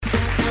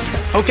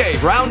Okay,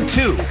 round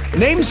two.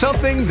 Name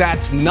something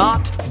that's not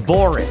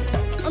boring.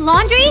 A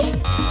laundry?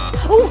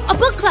 Ooh, a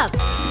book club.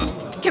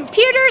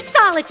 Computer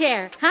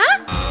solitaire,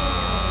 huh?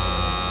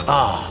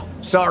 Ah,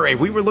 sorry,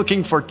 we were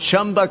looking for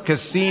Chumba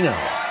Casino.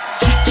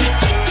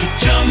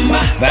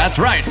 That's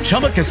right,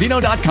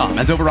 ChumbaCasino.com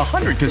has over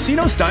 100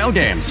 casino-style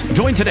games.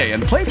 Join today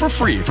and play for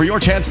free for your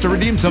chance to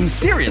redeem some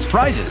serious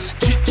prizes.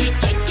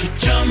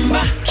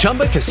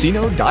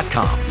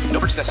 ChumbaCasino.com. No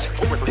purchase necessary.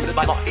 Void where prohibited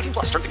by law. 18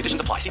 plus. Terms and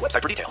conditions apply. See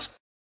website for details.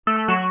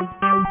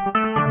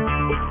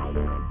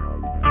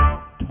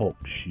 Talk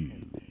shoe.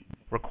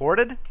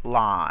 Recorded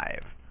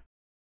live.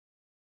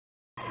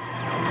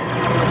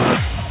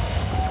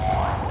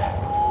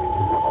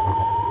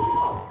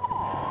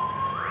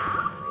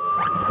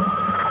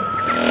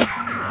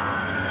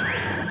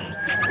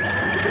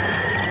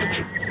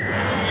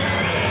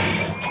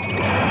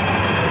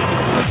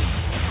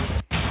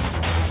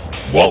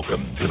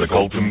 Welcome to the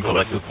Colton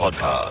Collective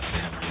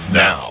Podcast.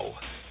 Now,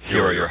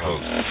 here are your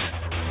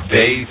hosts,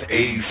 Dave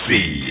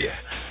A.C.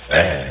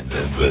 and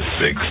the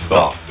Sixth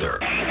Doctor.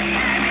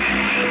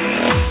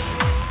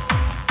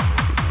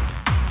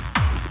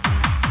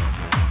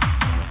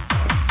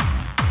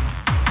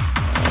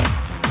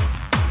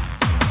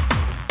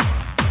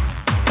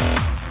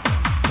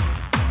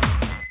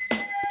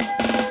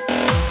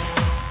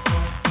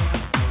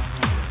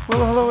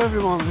 Well, hello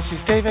everyone. This is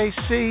Dave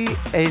A.C.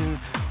 in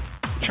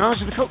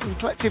charge of the Colton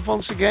Collective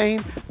once again.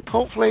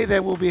 Hopefully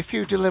there will be a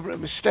few deliberate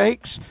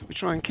mistakes. We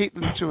try and keep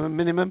them to a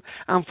minimum.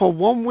 And for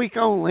 1 week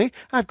only,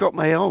 I've got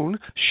my own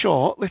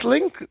short little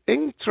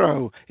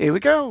intro. Here we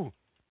go.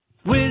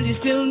 Will you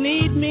still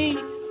need me?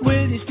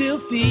 Will you still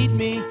feed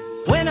me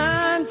when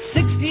I'm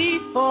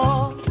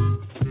 64?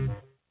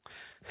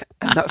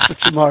 And that's for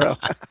tomorrow.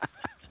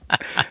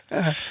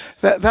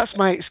 That's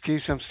my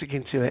excuse. I'm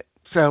sticking to it.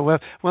 So,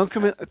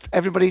 welcome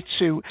everybody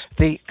to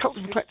the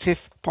Colton Collective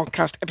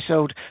Podcast,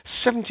 episode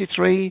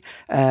 73.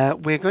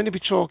 We're going to be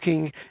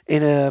talking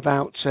in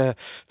about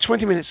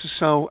 20 minutes or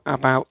so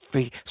about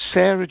the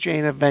Sarah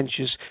Jane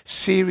Adventures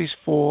Series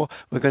 4.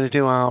 We're going to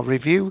do our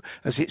review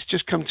as it's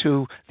just come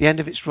to the end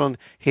of its run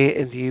here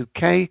in the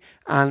UK.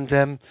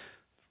 And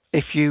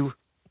if you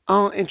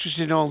aren't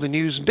interested in all the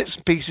news and bits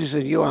and pieces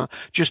and you are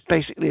just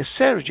basically a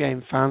Sarah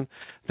Jane fan,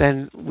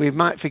 then we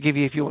might forgive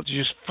you if you want to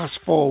just fast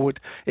forward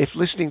if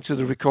listening to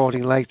the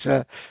recording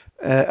later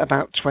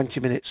about 20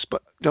 minutes.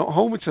 But don't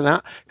hold me to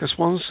that, because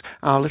once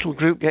our little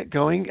group get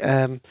going,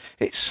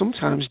 it's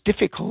sometimes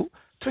difficult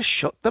to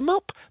shut them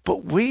up,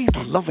 but we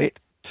love it.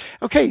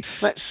 Okay,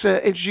 let's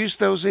introduce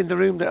those in the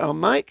room that are on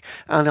mic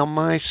and on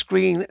my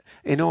screen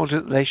in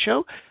order that they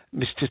show.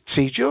 Mr.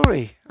 T.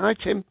 Jury. Hi,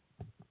 Tim.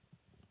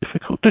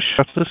 Difficult to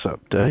shut this up,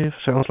 Dave.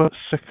 Sounds like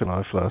Second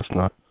Life last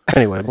night.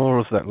 Anyway, more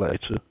of that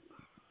later.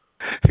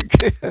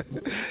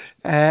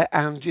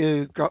 And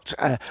you got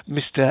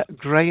Mr.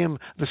 Graham,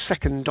 the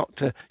second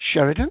Dr.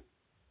 Sheridan.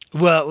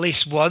 Well, at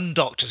least one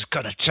doctor's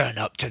got to turn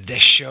up to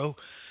this show,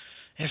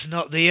 if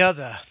not the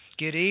other.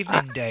 Good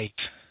evening, Dave.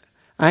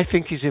 I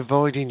think he's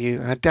avoiding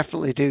you. I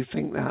definitely do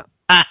think that.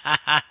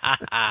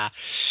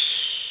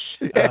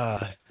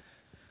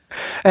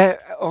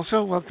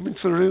 Also, welcome into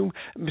the room,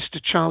 Mr.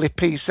 Charlie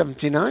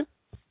P79.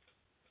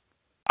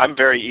 I'm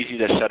very easy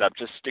to shut up.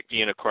 Just stick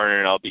me in a corner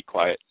and I'll be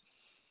quiet.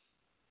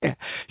 Yeah,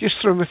 just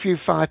throw him a few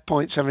 5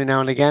 points every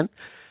now and again.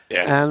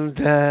 Yeah.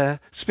 And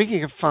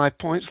speaking of 5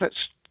 points, let's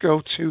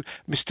go to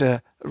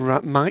Mr.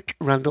 Mike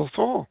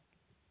Randall-Thor.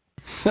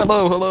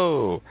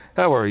 Hello.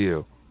 How are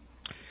you?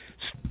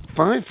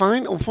 Fine.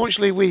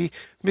 Unfortunately, we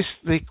missed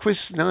the quiz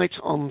night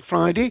on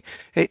Friday.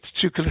 It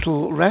took a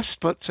little rest,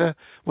 but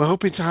we're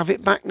hoping to have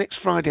it back next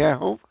Friday, I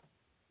hope.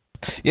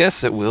 Yes,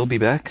 it will be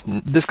back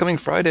this coming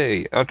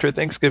Friday, after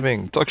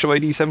Thanksgiving. Talk show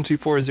ID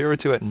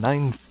 72402 at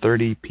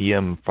 9:30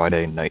 p.m.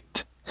 Friday night.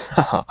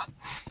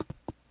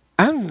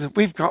 And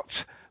we've got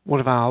one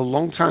of our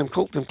long-time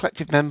Colton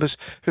Collective members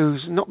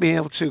who's not been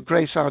able to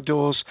grace our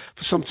doors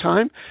for some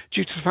time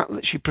due to the fact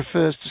that she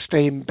prefers to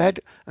stay in bed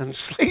and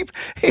sleep.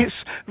 It's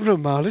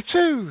Romana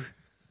too.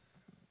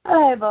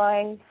 Hello,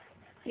 boys.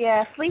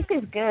 Yeah, sleep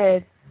is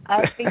good.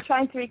 I've been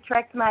trying to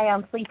retract my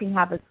sleeping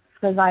habits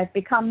because I've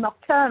become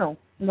nocturnal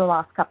in the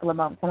last couple of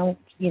months, and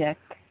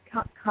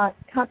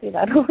can't do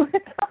that all the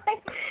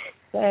time.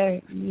 So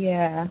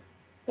yeah,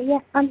 but yeah,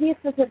 I'm here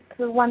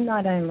for one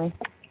night only.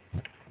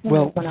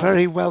 Well,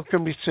 very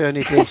welcome return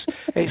it is.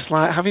 It's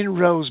like having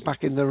Rose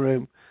back in the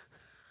room.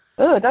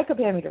 Oh, don't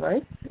compare me to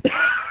Rose.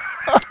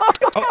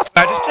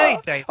 About to say,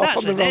 Dave, that's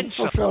on the wrong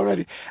foot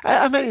already.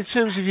 I mean, in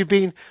terms of you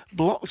being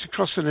blocked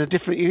across in a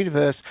different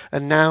universe,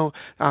 and now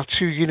our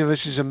two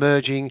universes are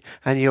merging,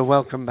 and you're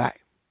welcome back.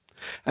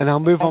 And I'll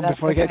move on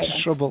before I get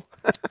into trouble.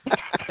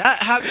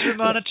 That happens with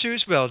Mana 2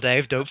 as well,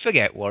 Dave. Don't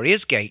forget,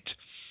 Warrior's Gate.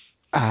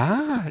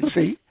 Ah,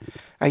 see?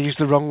 I used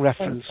the wrong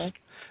reference.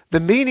 The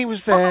meaning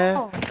was there.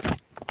 Oh.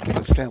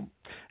 But still.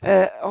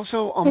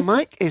 Also on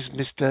mic is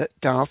Mr.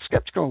 Darth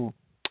Skeptical.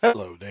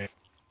 Hello, Dave.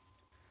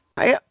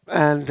 Hiya,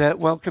 and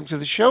welcome to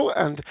the show.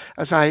 And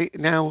as I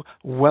now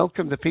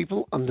welcome the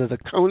people under the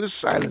cone of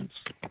silence.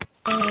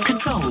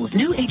 Control,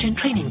 new agent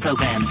training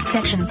program,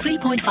 section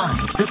 3.5,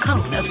 the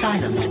cone of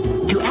silence.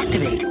 To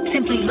activate,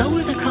 simply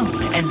lower the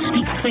cone and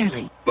speak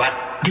clearly. What?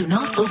 Do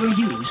not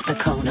overuse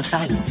the cone of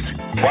silence.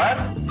 What?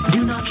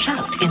 Do not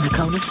shout in the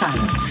cone of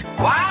silence.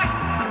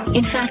 What?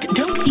 In fact,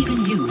 don't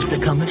even use the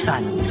cone of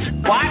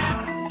silence. What?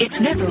 It's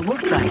never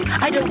worked right.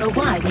 I don't know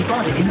why we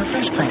bought it in the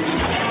first place.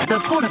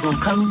 The portable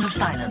cone of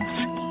silence.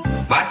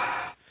 What?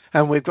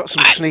 And we've got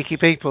some sneaky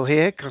people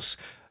here, because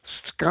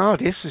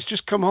Scardis has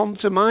just come on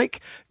to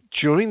Mike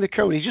during the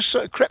cone. He just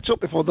sort of crept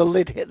up before the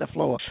lid hit the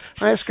floor.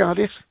 Hi,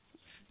 Scardis.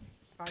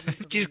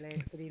 Good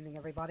evening,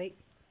 everybody.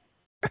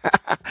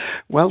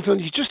 Well done.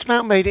 You just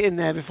about made it in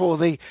there before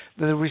the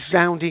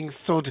resounding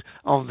thud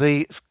of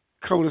the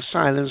cone of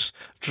silence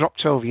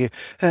dropped over you.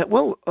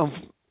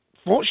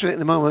 Fortunately, at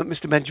the moment,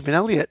 Mr. Benjamin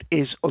Elliott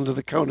is under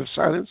the cone of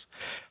silence.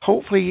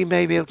 Hopefully, he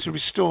may be able to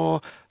restore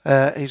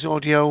his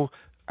audio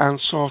and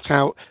sort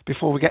out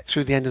before we get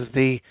to the end of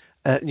the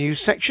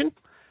news section.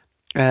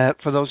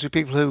 For those of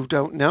people who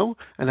don't know,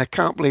 and I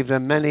can't believe there are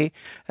many,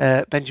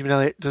 Benjamin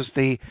Elliott does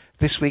the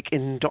This Week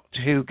in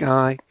Doctor Who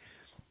guide,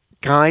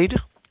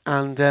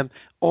 and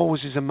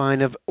always is a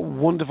mine of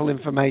wonderful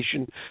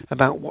information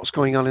about what's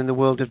going on in the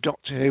world of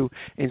Doctor Who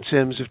in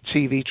terms of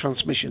TV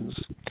transmissions.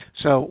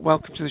 So,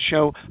 welcome to the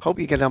show. Hope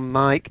you get on,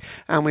 Mike.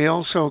 And we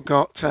also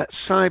got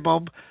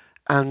Cybob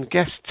and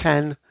Guest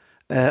 10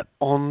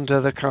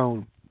 under the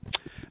cone.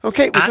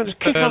 Okay, we're going to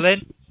kick Merlin.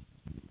 off.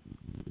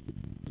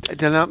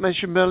 Did I not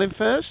mention Merlin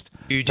first?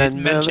 You did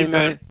mention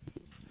Merlin.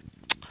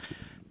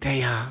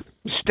 They are.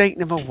 Mistake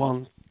number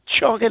one.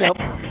 Chalk it up.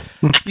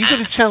 You're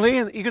going to tell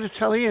Ian. You're going to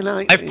tell Ian.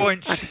 5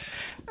 points.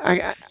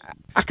 I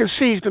can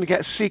see he's going to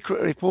get a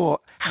secret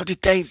report. How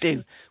did Dave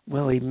do?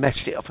 Well, he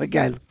messed it up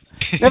again.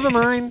 Never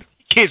mind.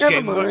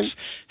 Never mind.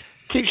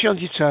 Keeps you on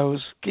your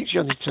toes.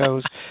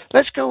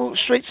 Let's go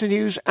straight to the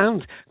news.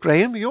 And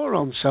Graham, you're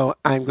on, so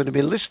I'm going to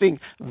be listening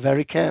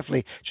very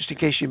carefully, just in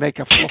case you make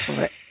a flop of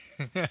it.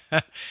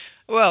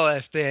 Well,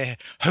 if the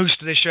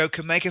host of the show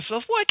can make a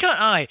fluff, why can't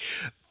I?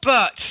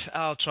 But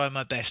I'll try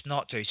my best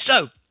not to.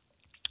 So,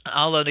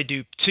 I'll only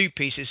do 2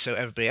 pieces so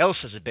everybody else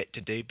has a bit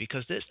to do,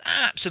 because there's an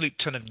absolute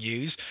ton of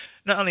news,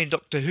 not only in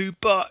Doctor Who,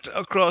 but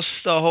across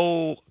the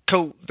whole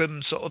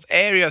cultdom sort of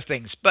area of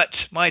things. But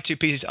my 2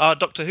 pieces are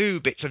Doctor Who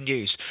bits of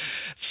news.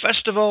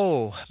 First of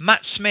all,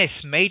 Matt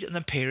Smith made an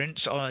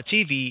appearance on a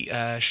TV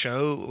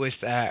show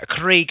with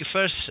Craig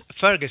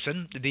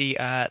Ferguson, the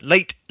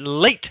late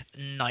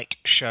night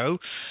show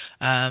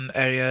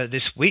area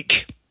this week.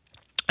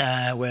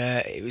 Where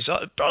it was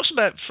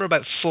for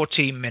about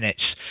 14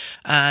 minutes,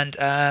 and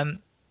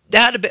they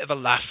had a bit of a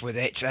laugh with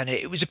it, and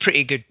it was a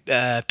pretty good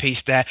piece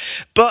there.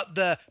 But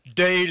the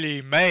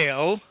Daily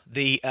Mail,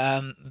 the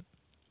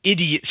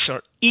idiots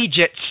or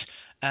Egypts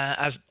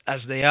as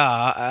they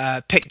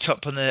are, picked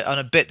up on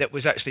a bit that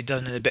was actually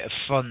done in a bit of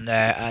fun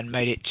there, and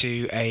made it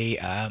to a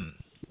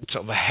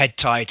sort of a head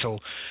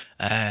title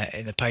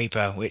in the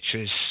paper, which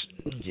was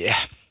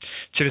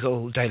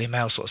typical Daily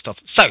Mail sort of stuff.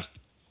 So.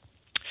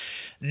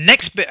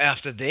 Next bit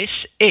after this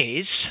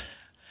is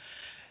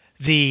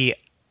the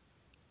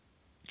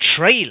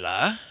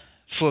trailer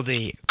for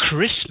the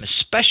Christmas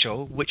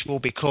special, which will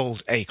be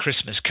called A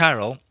Christmas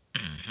Carol.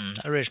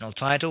 Original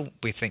title,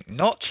 we think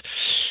not.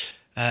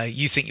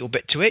 You think you'll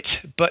bit to it.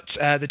 But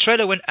the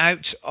trailer went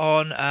out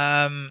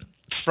on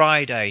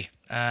Friday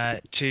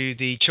to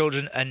the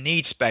Children in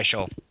Need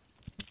special.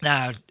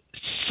 Now,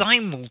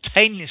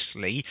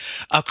 simultaneously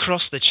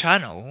across the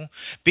channel,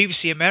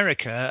 BBC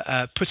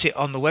America put it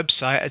on the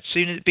website as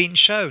soon as it's been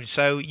shown,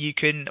 so you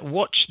can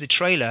watch the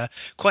trailer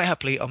quite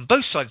happily on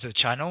both sides of the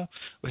channel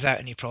without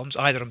any problems,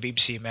 either on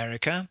BBC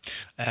America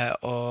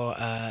or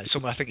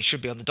somewhere. I think it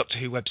should be on the Doctor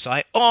Who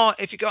website, or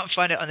if you can't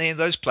find it on any of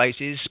those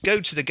places,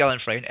 go to the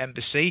Gallifreyan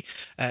Embassy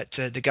at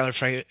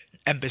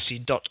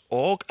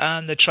thegallifreyanembassy.org,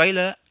 and the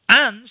trailer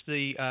and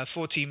the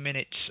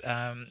 14-minute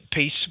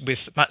piece with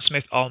Matt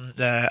Smith on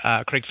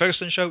the Craig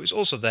Ferguson show is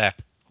also there,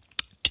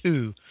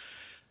 too.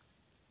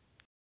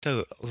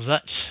 So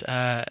that's,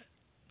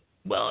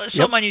 it's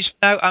not my news for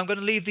now. I'm going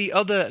to leave the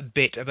other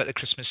bit about the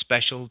Christmas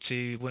special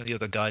to one of the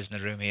other guys in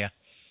the room here.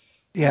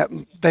 Yeah,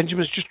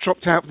 Benjamin's just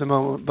dropped out for the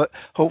moment, but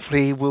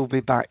hopefully he will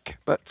be back.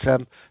 But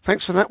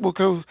thanks for that. We'll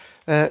go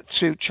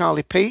to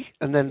Charlie P.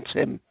 and then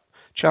Tim.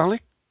 Charlie?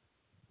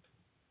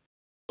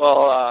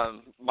 Well,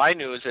 my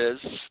news is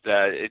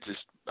that it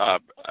just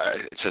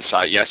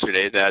saw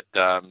yesterday that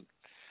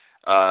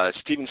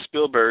Steven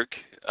Spielberg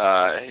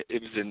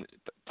it was in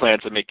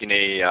plans of making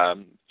a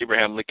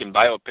Abraham Lincoln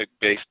biopic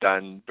based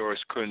on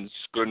Doris Kearns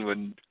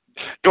Goodwin's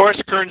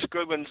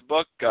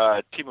book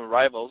Team of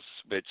Rivals,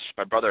 which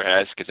my brother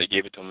has because I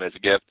gave it to him as a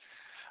gift.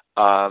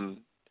 Liam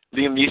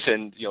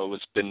Neeson,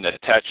 was been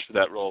attached to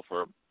that role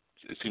for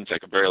it seems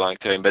like a very long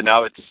time, but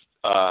now it's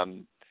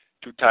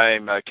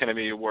 2-time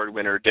Academy Award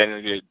winner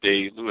Daniel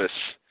Day-Lewis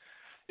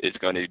is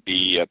going to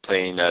be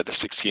playing the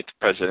 16th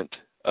president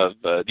of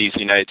these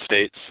United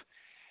States.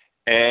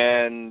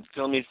 And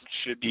filming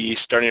should be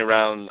starting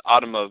around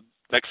autumn of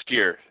next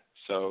year.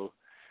 So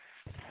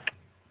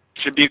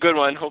should be a good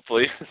one,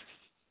 hopefully.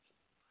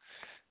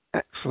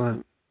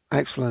 Excellent.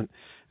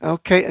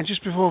 Okay, and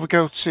just before we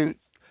go to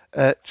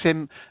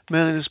Tim,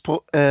 Merlin has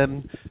put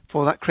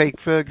for that Craig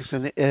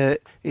Ferguson,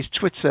 his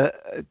Twitter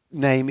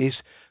name is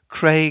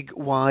Craig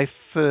Y.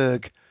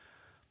 Ferg.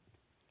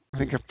 I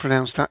think I've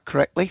pronounced that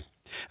correctly.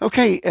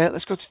 Okay,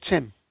 let's go to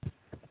Tim.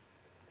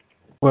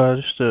 Well,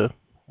 just a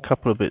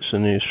couple of bits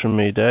of news from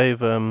me, Dave.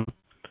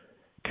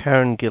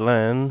 Karen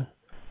Gillan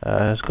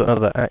has got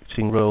another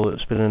acting role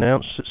that's been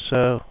announced. It's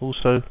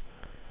also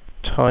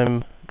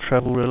time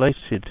travel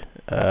related.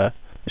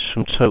 It's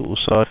from Total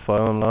Sci-Fi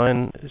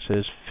Online. It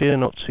says, "Fear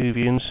not,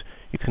 Tuvians.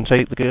 You can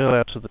take the girl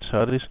out of the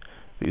TARDIS,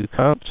 but you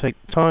can't take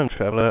the time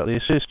traveler out of the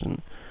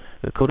assistant."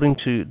 According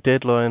to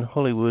Deadline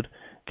Hollywood,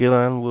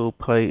 Gillan will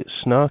play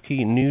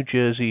snarky New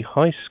Jersey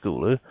high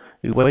schooler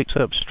who wakes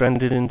up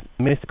stranded in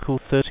mythical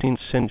 13th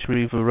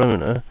century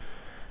Verona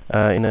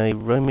in a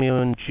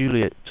Romeo and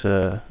Juliet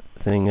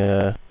thing,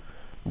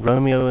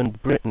 Romeo and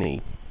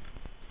Brittany.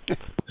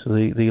 So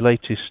the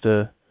latest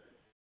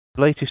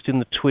in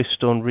the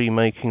twist on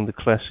remaking the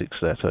classics,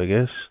 that, I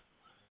guess.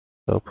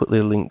 I'll put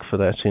the link for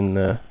that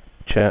in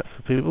chat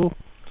for people.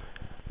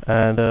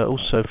 And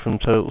also from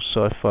Total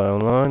Sci-Fi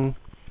Online,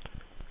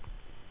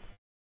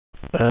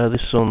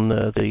 this on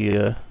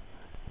the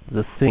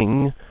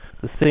Thing.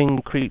 The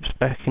Thing creeps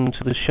back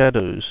into the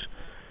shadows.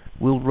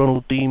 Will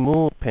Ronald D.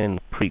 Moore pen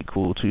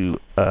prequel to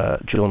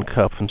John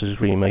Carpenter's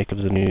remake of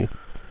the new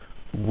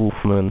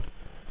Wolfman?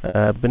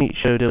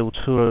 Benicio del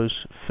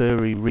Toro's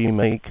furry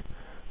remake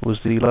was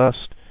the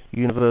last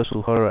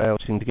Universal horror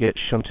outing to get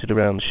shunted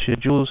around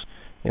schedules,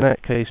 in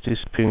that case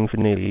disappearing for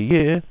nearly a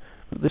year,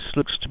 but this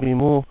looks to be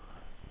more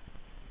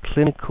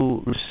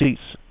clinical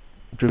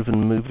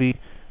receipts-driven movie,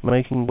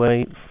 making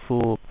way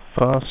for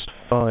Fast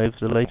 5,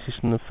 the latest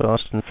in the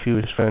Fast and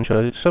Furious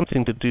franchise. It's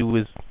something to do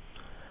with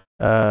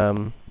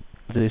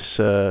this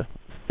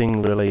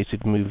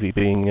Thing-related movie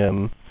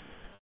being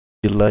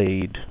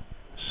delayed,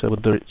 so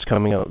whether it's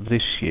coming out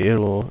this year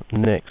or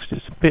next,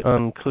 it's a bit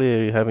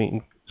unclear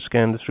having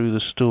scanned through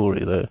the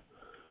story though.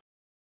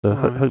 So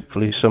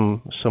hopefully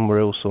somewhere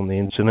else on the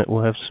internet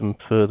we'll have some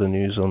further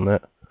news on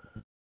that.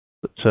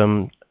 But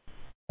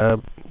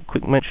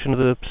quick mention of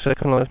the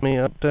Second Life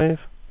meetup, Dave?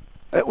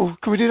 Well,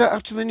 can we do that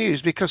after the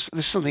news? Because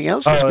there's something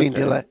else that's been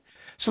delayed.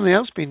 Something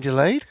else been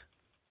delayed.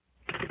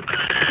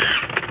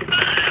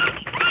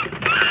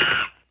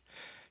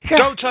 Yeah.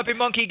 Go, Tubby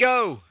Monkey,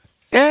 go!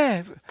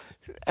 Yeah,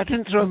 I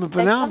didn't throw him a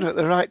banana at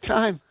the right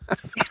time.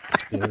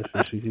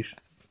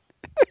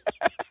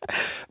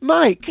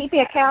 Mike. Keep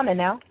your counter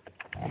now.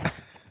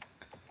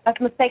 That's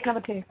mistake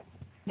number 2.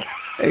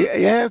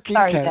 Yeah, keep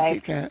Sorry, count. Dave.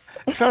 Keep count.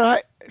 It's all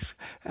right.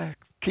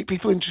 Keep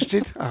people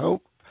interested, I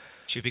hope.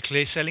 Should be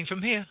clear sailing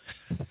from here.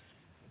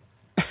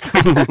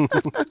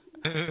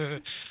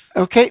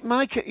 Okay,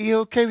 Mike, are you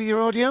okay with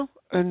your audio?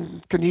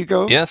 And can you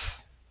go?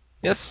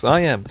 Yes, I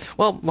am.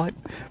 Well,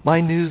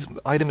 my news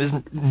item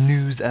isn't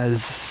news as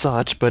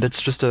such, but it's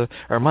just a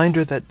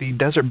reminder that the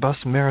Desert Bus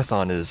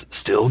Marathon is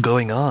still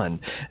going on.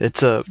 It's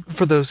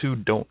for those who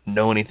don't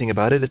know anything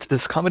about it, it's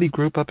this comedy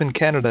group up in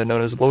Canada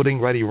known as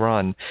Loading Ready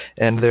Run,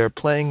 and they're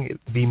playing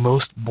the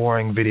most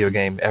boring video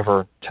game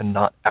ever to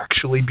not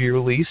actually be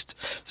released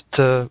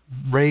to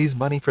raise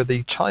money for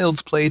the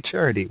Child's Play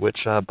charity,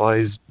 which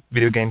buys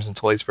video games and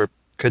toys for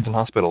kids in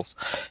hospitals.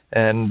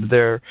 And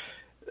they're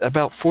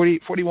about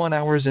 41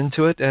 hours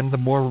into it, and the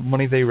more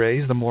money they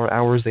raise, the more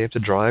hours they have to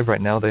drive.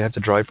 Right now they have to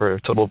drive for a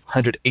total of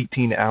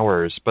 118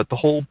 hours. But the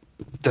whole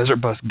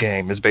Desert Bus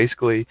game is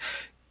basically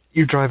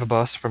you drive a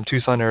bus from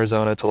Tucson,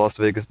 Arizona to Las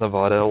Vegas,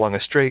 Nevada along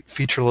a straight,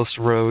 featureless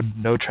road,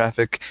 no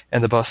traffic,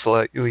 and the bus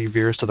slightly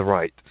veers to the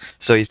right.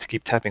 So you have to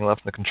keep tapping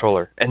left on the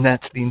controller. And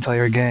that's the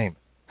entire game.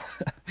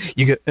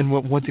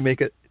 Once you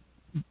make it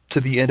to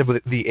the end of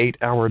the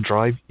 8-hour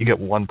drive, you get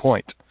 1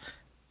 point.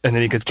 And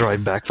then you get to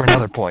drive back for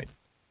another point.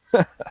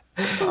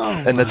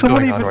 And that's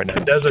going on right now.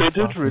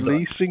 Considered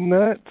releasing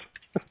that?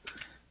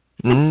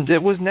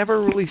 It was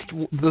never released.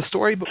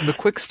 The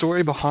quick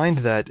story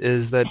behind that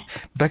is that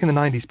back in the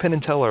 90s, Penn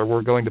and Teller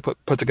were going to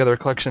put together a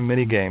collection of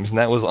mini games, and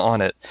that was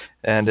on it,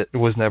 and it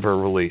was never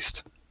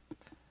released.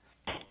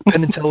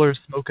 Penn and Teller's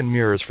Smoke and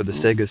Mirrors for the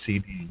Sega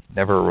CD,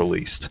 never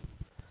released.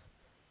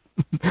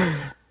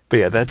 But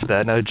yeah, that's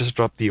that. And I just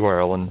dropped the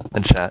URL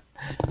in chat.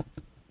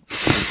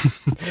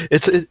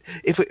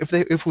 If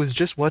it was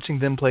just watching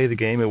them play the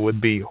game, it would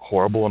be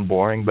horrible and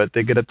boring. But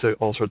they get up to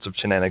all sorts of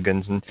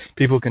shenanigans, and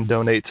people can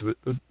donate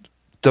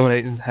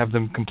and have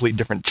them complete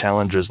different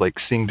challenges, like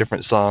sing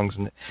different songs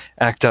and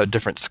act out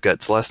different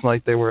skits. Last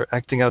night they were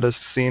acting out a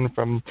scene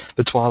from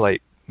the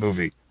Twilight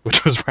movie, which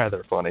was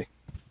rather funny.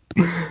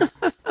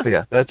 But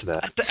yeah, that's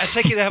that. I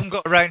take it they haven't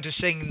got around to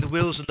singing "The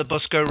Wheels of the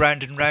Bus Go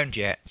Round and Round"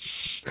 yet.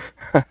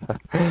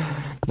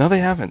 No, they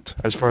haven't,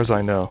 as far as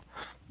I know.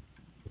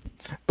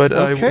 But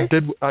okay.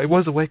 I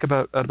was awake at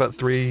about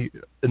 3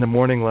 in the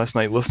morning last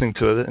night listening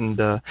to it, and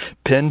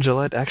Penn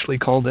Jillette actually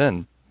called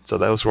in, so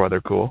that was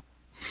rather cool.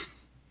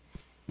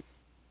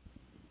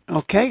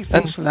 Okay,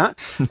 thanks for that.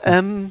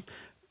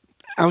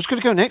 I was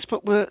going to go next,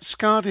 but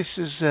Scardis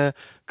has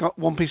got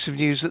one piece of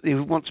news that they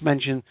want to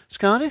mention.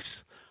 Scardis?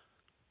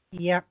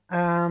 Yeah,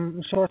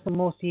 I'm sure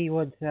most of you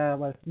would,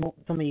 some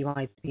of you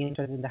might be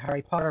interested in the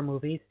Harry Potter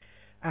movies.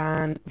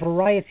 And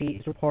Variety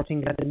is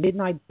reporting that the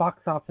midnight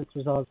box office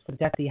results for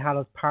Deathly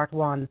Hallows Part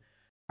 1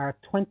 are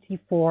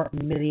 $24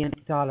 million.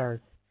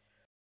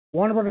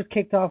 Warner Brothers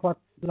kicked off what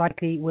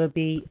likely will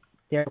be,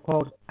 their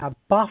quote, a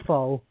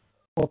boffo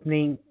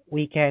opening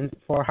weekend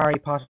for Harry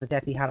Potter the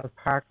Deathly Hallows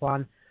Part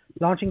 1,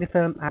 launching the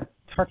film at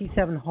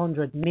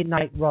 3,700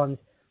 midnight runs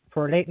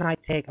for a late night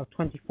take of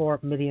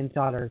 $24 million.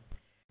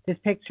 This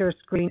picture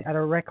screened at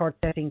a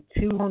record-setting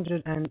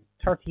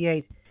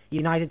 238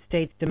 United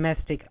States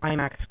domestic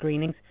IMAX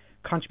screenings,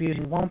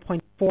 contributing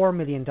 $1.4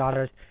 million,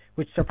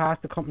 which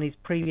surpassed the company's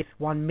previous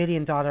 $1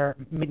 million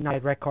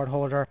midnight record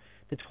holder,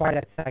 the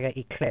Twilight Saga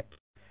Eclipse.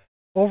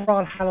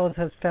 Overall, Hallows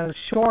has fell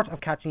short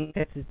of catching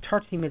Eclipse's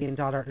 $30 million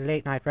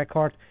late-night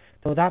record,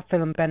 though that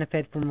film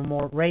benefited from a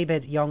more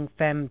rabid young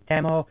femme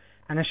demo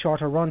and a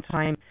shorter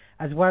runtime,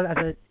 as well as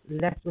a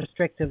less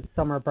restrictive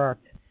summer birth.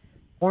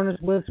 Warner's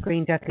will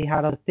screen Deathly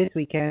Hallows this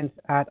weekend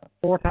at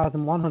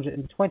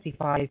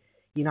 4,125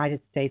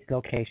 United States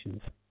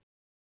locations.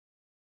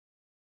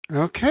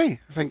 Okay,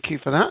 thank you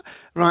for that.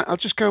 Right, I'll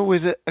just go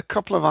with a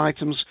couple of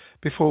items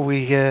before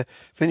we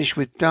finish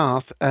with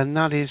Darth, and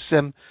that is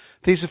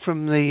these are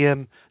from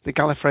the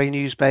Gallifrey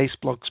News Base,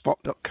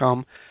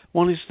 blogspot.com.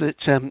 One is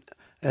that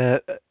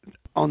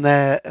on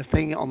their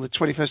thing on the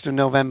 21st of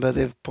November,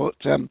 they've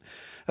put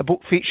a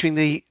book featuring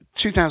the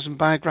 2,000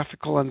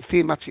 biographical and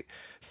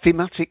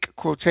thematic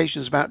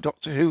quotations about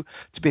Doctor Who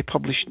to be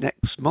published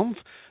next month.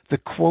 The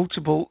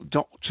Quotable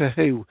Doctor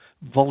Who,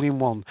 Volume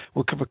 1,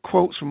 will cover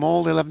quotes from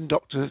all 11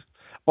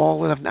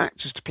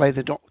 actors to play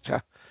the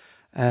Doctor.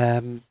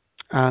 And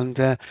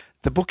the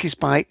book is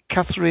by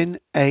Catherine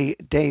A.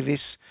 Davis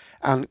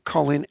and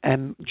Colin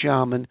M.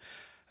 Jarman,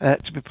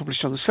 to be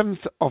published on the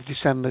 7th of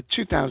December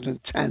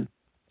 2010.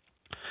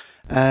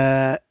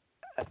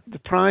 The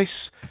price,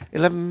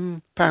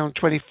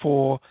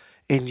 £11.24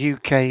 in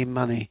UK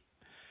money.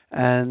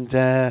 And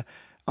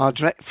are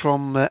direct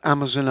from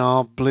Amazon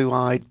are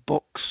Blue-Eyed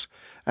Books.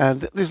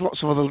 And there's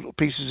lots of other little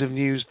pieces of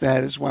news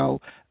there as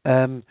well,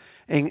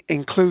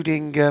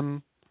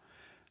 including,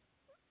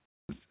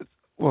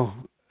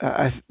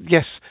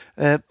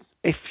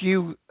 if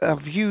you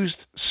have used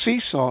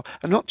Seesaw,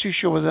 I'm not too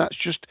sure whether that's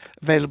just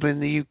available in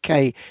the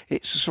UK.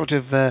 It's a sort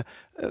of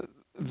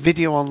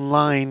video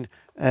online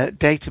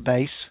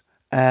database.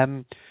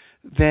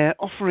 They're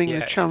offering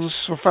a chance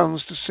for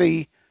fans to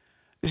see.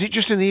 Is it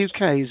just in the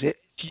UK? Is it?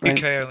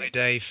 UK only,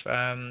 Dave.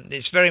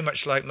 It's very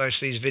much like most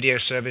of these video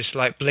services,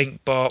 like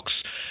Blinkbox.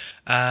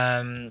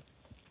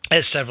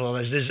 There's several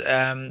others. There's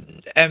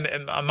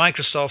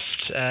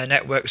Microsoft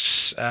networks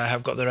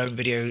have got their own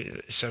video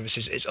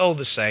services. It's all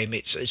the same.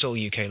 It's all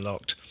UK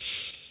locked.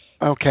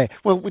 Okay.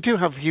 Well, we do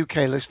have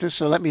UK listeners,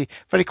 so let me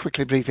very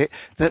quickly brief it.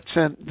 That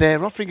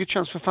they're offering a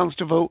chance for fans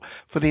to vote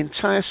for the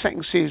entire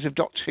second series of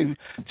Doctor Who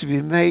to be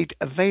made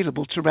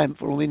available to rent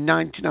for only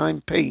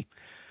 99p.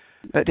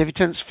 David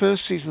Tennant's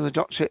first season of The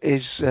Doctor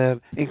is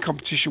in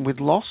competition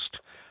with Lost,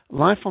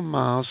 Life on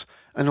Mars,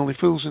 and Only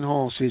Fools and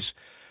Horses.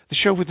 The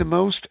show with the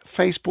most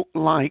Facebook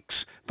likes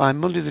by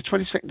Monday the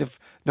 22nd of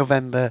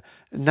November,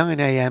 9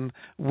 a.m.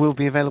 will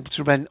be available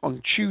to rent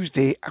on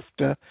Tuesday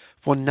after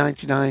for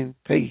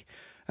 99p.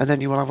 And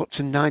then you will have up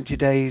to 90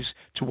 days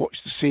to watch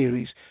the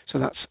series. So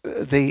that's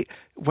the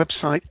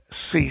website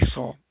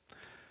Seesaw.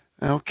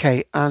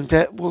 Okay, and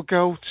we'll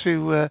go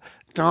to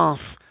Darth,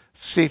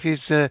 see if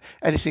there's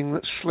anything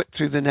that slipped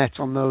through the net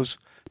on those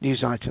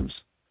news items.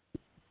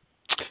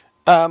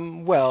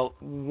 Well,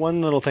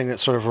 one little thing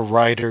that's sort of a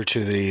rider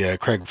to the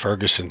Craig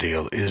Ferguson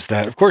deal is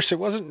that, of course, it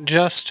wasn't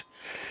just,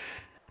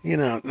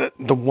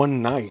 the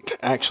one night,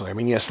 actually. I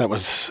mean, yes, that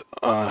was,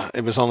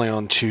 it was only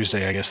on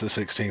Tuesday, I guess the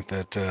 16th,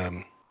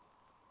 that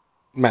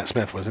Matt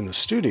Smith was in the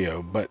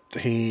studio, but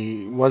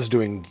he was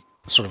doing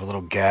sort of a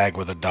little gag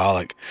with a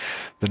Dalek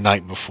the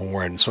night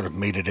before and sort of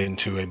made it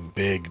into a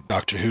big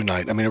Doctor Who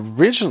night. I mean,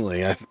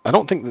 originally, I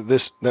don't think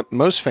that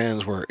most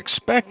fans were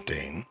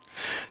expecting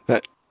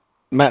that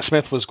Matt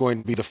Smith was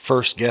going to be the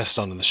first guest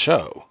on the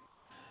show.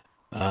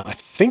 I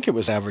think it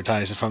was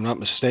advertised, if I'm not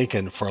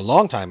mistaken, for a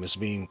long time as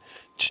being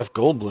Jeff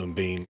Goldblum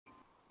being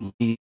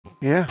the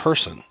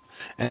person.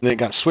 And then it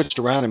got switched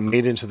around and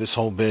made into this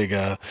whole big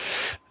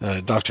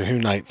Doctor Who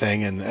night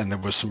thing, and there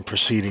was some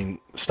preceding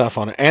stuff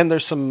on it. And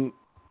there's some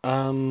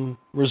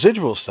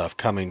residual stuff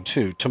coming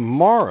too.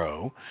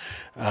 Tomorrow,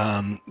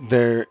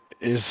 there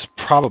is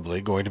probably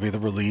going to be the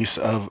release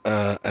of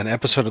an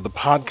episode of the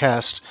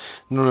podcast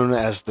known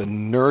as The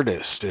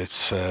Nerdist. It's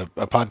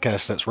a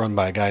podcast that's run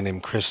by a guy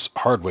named Chris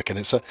Hardwick, and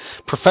it's a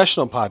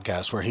professional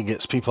podcast where he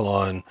gets people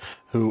on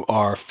who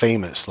are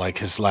famous. Like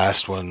his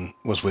last one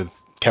was with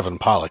Kevin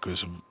Pollak,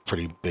 who's a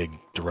pretty big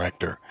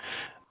director.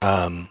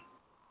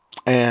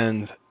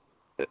 And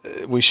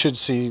we should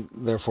see,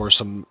 therefore,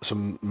 some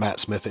Matt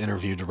Smith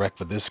interview direct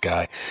with this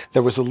guy.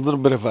 There was a little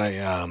bit of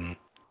a...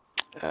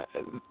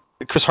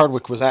 Chris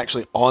Hardwick was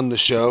actually on the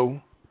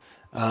show.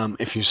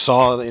 If you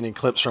saw any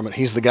clips from it,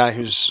 he's the guy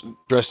who's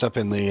dressed up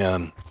in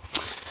the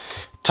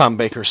Tom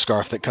Baker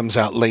scarf that comes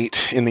out late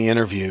in the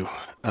interview.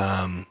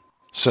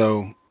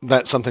 So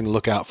that's something to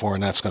look out for,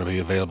 and that's going to be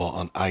available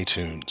on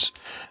iTunes.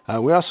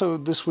 We also,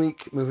 this week,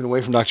 moving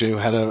away from Doctor Who,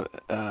 had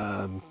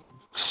a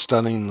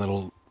stunning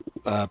little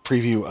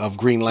preview of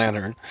Green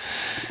Lantern,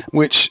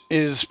 which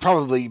is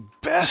probably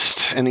best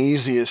and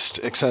easiest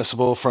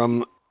accessible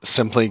from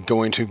simply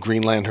going to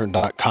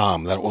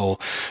greenlantern.com. That will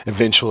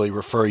eventually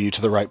refer you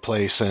to the right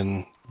place,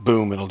 and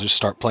boom, it'll just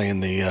start playing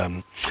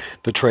the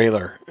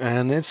trailer.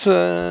 And it's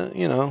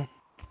a,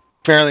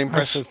 fairly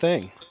impressive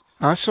thing.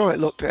 I saw it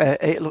looked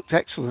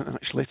excellent,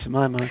 actually, to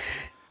my mind.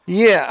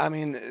 Yeah, I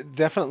mean,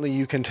 definitely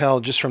you can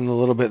tell just from the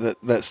little bit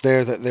that's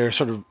there that they're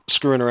sort of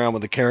screwing around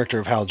with the character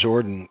of Hal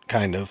Jordan,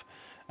 kind of.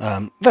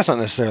 That's not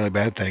necessarily a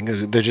bad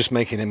thing. They're just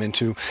making him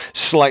into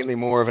slightly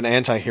more of an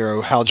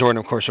anti-hero. Hal Jordan,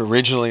 of course,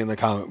 originally in the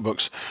comic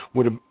books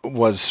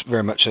was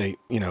very much a,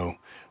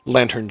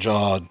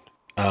 lantern-jawed,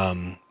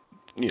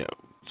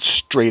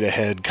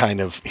 straight-ahead kind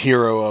of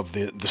hero of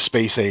the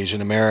space age in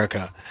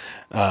America.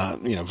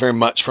 Very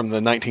much from the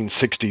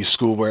 1960s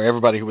school where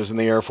everybody who was in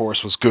the Air Force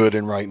was good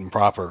and right and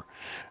proper.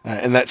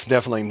 And that's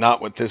definitely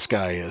not what this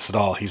guy is at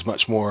all. He's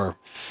much more,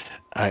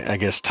 I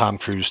guess, Tom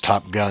Cruise,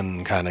 Top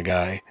Gun kind of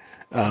guy.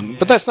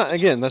 But that's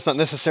not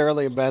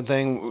necessarily a bad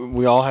thing.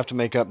 We all have to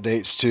make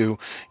updates to,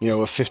 a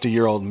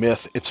 50-year-old myth.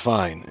 It's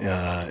fine.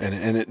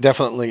 And it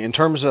definitely, in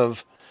terms of,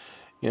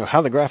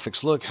 how the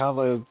graphics look, how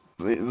the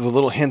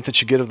little hint that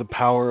you get of the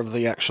power of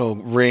the actual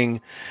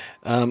ring,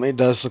 it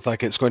does look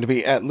like it's going to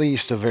be at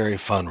least a very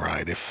fun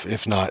ride, if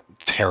not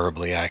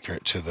terribly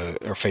accurate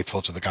or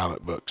faithful to the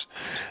comic books.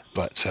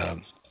 But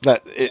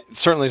that it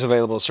certainly is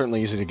available. It's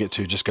certainly easy to get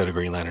to. Just go to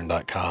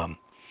greenlantern.com.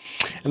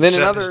 And then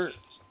another.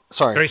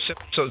 Sorry. Very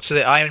sort of to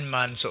the Iron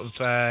Man sort of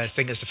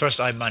thing as the first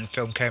Iron Man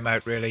film came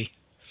out, really.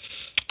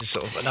 Just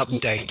sort of an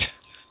update.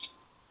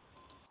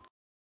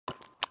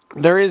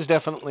 There is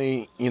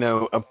definitely,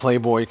 a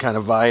Playboy kind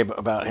of vibe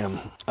about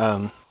him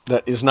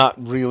that is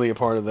not really a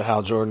part of the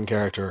Hal Jordan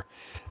character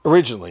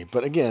originally.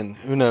 But again,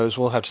 who knows?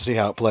 We'll have to see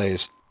how it plays.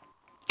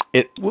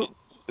 It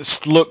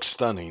looks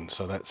stunning,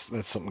 so that's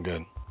something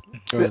good.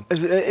 Go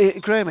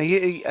ahead. Graham, are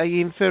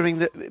you inferring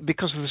that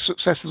because of the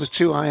success of the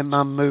two Iron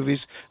Man movies,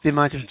 they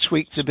might have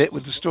tweaked a bit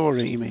with the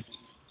story, you mean?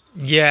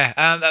 Yeah,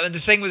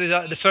 the thing with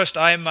the first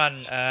Iron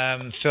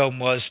Man film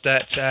was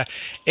that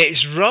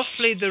it's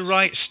roughly the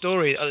right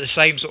story, the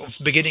same sort of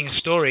beginning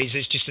stories,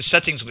 it's just the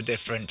settings were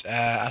different.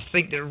 I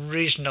think the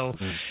original,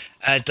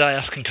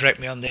 Dias can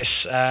correct me on this,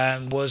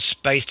 was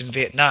based in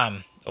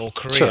Vietnam or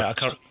Korea, sure. I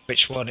can't remember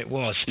which one it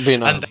was.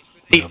 Vietnam. And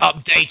he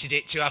updated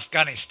it to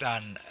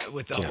Afghanistan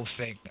with the whole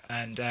thing.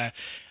 And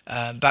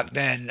back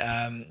then,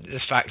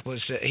 the fact was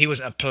that he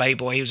wasn't a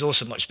playboy. He was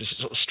also much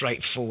sort of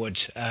straightforward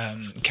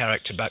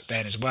character back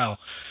then as well.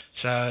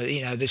 So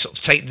they sort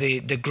of take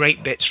the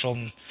great bits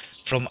from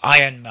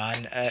Iron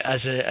Man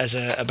as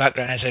a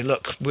background and say,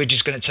 look, we're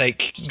just going to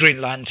take Green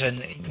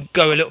Lantern,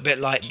 go a little bit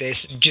like this,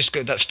 just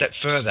go that step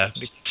further.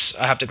 Because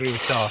I have to agree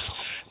with Darth.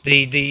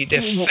 The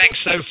effects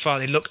so far,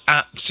 they look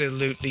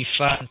absolutely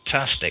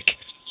fantastic.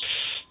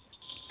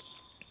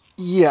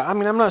 Yeah, I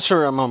mean, I'm not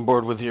sure I'm on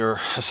board with your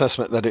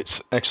assessment that it's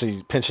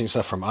actually pinching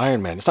stuff from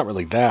Iron Man. It's not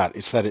really that.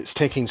 It's that it's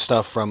taking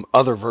stuff from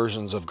other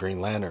versions of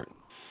Green Lantern.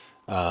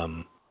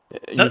 Not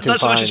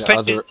so much as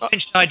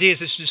pinching ideas.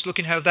 It's just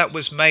looking how that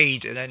was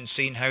made and then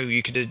seeing how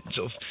you could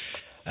sort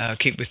of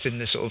keep within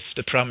the sort of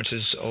the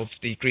parameters of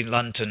the Green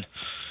Lantern.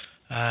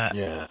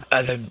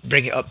 And then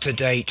bring it up to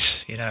date,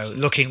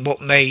 looking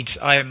what made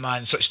Iron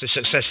Man such the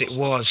success it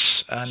was,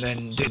 and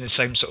then doing the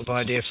same sort of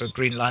idea for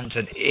Green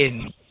Lantern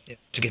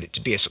to get it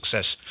to be a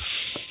success.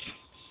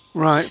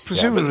 Right,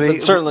 presumably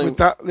but certainly with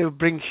that they'll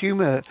bring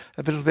humour,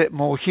 a little bit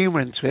more humour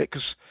into it,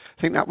 because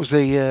I think that was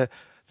the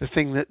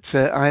thing that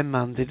Iron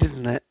Man did,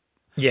 isn't it?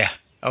 Yeah.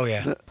 Oh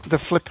yeah. The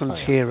flippant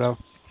hero.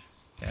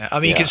 Yeah. I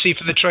mean, you can see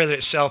from the trailer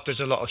itself, there's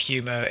a lot of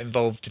humour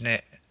involved in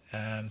it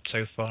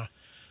so far.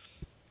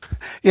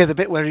 Yeah, the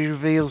bit where he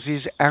reveals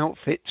his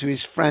outfit to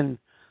his friend.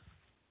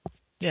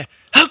 Yeah.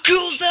 How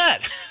cool is that?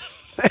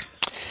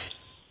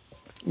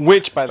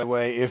 Which, by the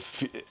way,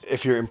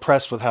 if you're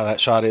impressed with how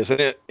that shot is,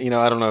 I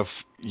don't know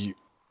if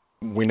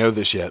we know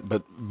this yet,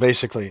 but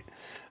basically,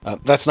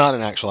 that's not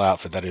an actual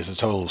outfit. That is a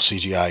total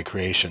CGI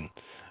creation.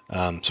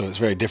 So it's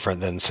very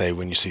different than, say,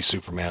 when you see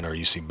Superman or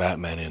you see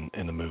Batman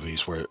in the movies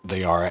where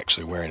they are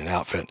actually wearing an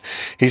outfit.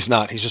 He's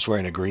not. He's just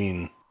wearing a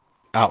green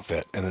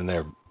outfit, and then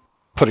they're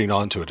putting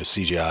onto it a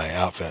CGI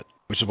outfit,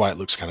 which is why it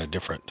looks kind of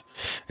different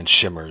and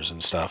shimmers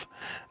and stuff.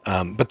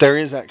 But there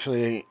is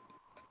actually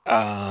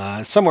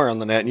somewhere on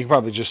the net, and you can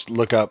probably just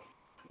look up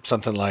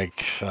something like,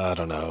 I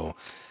don't know,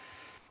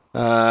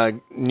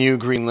 new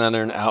Green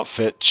Lantern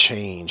outfit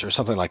change or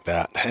something like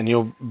that. And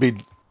you'll be,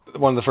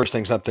 one of the first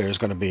things up there is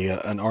going to be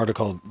an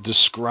article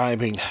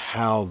describing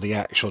how the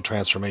actual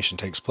transformation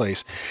takes place.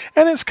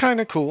 And it's kind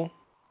of cool.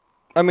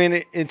 I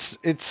mean,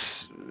 it's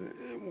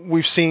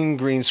we've seen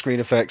green screen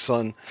effects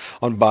on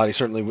body,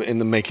 certainly in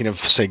the making of,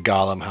 say,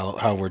 Gollum,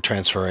 how we're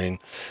transferring,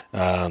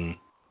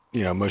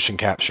 motion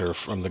capture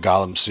from the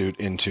Gollum suit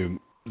into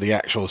the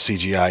actual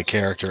CGI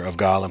character of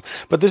Gollum.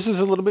 But this is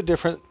a little bit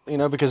different,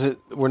 because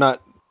we're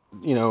not,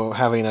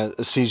 having a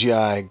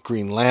CGI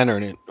Green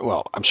Lantern.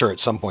 Well, I'm sure at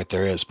some point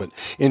there is, but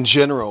in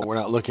general, we're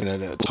not looking at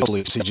a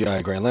totally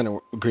CGI Green Lantern.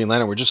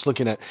 We're just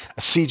looking at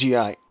a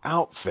CGI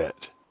outfit,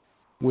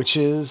 which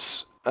is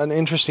an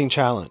interesting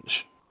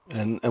challenge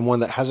and one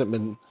that hasn't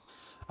been,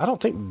 I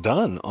don't think,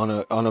 done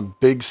on a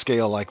big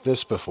scale like this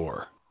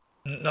before.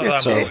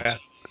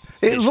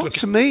 It looked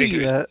to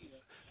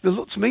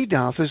me,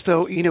 Darth, as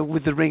though,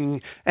 with the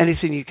ring,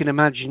 anything you can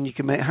imagine, you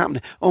can make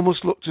happen.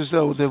 Almost looked as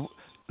though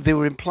they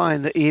were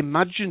implying that he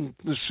imagined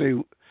the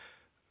suit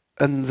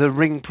and the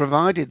ring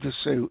provided the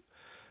suit.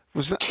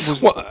 Was that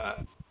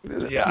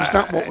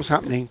what was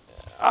happening?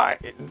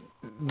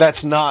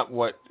 That's not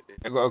what,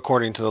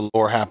 according to the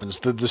lore, happens.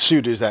 The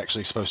suit is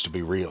actually supposed to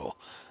be real.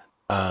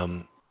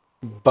 And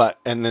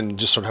then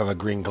just sort of have a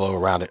green glow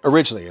around it.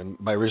 Originally, and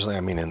by originally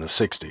I mean in the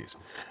 60s.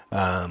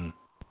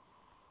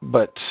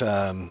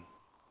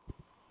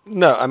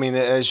 No, I mean,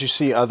 as you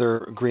see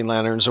other Green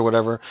Lanterns or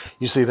whatever,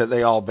 you see that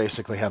they all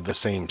basically have the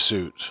same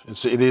suit.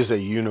 It is a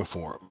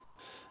uniform.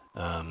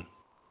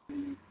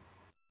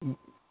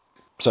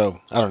 So,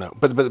 I don't know.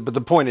 But the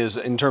point is,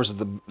 in terms of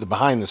the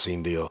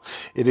behind-the-scene deal,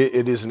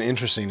 it is an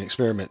interesting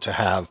experiment to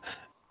have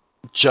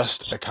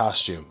just a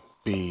costume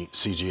be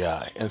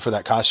CGI, and for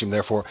that costume,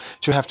 therefore,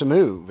 to have to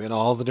move in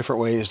all the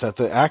different ways that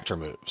the actor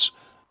moves.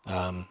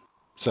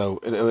 So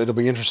it'll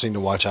be interesting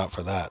to watch out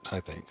for that, I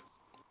think.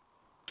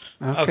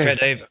 Okay,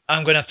 Dave,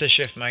 I'm going to have to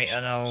shift, mate,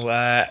 and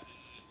I'll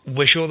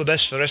wish you all the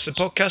best for the rest of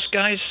the podcast,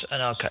 guys,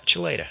 and I'll catch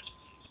you later.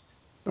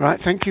 All right,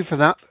 thank you for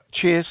that.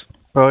 Cheers.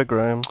 Bye,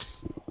 Graham.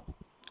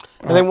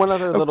 And then one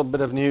other little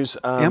bit of news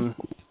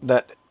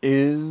that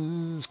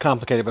is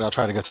complicated, but I'll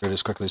try to go through it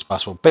as quickly as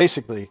possible.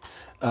 Basically,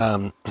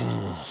 gosh,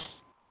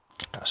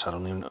 I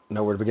don't even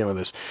know where to begin with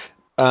this.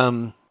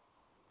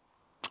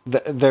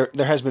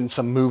 There has been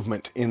some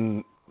movement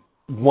in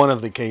one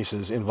of the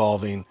cases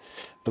involving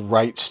the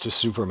rights to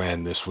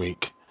Superman this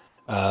week.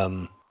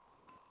 That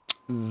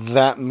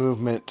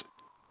movement,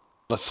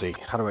 let's see,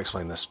 how do I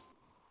explain this?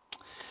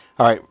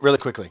 All right, really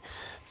quickly.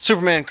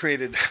 Superman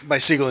created by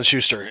Siegel and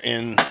Schuster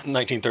in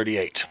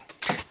 1938.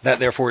 That,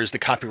 therefore, is the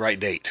copyright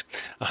date.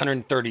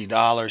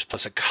 $130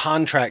 plus a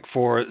contract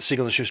for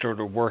Siegel and Schuster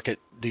to work at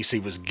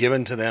DC was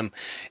given to them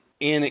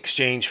in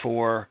exchange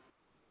for,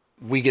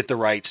 we get the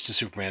rights to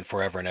Superman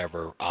forever and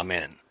ever.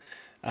 Amen.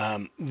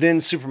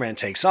 Then Superman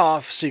takes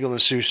off. Siegel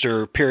and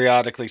Schuster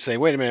periodically say,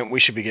 wait a minute, we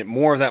should be getting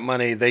more of that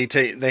money. They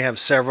have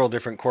several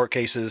different court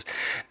cases.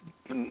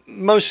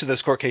 Most of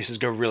those court cases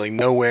go really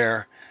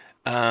nowhere.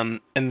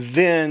 And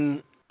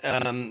then,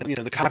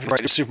 the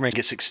copyright of Superman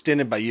gets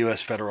extended by U.S.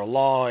 federal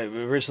law. It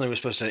originally was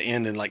supposed to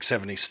end in like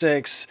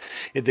 76.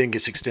 It then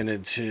gets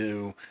extended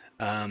to,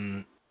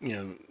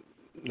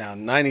 now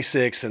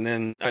 96 and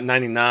then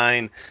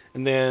 99.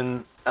 And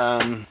then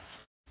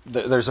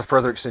there's a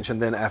further extension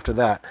then after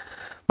that.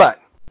 But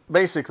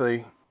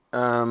basically,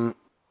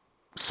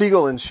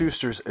 Siegel and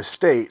Schuster's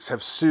estates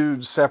have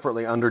sued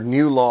separately under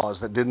new laws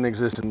that didn't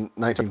exist in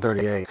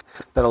 1938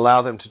 that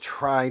allow them to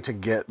try to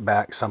get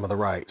back some of the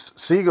rights.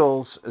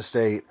 Siegel's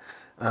estate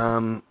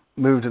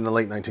moved in the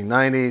late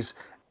 1990s,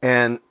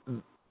 and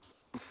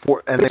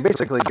they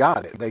basically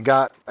got it. They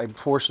got a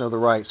portion of the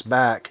rights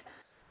back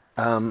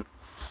from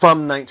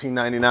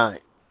 1999.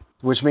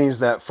 Which means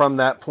that from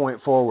that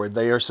point forward,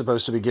 they are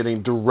supposed to be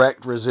getting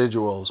direct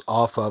residuals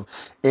off of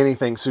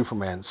anything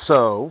Superman.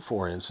 So,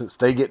 for instance,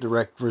 they get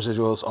direct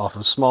residuals off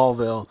of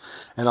Smallville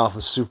and off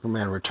of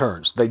Superman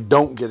Returns. They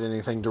don't get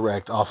anything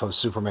direct off of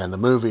Superman the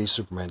movie,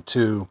 Superman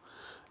 2,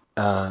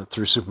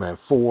 through Superman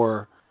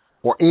 4,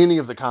 or any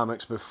of the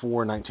comics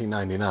before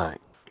 1999.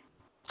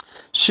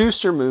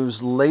 Schuster moves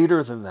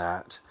later than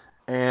that,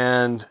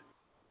 and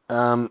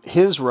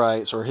his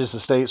rights, or his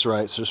estate's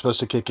rights, are supposed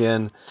to kick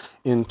in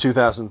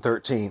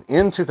 2013.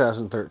 In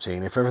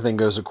 2013, if everything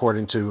goes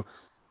according to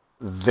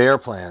their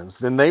plans,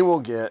 then they will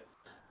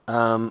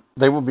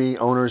be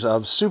owners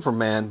of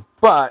Superman,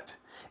 but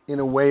in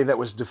a way that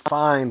was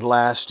defined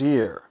last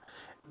year.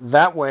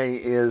 That way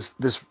is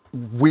this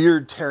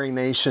weird Terry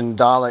Nation,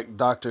 Dalek,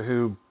 Doctor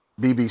Who,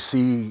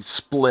 BBC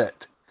split,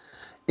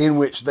 in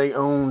which they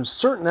own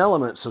certain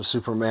elements of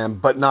Superman,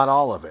 but not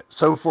all of it.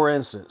 So, for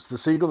instance, the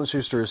Siegel and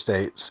Schuster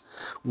estates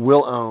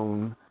will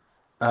own,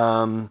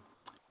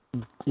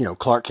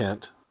 Clark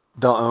Kent.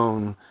 They'll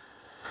own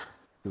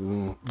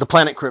the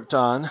planet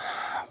Krypton.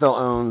 They'll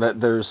own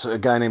that there's a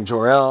guy named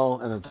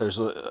Jor-El, and that there's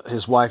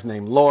his wife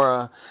named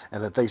Laura,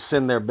 and that they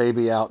send their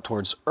baby out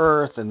towards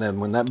Earth, and then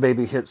when that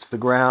baby hits the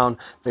ground,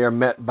 they are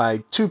met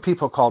by two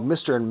people called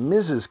Mr. and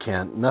Mrs.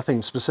 Kent,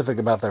 nothing specific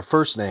about their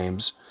first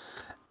names,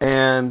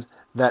 and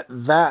that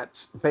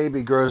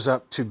baby grows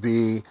up to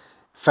be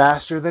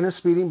faster than a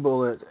speeding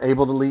bullet,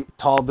 able to leap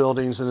tall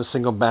buildings in a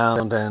single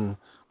bound, and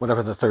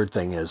whatever the third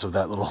thing is of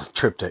that little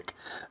triptych.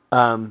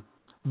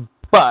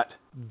 But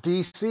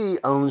DC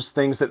owns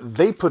things that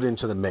they put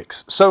into the mix.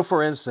 So,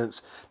 for instance,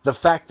 the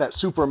fact that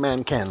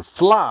Superman can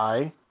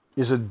fly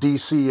is a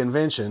DC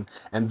invention,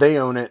 and they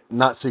own it,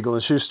 not Siegel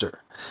and Schuster.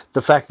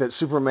 the fact that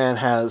Superman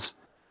has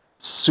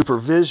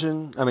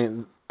supervision,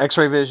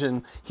 X-ray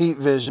vision, heat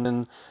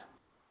vision,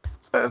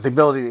 the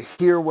ability to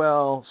hear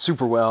well,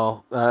 super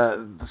well,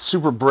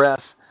 super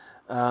breath,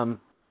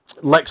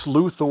 Lex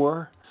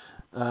Luthor,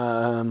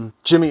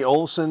 Jimmy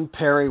Olsen,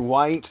 Perry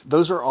White,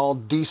 those are all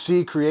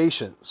DC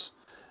creations.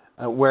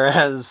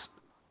 Whereas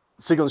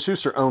Siegel and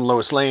Schuster own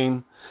Lois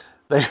Lane,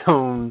 they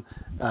own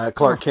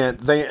Clark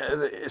Kent.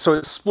 So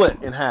it's split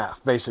in half,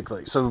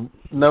 basically. So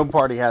no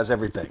party has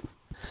everything.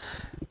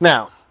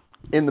 Now,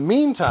 in the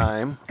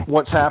meantime,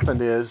 what's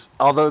happened is,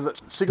 although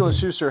Siegel and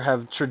Schuster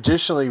have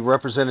traditionally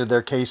represented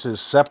their cases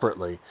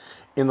separately,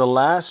 in the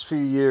last few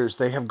years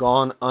they have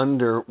gone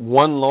under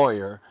one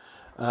lawyer,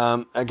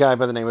 a guy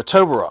by the name of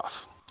Toberoff.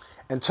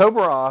 And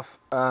Toberoff,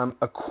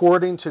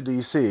 according to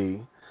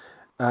DC,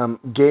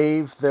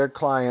 gave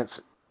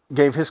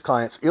his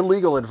clients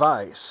illegal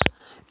advice,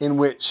 in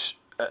which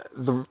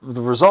the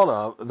result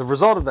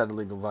of that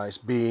illegal advice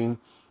being,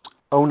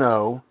 oh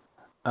no,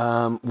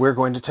 we're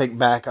going to take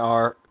back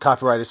our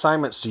copyright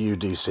assignments to you,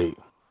 DC.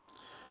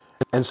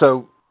 And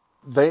so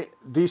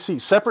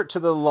DC, separate to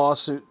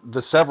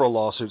the several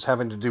lawsuits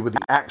having to do with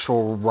the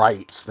actual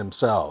rights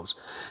themselves,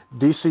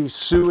 DC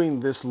suing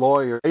this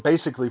lawyer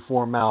basically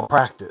for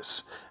malpractice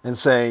and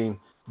saying,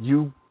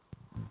 you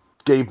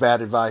gave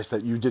bad advice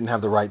that you didn't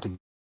have the right to.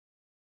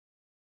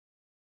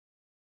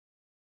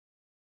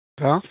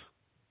 Garth?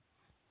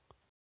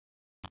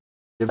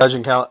 Judge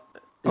in Cal.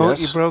 Oh, yes?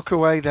 You broke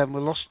away then. We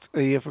lost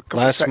you for a couple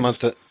last of seconds.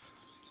 month.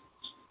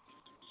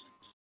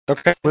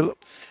 Okay.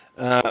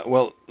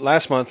 Well,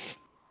 last month.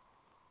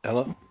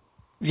 Hello.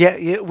 Yeah.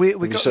 We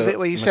got the bit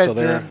where you said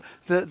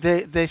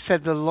they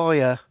said the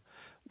lawyer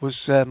was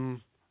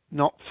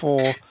not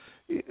for,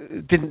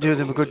 didn't do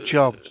them a good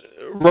job.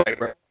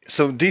 Right.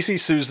 So DC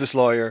sues this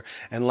lawyer,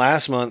 and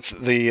last month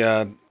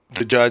the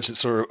judge that's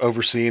sort of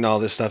overseeing all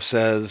this stuff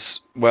says,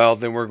 well,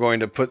 then we're going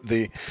to put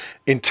the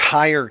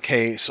entire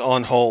case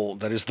on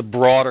hold. That is the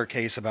broader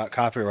case about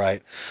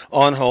copyright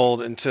on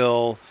hold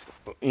until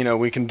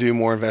we can do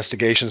more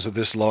investigations of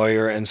this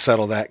lawyer and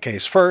settle that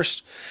case first.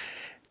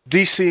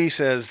 DC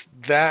says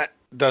that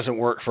doesn't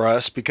work for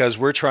us because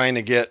we're trying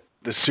to get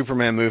the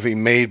Superman movie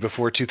made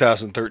before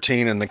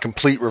 2013 and the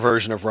complete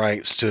reversion of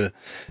rights to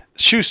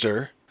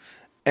Schuster.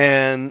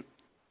 And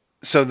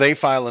so they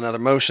file another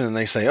motion and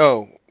they say,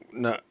 oh,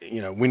 no,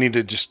 we need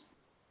to just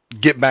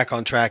get back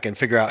on track and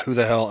figure out who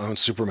the hell owns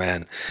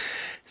Superman.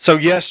 So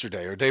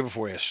yesterday or day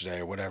before yesterday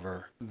or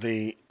whatever,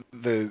 the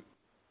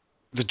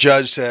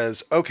judge says,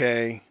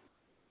 okay,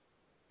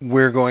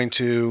 we're going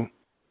to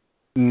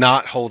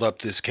not hold up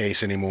this case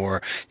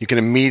anymore. You can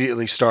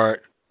immediately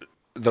start,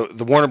 the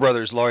Warner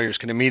Brothers lawyers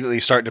can immediately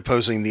start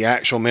deposing the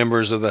actual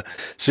members of the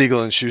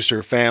Siegel and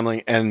Schuster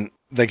family, and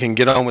they can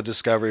get on with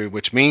discovery,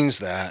 which means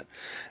that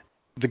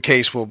the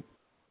case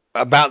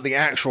about the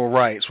actual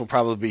rights will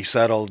probably be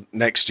settled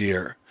next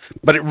year.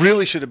 But it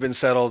really should have been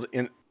settled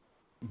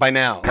by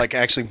now. Like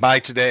actually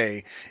by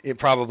today, it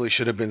probably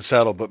should have been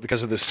settled. But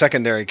because of this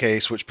secondary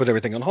case, which put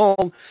everything on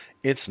hold,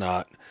 it's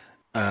not.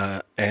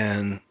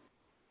 And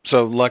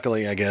so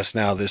luckily, I guess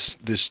now this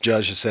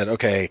judge has said,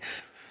 okay,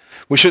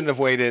 we shouldn't have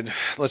waited.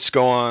 Let's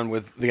go on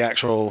with the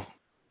actual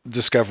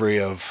discovery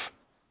of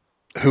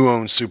who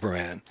owns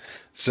Superman.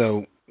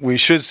 So we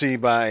should see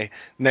by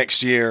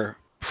next year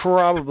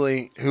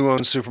probably who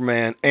owns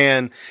Superman.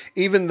 And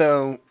even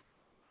though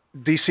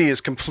DC is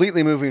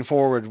completely moving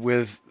forward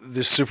with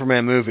this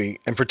Superman movie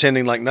and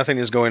pretending like nothing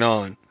is going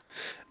on,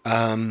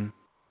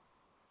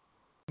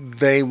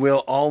 they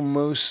will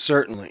almost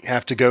certainly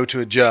have to go to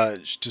a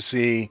judge to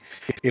see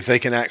if they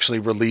can actually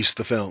release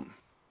the film.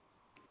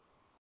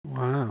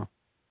 Wow.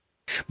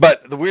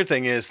 But the weird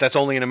thing is that's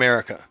only in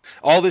America.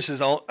 All this is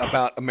all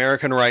about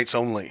American rights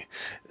only.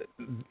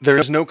 There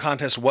is no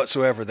contest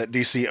whatsoever that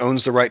DC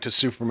owns the right to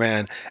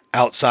Superman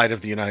outside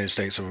of the United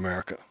States of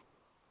America.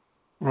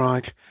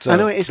 Right. So I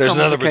know it is there's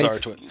another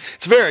complicated. bizarre to it.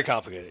 It's very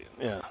complicated.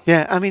 Yeah.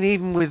 Yeah. I mean,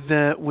 even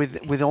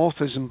with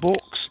authors and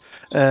books,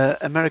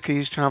 America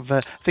used to have.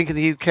 I think in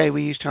the UK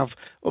we used to have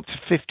up to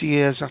 50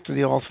 years after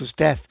the author's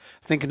death.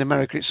 I think in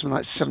America it's something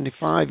like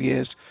 75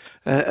 years.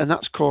 And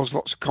that's caused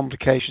lots of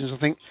complications. I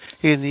think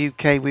here in the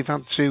UK we've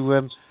had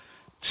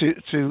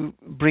to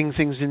bring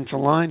things into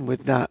line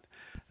with that.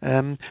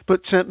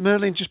 But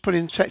Merlin just put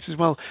in text as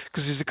well,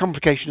 because there's a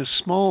complication of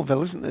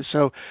Smallville, isn't there?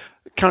 So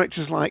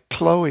characters like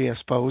Chloe, I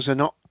suppose, are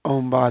not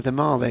owned by them,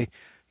 are they?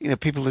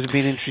 People that have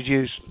been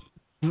introduced.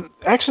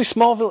 Actually,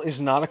 Smallville is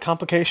not a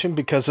complication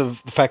because of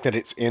the fact that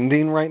it's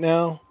ending right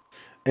now.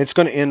 It's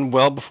going to end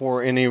well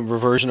before any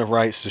reversion of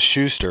rights to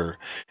Schuster.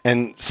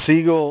 And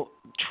Siegel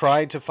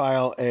tried to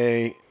file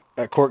a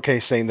court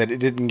case saying that it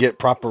didn't get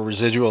proper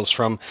residuals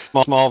from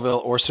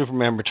Smallville or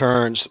Superman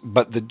Returns,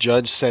 but the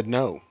judge said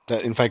no.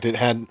 That in fact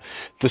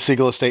the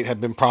Siegel estate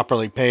had been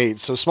properly paid.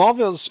 So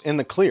Smallville's in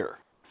the clear.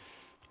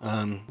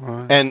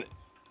 Right. And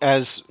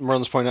as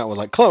Merlin's pointed out with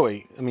like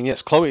Chloe, I mean, yes,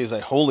 Chloe is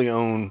a wholly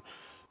owned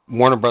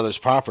Warner Brothers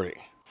property.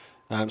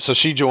 So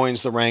she joins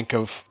the rank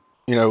of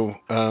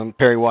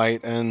Perry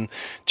White and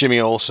Jimmy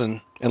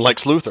Olsen and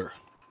Lex Luthor.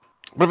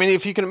 But I mean,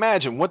 if you can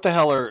imagine, what the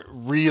hell are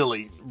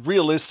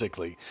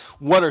realistically,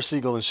 what are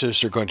Siegel and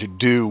Shuster going to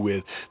do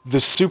with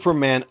the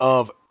Superman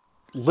of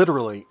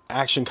literally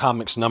Action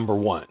Comics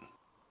 #1?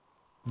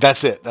 That's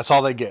it. That's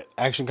all they get.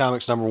 Action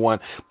Comics #1.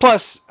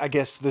 Plus, I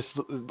guess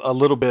a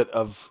little bit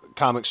of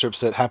comic strips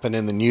that happened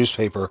in the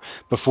newspaper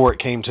before it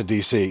came to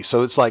DC.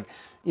 So it's like,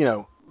 I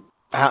don't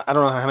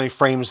know how many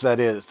frames that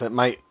is. That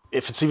might,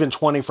 if it's even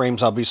 20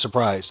 frames, I'll be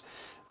surprised.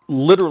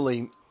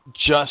 Literally,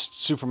 just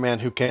Superman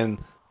who can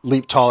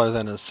leap tall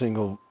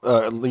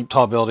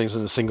buildings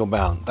in a single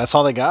bound. That's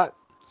all they got.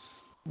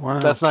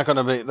 Wow.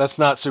 That's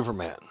not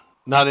Superman.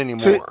 Not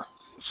anymore.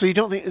 So you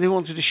don't think they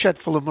wanted a shed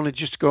full of money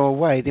just to go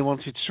away? They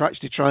wanted to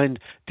actually try and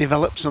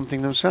develop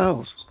something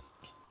themselves?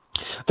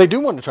 They do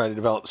want to try to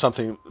develop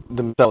something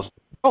themselves.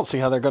 I don't see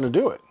how they're going to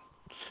do it.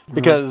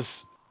 Because,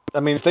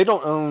 I mean, if they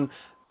don't own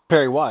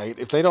Perry White,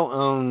 if they don't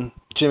own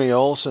Jimmy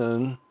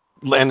Olsen,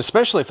 and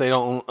especially if they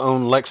don't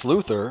own Lex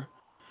Luthor,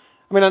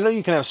 I mean, I know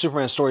you can have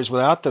Superman stories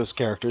without those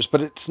characters,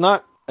 but it's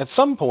not, at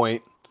some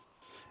point,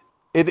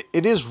 it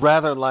is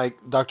rather like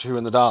Doctor Who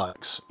and the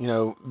Daleks.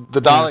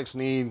 The Daleks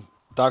need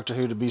Doctor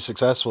Who to be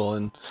successful,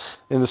 and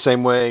in the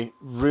same way,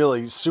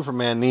 really,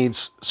 Superman needs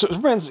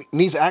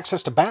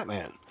access to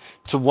Batman,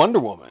 to Wonder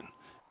Woman,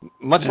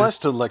 much less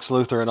to Lex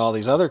Luthor and all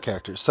these other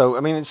characters. So, I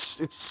mean,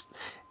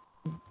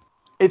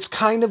 it's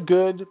kind of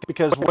good,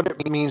 because what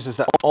it means is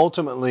that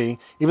ultimately,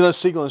 even though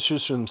Siegel and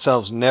Shuster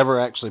themselves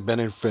never actually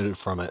benefited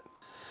from it,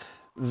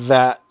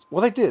 they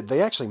did.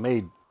 They actually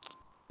made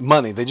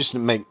money. They just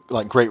didn't make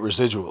like great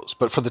residuals.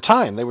 But for the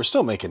time, they were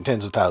still making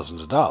tens of thousands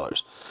of dollars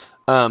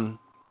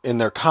in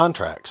their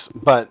contracts.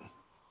 But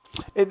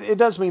it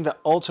does mean that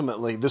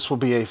ultimately this will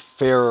be a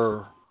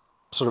fairer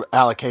sort of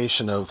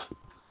allocation of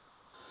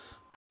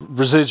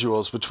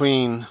residuals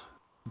between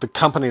the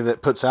company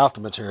that puts out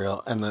the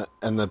material and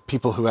the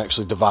people who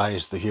actually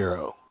devise the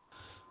hero,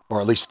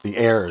 or at least the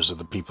heirs of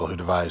the people who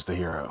devise the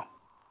hero.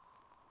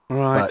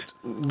 Right.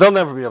 But they'll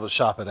never be able to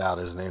shop it out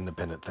as an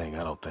independent thing,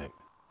 I don't think.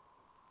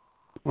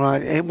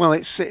 Right. Well,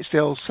 it's the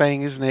old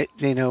saying, isn't it?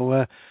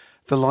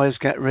 The lawyers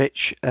get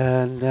rich.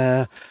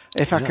 And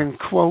if I can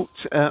quote,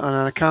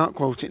 and I can't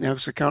quote it now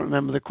because I can't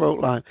remember the quote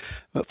line,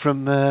 but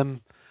from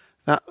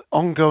that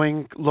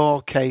ongoing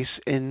law case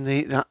in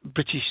that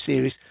British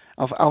series,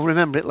 I'll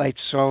remember it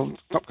later. So I'll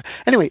stop.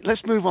 Anyway,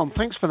 let's move on.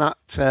 Thanks for that,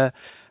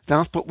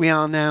 Darth. But we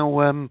are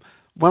now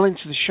well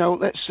into the show.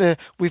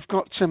 We've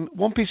got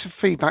one piece of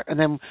feedback, and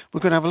then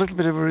we're going to have a little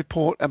bit of a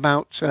report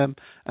about an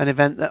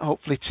event that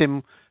hopefully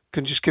Tim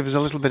can just give us a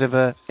little bit of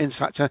a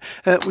insight to.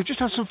 We just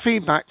had some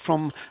feedback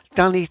from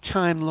Danny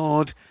Time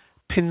Lord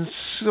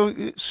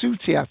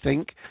Pinsuti, I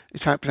think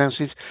is how it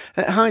pronounces.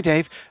 Hi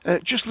Dave,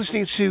 just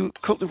listening to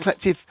Cult and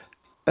Collective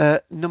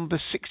number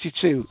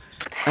 62,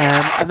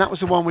 and that was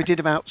the one we did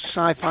about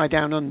Sci-Fi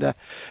Down Under.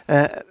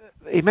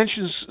 He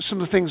mentions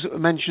some of the things that were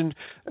mentioned,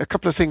 a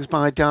couple of things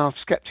by Darth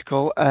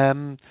Skeptical.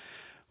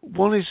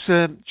 One is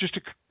just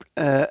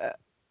an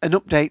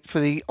update for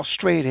the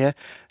Australia.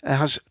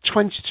 Has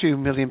 22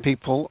 million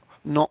people,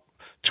 not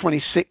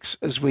 26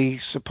 as we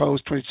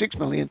suppose, 26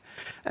 million.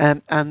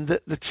 And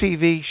the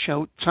TV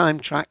show Time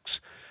Tracks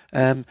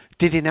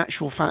did in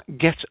actual fact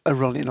get a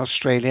run in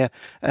Australia,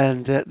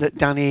 and that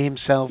Danny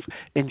himself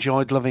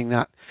enjoyed loving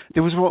that.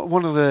 There was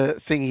one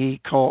other thing he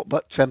caught,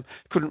 but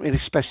couldn't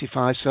really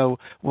specify, so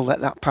we'll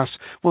let that pass.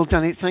 Well,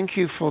 Danny, thank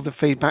you for the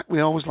feedback.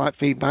 We always like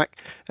feedback,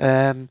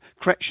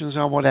 corrections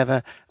or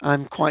whatever.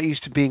 I'm quite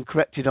used to being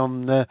corrected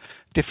on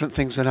different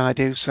things that I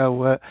do,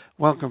 so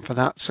welcome for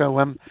that. So,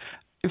 in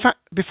fact,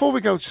 before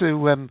we go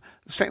to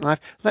Second Life,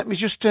 let me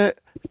just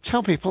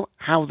tell people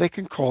how they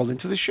can call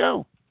into the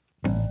show.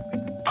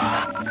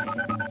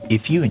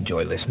 If you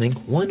enjoy listening,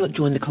 why not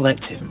join the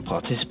collective and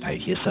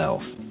participate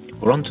yourself?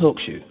 We're on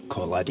TalkShoe,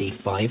 call ID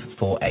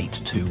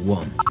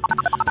 54821.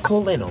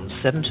 Call in on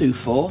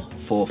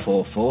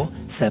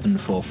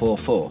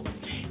 724-444-7444.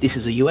 This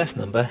is a US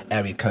number,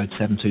 area code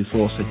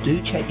 724, so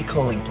do check your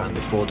calling plan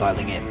before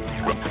dialing in.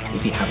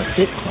 If you have a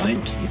SIP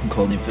client, you can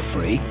call in for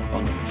free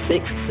on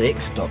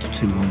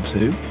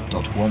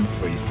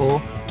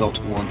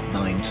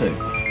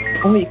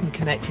 66.212.134.192. Or you can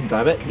connect in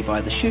directly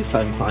via the Shoe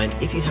phone client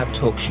if you have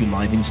TalkShoe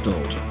Live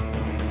installed.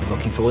 We're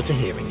looking forward to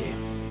hearing you.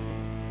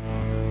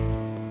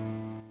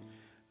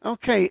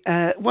 Okay,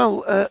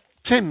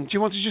 Tim, do you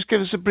want to just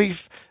give us a brief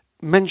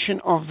mention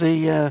of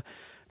the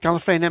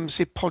Gallifreyan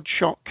Embassy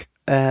Podshock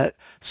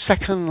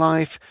Second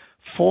Life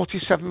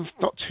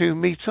 47.2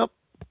 meetup?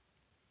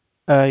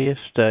 Yes,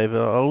 Dave.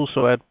 I'll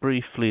also add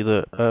briefly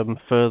that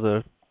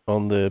further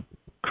on the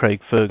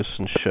Craig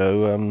Ferguson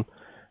show,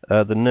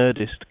 the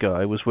Nerdist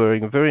guy was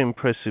wearing a very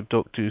impressive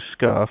Doctor Who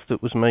scarf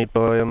that was made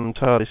by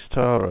TARDIS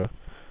Tara,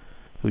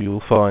 who you'll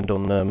find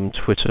on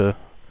Twitter,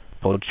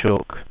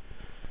 Podshock,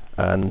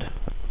 and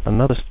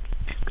another.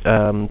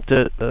 I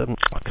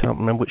can't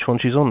remember which one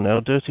she's on now.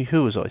 Dirty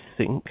Who's, I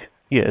think.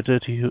 Yeah,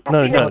 Dirty Who.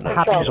 No.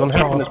 She's on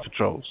Happiness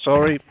Patrol.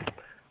 Sorry.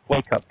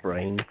 Wake up,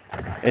 brain.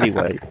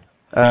 Anyway,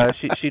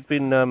 she'd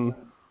been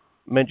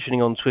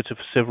mentioning on Twitter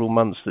for several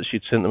months that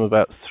she'd sent them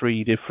about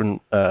 3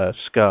 different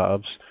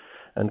scarves,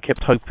 and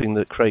kept hoping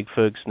that Craig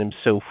Ferguson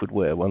himself would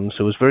wear one.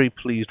 So I was very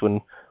pleased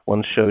when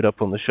one showed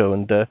up on the show.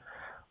 And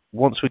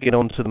once we get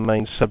on to the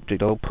main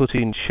subject, I'll put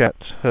in chat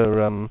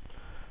her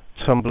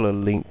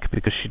Tumblr link,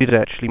 because she did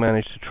actually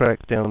manage to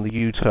track down the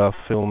Utah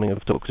filming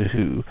of Doctor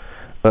Who.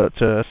 But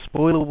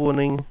spoiler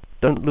warning,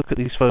 don't look at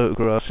these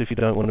photographs if you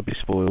don't want to be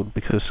spoiled,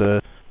 because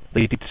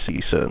they did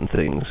see certain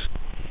things.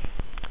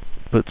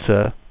 But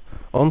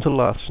on to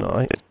last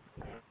night,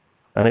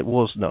 and it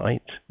was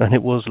night, and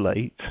it was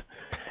late.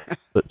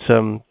 But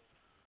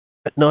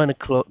at 9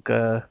 o'clock,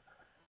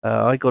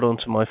 I got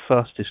onto my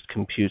fastest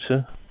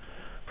computer,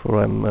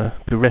 for I'm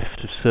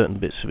bereft of certain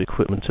bits of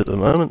equipment at the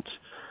moment.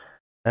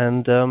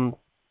 And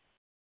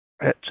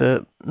at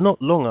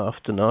not long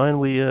after 9,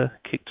 we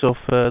kicked off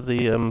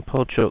the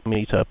Podshock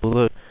meetup,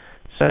 although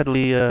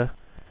sadly the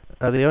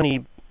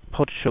only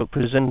Podshock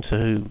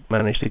presenter who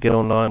managed to get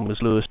online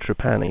was Lewis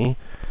Trapani,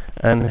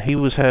 and he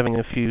was having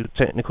a few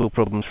technical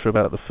problems for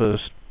about the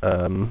first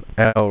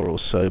hour or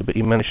so, but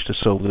he managed to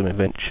solve them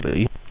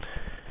eventually.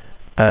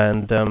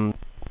 And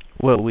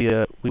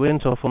we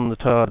went off on the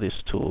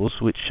TARDIS tours,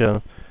 which,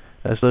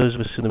 as those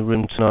of us in the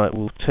room tonight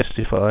will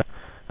testify,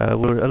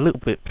 were a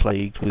little bit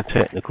plagued with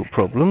technical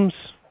problems,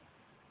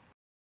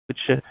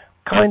 which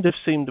kind of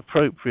seemed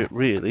appropriate,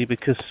 really,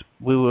 because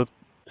we were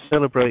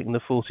celebrating the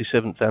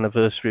 47th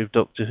anniversary of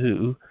Doctor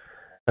Who,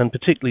 and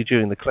particularly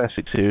during the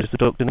classic series, the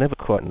Doctor never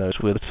quite knows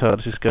where the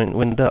TARDIS is going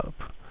to end up.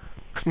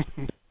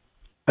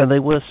 And they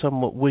were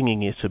somewhat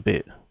winging it a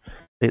bit.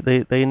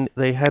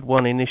 They had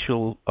one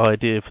initial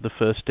idea for the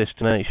first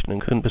destination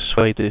and couldn't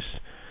persuade this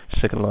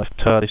Second Life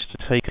TARDIS to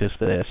take us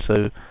there,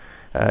 so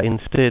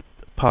instead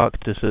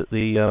parked us at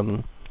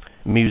the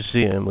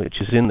museum,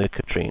 which is in the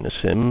Katrina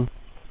sim,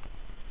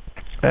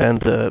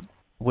 and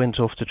went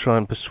off to try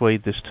and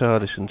persuade this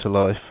TARDIS into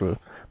life for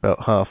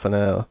about half an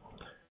hour.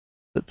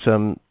 But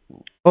on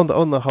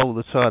the whole,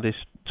 the TARDIS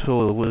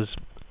tour was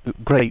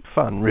great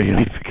fun,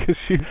 really, because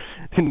you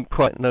didn't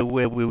quite know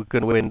where we were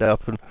going to end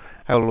up and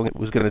how long it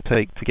was going to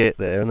take to get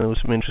there, and there were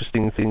some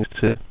interesting things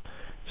to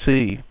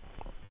see.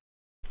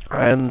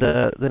 And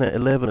then at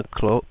 11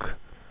 o'clock,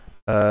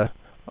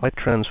 I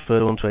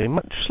transferred onto a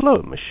much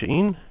slower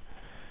machine,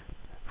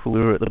 for we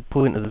were at the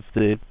point of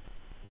the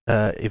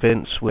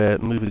events where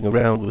moving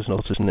around was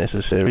not as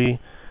necessary.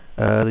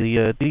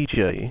 The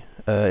DJ,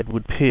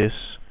 Edward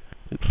Pierce,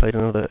 who played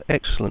another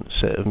excellent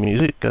set of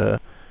music,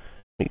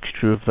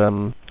 mixture of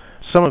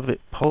some of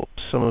it pop,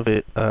 some of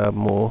it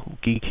more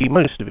geeky,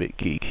 most of it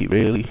geeky,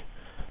 really.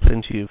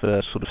 Plenty of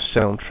sort of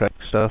soundtrack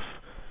stuff,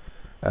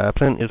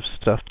 plenty of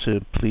stuff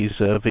to please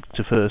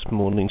Victor First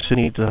Morning. So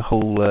he needed a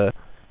whole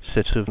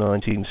set of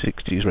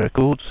 1960s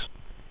records.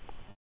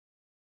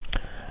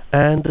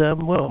 And,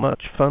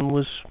 much fun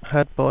was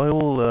had by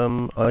all.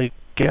 I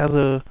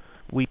gather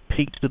we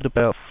peaked at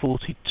about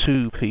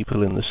 42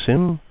 people in the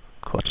sim.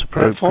 Quite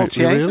appropriate,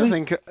 48, really. I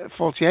think.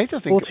 48, I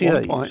think, 48. at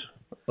one point.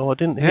 Oh, I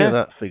didn't hear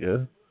that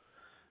figure.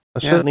 I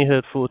certainly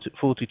heard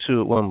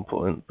 42 at one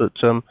point, but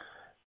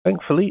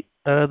thankfully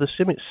the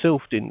sim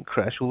itself didn't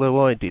crash,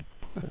 although I did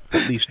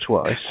at least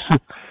twice.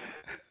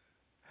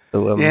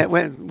 So,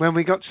 when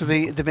we got to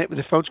the bit with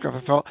the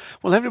photograph, I thought,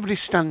 well,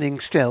 everybody's standing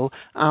still.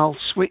 I'll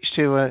switch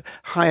to a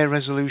higher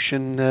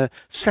resolution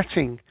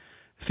setting,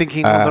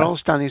 thinking, well, they're all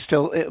standing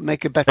still, it'll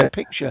make a better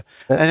picture,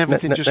 and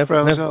everything just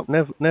froze up.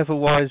 Never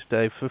wise,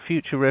 Dave. For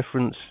future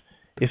reference,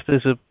 if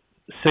there's a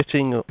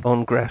setting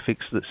on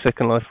graphics that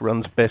Second Life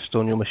runs best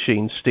on your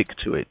machine, stick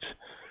to it.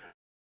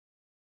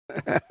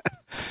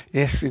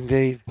 Yes,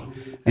 indeed.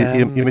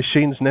 Your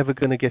machine's never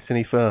going to get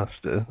any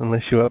faster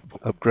unless you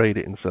upgrade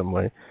it in some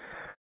way.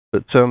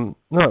 But no,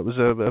 it was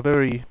a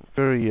very,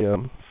 very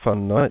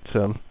fun night.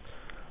 A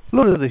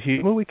lot of the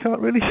humour we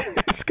can't really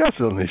discuss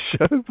on this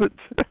show, but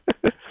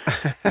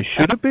you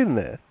should have been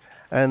there.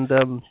 And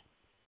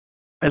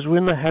as we're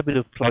in the habit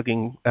of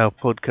plugging our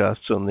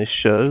podcasts on this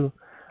show,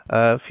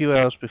 a few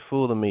hours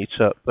before the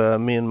meetup,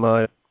 me and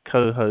my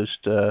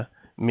co-host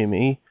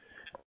Mimi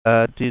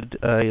did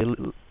a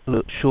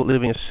short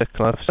living of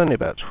Second Life. It's only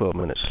about 12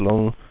 minutes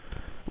long,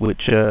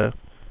 which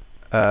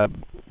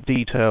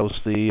details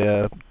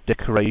the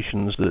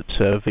decorations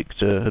that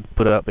Victor had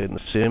put up in the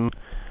sim,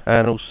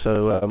 and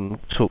also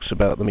talks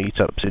about the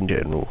meetups in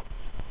general.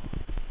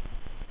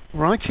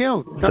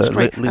 Rightio, that's so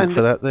great. Link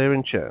for that there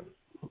in chat.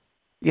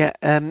 Yeah,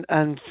 and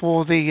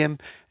for the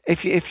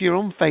if you're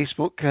on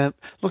Facebook,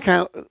 look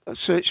out,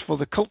 search for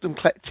the Cultum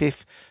Collective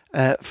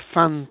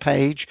fan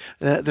page.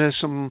 There are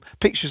some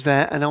pictures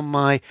there, and on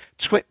my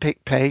TwitPic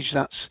page,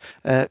 that's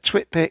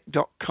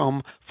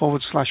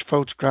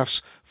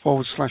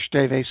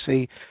twitpic.com/photographs/Dave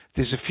AC.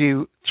 There's a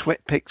few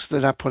TwitPics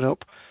that I put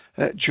up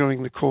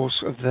during the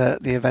course of the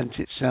event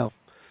itself.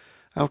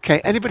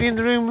 Okay, anybody in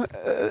the room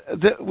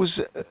that was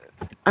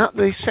at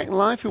the Second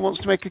Life who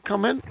wants to make a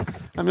comment?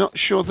 I'm not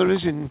sure there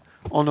is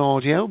on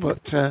audio,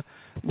 but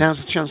now's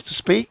the chance to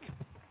speak.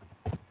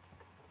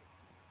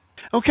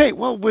 Okay,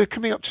 well, we're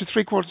coming up to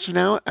 3/4 of an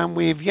hour, and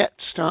we've yet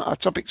to start our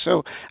topic,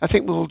 so I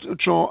think we'll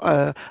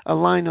draw a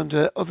line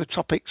under other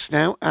topics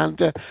now,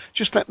 and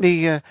just let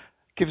me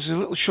give us a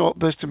little short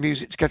burst of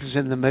music to get us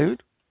in the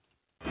mood.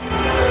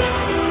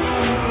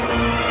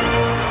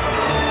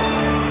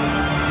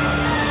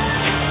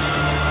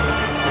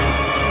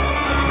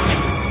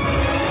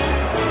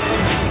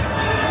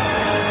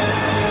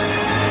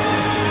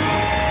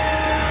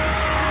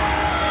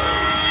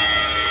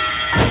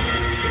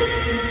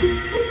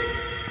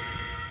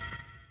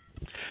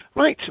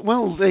 Right,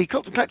 well, the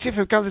Cult Collective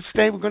have gathered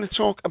today. We're going to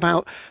talk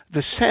about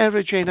the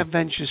Sarah Jane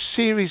Adventures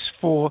Series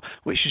 4,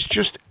 which has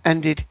just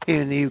ended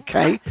here in the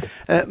UK.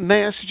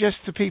 May I suggest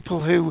to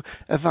people who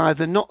have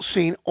either not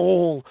seen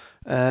all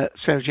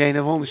Sarah Jane,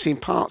 have only seen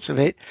parts of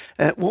it,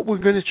 what we're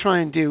going to try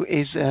and do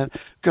is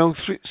go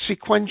through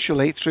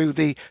sequentially through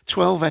the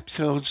 12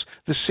 episodes,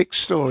 the 6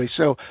 stories.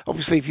 So,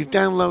 obviously, if you've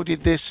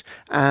downloaded this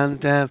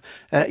and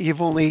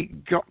you've only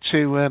got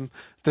to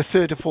the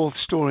third or fourth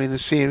story in the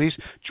series,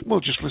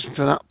 we'll just listen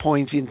to that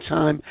point in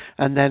time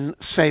and then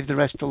save the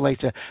rest till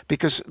later,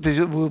 because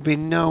there will be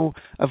no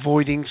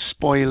avoiding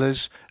spoilers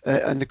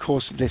in the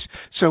course of this.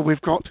 So we've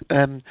got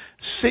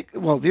 6,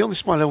 well, the only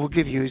spoiler we'll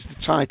give you is the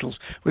titles.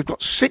 We've got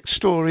 6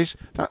 stories,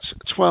 that's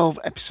 12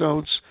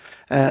 episodes.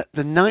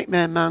 The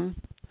Nightmare Man,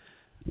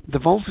 The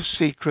Vault of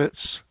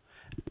Secrets,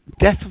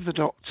 Death of the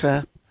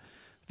Doctor,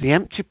 The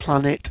Empty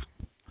Planet,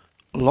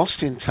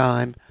 Lost in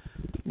Time,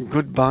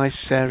 Goodbye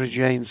Sarah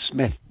Jane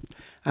Smith.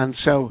 And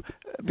so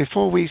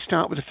before we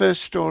start with the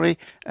first story,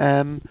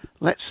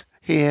 let's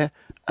hear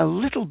a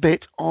little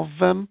bit of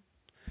the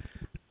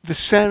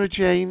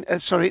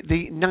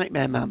the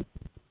Nightmare Man.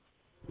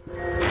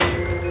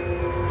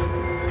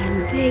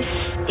 And this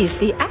is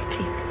the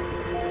attic.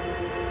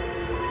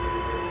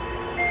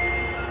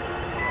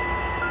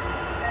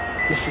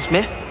 Mr.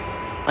 Smith,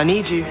 I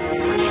need you.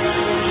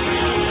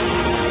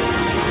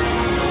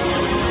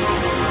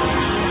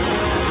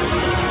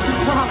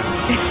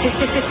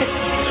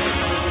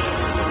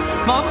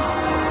 Mom?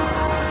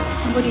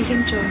 What do you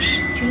think, Josh?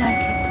 Do you like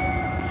it?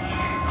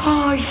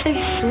 Oh, he's so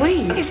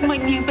sweet. He's my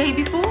new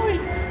baby boy.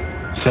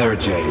 Sarah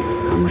Jane,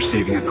 I'm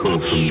receiving a call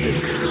from you.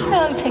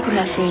 Oh, take a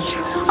message.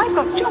 I've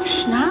got Josh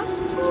now.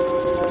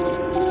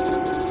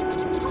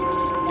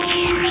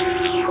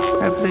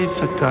 Have they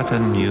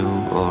forgotten you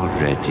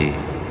already?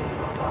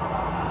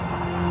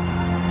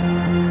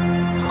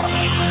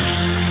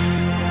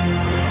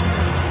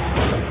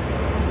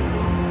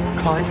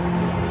 Clyde?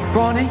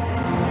 Ronnie?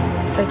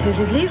 Photos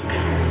of Luke.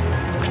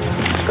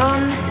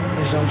 Gone.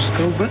 His old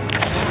school book.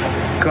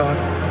 God.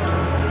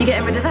 You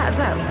getting rid of that as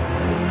well?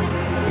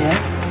 Yeah.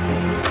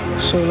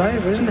 It's all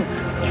over, isn't it?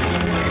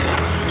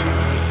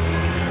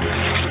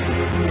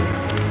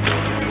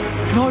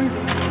 No.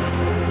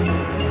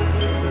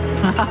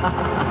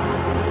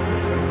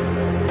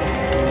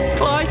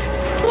 Clyde!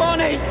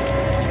 Ronnie!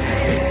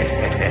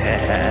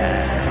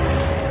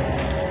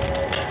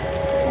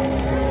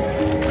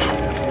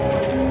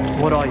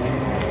 What are you?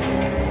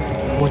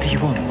 What do you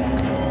want?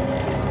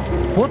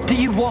 What do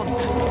you want?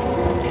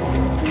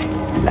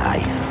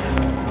 Life.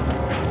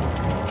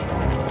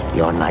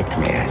 Your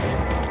nightmares.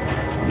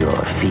 Your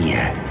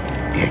fear.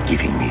 They're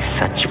giving me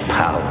such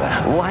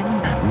power.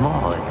 One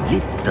more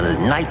little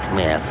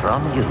nightmare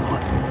from you,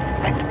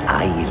 and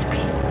I'll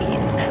be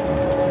in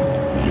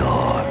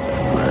your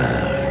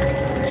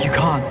world. You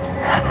can't.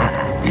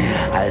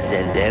 I'll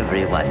send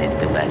everyone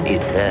into an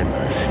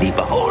eternal sleep,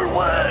 a whole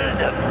world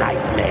of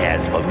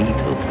nightmares for me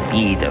to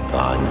feed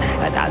upon,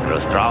 and I'll grow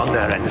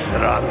stronger and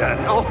stronger.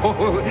 Oh,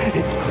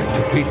 it's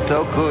going to be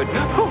so good.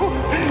 Oh,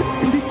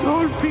 and it's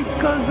all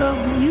because of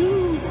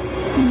you,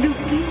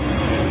 Lukey.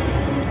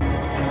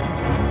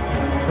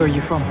 Where are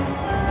you from?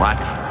 What?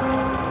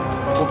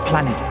 What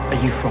planet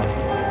are you from?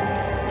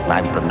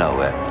 I'm from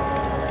nowhere.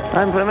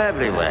 I'm from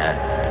everywhere.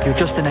 You're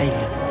just an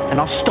alien. And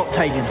I've stopped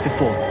aliens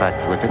before. But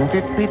wouldn't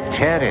it be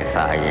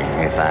terrifying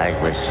if I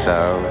was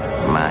so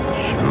much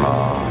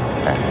more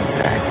than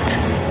that?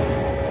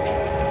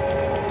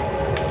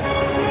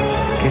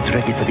 Get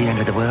ready for the end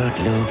of the world,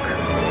 Luke.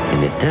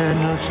 An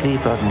eternal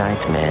sleep of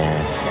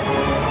nightmares.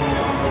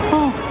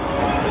 Oh,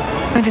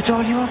 and it's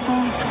all your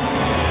fault.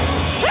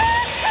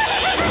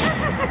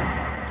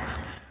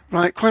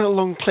 Right, quite a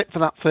long clip for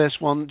that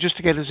first one, just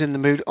to get us in the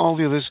mood. All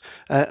the others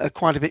are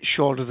quite a bit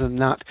shorter than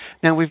that.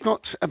 Now, we've got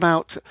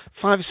about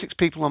 5 or 6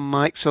 people on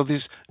mic, so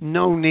there's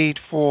no need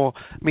for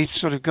me to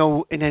sort of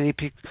go in any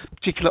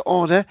particular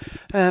order.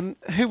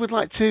 Who would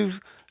like to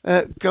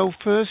go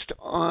first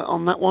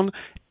on that one?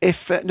 If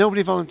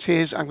nobody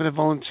volunteers, I'm going to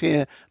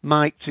volunteer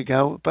Mike to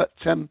go. But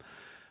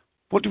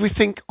what do we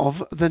think of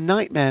The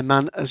Nightmare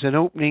Man as an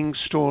opening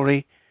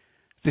story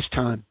this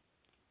time?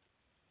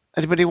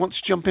 Anybody wants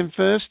to jump in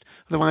first?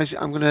 Otherwise,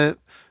 I'm going to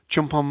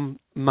jump on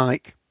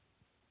Mike.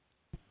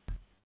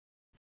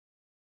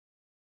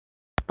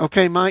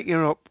 Okay, Mike,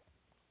 you're up.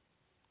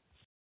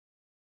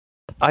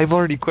 I've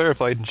already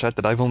clarified in chat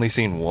that I've only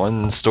seen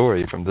one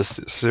story from this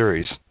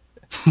series.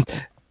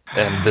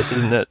 And this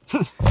isn't it.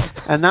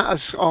 And that has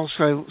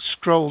also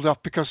scrolled off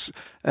because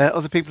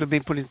other people have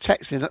been putting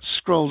text in. That's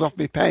scrolled off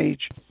my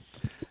page.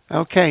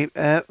 Okay,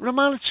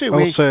 Romana too.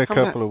 I'll say a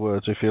couple of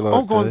words if you like.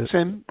 Oh, go on,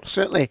 Tim,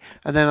 certainly.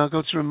 And then I'll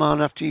go to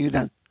Romana after you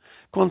then.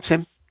 Go on,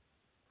 Tim.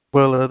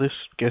 Well, this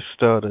guest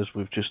starred, as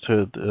we've just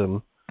heard,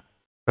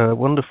 a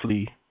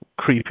wonderfully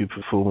creepy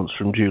performance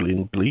from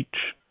Julian Bleach,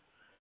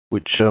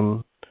 which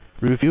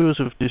reviewers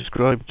have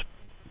described.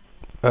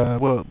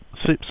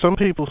 Some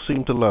people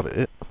seem to love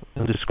it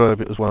and describe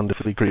it as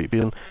wonderfully creepy,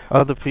 and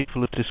other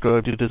people have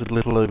described it as a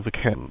little over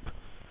camp.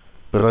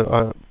 But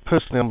I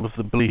personally am of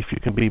the belief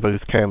you can be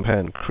both camp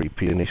and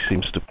creepy, and he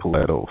seems to pull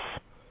that off.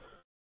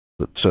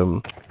 But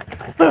no,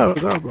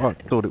 I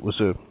thought it was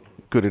a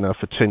good enough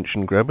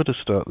attention grabber to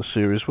start the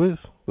series with.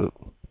 But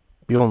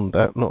beyond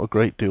that, not a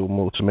great deal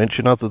more to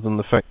mention, other than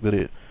the fact that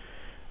it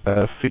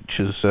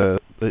features,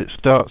 it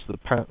starts the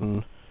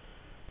pattern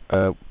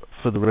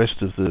for the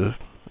rest of the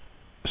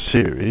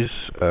series,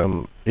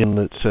 in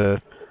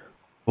that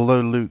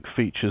although Luke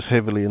features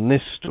heavily in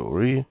this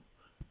story,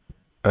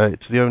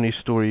 it's the only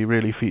story he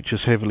really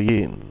features heavily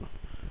in.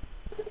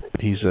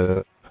 He's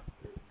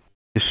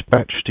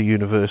dispatched to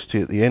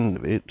university at the end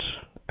of it,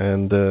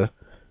 and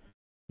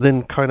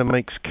then kind of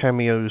makes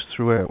cameos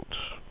throughout.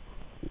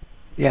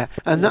 Yeah,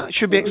 and that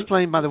should be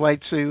explained, by the way,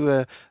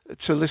 to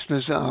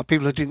listeners,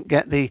 people who didn't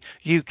get the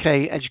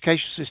UK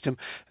education system.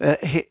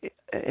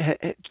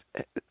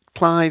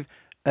 Clive,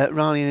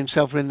 Riley and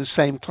himself are in the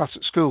same class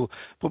at school,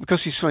 but because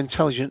he's so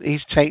intelligent,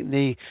 he's taken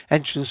the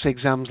entrance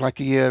exams like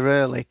a year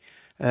early,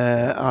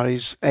 or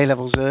his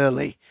A-levels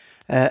early,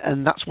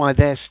 and that's why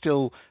they're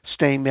still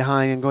staying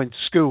behind and going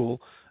to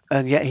school,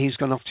 and yet he's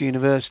gone off to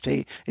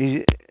university,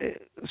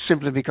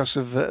 simply because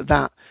of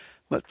that.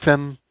 But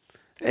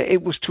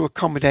it was to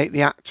accommodate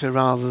the actor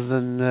rather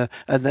than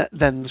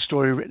the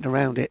story written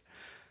around it.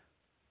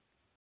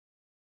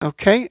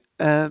 Okay,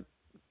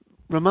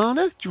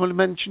 Romana, do you want to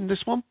mention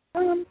this one?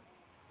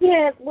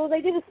 Yeah, well,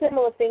 they did a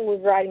similar thing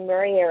with writing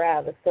Maria out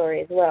of the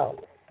story as well.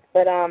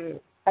 But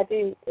I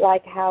do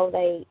like how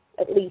they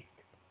at least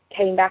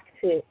came back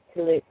to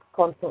Luke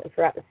constantly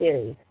throughout the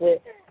series,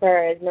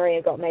 whereas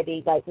Maria got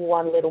maybe like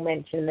one little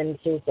mention and then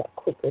she was just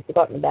quickly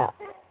forgotten about.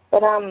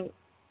 But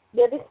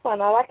yeah, this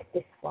one, I like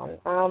this one.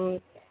 I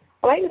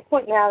make this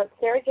point now that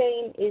Sarah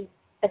Jane is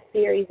a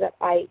series that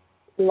I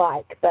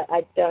like, but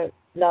I don't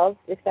love,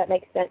 if that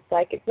makes sense.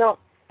 Like, it's not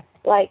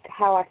like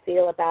how I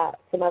feel about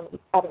some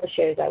other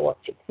shows I watch.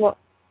 It's not,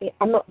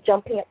 I'm not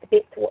jumping at the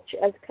bit to watch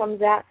it as it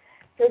comes out.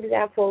 For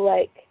example,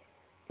 like,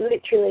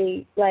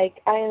 literally,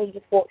 like, I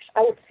watched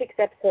 6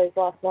 episodes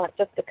last night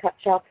just to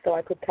catch up so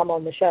I could come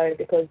on the show,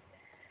 because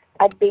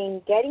I'd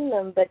been getting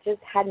them but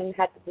just hadn't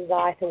had the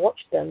desire to watch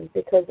them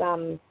because,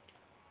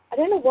 I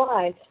don't know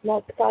why, I'm just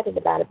not excited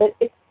about it, but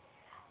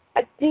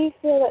I do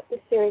feel that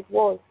this series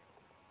was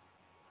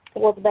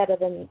better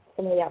than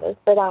some of the others,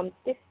 but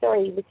this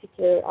story in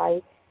particular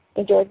I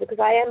enjoyed because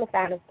I am a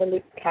fan of the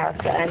Luke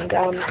character, and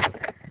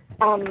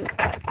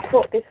I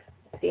thought this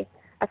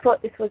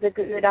was a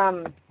good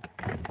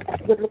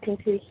look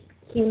into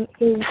him.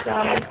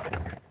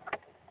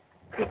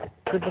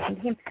 Good look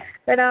into him.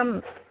 But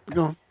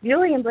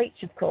Julian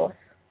Bleach, of course,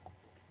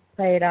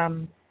 played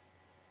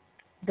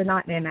the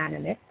Nightmare Man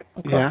in this.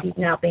 Of course, he's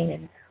now been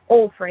in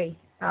all 3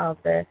 of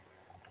the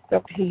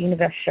Doctor Who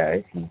universe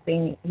shows. He was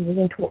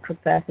in Torchwood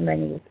first, and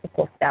then he was, of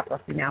course, Davros,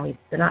 and now he's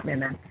the Nightmare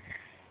Man.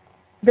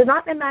 The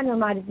Nightmare Man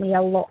reminded me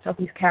a lot of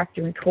his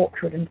character in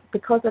Torchwood, and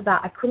because of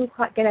that, I couldn't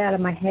quite get it out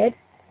of my head,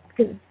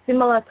 because it's a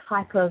similar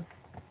type of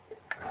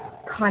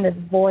kind of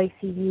voice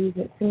he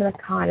uses, similar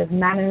kind of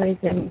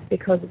mannerisms,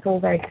 because it's all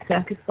very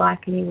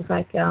circus-like, and he was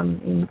like,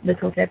 in the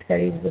Torchwood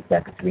episode, he was a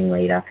circus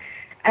ringleader,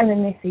 and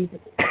in this, he's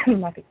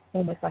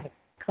almost like a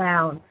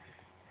clown.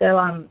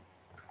 So,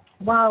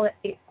 while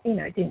it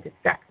didn't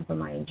distract me from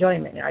my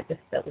enjoyment, I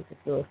just felt it was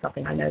just a little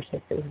something I noticed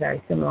that was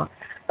very similar.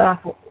 But I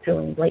thought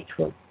Julian Bleach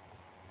was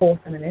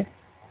awesome in this.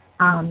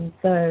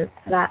 So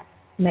that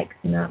makes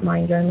my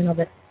enjoyment of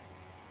it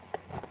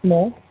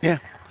more. Yeah.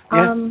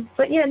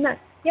 But yeah,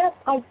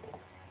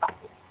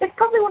 it's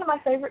probably one of my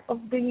favorite of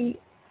the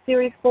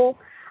series 4,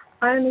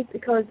 only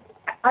because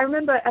I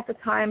remember at the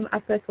time I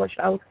first watched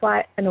it, I was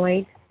quite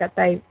annoyed that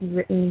they'd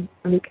written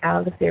Luke out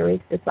of the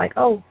series. It's like,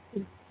 oh,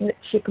 let's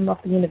ship him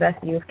off to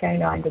university with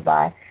K9,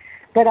 goodbye.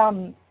 But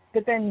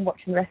then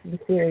watching the rest of the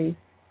series,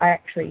 I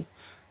actually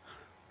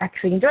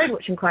enjoyed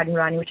watching Clyde and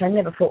Rani, which I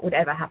never thought would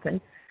ever happen.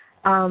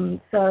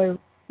 So,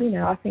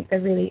 I think they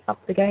really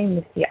upped the game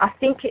this year. I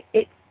think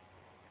it's,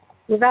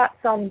 without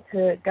starting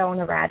to go on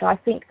a rant, I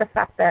think the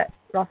fact that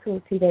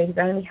Russell T.D. has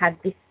only had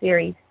this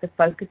series to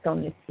focus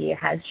on this year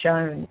has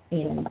shown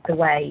in the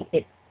way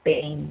it's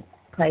being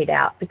played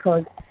out,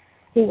 because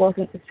he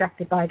wasn't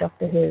distracted by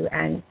Doctor Who,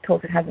 and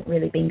Torchwood hasn't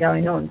really been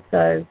going on.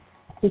 So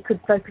he could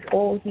focus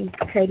all his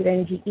creative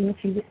energy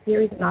into this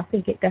series, and I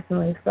think it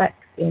definitely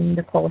reflects in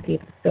the quality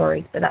of the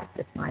story. So that's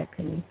just my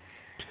opinion.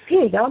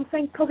 Here you go. I'm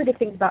saying positive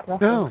things about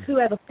Russell. No.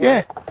 Whoever thought.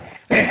 Yeah.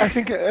 I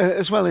think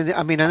as well,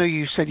 I know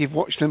you said you've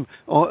watched them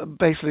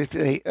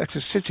basically at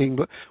a sitting,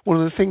 but one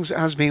of the things that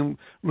has been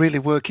really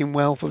working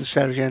well for the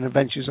Sarah Jane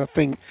Adventures, I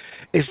think,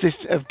 is this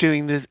of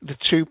doing the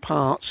 2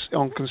 parts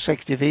on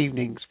consecutive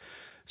evenings.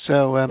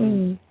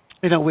 So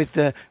with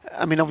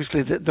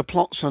obviously the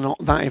plots are not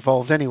that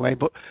evolved anyway,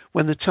 but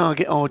when the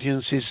target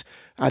audience is,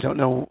 I don't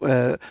know,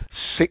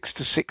 6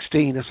 to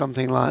 16 or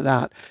something like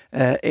that,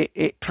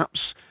 it perhaps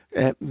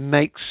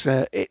makes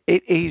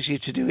it easier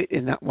to do it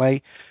in that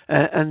way,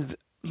 and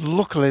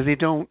luckily they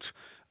don't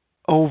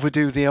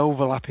overdo the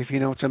overlap, if you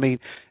know what I mean.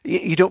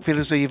 You don't feel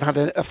as though you've had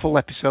a full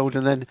episode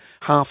and then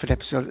half an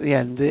episode at the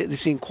end. They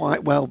seem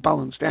quite well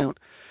balanced out.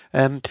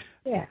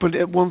 Yeah.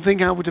 But one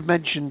thing I would have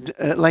mentioned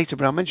later,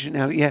 but I'll mention it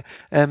now. Yeah,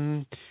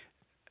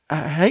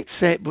 I hate to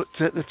say it, but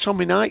the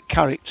Tommy Knight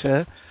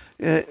character,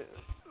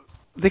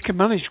 they can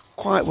manage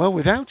quite well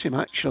without him,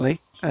 actually.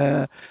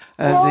 And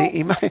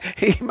he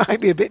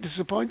might be a bit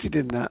disappointed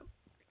in that.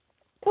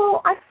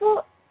 Well, I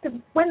thought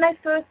when they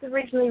first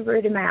originally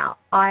wrote him out,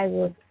 I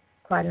was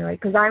quite annoyed,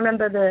 because I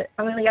remember the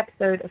only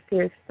episode of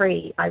Series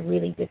 3 I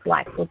really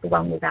disliked was the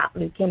one without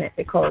Luke in it,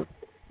 because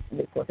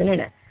Luke wasn't in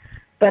it.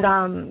 But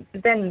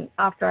then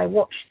after I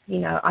watched,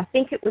 I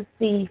think it was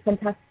the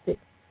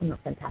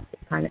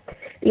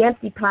the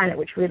Empty Planet,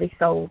 which really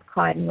sold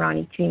Clyde and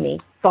Ronnie to me,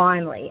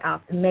 finally,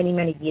 after many,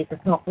 many years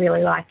of not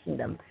really liking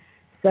them.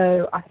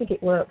 So I think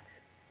it worked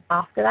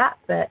after that,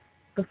 but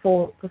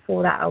before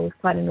that I was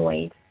quite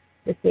annoyed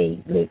to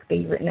see Luke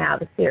be written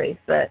out of the series.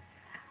 But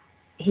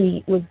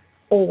he was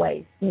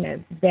always,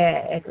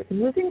 there. He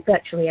was in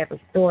virtually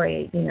every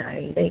story,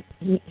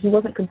 he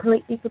wasn't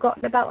completely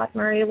forgotten about like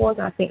Maria was,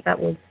 and I think that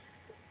was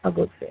a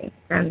good thing.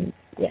 And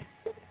yeah.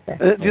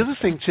 The other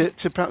thing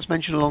to perhaps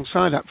mention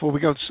alongside that before we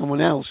go to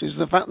someone else is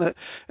the fact that,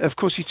 of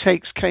course, he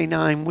takes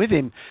K9 with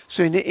him.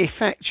 So in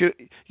effect,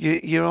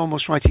 you're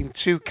almost writing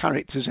two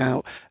characters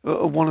out.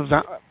 One of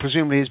that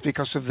presumably is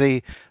because of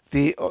the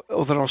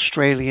other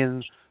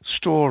Australian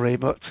story.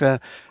 But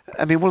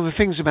one of the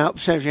things about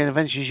the Sarah Jane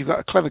Adventures is you've got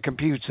a clever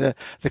computer,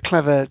 the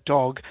clever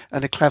dog,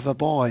 and a clever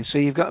boy. So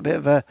you've got a bit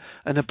of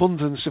an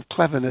abundance of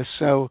cleverness.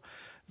 So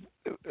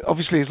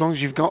obviously, as long as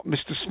you've got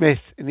Mr. Smith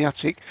in the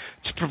attic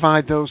to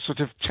provide those sort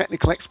of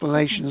technical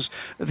explanations,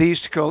 they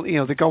used to call,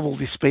 the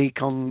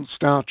gobbledyspeak on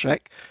Star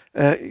Trek,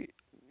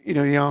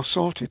 you are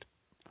sorted.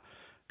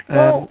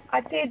 Well, I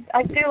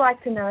do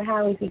like to know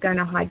how is he going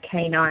to hide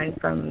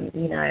K9 from,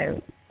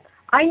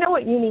 I know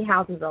what uni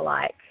houses are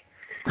like.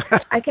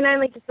 I can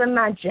only just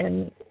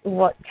imagine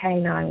what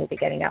K9 will be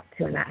getting up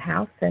to in that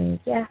house, and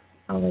yeah,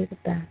 I'll leave it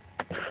there.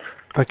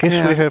 I guess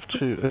we have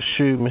to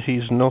assume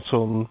he's not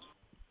on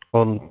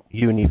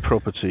uni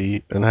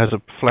property and has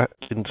a flat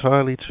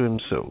entirely to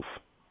himself.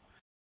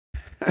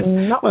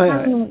 Not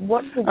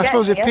what to I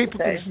suppose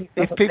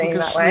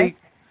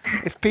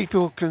if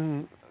people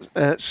can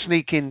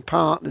sneak in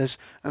partners,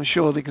 I'm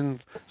sure they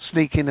can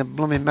sneak in a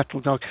blooming metal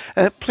dog.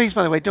 Please,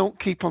 by the way, don't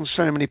keep on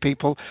ceremony,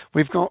 people.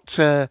 We've got 6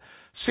 or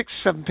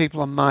 7 people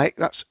on mic.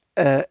 That's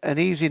an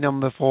easy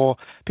number for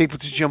people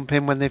to jump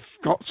in when they've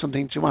got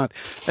something to add.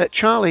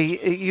 Charlie,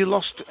 you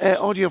lost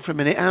audio for a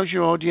minute. How's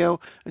your audio?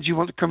 Do you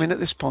want to come in at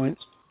this point?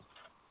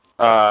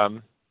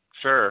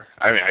 Sure.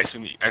 I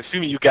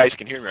assume you guys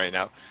can hear me right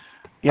now.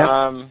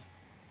 Yeah.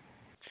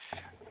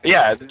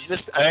 Yeah.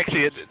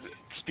 Actually,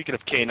 speaking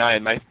of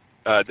K9,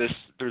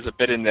 there's a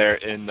bit in there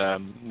in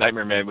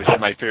Nightmare Man, which is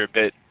my favorite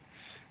bit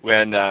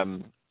when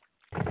my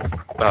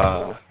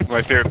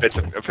favorite bits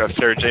of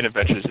Sarah Jane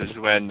Adventures is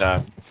when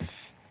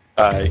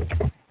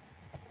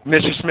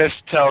Mr. Smith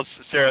tells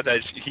Sarah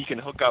that he can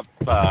hook up,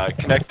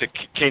 connect to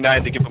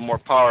K9 to give him more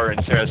power,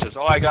 and Sarah says,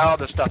 "Oh, I got all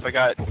this stuff. I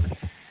got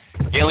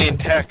alien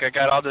tech. I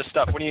got all this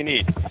stuff. What do you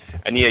need?"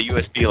 "I need a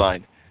USB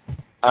line."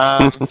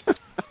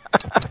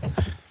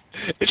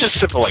 It's just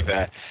simple like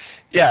that.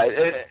 Yeah,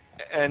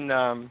 and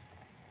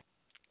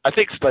I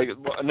think like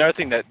another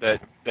thing that's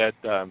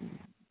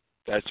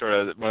sort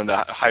of one of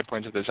the high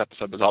points of this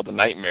episode was all the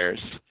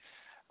nightmares.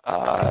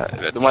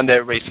 The one that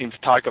everybody seems to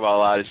talk about a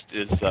lot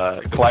is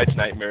Clyde's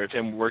nightmare of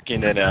him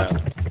working in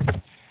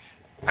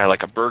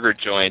like a burger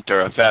joint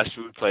or a fast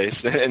food place,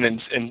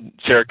 and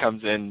Sarah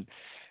comes in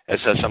and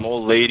says some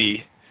old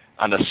lady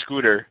on a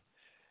scooter,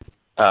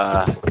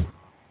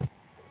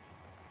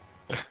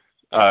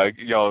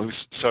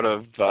 sort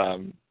of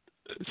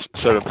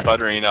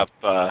buttering up,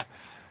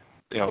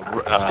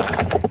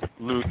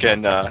 Luke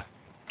and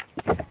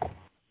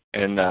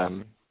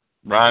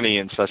Ronnie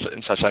and such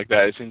like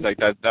that. It seems like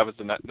that was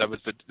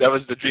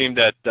the dream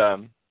that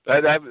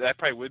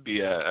probably would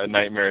be a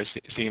nightmare.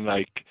 Seemed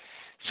like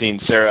seeing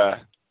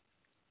Sarah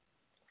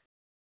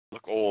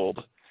look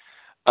old.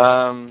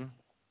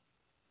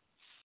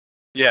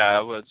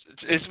 Yeah,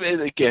 it's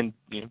again,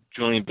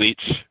 Julian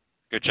Bleach,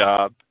 good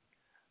job.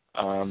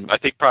 I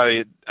think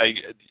probably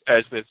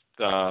as with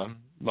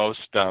most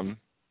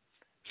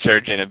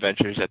Sarah Jane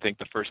Adventures, I think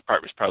the first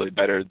part was probably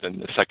better than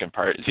the second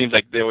part. It seems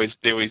like they always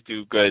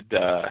do good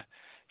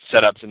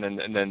setups, and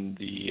then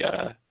the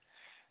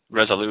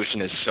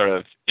resolution is sort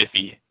of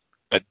iffy,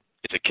 but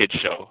it's a kids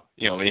show.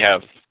 When you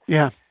have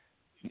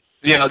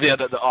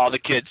all the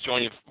kids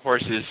joining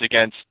forces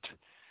against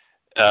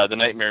the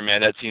Nightmare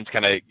Man, that seems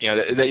kind of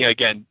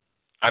again,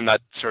 I'm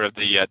not sort of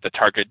the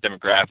target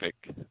demographic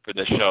for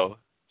this show,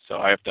 so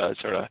I have to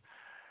sort of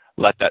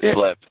let that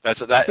slip.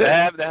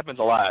 That happens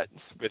a lot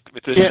with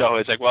this show.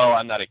 It's like, well,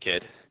 I'm not a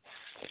kid.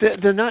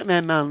 The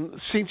Nightmare Man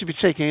seemed to be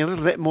taking a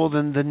little bit more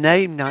than the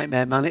name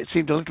Nightmare Man. It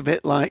seemed a little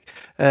bit like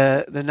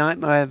the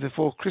Nightmare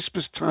Before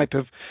Christmas type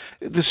of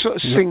the sort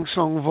of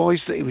sing-song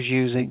voice that he was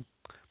using.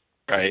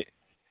 Right.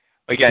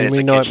 Again,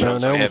 it's Nightmare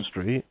on Elm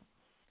Street.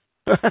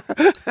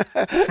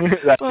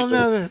 Well,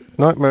 no.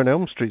 Nightmare on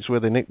Elm Street's where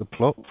they nicked the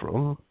plot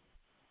from.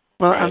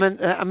 Well, right.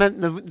 I meant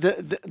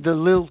the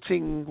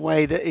lilting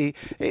way that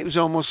it was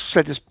almost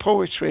said as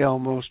poetry,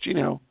 almost, you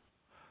know.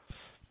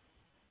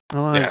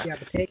 Yeah,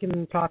 but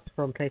taking plots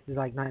from places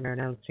like Nightmare on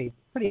Elm Street is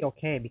pretty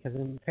okay, because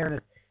in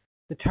fairness,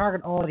 the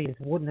target audience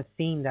wouldn't have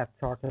seen that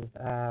sort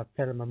of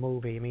film or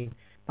movie. I mean,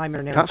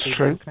 Nightmare on Elm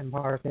Street is kind of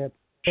horror.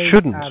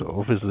 Shouldn't have,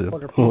 is the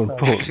more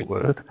important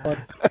word.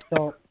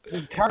 So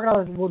the target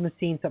audience wouldn't have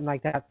seen something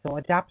like that. So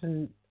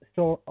adapting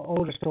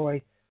older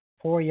stories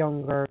for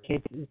younger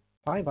kids is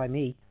fine by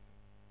me.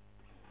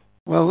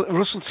 Well,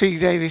 Russell T.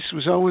 Davies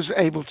was always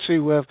able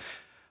to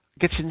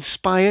get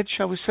inspired,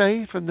 shall we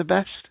say, from the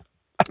best.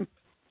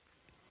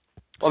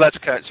 Well, that's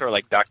kind of sort of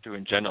like Doctor Who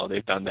in general.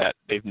 They've done that.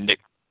 They've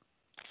nicked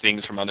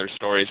things from other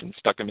stories and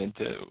stuck them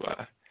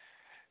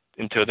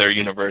into their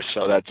universe.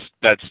 So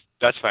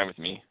that's fine with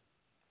me.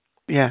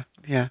 Yeah.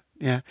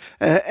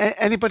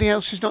 Anybody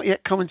else who's not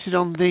yet commented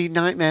on the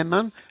Nightmare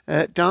Man?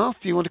 Darth,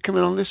 do you want to come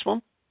in on this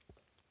one?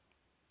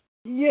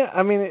 Yeah,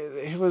 I mean,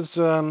 it was.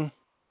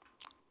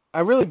 I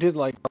really did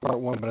like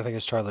part one, but I think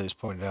as Charlie has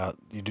pointed out,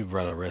 you do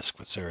run a risk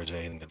with Sarah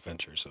Jane and the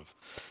adventures of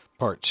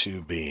part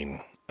two being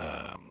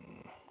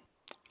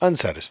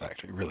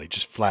unsatisfactory, really,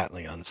 just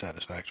flatly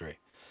unsatisfactory.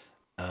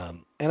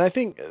 And I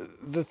think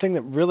the thing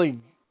that really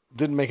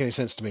didn't make any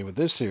sense to me with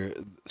this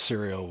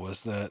serial was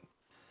that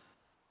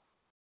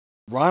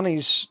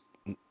Ronnie's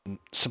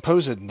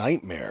supposed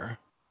nightmare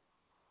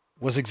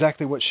was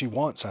exactly what she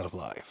wants out of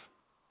life.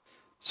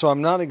 So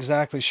I'm not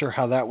exactly sure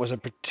how that was a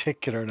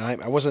particular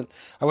nightmare. I wasn't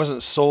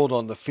sold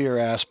on the fear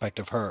aspect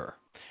of her.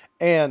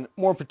 And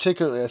more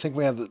particularly, I think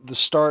we have the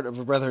start of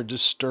a rather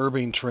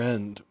disturbing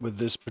trend with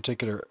this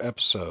particular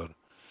episode.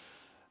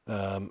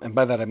 And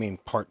by that I mean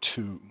part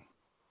two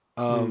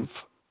of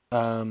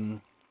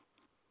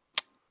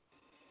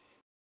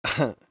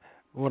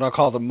what I'll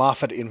call the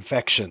Moffat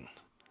infection.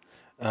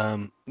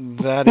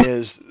 That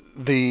is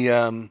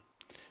the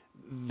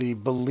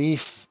belief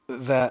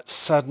that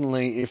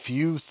suddenly if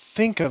you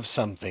think of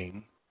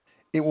something,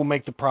 it will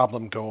make the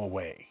problem go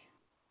away.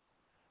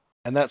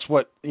 And that's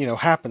what,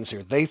 happens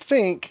here. They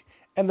think,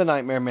 and the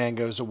Nightmare Man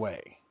goes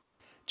away.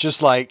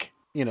 Just like,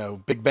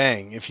 Big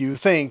Bang. If you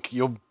think,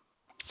 you'll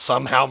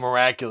somehow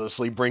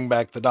miraculously bring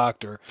back the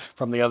Doctor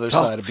from the other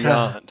side of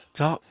beyond.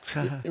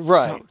 Doctor.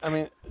 Right. Doctor. I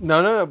mean,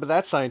 no, but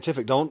that's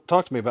scientific. Don't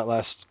talk to me about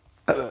Last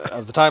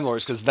of the Time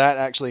Lords, because that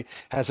actually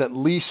has at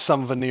least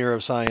some veneer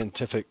of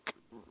scientific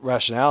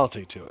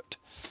rationality to it.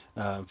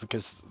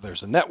 Because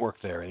there's a network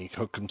there, and he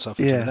hooked himself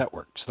into the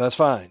network, so that's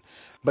fine.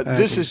 But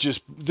this is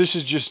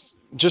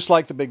just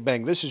like the Big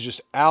Bang. This is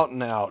just out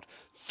and out.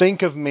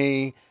 Think of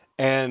me,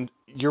 and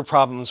your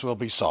problems will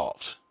be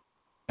solved,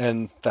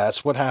 and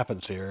that's what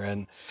happens here.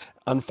 And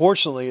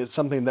unfortunately, it's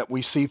something that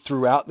we see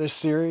throughout this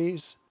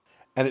series,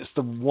 and it's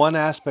the one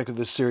aspect of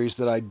this series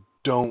that I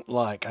don't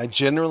like. I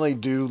generally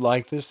do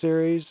like this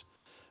series,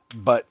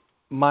 but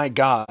my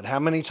God, how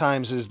many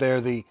times is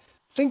there the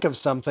think of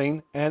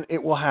something and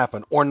it will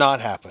happen or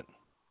not happen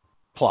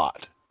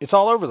plot? It's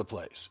all over the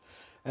place.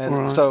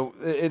 And so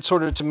it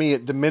sort of, to me,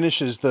 it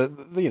diminishes the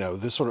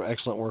this sort of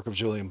excellent work of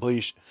Julian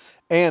Bleach,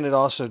 and it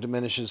also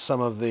diminishes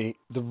some of the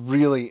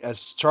really, as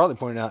Charlie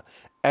pointed out,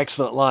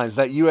 excellent lines.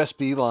 That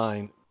USB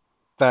line,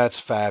 that's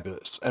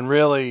fabulous. And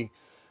really,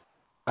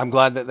 I'm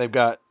glad that they've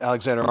got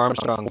Alexander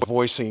Armstrong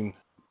voicing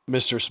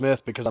Mr. Smith,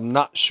 because I'm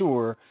not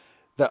sure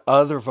that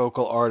other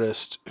vocal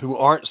artists who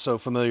aren't so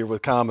familiar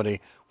with comedy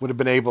would have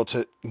been able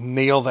to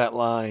nail that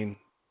line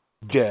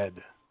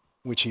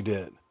which he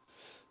did.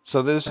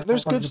 So there's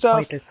good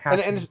stuff,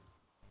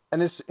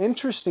 and it's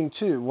interesting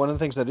too. One of the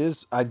things that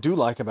I do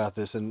like about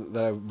this, and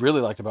that I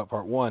really liked about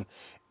part one,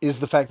 is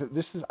the fact that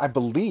this is, I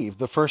believe,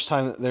 the first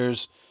time that there's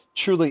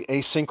truly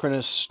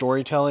asynchronous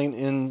storytelling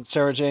in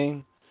Sarah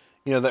Jane.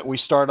 That we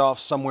start off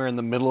somewhere in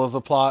the middle of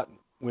the plot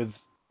with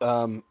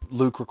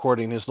Luke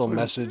recording his little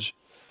message.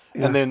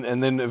 Yeah.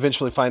 And then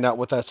eventually find out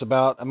what that's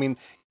about. I mean,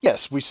 yes,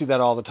 we see that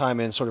all the time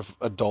in sort of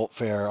adult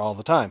fare all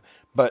the time,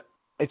 but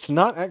it's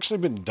not actually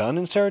been done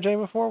in Sarah Jane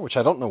before, which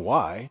I don't know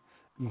why,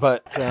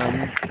 but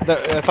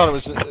I thought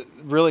it was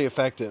really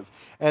effective.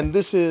 And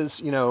this is,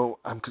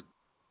 I'm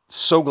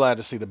so glad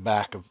to see the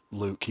back of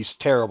Luke. He's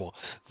terrible.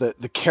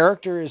 The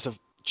character is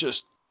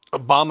just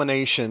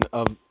abomination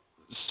of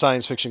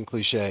science fiction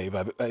cliche,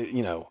 but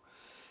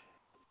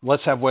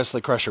let's have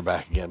Wesley Crusher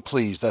back again,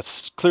 please. That's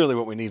clearly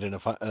what we need in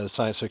a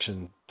science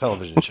fiction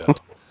television show.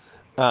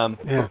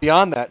 But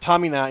beyond that,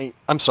 Tommy Knight,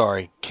 I'm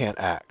sorry, can't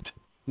act.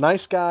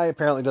 Nice guy,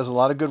 apparently does a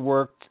lot of good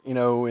work,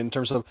 in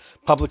terms of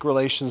public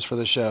relations for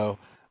the show,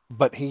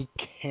 but he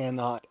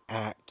cannot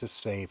act to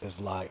save his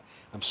life.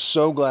 I'm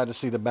so glad to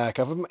see the back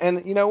of him.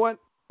 And you know what?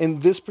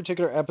 In this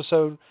particular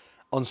episode,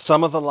 on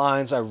some of the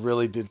lines, I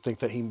really did think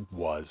that he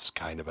was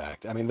kind of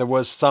acting. I mean, there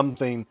was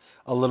something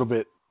a little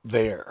bit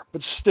there,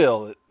 but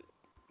still,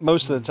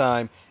 most of the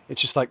time,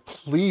 it's just like,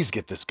 please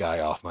get this guy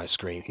off my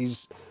screen. He's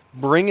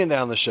bringing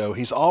down the show.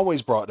 He's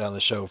always brought down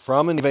the show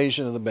from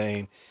Invasion of the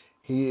Bane.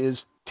 He is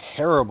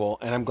terrible,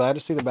 and I'm glad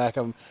to see the back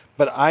of him.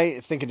 But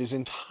I think it is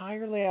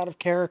entirely out of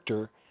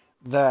character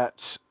that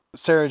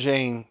Sarah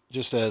Jane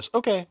just says,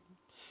 okay,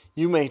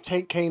 you may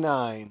take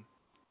K9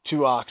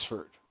 to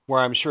Oxford,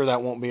 where I'm sure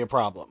that won't be a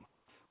problem.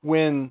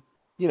 When,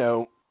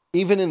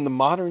 even in the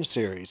modern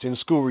series, in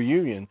School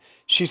Reunion,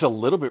 she's a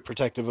little bit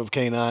protective of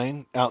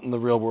K9 out in the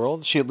real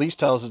world. She at least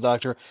tells the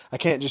doctor, I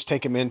can't just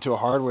take him into a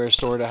hardware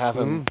store to have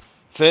him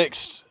fixed,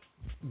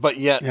 but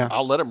yet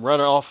I'll let him run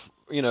off,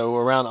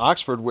 around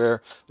Oxford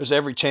where there's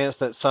every chance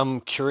that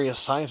some curious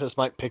scientist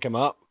might pick him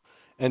up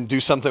and do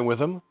something with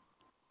him.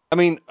 I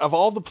mean, of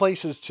all the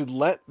places to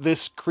let this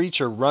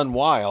creature run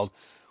wild,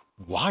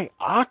 why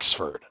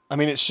Oxford? I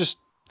mean, it's just,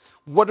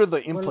 what are the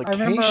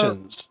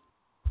implications?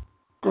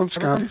 I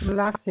remember from the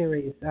last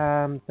series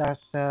that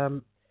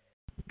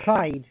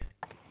Clyde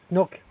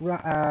snuck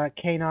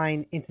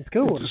K9 into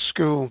school.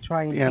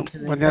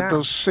 When they had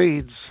those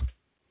seeds.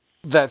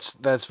 That's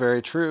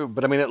very true.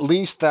 But I mean, at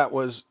least there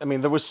was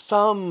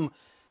some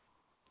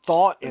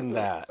thought in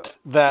that.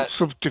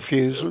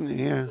 Subterfuge, wasn't it?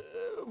 Yeah.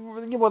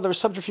 Well, there was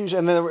subterfuge,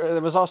 and then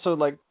there was also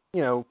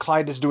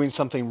Clyde is doing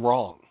something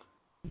wrong.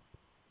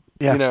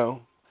 Yeah.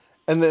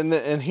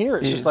 And here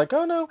it's just like,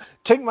 oh no,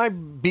 take my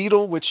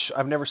Beetle, which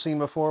I've never seen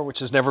before, which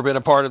has never been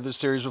a part of this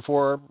series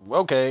before.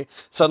 Okay,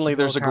 suddenly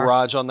there's a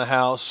garage on the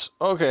house.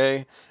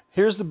 Okay,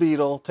 here's the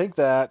Beetle. Take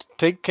that.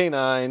 Take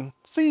K9.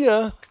 See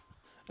ya.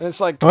 And it's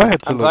like, I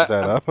had to look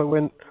that up. I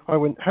went.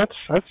 Had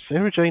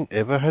Sarah Jane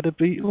ever had a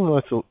Beetle? And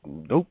I thought,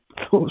 nope.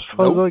 As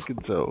far as I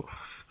could tell.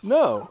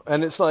 No,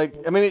 and it's like,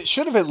 I mean, it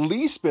should have at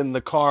least been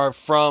the car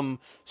from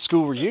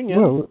School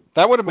Reunion. Well,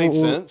 that would have made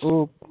sense.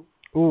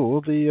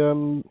 Or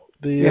the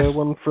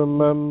one from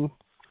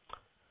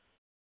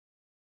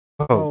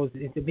the one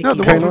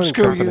from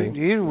School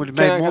Reunion would have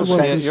made more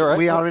sense. You're right.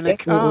 We are in a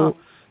car.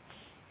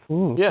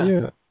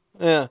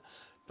 Yeah.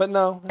 But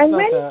no. And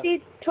when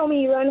did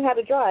Tommy learn how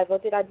to drive, or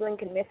did I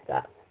blink and miss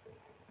that?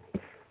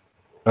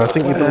 I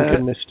think you blinked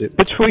and missed it.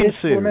 Between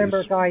series.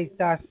 Remember, guys,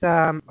 that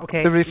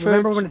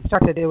remember when it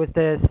started? It was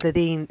the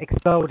Slidine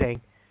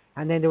exploding,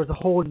 and then there was a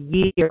whole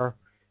year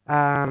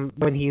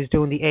when he was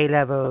doing the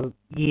A-level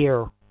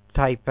year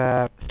type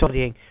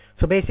studying.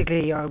 So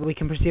basically, we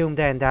can presume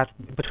then that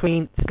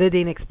between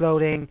Slidine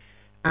exploding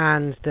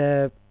and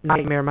the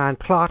Nightmare Man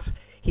plot,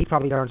 he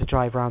probably learned to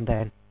drive around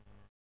then.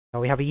 So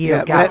we have a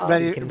year gap.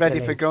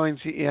 Ready for going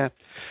to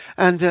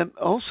and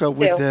also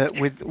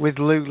with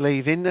Lou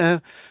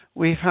leaving,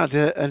 we've had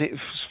and it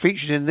was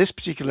featured in this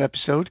particular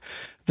episode,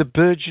 the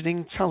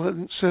burgeoning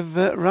talents of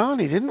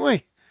Rani, didn't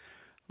we?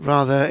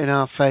 Rather in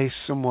our face,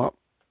 somewhat.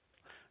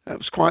 It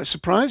was quite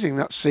surprising,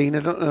 that scene. I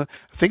don't know.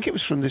 I think it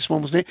was from this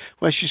one, wasn't it?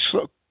 Where she's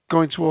sort of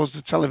going towards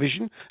the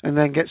television and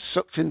then gets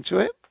sucked into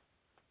it.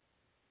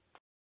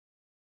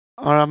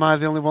 Or am I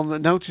the only one that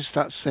noticed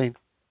that scene?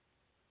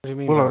 What do you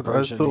mean by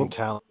burgeoning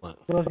talent?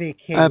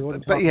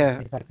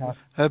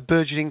 Her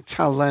burgeoning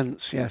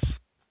talents, yes.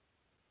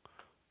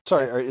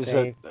 Sorry,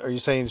 are you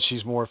saying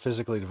she's more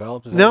physically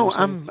developed? No,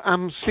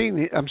 I'm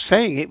saying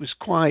it was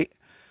quite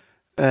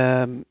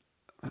overt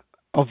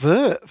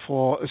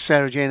for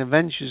Sarah Jane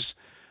Adventures.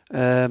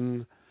 I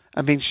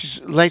mean,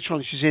 later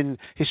on she's in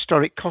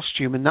historic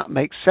costume, and that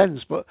makes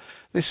sense. But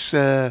this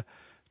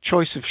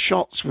choice of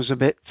shots was a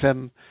bit,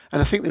 and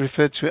I think they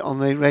referred to it on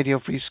the Radio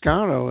Free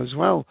Scaro as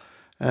well.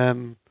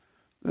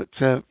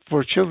 That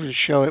for a children's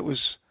show, it was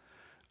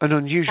an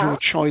unusual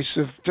choice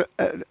of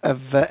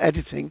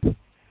editing.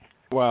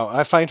 Wow,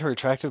 I find her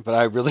attractive, but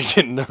I really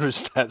didn't notice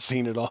that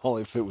scene at all.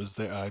 If it was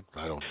there, I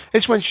don't know.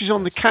 It's when she's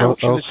on the couch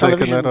and the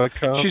television.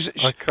 She's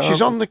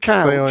on the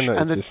couch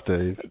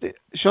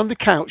she's on the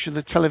couch and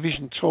the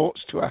television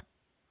talks to her.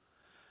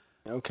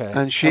 Okay.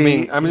 And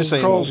she I'm just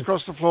saying, crawls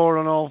across the floor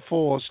on all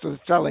fours to the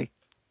telly.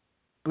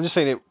 I'm just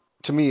saying,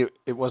 to me,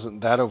 it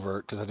wasn't that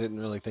overt because I didn't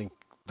really think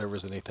there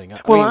was anything. Maybe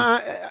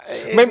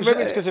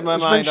it's because in my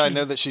mind I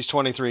know that she's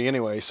 23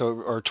 anyway,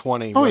 or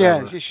 20. Oh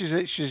whatever. Yeah,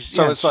 she's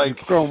so it's like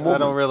a grown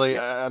woman.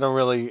 I don't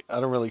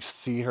really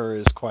see her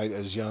as quite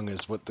as young as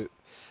what the.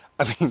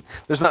 I mean,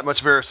 there's not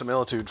much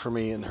verisimilitude for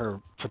me in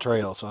her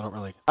portrayal, so I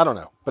don't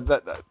know. But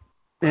that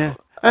yeah.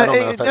 I don't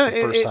know if that's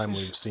the first time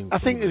we've seen. I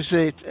think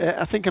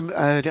I think I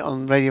heard it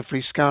on Radio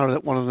Free Scaro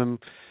that one of them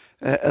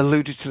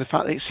alluded to the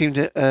fact that it seemed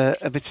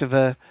a bit of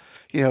a,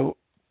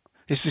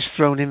 is this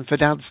thrown in for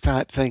dads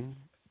type thing.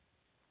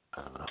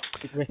 I don't know.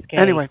 Risque.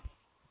 Anyway,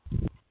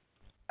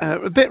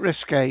 a bit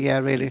risque, yeah,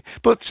 really.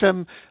 But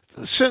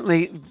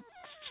certainly,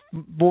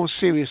 more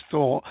serious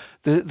thought.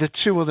 The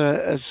two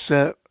other, as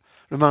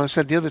Romano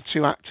said, the other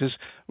two actors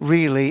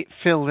really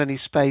filled any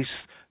space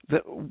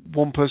that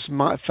one person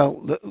might have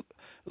felt that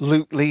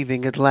Luke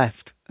leaving had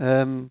left.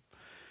 They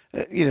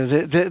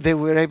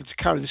were able to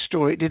carry the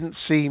story. It didn't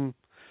seem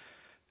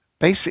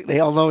basically,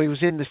 although he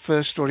was in the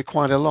first story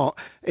quite a lot,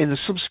 in the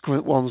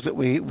subsequent ones that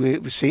we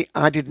see,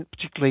 I didn't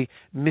particularly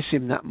miss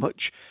him that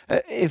much.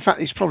 In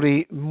fact, he's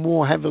probably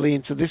more heavily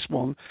into this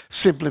one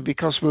simply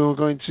because we were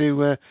going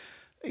to,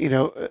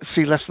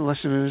 see less and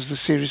less of him as the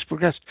series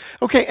progressed.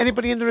 Okay,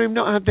 anybody in the room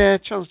not had their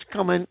chance to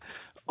comment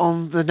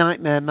on The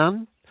Nightmare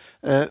Man,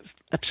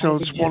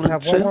 episodes 1 and 2? I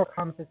have one more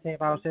comment to say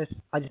about it.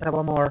 I just have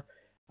one more.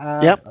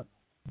 Yep.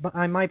 But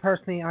I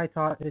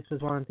thought this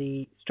was one of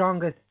the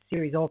strongest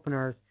series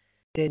openers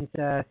since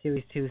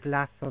Series 2's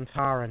Last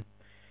Sontaran.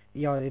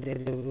 It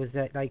was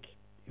like,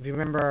 if you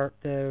remember,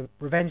 the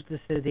Revenge of the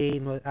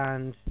Sidene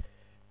and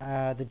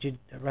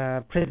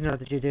the Prisoner of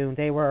the Judoon,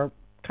 they were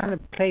kind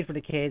of played for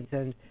the kids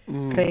and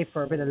played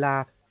for a bit of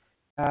laugh.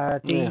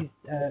 Last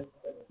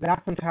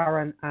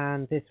Sontaran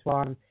and this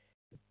one,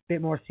 a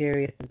bit more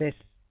serious. This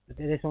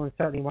one is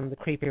certainly one of the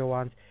creepier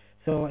ones.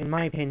 So, in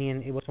my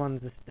opinion, it was one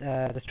of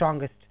the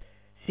strongest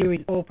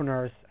series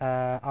openers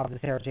of the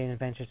Sarah Jane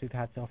Adventures we've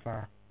had so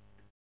far.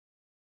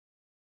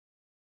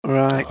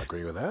 Right. I'll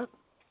agree with that.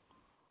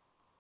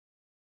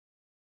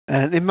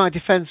 And in my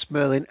defence,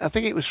 Merlin, I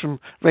think it was from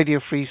Radio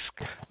Free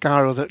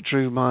Skaro that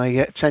drew my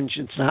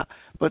attention to that.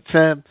 But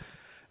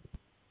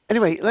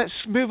anyway, let's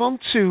move on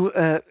to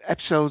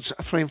episodes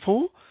 3 and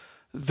 4.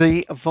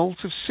 The Vault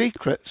of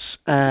Secrets.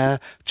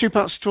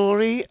 2-part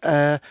story.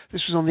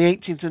 This was on the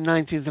 18th and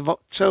 19th of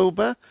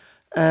October.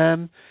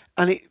 And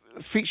it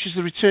features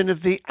the return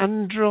of the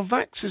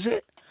Androvax, is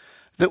it?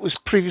 That was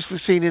previously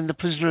seen in The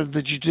Prisoner of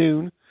the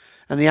Judoon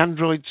and the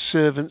android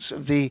servants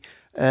of the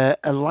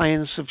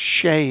Alliance of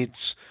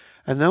Shades.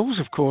 And those,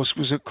 of course,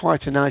 was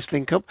quite a nice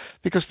link-up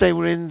because they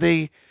were in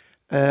the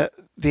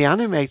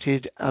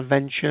animated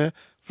adventure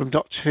from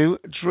Doctor Who,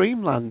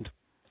 Dreamland.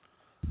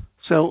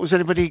 So was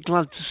anybody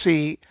glad to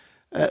see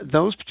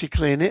those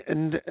particularly in it,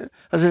 and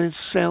has anything to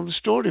say on the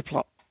story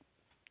plot?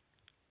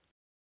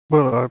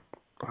 Well,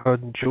 I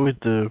enjoyed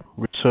the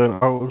return.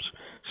 I was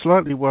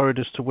slightly worried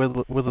as to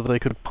whether they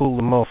could pull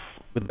them off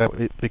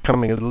without it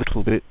becoming a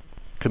little bit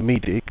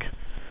comedic,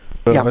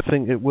 but I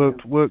think it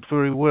worked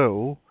very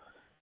well,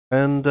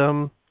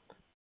 and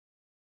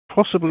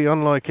possibly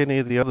unlike any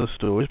of the other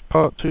stories,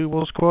 Part 2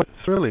 was quite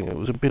thrilling. It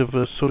was a bit of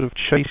a sort of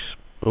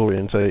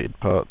chase-orientated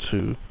Part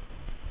 2.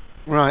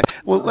 Right.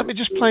 Well, let me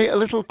just play a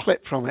little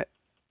clip from it.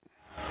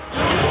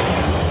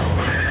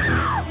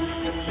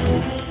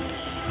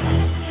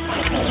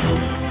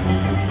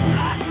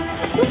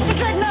 Mr.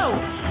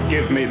 Dreadnought!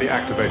 Give me the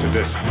activator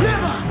disc.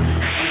 Never!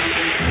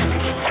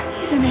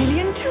 It's an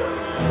alien too.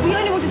 We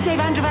only want to save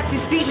Androvax's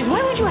species.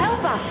 Why won't you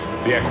help us?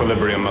 The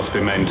equilibrium must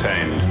be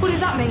maintained. What does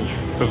that mean?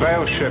 The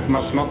Veil ship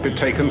must not be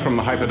taken from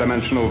the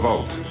hyperdimensional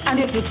vault. And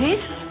if it is?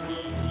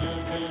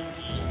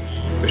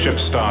 The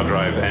ship's star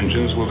drive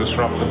engines will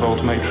disrupt the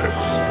vault matrix.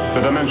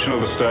 The dimensional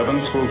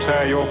disturbance will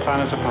tear your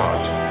planet apart.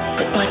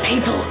 But my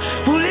people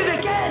will live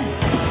again!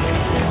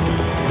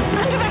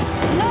 Androvax,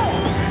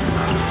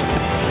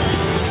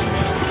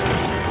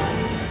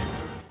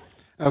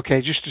 no!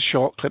 Okay, just a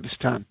short clip this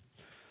time.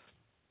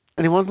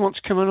 Anyone want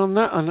to comment on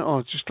that?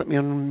 Or just let me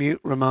unmute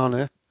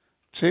Romana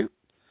too.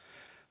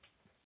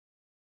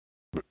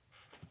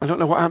 I don't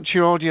know what happened to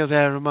your audio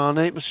there,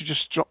 Romana. It must have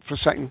just dropped for a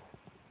second.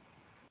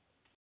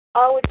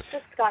 Oh, it's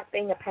just Skype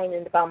being a pain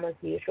in the bum as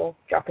usual,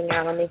 dropping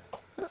out on me.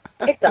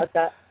 It does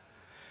that.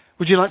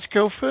 Would you like to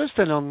go first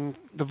then on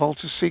the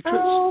Vault of Secrets?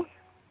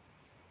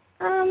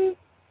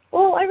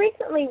 Well, I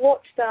recently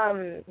watched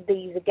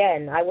these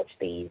again. I watched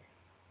these.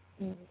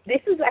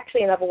 This was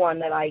actually another one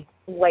that I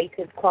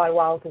waited quite a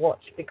while to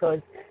watch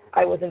because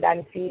I wasn't that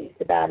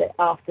enthused about it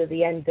after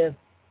the end of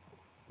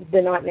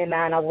The Nightmare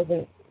Man. I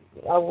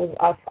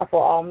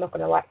thought, I'm not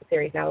going to like the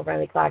series now with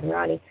only Clyde and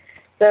Riley.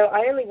 So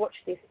I only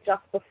watched this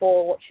just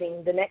before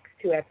watching the next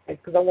 2 episodes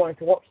because I wanted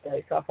to watch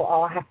those. So I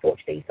thought, I have to watch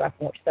these so I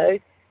can watch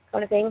those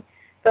kind of thing.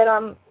 But, I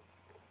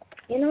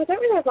don't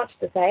really have much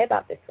to say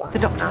about this one. The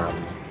doctor.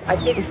 I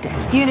did.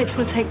 Units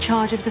will take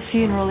charge of the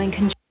funeral in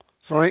conjunction.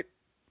 Sorry.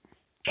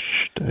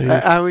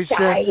 I was.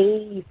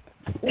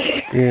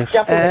 Yes.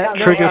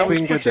 Trigger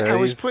finger Dave.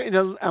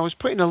 I was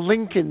putting a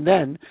link in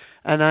then,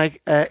 and I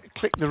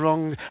clicked the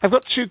wrong. I've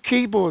got 2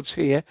 keyboards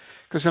here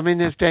because I'm in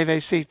as Dave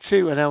AC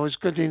 2, and I was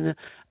getting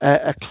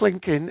a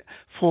clink in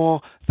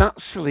for that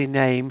silly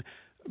name.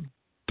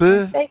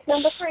 Mistake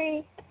number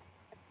 3.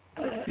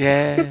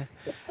 Yeah,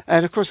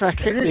 and of course I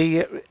clicked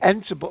the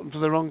enter button for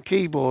the wrong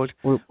keyboard.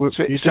 You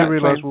do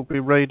realise we'll be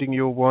raiding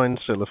your wine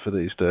cellar for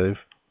these, Dave?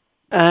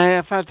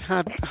 I've had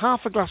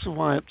half a glass of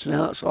wine up to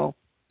now. That's all.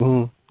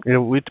 Yeah,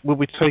 we'll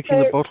be taking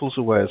the bottles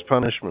away as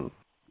punishment.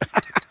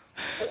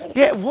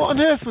 Yeah, what on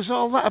earth was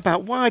all that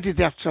about? Why did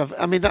they have to have...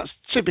 I mean, that's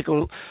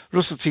typical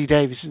Russell T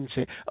Davies, isn't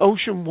it?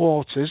 Ocean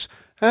Waters.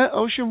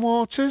 Ocean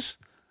Waters?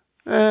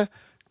 Where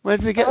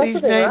did they get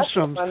these names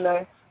from?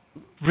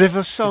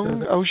 River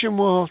Song, Ocean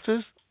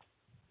Waters.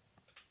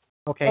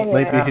 Okay.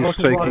 Maybe he's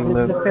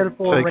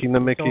taking the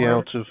Mickey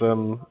out of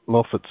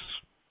Moffat's.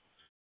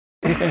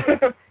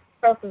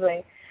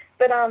 Possibly.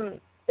 But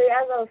so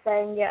as I was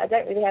saying, I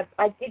don't really have...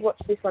 I did watch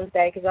this one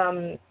today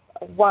because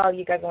while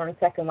you guys were on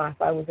Second Life,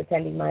 I was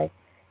attending my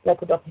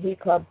local Doctor Who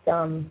club's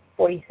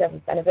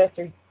 47th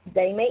anniversary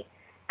day meet,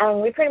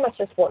 and we pretty much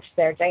just watched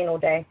Sarah Jane all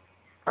day.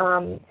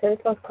 So this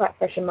one's quite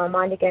fresh in my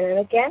mind again and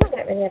again. I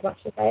don't really have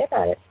much to say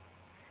about it.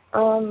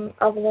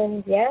 Other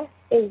than, yeah,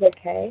 it was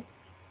okay.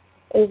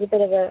 It was a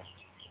bit of a,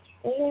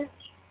 yeah,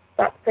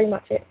 that's pretty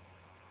much it.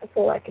 That's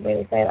all I can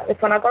really say about this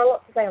one. I've got a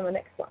lot to say on the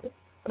next one,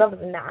 but other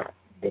than that,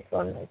 this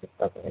one it just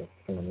doesn't really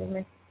come on with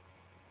me.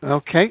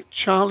 Okay,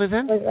 Charlie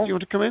then, do you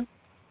want to come in?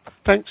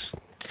 Thanks.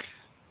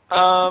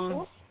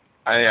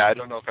 I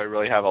don't know if I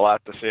really have a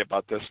lot to say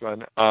about this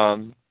one.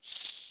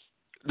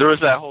 There was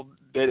that whole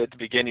bit at the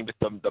beginning with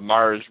the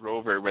Mars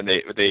rover when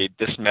they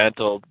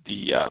dismantled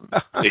the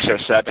they sort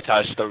of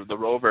sabotaged the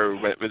rover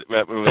when it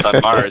was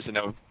on Mars, you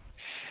know.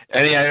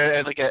 And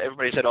yeah, like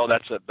everybody said, oh,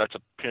 that's a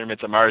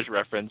Pyramids of Mars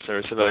reference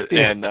or so.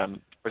 Yeah. And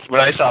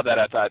when I saw that,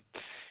 I thought,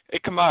 hey,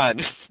 come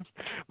on,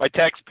 my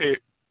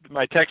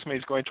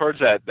taxmate's going towards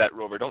that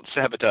rover. Don't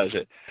sabotage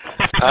it.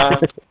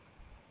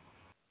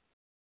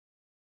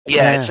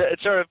 Yeah,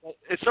 it's sort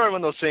of one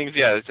of those things.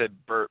 Yeah, it said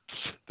burps.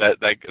 That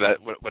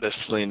what a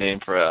silly name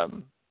for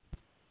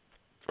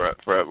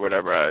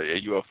whatever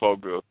a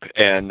UFO group.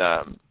 And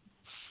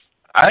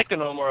I'd like to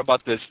know more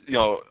about this. You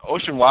know,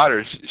 Ocean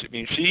Waters. I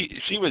mean,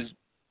 she was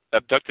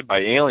abducted by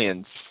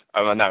aliens.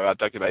 Well, not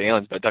abducted by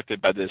aliens, but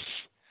abducted by this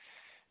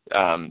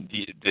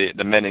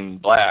the Men in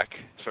Black,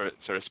 sort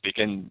of speak.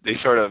 And they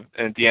sort of,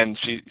 and at the end,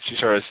 she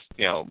sort of,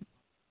 you know.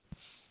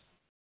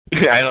 I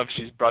don't know if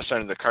she's brushed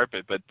under the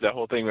carpet, but the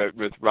whole thing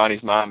with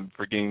Ronnie's mom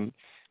forgetting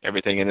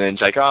everything, and then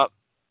it's like, oh,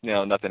 you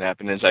know, nothing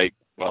happened. And it's like,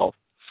 well,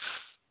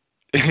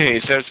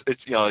 it's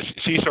you know,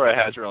 she sort of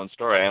has her own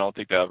story. I don't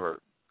think they'll ever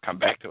come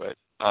back to it.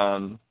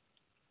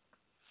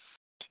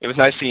 It was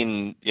nice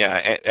seeing,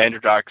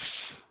 Androdox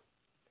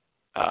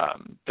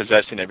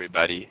possessing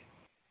everybody.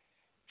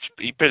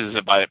 He possesses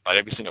about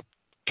every single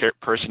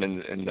person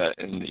in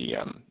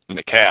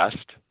the cast.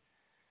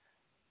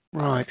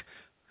 Right.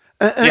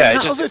 The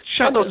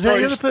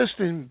other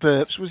person in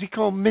Burps, was he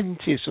called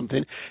Minty or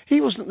something? He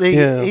wasn't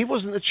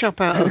the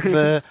chap out of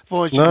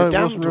Voyage of the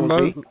Damned,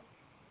 was he?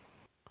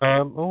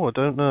 I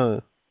don't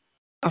know.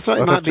 I thought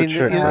it might be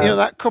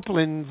that couple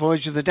in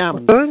Voyage of the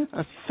Damned.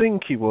 I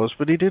think he was,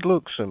 but he did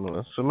look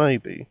similar, so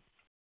maybe.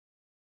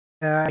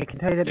 I can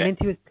tell you that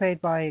Minty was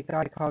played by a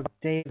guy called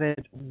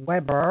David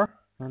Webber,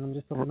 and I'm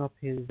just looking up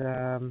his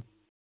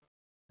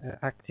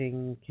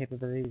acting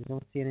capabilities. I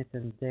don't see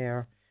anything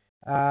there.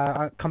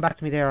 Come back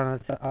to me there,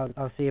 and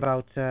I'll see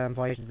about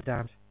Voyage of the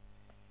Damned.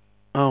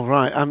 Oh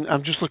right,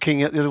 I'm just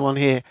looking at the other one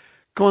here.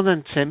 Go on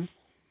then, Tim.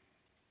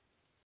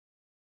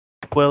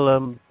 Well,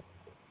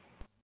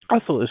 I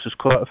thought this was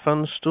quite a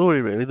fun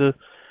story, really. The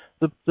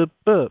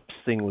burps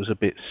thing was a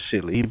bit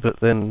silly, but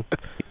then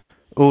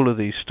all of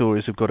these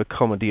stories have got a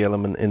comedy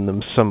element in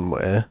them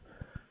somewhere.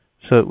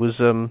 So it was,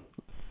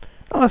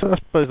 I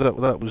suppose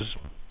that was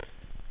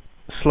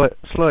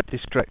slight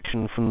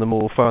distraction from the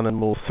more fun and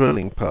more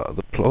thrilling part of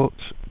the plot,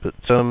 but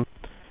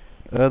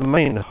the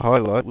main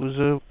highlight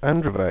was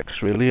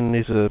Androvax, really, and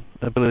his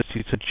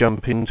ability to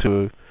jump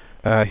into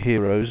our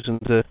heroes,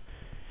 and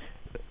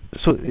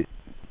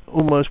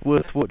almost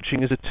worth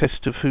watching as a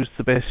test of who's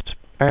the best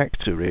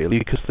actor, really,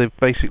 because they've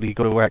basically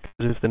got to act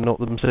as if they're not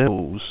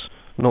themselves,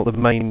 not the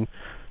main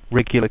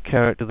regular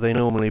character they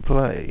normally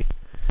play.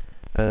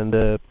 And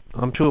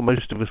I'm sure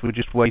most of us were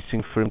just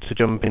waiting for him to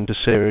jump into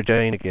Sarah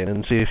Jane again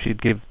and see if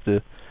she'd give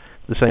the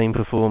same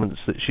performance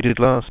that she did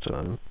last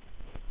time.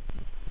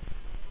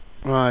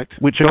 Right.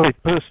 Which I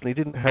personally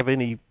didn't have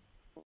any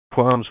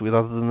qualms with,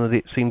 other than that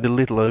it seemed a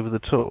little over the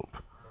top.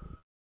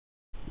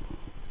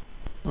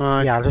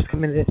 Right. Yeah, I'll just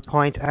come in at this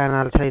point and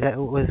I'll tell you that it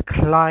was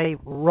Clive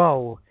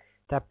Rowe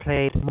that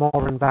played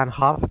Morin Van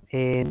Hoff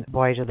in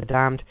Voyage of the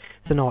Damned.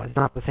 So no, it's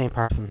not the same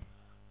person.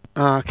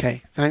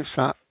 Okay, thanks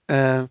for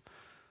that.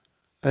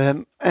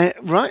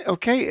 Right,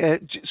 okay.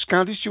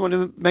 Scaldis, do you want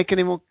to make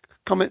any more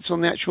comments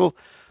on the actual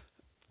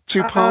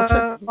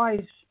two-parter?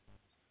 Right.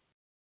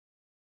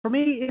 For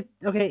me,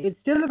 it's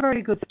still a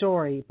very good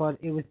story, but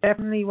it was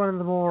definitely one of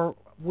the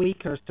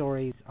weakest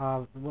stories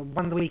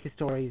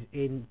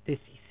in this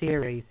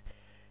series.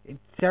 It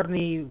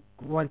certainly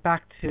went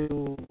back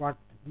to what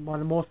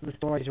most of the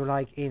stories were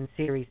like in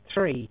Series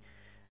 3.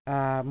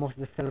 Most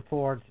of the Phil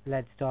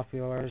Ford-led stuff,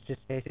 where it was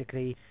just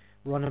basically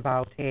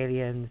runabout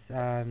aliens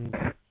and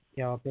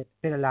a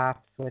bit of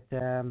laughs with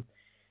the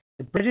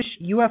British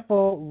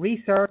UFO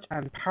Research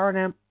and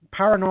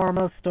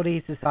Paranormal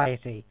Studies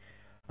Society,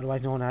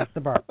 otherwise known as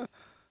the BURP.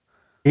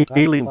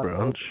 Ealing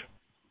Branch.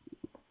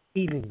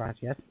 Ealing Branch,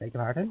 yes, beg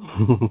your pardon.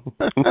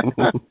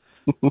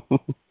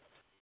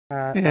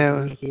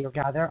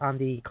 Gather on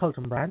the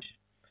Colton branch.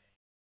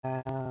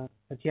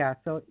 But yeah,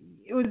 so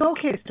it was an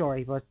okay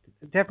story, but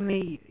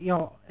definitely,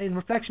 in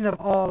reflection of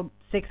all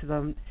 6 of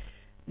them,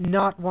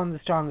 not one of the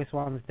strongest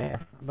ones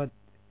there. But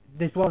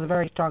this was a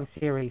very strong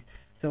series,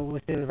 so it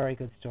was still a very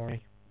good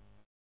story.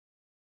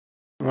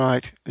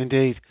 Right,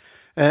 indeed.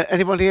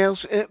 Anybody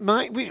else?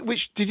 Mike, which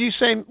did you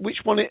say? Which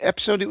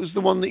episode it was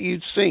the one that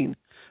you'd seen?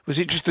 Was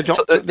it just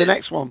the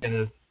next one?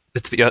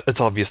 It's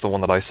obvious the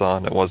one that I saw,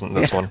 and it wasn't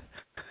this one.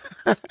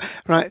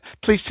 Right.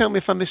 Please tell me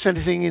if I missed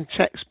anything in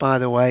text, by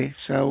the way.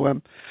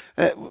 So,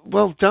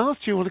 well, Darth,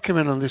 do you want to come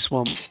in on this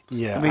one?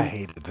 Yeah, I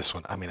hated this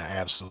one. I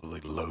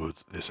absolutely loathed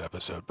this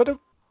episode. But, of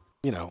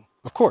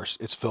course,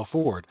 it's Phil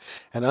Ford.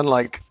 And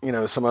unlike,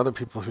 some other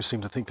people who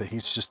seem to think that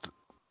he's just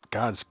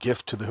God's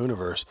gift to the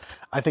Hooniverse,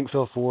 I think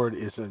Phil Ford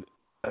is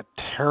a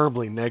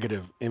terribly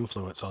negative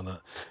influence on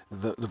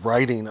the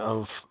writing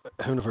of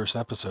Hooniverse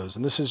episodes.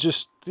 And this is just,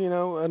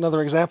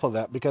 another example of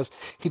that, because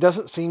he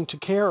doesn't seem to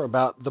care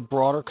about the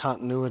broader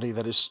continuity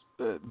that is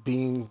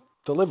being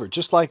delivered.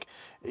 Just like,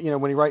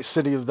 when he writes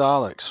City of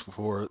Daleks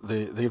for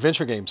the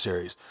Adventure Game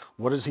series,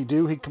 what does he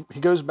do?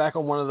 He goes back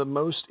on one of the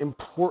most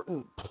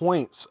important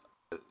points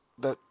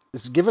that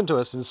is given to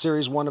us in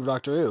Series 1 of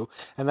Doctor Who,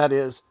 and that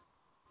is,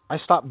 I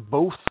stopped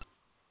both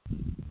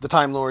the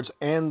Time Lords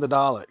and the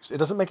Daleks. It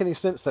doesn't make any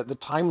sense that the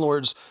Time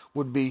Lords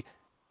would be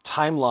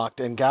time-locked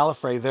and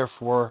Gallifrey,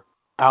 therefore,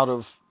 out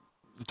of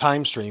the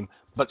time stream,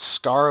 but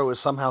Skaro is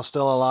somehow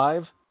still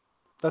alive?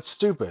 That's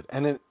stupid.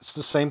 And it's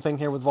the same thing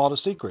here with Vault of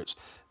Secrets.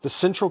 The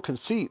central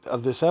conceit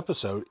of this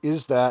episode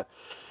is that,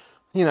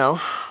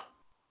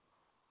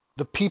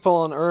 the people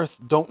on Earth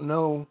don't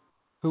know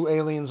who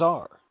aliens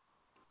are.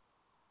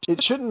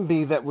 It shouldn't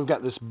be that we've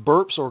got this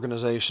burps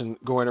organization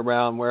going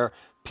around where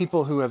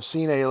people who have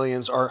seen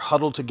aliens are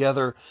huddled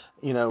together,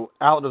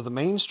 out of the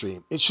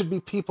mainstream. It should be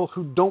people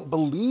who don't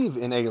believe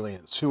in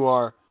aliens who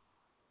are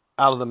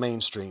out of the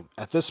mainstream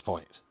at this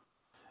point.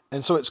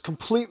 And so it's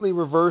completely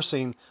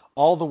reversing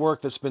all the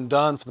work that's been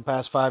done for the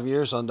past 5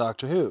 years on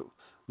Doctor Who,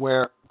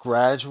 where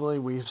gradually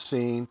we've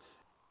seen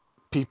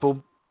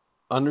people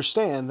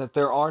understand that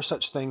there are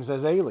such things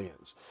as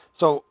aliens.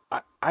 So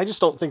I just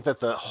don't think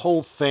that the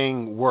whole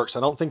thing works.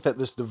 I don't think that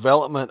this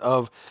development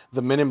of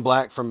the Men in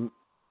Black from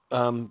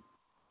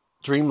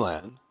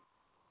Dreamland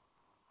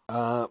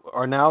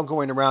are now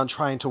going around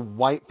trying to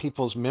wipe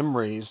people's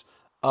memories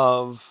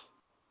of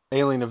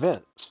alien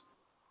events.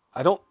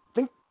 I don't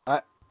think...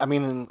 I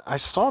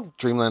saw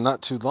Dreamland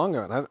not too long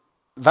ago, and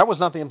that was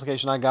not the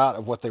implication I got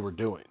of what they were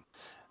doing.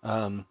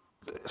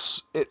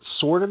 It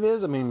sort of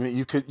is.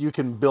 You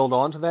can build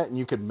onto that and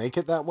you could make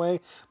it that way,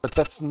 but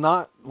that's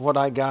not what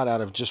I got out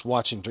of just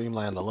watching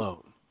Dreamland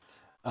alone.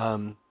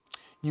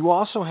 You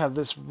also have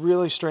this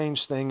really strange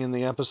thing in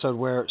the episode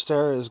where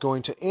Sarah is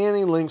going to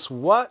any lengths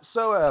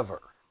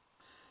whatsoever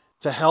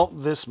to help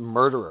this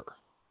murderer,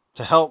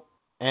 to help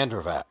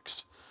Androvax,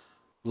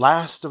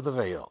 last of the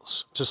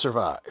Veils, to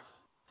survive.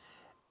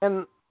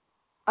 And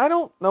I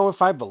don't know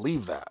if I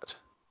believe that.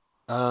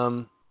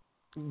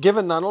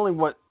 Given not only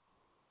what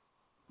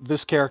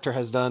this character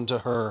has done to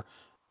her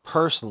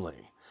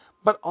personally,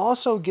 but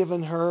also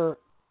given her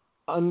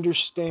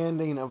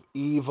understanding of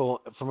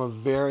evil from a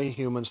very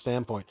human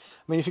standpoint.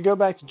 If you go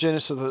back to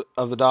Genesis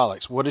of the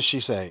Daleks, what is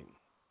she saying?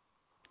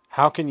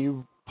 How can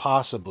you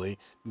possibly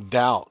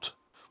doubt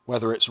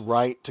whether it's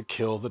right to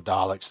kill the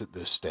Daleks at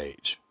this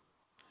stage?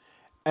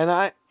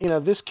 And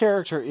this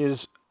character is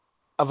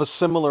of a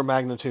similar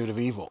magnitude of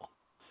evil,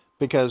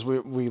 because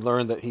we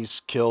learned that he's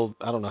killed,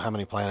 I don't know how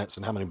many planets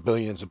and how many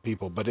billions of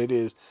people, but it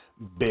is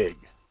big.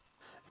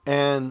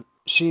 And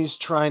she's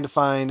trying to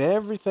find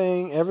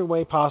every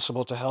way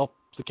possible to help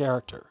the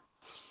character.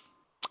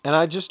 And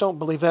I just don't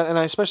believe that, and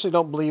I especially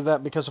don't believe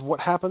that because of what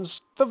happens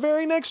the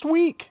very next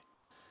week.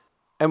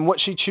 And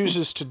what she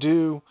chooses to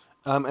do,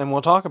 and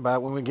we'll talk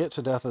about when we get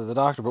to Death of the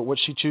Doctor, but what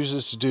she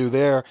chooses to do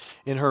there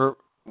in her,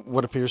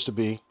 what appears to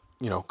be,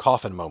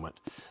 coffin moment.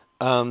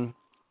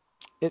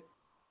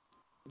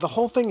 The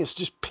whole thing is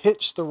just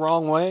pitched the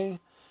wrong way.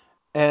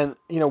 And,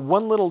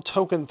 one little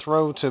token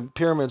throw to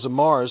Pyramids of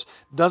Mars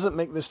doesn't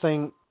make this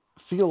thing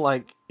feel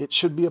like it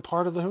should be a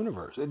part of the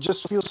Hooniverse. It just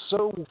feels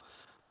so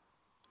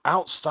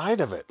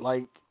outside of it.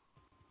 Like,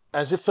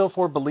 as if Phil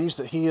Ford believes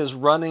that he is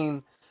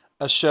running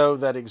a show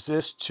that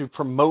exists to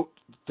promote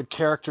the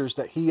characters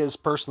that he has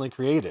personally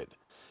created,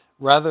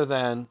 rather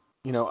than,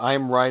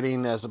 I'm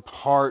writing as a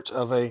part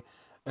of a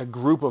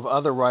group of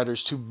other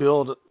writers to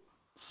build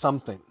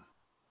something.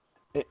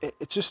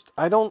 It just,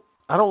 I don't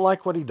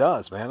like what he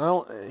does,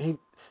 man.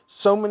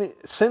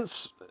 Since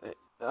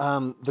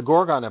the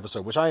Gorgon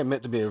episode, which I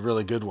admit to be a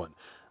really good one,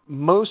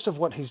 most of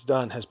what he's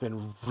done has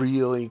been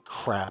really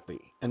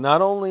crappy. And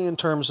not only in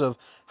terms of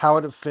how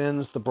it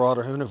offends the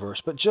broader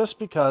Hooniverse, but just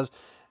because,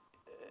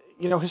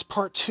 his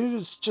part 2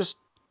 is just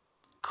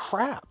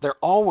crap. They're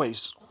always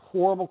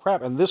horrible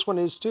crap. And this one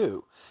is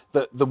too.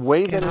 The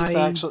way that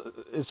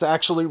it's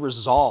actually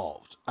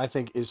resolved, I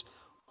think, is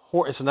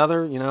it's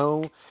another,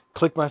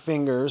 click my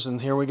fingers and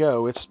here we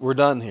go. We're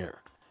done here.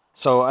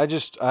 So I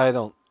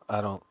don't.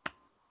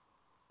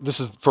 This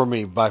is, for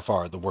me, by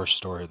far the worst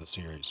story of the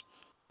series.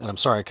 And I'm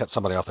sorry I cut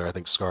somebody off there. I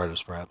think Scarred is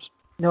perhaps.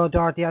 No,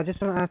 Dorothy, I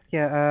just want to ask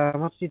you,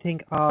 what do you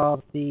think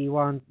of the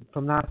one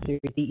from last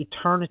series, the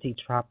Eternity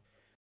Trap,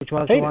 which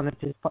was the one that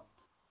is...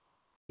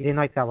 You didn't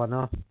like that one,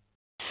 no?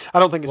 I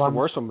don't think it's the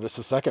worst one, but it's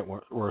the second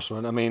worst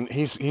one.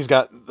 He's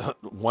got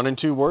 1 and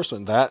 2 worse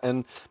than that,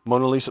 and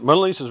Mona Lisa.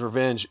 Mona Lisa's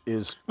Revenge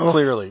is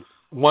clearly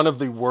one of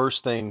the worst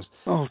things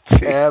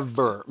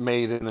ever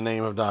made in the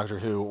name of Doctor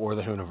Who or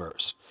the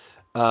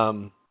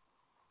Hooniverse.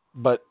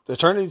 But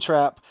Eternity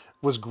Trap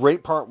was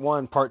great part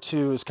 1. Part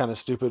 2 is kind of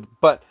stupid.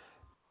 But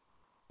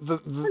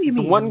what do you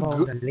mean, one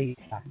Mona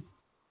Lisa?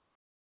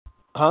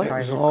 Huh?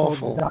 Sorry, It was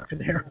awful. The doctor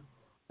there.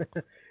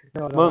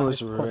 Mona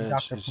Lisa Revenge.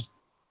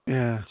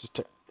 Yeah.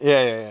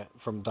 Yeah.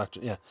 From Doctor.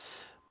 Yeah.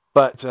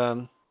 But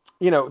the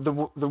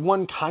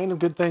one kind of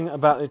good thing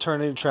about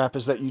Eternity Trap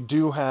is that you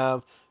do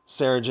have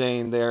Sarah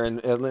Jane there in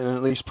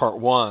at least part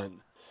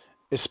 1,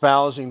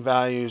 espousing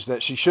values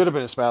that she should have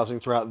been espousing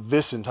throughout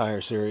this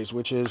entire series,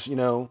 which is,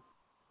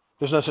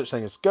 there's no such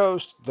thing as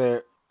ghosts.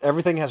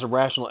 Everything has a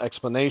rational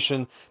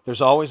explanation.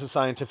 There's always a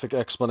scientific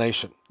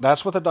explanation.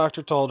 That's what the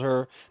Doctor told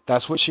her.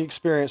 That's what she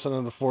experienced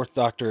under the Fourth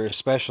Doctor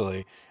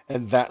especially,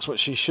 and that's what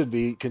she should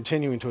be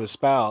continuing to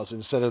espouse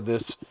instead of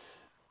this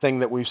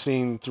thing that we've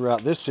seen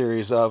throughout this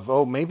series of,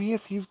 oh, maybe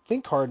if you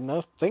think hard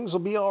enough, things will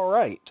be all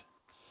right.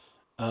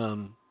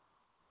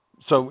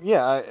 So,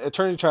 yeah,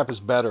 Eternity Trap is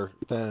better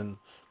than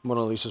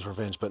Mona Lisa's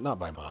Revenge, but not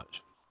by much.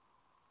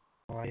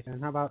 All right,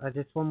 and how about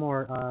just one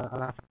more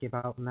I'll ask you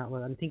about, and that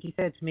was, I think he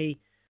said to me,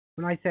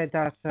 when I said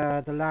that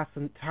The Last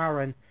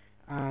Centauran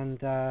and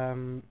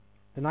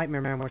The Nightmare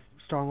Men were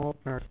strong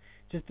openers,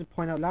 just to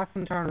point out, Last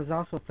Centauran is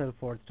also a Phil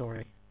Ford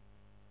story.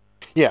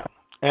 Yeah,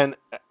 and,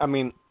 I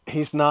mean,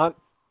 he's not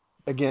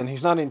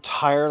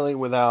entirely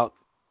without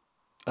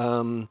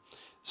some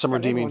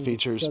redeeming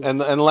features. And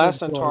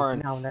Last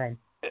Centauran,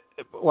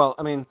 well,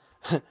 I mean,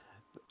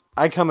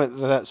 I come at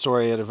that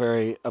story at a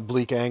very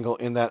oblique angle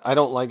in that I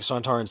don't like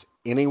Centaurans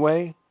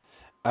anyway.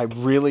 I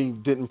really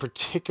didn't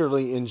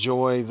particularly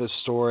enjoy the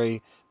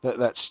story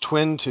that's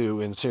twin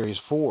to in Series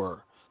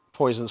 4,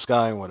 Poison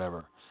Sky and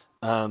whatever.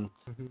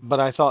 But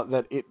I thought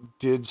that it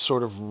did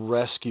sort of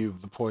rescue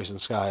the Poison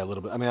Sky a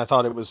little bit. I mean, I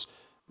thought it was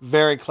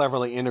very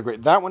cleverly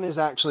integrated. That one is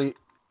actually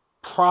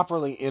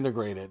properly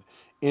integrated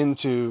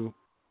into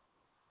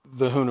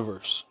the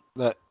Hooniverse.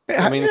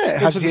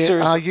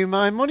 Are you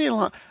my money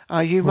line?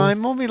 Are you my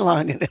mummy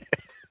line in it?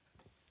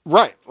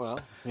 Right. Well,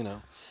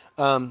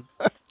 and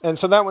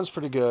so that one's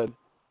pretty good.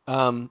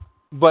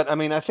 But I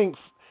mean, I think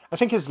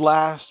his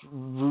last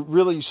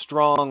really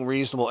strong,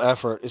 reasonable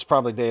effort is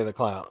probably Day of the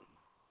Clown.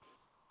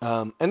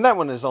 And that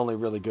one is only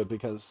really good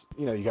because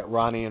you got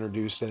Ronnie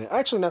introduced in it.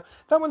 Actually, no,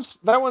 that one's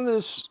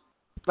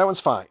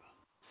fine.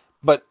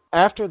 But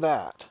after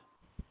that,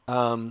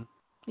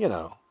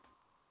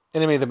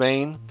 Enemy of the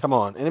Bane, come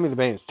on, Enemy of the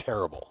Bane is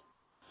terrible.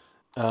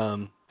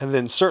 And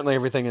then certainly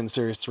everything in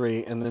Series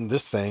 3, and then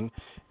this thing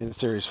in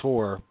Series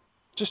 4,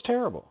 just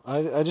terrible.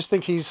 I just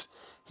think he's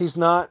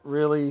not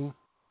really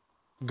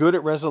good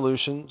at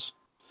resolutions.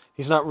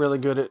 He's not really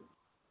good at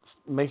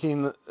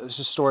making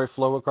the story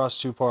flow across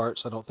 2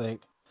 parts, I don't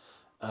think.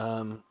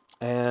 And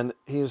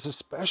he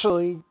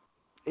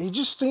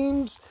just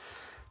seems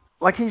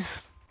like he's,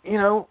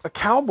 a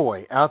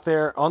cowboy out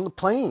there on the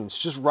plains,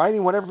 just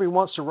writing whatever he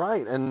wants to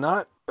write, and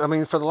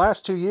for the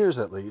last 2 years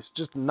at least,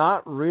 just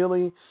not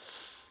really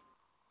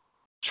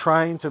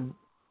trying to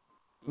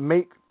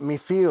make me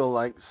feel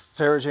like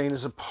Sarah Jane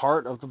is a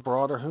part of the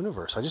broader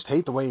Hooniverse. I just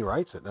hate the way he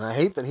writes it, and I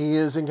hate that he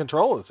is in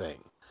control of the thing.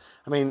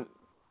 I mean,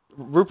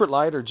 Rupert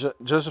Light or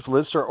Joseph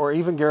Lister or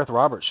even Gareth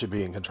Roberts should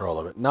be in control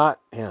of it, not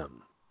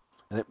him.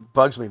 And it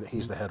bugs me that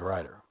he's the head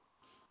writer.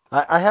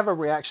 I have a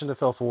reaction to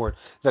Phil Ford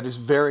that is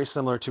very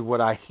similar to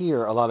what I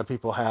hear a lot of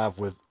people have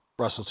with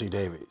Russell T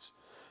Davies.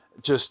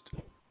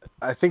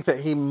 I think that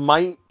he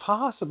might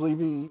possibly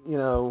be,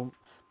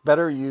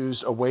 better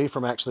used away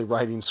from actually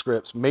writing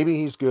scripts.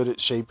 Maybe he's good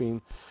at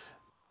shaping.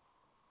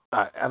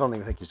 I don't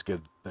even think he's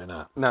good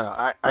enough.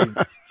 I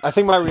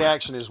think my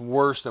reaction is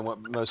worse than what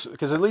most,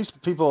 because at least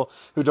people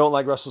who don't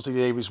like Russell T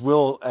Davies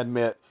will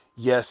admit,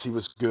 yes, he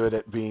was good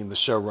at being the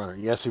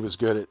showrunner. Yes, he was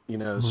good at,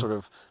 sort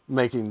of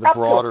making the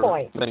broader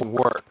thing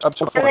work. Up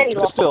to a point.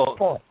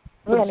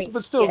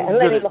 But still,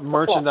 good at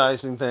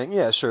merchandising thing.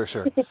 Yeah, sure.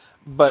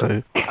 But,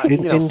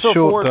 in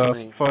short,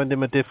 find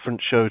him a different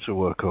show to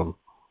work on.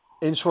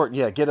 In short,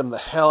 yeah, get him the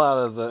hell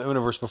out of the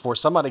universe before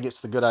somebody gets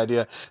the good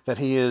idea that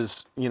he is,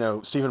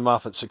 Stephen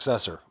Moffat's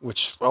successor, which,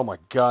 oh my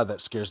God,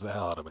 that scares the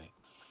hell out of me.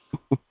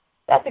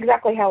 That's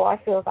exactly how I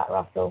feel about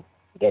Russell.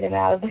 Get him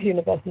out of the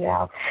universe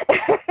now.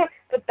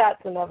 But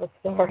that's another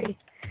story.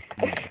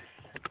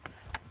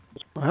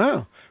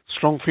 Wow,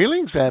 strong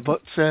feelings there.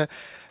 But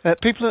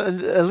people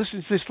are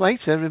listening to this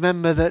later,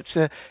 remember that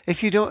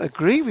if you don't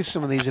agree with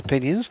some of these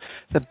opinions,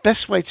 the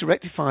best way to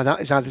rectify that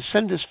is either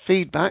send us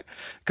feedback,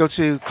 go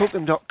to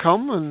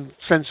cultdom.com and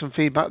send some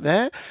feedback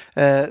there.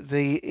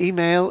 The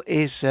email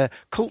is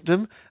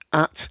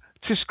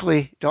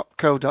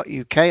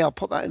cultdom@tiskley.co.uk. I'll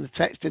put that in the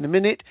text in a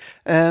minute.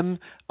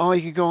 Or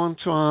you can go on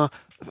to our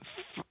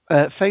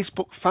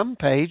Facebook fan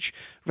page,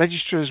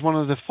 register as one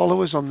of the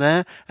followers on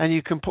there, and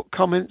you can put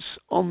comments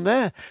on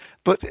there.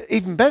 But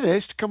even better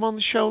is to come on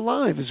the show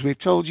live, as we've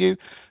told you.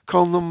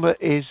 Call number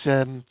is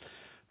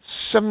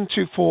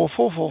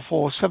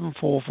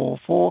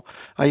 724-444-7444, or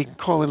you can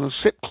call in on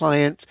SIP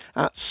client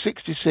at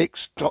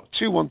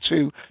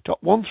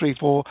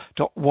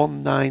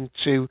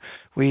 66.212.134.192.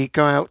 We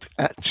go out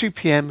at 2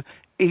 p.m.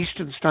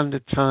 Eastern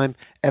Standard Time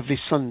every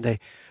Sunday.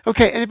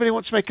 Okay, anybody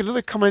want to make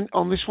another comment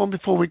on this one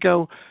before we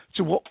go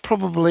to what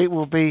probably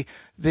will be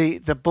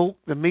the bulk,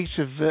 the meat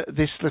of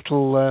this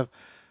little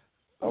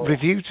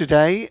review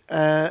today,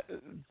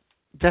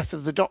 Death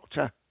of the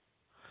Doctor?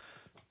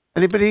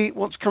 Anybody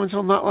want to comment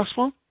on that last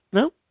one?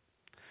 No?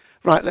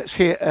 Right, let's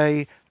hear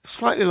a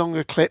slightly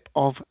longer clip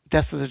of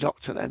Death of the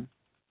Doctor then.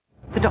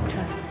 The Doctor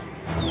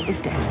is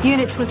dead.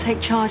 Units will take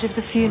charge of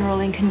the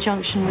funeral in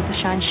conjunction with the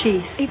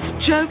Shan-Shis.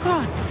 It's Joe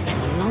Grant. It's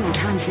a long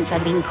time since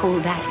I've been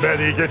called that.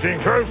 Betty getting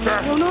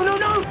closer. No.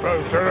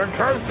 Closer and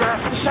closer.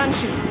 The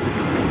Shan-Shis.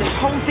 This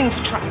whole thing's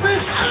trapped.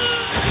 This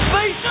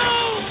space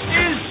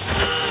is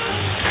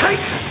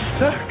taken.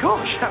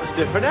 Gosh, that was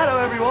different. Hello,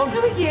 everyone.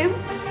 Who are you?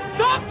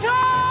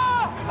 Doctor!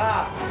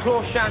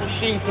 Claw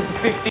Shan-Shi for the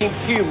 15th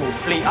Funeral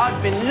Fleet.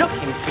 I've been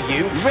looking for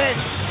you. Rest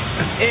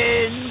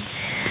in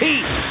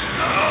peace.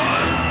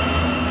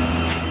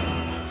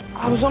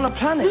 I was on a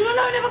planet. No,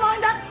 never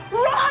mind that.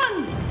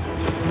 Run!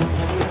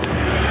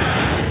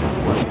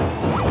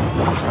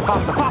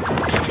 Faster.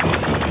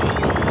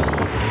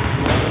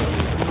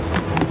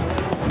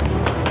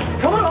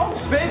 Come along,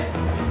 Smith.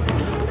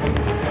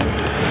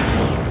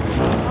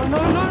 No,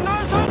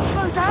 don't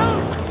slow down.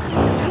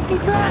 Take me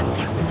back.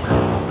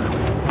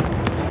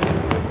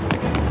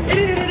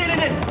 In.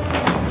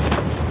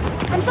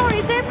 I'm sorry,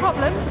 is there a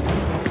problem?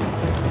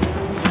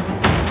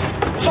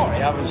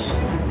 Sorry, I was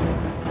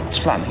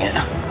slamming it.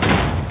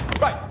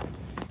 Right,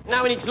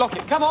 now we need to lock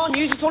it. Come on,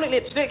 use your sonic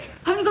lipstick.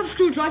 I haven't got a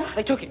screwdriver.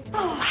 They took it.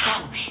 Oh,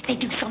 how? They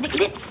do sonic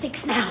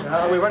lipsticks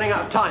now. We're running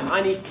out of time.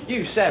 I need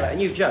you, Sarah, and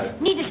you, Joe.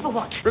 Need us for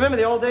what? Remember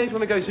the old days when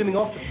we go zooming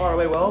off to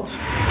faraway worlds?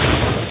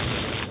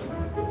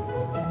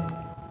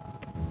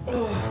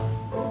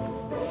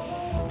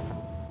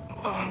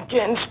 I'm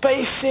getting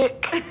space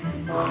sick.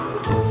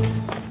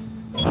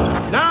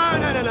 No.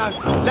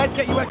 Let's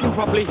get you working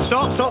properly.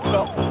 Stop.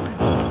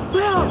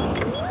 Well,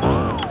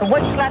 The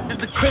wasteland of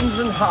the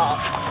Crimson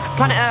Heart.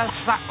 Planet Earth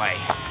that way.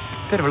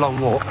 Bit of a long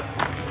walk.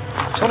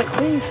 Tonic,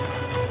 please.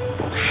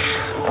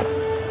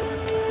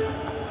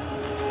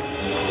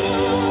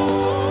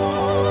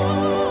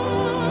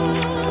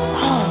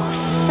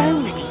 So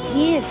many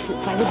years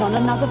since I was on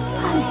another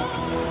planet.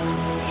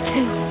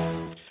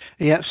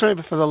 Yeah, sorry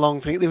for the long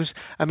thing.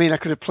 I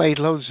could have played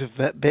loads of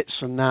bits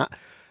from that.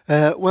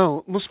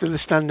 Must be the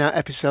standout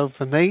episode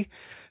for me.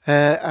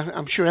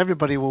 I'm sure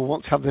everybody will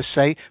want to have their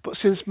say, but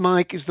since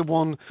Mike is the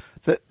one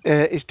that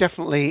is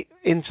definitely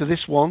into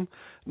this one,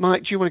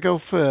 Mike, do you want to go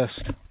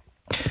first?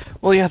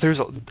 Well, yeah, there's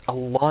a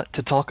lot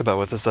to talk about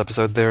with this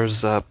episode. There's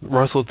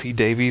Russell T.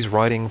 Davies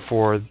writing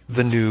for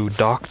the new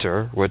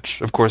Doctor, which,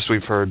 of course,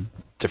 we've heard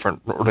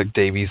different, like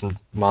Davies and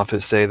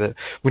Moffat say that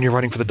when you're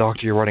writing for the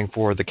Doctor, you're writing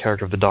for the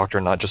character of the Doctor,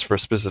 not just for a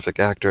specific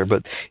actor.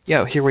 But,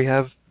 yeah, here we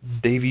have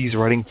Davies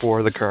writing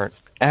for the current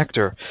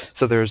actor.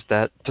 So there's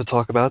that to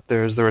talk about.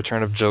 There's the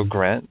return of Joe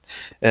Grant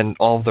and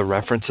all the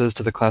references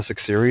to the classic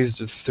series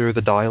through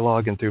the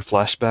dialogue and through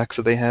flashbacks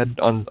that they had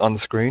on the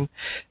screen.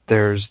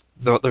 There's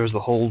the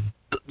whole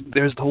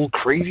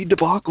crazy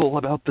debacle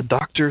about the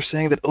Doctor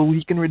saying that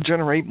he can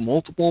regenerate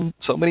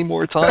so many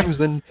more times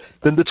than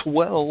the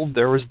 12.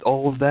 There was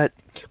all of that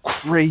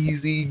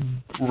crazy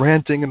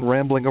ranting and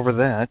rambling over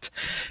that.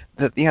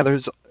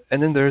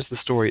 And then there's the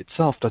story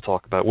itself to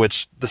talk about,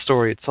 which the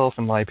story itself,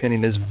 in my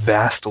opinion, is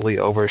vastly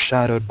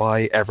overshadowed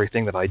by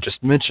everything that I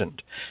just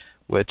mentioned.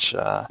 Which,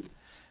 the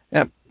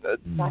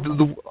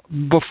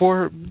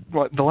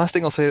last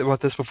thing I'll say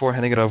about this before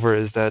handing it over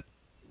is that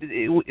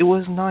it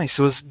was nice.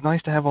 It was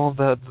nice to have all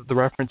the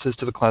references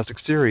to the classic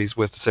series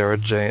with Sarah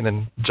Jane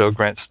and Joe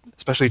Grant's,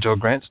 especially Joe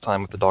Grant's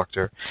time with the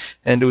Doctor.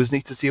 And it was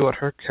neat to see what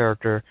her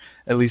character,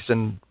 at least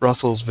in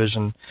Russell's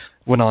vision,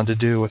 went on to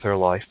do with her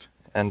life.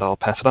 And I'll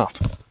pass it off.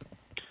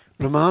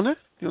 Romana,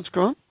 you want to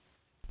go on?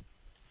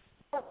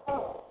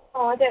 Oh,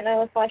 I don't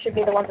know if I should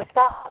be the one to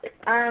start.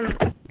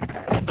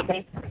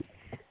 Okay.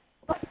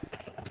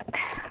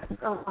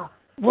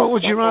 What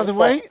would you rather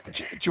wait?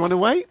 Do you want to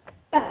wait?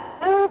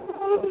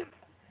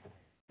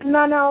 No,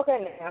 I'll go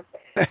now.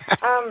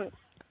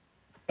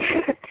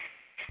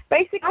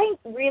 Basically, I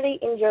really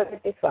enjoyed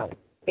this one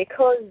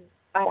because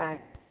I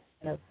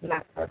know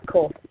Matt, of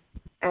course,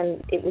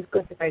 and it was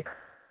good to go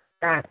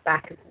back.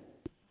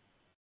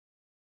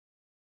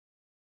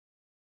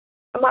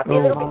 I might be a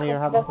little bit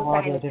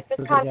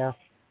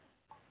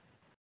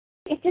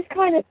It's just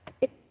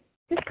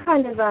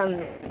kind of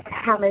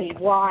hammered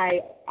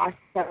why I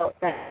felt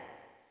that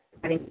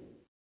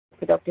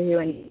for Doctor Who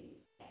and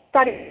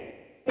started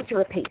to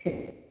repeat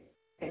it.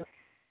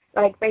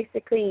 Like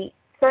basically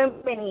so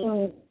many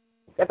things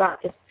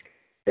about just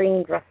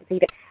screen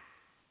recipe,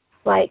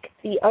 like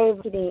the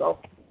overheating of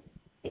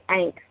the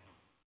angst,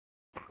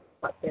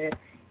 like the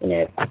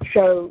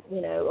show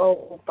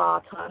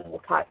bar tunnel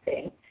type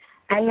thing.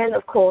 And then,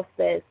 of course,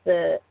 there's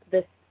the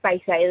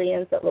space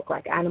aliens that look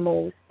like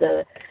animals,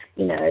 the,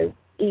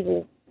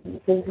 evil.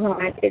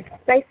 It's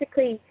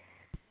basically,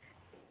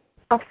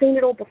 I've seen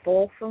it all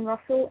before from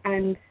Russell,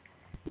 and,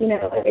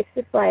 it's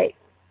just like,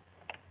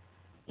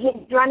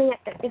 he's running it.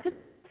 It's just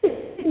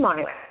my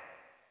way.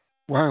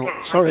 Wow,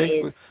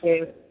 sorry.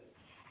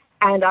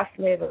 And I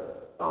can move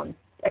on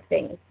of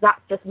things. That's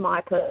just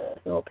my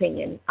personal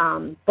opinion.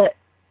 But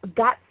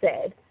that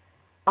said,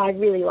 I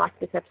really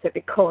liked this episode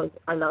because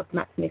I loved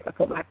Matt Smith. I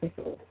thought Matt Smith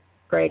was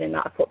great in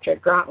that. I thought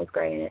Jared Grant was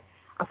great in it.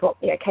 I thought,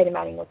 Katie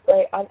Manning was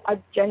great. I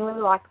generally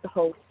liked the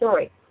whole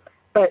story.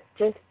 But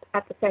just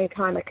at the same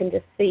time, I can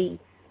just see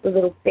the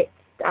little bits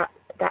that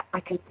I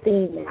can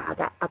see now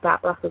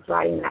about Russell's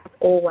writing that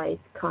always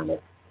kind of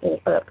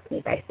irks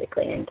me,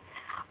 basically. And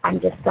I'm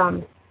just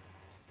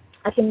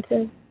asking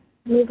to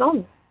move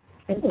on.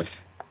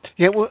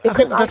 Yeah, well, because I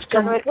think that's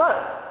I know it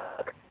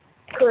worked.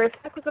 Career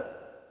was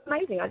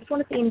amazing. I just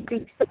want to see him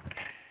do something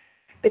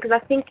because I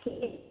think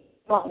he's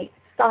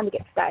starting to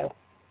get stale,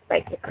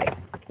 basically.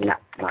 And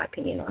that's my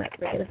opinion on it,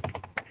 really.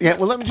 Yeah,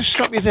 well, let me just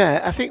stop you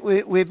there. I think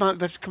we might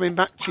be coming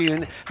back to you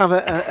and have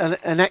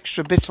an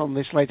extra bit on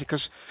this later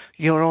because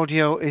your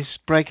audio is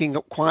breaking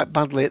up quite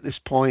badly at this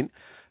point.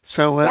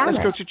 So let's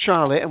go to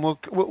Charlie and we'll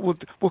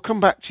come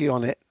back to you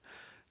on it.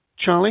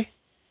 Charlie?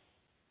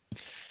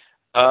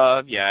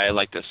 Yeah, I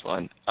like this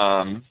one.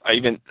 I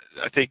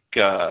think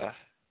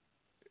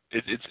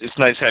it's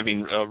nice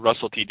having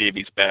Russell T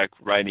Davies back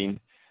writing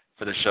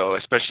for the show.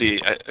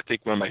 Especially, I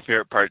think one of my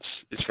favorite parts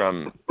is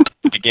from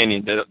the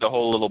beginning, the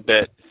whole little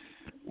bit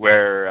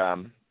where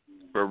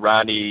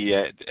Ronnie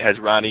has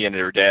Ronnie and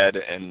her dad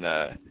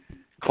and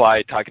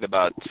Clyde talking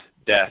about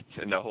death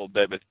and the whole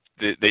bit. But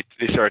they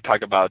sort of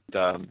talk about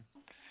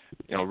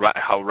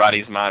how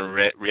Ronnie's mom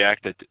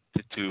reacted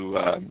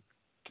to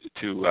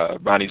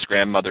Ronnie's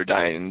grandmother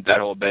dying and that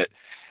whole bit.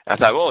 And I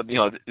thought,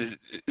 well,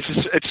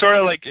 it's sort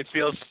of like it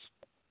feels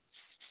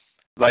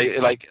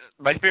like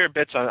my favorite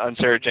bits on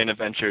Sarah Jane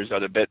Adventures are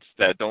the bits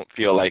that don't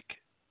feel like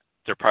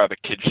they're part of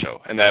a kid's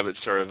show, and that was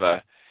sort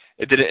of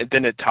it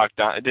didn't talk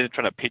down, it didn't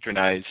try to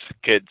patronize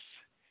kids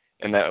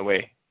in that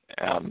way,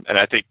 and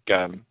I think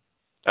that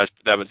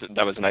was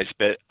a nice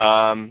bit.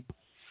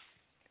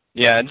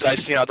 Yeah, and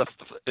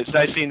it's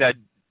nice seeing that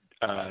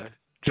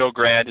Joe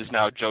Grant is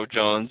now Joe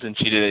Jones, and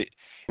she's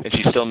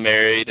still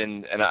married,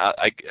 and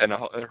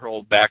her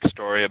whole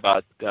backstory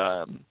about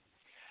her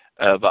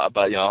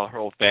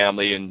whole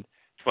family and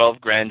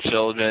 12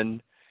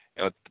 grandchildren,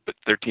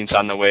 13's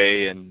on the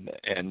way, and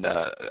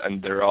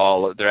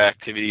their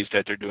activities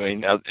that they're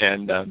doing,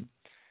 and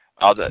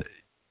all the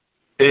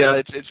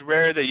it's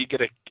rare that you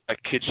get a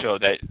kid show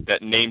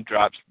that name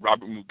drops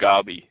Robert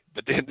Mugabe,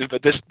 but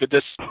this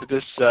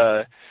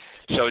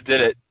show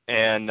did it,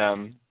 and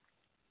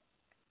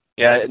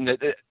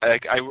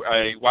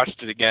I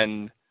watched it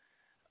again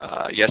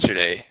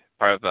yesterday,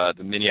 part of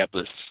the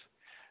Minneapolis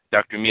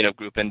Dr. Meetup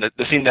group, and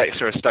the scene that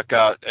sort of stuck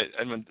out,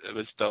 and it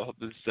was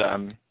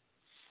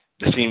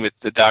the scene with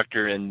the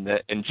doctor and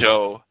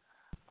Joe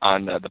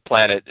on the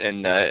planet,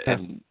 and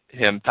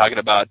him talking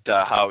about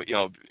how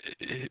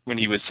when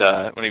he was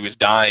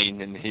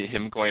dying, and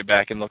him going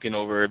back and looking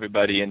over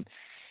everybody and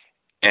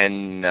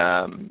saying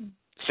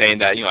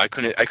that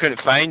I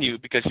couldn't find you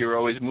because you were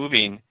always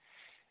moving.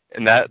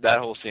 And that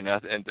whole scene,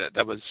 and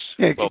that was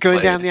well going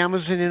played. down the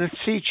Amazon in a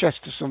sea chest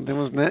or something,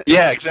 wasn't it?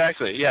 Yeah,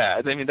 exactly. Yeah,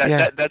 I mean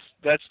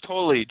that's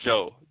totally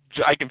Joe.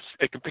 I can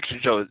picture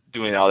Joe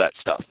doing all that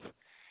stuff.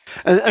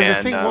 And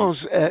the thing was,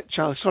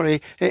 Charles,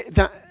 sorry,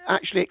 that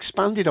actually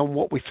expanded on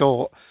what we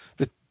thought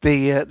the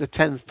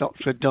 10th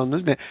Doctor had done,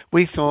 doesn't it?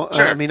 We thought,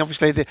 sure. I mean,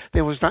 obviously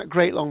there was that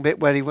great long bit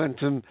where he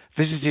went and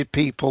visited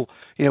people.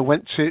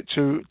 Went to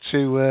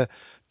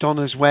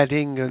Donna's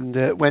wedding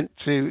and went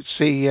to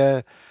see.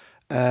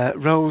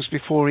 Rose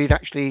before he'd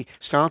actually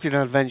started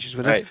our adventures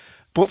with her.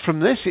 But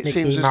from this, it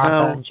seems as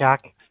though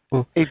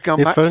he'd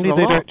gone back to the lot. If only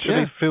they'd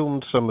actually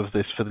filmed some of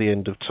this for the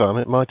end of time,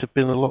 it might have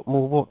been a lot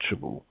more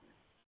watchable.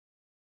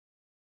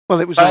 Well,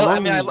 it was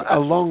a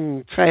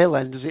long tail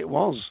end as it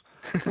was.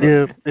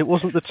 Yeah, it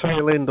wasn't the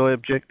tail end I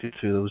objected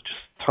to. There was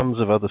just tons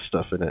of other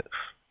stuff in it.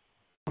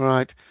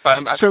 Right. But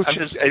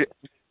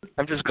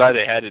I'm just glad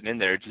they had it in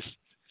there, just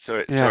so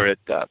it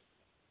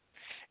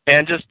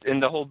and just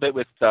in the whole bit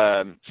with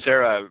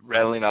Sarah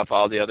rattling off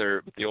all the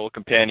old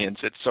companions,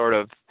 it sort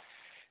of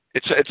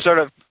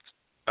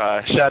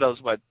shadows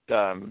what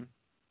the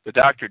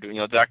Doctor doing.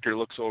 The Doctor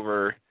looks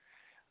over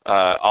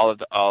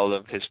all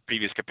of his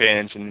previous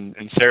companions,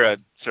 and Sarah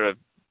sort of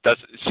does.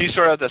 She's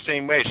sort of the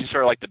same way. She's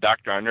sort of like the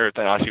Doctor on Earth,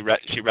 and how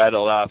she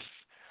rattled off,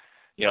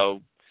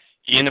 Ian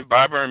and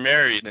Barbara are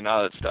married and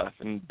all that stuff,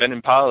 and Ben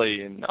and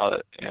Polly and all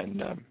that,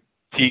 and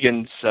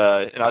Tegan's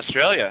in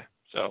Australia,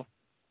 so.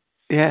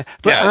 Yeah,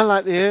 but I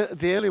like the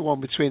early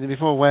one between them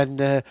before when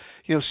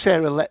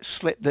Sarah let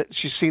slip that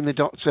she's seen the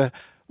Doctor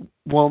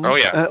once. Oh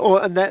yeah.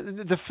 And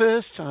the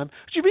first time.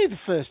 What do you mean the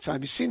first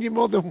time? You've seen him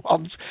more than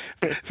once.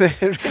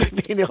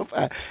 Really been up,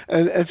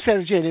 and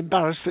Sarah Jane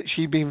embarrassed that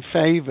she'd been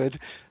favoured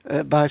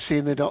by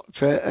seeing the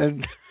Doctor,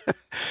 and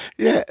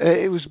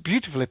it was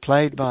beautifully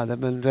played by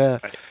them, and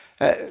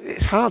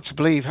it's hard to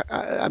believe.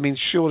 I mean,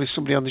 surely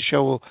somebody on the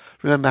show will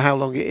remember how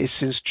long it is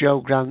since Joe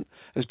Grant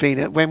has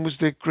been. When was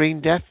the Green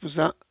Death? Was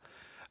that?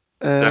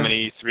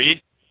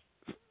 73.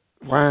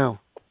 Wow.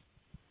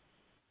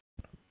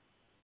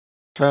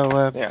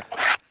 So yeah.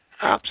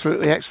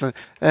 Absolutely excellent.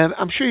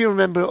 I'm sure you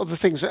remember other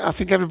things. I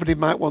think everybody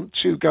might want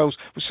to go.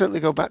 We'll certainly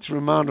go back to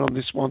Romana on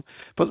this one.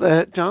 But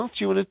Darth, do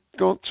you want to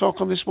go talk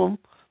on this one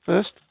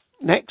first?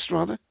 Next,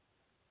 rather?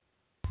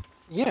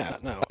 Yeah,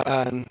 no.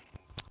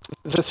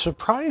 The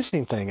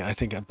surprising thing, I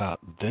think, about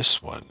this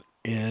one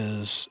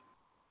is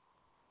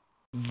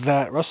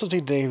that Russell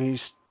T Davies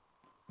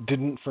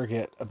didn't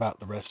forget about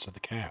the rest of the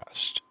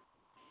cast.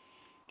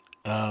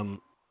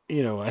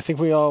 I think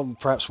we all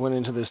perhaps went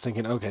into this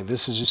thinking, okay, this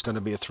is just going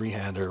to be a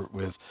three-hander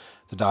with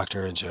the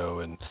Doctor and Joe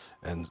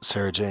and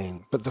Sarah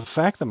Jane. But the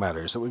fact of the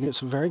matter is that we get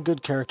some very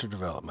good character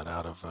development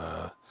out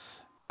of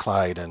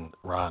Clyde and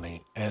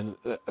Ronnie, and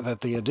that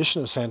the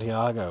addition of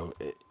Santiago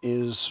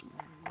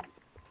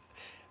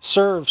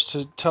serves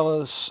to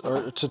tell us,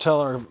 or to tell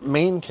our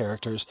main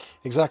characters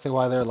exactly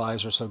why their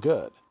lives are so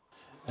good.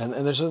 And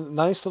there's a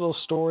nice little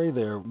story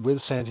there with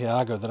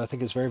Santiago that I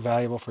think is very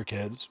valuable for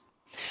kids.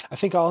 I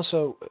think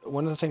also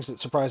one of the things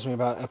that surprised me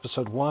about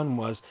episode 1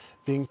 was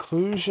the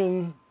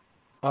inclusion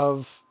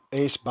of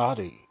Ace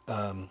Body,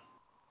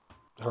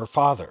 her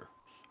father,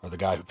 or the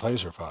guy who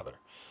plays her father,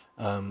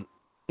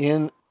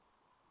 in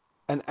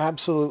an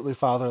absolutely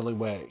fatherly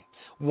way.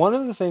 One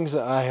of the things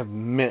that I have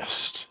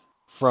missed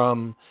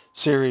from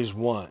Series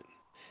 1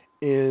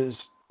 is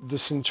the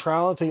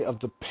centrality of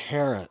the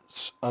parents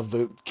of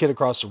the kid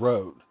across the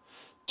road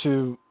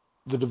to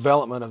the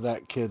development of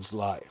that kid's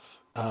life.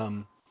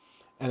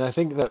 And I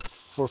think that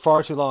for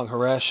far too long,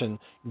 Haresh and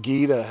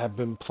Geeta have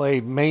been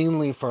played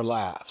mainly for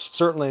laughs.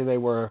 Certainly they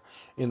were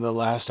in the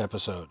last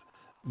episode.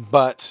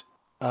 But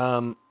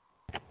Ronnie's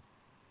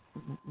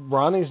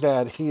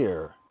dad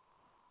here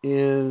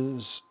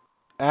is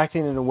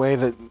acting in a way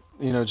that,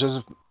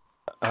 Joseph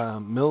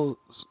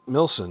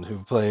Milson, who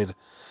played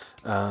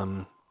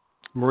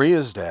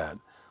Maria's dad,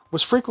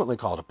 was frequently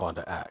called upon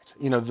to act.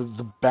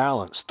 The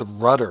balance, the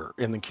rudder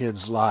in the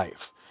kid's life.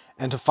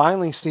 And to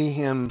finally see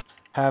him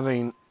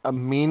having a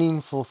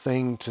meaningful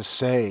thing to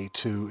say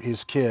to his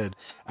kid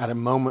at a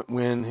moment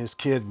when his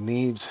kid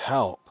needs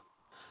help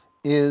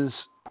is,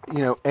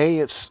 A,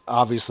 it's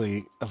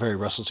obviously a very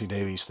Russell T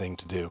Davies thing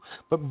to do,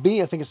 but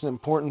B, I think it's an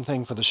important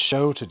thing for the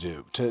show to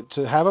do,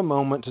 to have a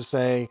moment to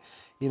say,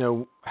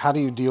 how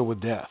do you deal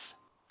with death?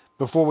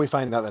 Before we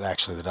find out that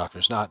actually the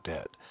Doctor's not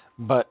dead.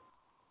 But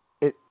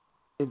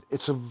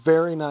it's a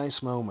very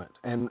nice moment,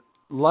 and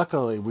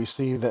luckily we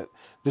see that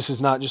this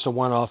is not just a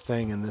one-off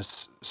thing in this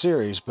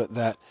series, but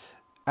that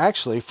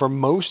actually, for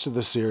most of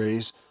the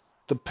series,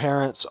 the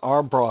parents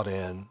are brought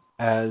in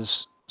as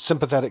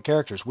sympathetic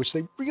characters, which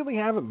they really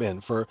haven't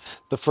been for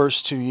the first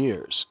 2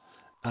 years.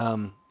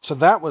 So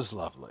that was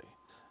lovely.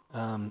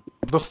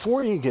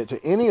 Before you get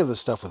to any of the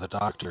stuff with the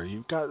Doctor,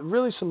 you've got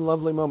really some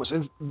lovely moments.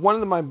 And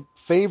one of my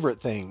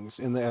favorite things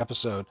in the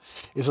episode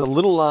is a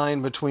little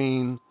line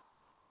between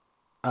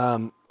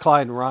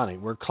Clyde and Ronnie,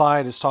 where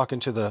Clyde is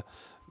talking to the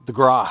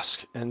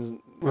Grosk and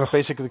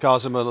basically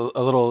calls him a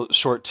little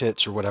short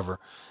tits or whatever.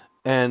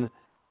 And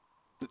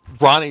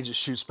Ronnie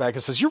just shoots back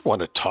and says, "You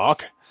want to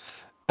talk?"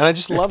 And I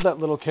just love that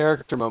little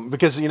character moment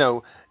because,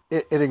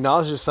 it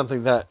acknowledges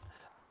something that,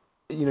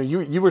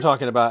 you were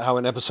talking about how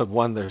in episode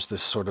 1 there's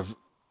this sort of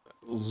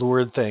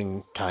lurid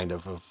thing kind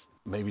of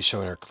maybe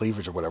showing her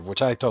cleavage or whatever,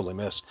 which I totally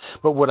missed.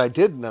 But what I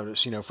did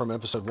notice, from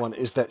episode 1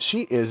 is that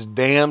she is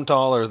damn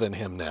taller than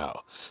him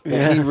now.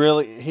 Yeah.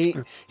 He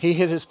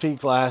hit his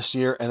peak last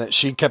year and that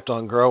she kept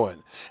on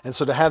growing. And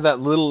so to have that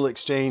little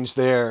exchange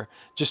there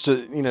just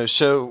to,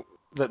 show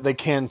that they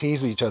can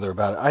tease each other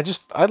about it.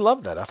 I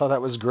love that. I thought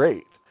that was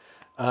great.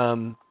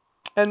 And,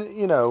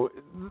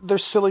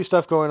 there's silly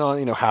stuff going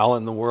on. How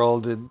in the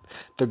world did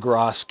the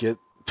Gross get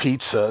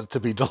pizza to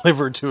be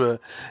delivered to a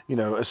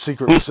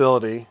secret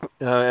facility?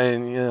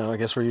 I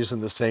guess we're using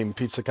the same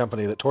pizza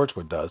company that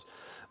Torchwood does.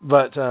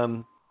 But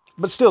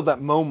still, that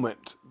moment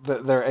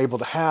that they're able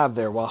to have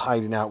there while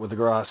hiding out with the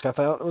Gross, I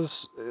thought it was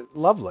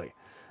lovely.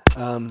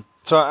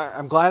 So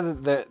I'm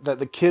glad that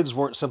the kids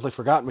weren't simply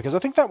forgotten, because I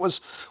think that was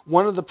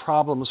one of the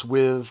problems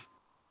with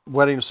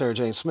Wedding of Sarah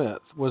Jane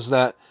Smith, was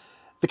that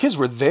the kids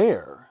were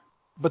there,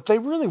 but they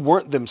really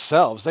weren't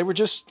themselves. They were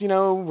just,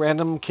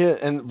 random kid.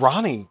 And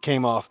Ronnie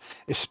came off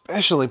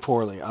especially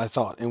poorly, I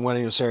thought, in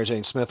Wedding of Sarah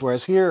Jane Smith,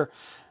 whereas here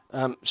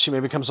she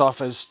maybe comes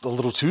off as a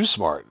little too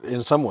smart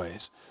in some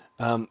ways.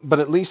 But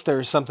at least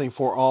there's something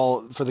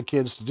for the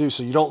kids to do,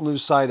 so you don't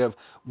lose sight of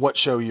what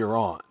show you're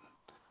on.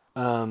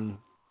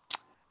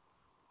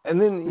 And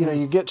then,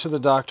 you get to the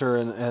Doctor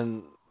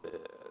and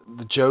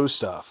the Joe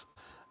stuff.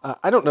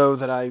 I don't know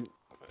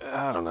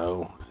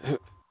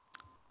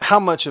how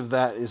much of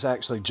that is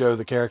actually Joe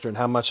the character and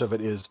how much of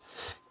it is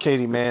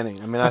Katie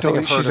Manning. I mean, I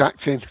think she's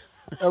acting.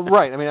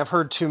 Right. I mean, I've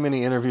heard too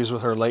many interviews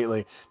with her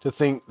lately to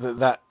think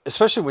that,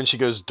 especially when she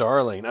goes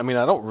darling. I mean,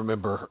 I don't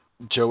remember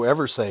Joe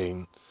ever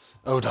saying,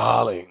 "Oh,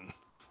 darling,"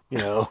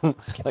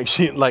 like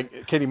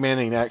Katie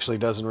Manning actually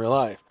does in real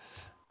life.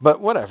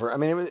 But whatever. I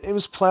mean, it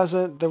was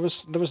pleasant. There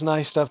was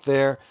nice stuff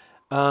there.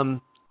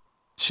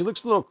 She looks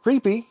a little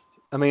creepy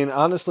I mean,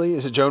 honestly,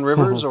 is it Joan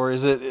Rivers or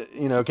is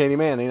it, Katie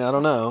Manning? I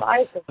don't know.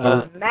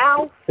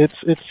 It's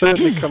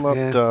certainly come up,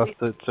 Darth,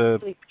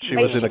 that she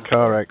was in a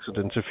car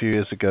accident a few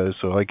years ago,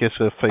 so I guess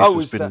her face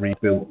has been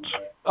rebuilt.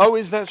 Oh,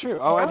 is that true?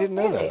 Oh, I didn't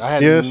know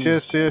that. Yes,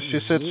 she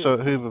said so at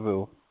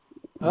Hooverville.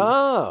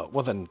 Oh,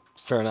 well then,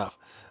 fair enough.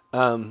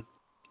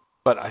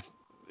 But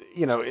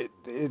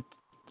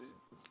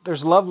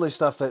there's lovely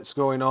stuff that's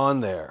going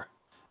on there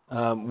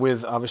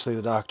with obviously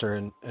the Doctor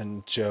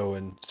and Joe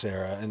and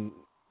Sarah, and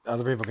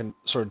other people can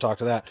sort of talk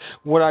to that.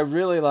 What I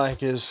really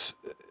like is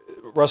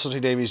Russell T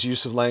Davies'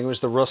 use of language,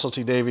 the Russell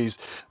T Davies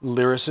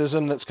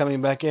lyricism that's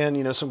coming back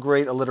in. Some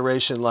great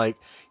alliteration like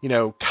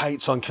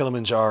kites on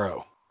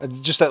Kilimanjaro,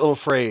 just that little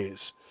phrase,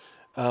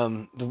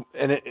 and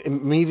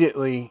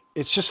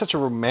it's just such a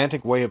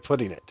romantic way of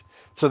putting it.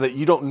 So that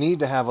you don't need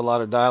to have a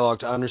lot of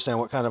dialogue to understand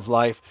what kind of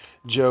life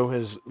Joe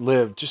has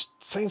lived. Just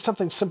saying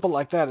something simple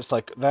like that, it's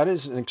like, that is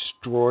an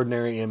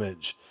extraordinary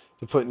image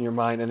to put in your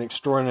mind, an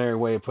extraordinary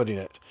way of putting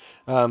it.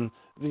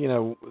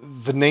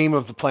 The name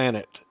of the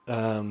planet,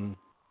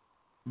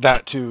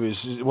 that too is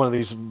one of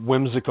these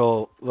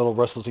whimsical little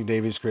Russell T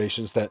Davies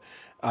creations that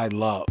I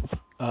love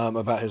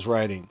about his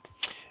writing.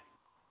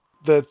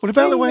 What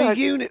about the way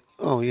unit?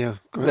 Oh yeah,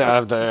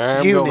 I'm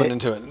going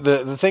into it.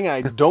 The thing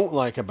I don't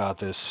like about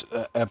this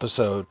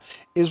episode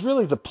is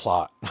really the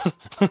plot.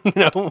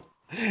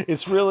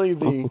 It's really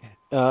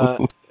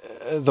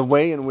the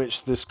way in which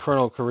this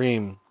Colonel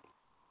Kareem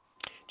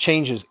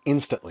changes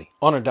instantly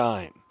on a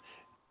dime.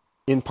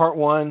 In part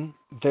 1,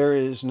 there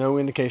is no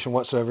indication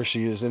whatsoever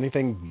she is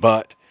anything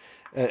but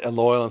a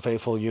loyal and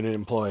faithful unit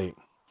employee,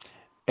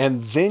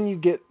 and then you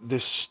get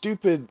this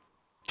stupid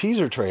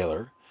teaser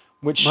trailer.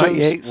 Which Mike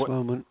Yates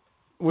moment.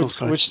 Which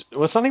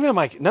it's not even a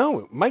Mike.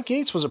 No, Mike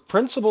Yates was a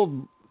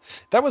principled.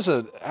 That was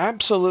an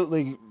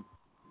absolutely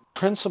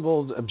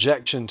principled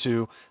objection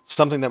to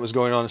something that was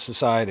going on in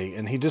society,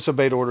 and he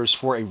disobeyed orders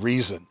for a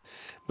reason.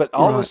 But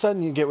all of a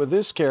sudden, you get with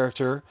this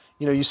character.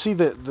 You see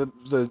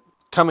the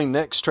coming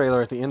next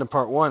trailer at the end of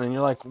part 1, and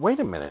you're like, wait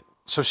a minute.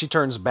 So she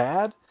turns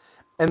bad,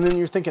 and then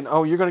you're thinking,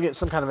 oh, you're going to get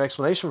some kind of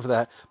explanation for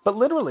that. But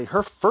literally,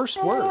 her first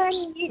words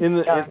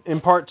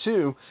in part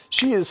 2,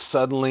 she is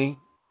suddenly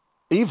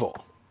evil,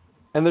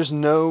 and there's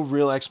no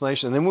real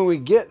explanation. And then when we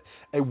get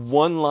a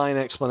one-line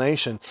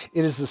explanation,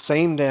 it is the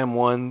same damn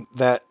one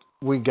that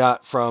we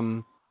got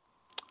from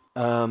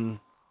Donna's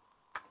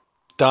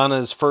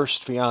first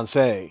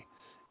fiance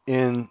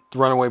in The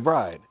Runaway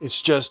Bride. It's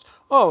just,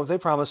 they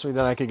promised me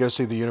that I could go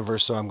see the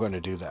universe, so I'm going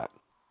to do that.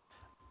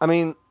 I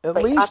mean, at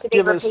least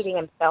give us repeating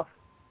himself.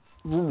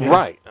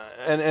 Right.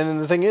 And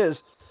the thing is,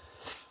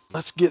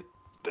 there's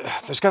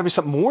got to be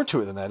something more to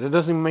it than that. It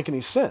doesn't even make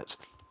any sense.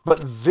 But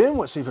then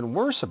what's even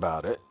worse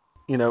about it,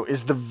 is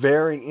the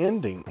very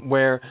ending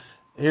where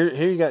here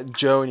you got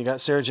Joe and you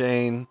got Sarah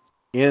Jane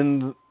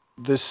in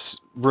this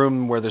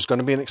room where there's going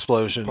to be an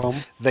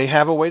explosion. They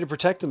have a way to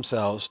protect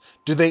themselves.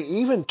 Do they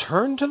even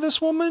turn to this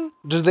woman?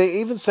 Do they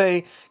even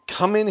say,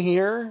 come in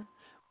here,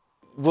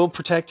 we'll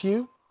protect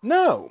you?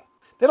 No.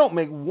 They don't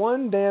make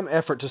one damn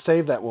effort to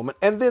save that woman.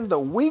 And then the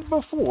week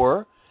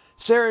before,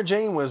 Sarah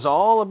Jane was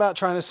all about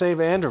trying to save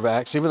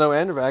Androvax, even though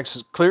Androvax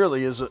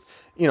clearly is,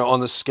 on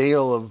the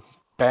scale of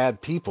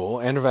bad people,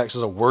 Androvax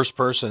is a worse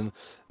person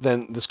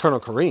than this Colonel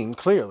Kareem,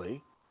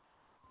 clearly.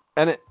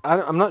 And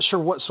I'm not sure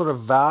what sort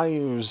of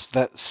values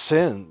that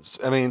sends.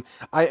 I mean,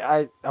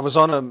 I was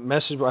on a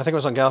message, I think it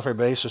was on Gallifrey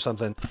Base or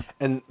something,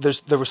 and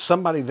there was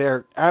somebody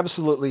there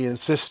absolutely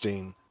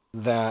insisting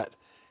that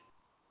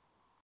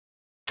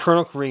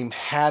Colonel Kareem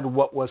had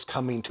what was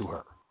coming to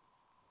her.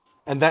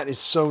 And that is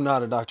so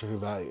not a Doctor Who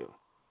value.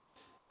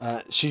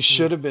 She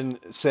should have been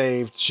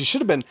saved. She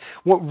should have been...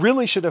 What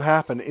really should have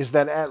happened is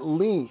that at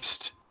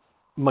least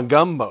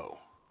Magumbo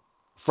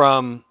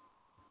from,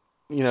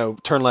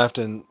 Turn Left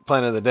and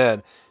Planet of the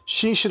Dead,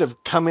 she should have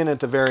come in at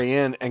the very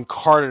end and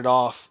carted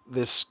off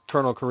this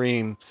Colonel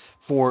Kareem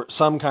for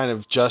some kind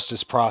of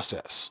justice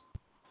process.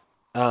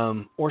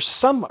 Or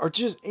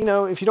just,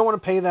 if you don't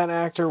want to pay that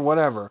actor,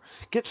 whatever,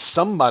 get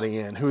somebody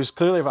in who is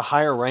clearly of a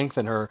higher rank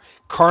than her,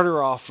 cart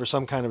her off for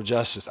some kind of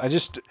justice.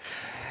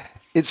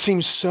 It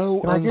seems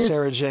so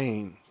un-Sarah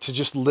Jane to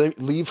just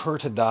leave her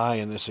to die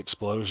in this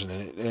explosion,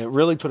 and it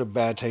really put a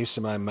bad taste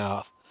in my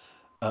mouth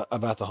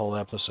about the whole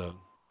episode.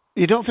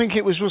 You don't think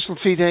it was Russell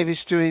T Davies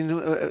giving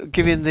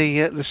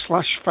the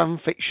Slash fan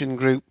fiction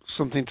group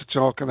something to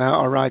talk about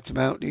or write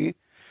about? Do you?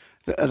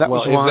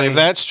 If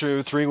that's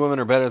true, 3 women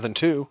are better than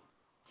 2.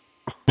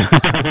 Can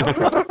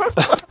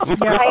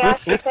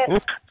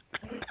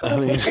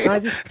I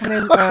just come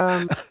in?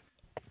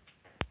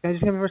 Can I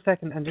just come in for a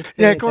second and just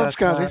say go on,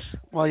 Scottis,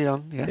 while you're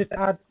on. Yeah. Just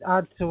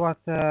add to what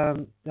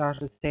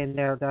Darth was saying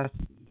there, that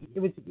it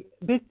was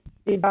a bit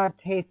in bad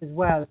taste as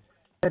well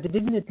that they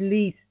didn't at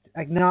least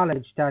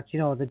acknowledge that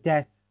the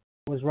death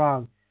was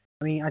wrong.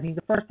 I mean, I think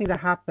the first thing that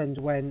happened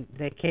when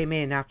they came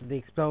in after the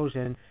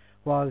explosion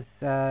was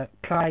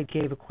Clyde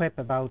gave a quip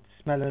about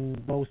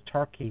smelling roast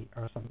turkey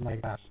or something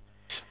like that.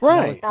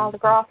 Right. Al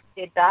deGrasse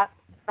did that.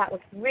 that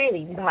was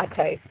really in bad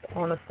taste,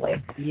 honestly.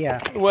 Yeah.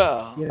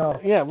 Well,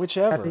 yeah,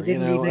 whichever. That they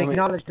didn't even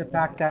acknowledge the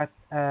fact that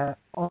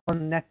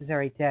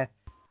unnecessary death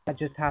had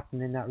just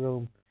happened in that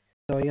room.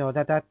 So,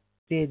 that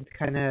did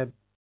kind of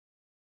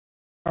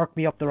irk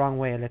me up the wrong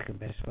way a little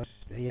bit. But,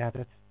 yeah,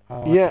 that's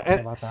how I feel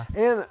about that.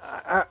 And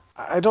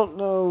I don't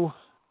know.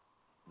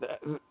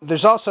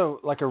 There's also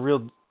like a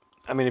real.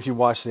 I mean, if you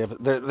watch the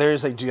episode, there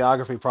is a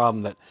geography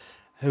problem that.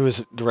 Who is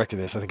directing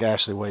this? I think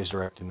Ashley Way is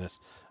directing this.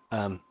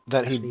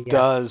 That he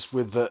does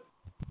with the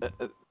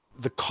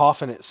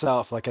coffin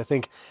itself. Like, I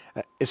think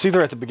it's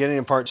either at the beginning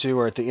of part 2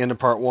 or at the end of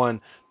part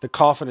 1. The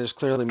coffin is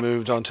clearly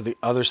moved onto the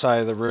other side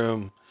of the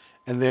room,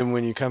 and then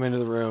when you come into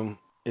the room,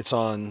 it's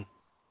on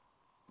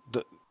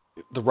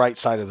the right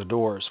side of the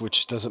doors, which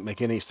doesn't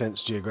make any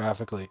sense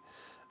geographically.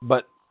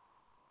 But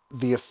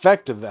the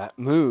effect of that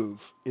move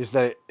is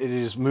that it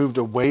is moved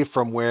away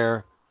from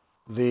where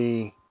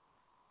the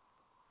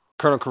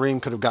Colonel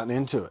Kareem could have gotten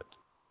into it.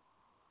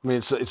 I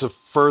mean, it's a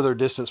further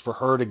distance for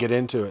her to get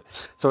into it.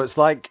 So it's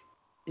like,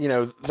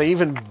 they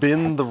even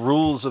bend the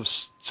rules of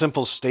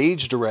simple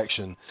stage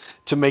direction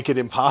to make it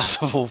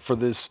impossible for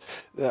this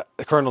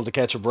Colonel to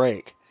catch a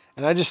break.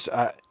 And it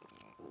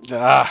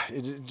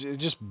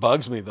just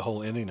bugs me, the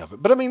whole ending of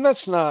it. But I mean,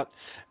 that's not,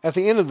 at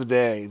the end of the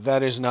day,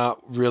 that is not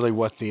really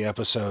what the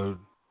episode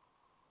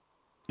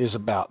is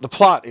about. The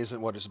plot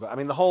isn't what it's about. I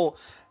mean,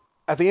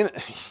 at the end,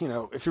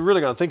 if you're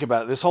really going to think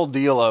about it, this whole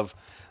deal of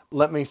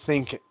let me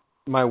think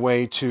my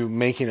way to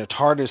making a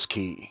TARDIS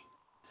key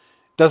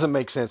doesn't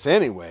make sense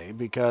anyway,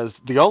 because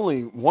the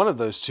only one of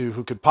those two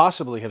who could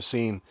possibly have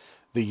seen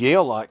the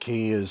Yale lock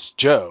key is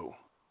Joe,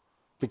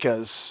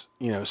 because,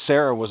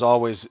 Sarah was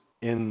always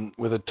in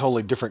with a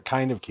totally different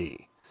kind of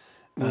key.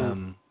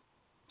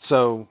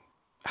 So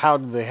how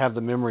did they have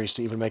the memories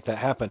to even make that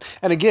happen?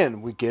 And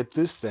again, we get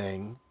this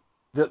thing.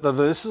 This is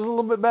a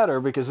little bit better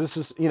because this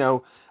is,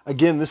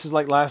 again, this is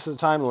like Last of the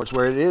Time Lords,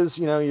 where it is,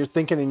 you're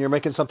thinking and you're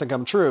making something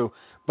come true,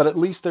 but at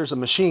least there's a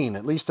machine,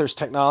 at least there's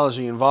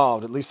technology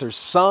involved, at least there's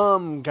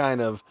some kind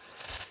of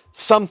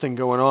something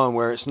going on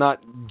where it's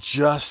not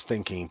just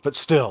thinking, but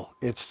still,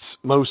 it's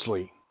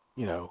mostly,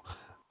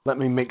 let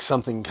me make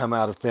something come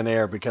out of thin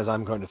air because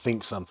I'm going to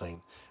think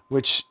something,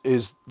 which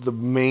is the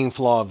main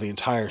flaw of the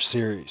entire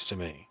series to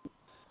me.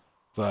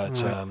 But,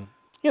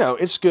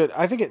 it's good.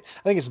 I think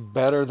it's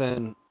better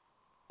than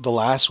the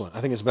last one.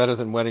 I think it's better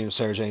than Wedding of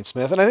Sarah Jane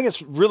Smith. And I think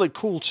it's really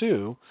cool,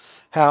 too,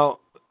 how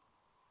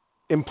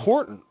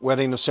important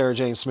Wedding of Sarah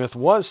Jane Smith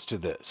was to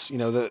this.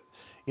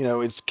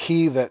 It's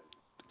key that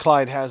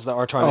Clyde has the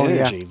Artron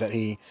energy that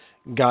he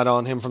got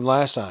on him from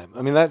last time.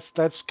 I mean,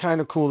 that's kind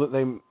of cool that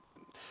they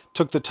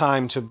took the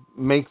time to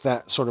make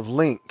that sort of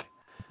link.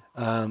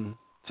 So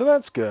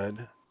that's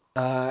good.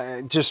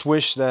 I just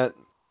wish that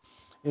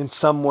in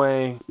some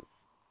way...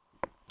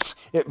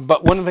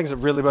 but one of the things that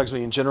really bugs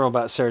me in general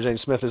about Sarah Jane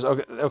Smith is,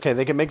 okay,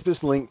 they can make this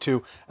link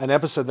to an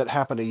episode that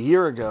happened a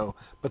year ago,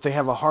 but they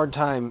have a hard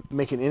time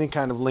making any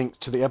kind of link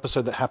to the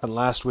episode that happened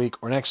last week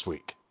or next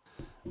week.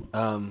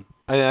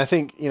 I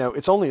think,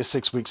 it's only a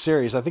 6-week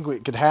series. I think we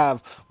could have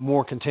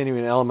more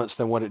continuing elements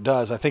than what it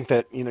does. I think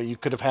that, you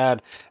could have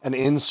had an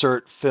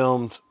insert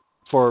filmed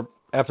for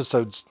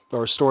episodes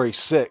or story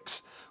 6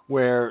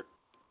 where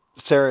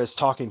Sarah is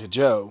talking to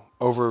Joe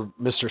over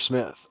Mr.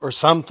 Smith or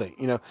something,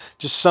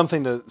 just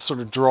something to sort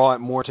of draw it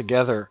more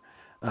together,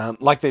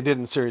 like they did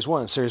in Series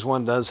 1. Series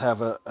 1 does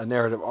have a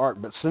narrative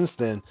arc, but since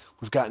then,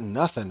 we've gotten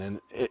nothing. And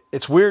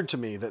it's weird to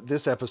me that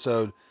this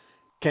episode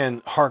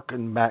can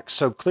harken back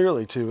so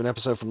clearly to an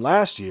episode from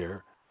last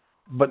year,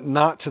 but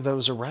not to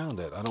those around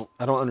it.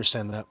 I don't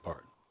understand that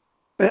part.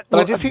 But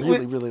I did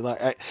really like.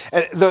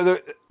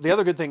 The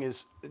other good thing is,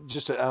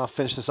 I'll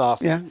finish this off.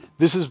 Yeah.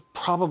 This is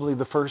probably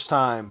the first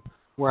time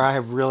where I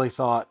have really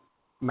thought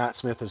Matt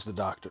Smith is the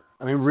Doctor.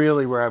 I mean,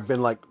 really, where I've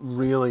been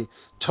really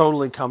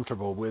totally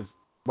comfortable with,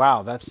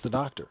 wow, that's the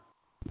Doctor.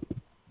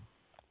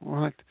 All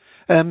right.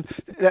 We'll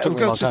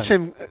go to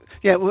Tim.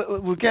 Yeah,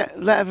 we'll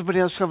let everybody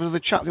else have another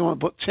chat if they want,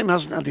 but Tim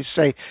hasn't had his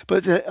say.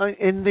 But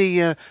in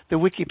the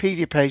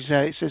Wikipedia page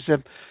there, it says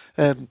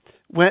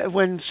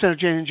when Sarah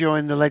Jane and Joe are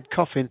in the lead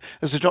coffin,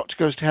 as the Doctor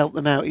goes to help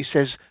them out, he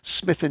says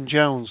Smith and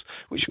Jones,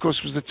 which of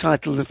course was the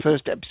title of the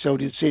first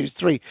episode in Series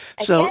 3.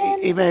 So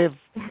he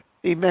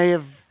may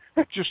have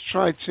just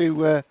tried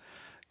to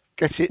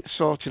get it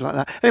sorted like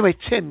that. Anyway,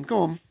 Tim, go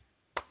on.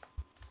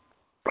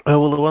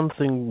 Well, the one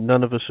thing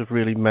none of us have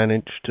really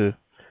managed to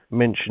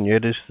mention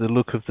yet is the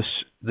look of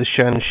the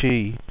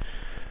Shan-Chi.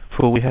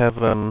 For we have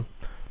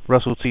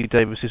Russell T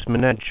Davis's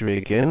menagerie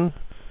again.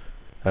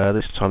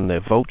 This time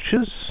they're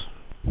vultures,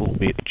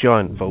 albeit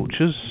giant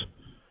vultures.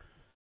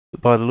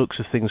 But by the looks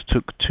of things,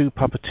 took 2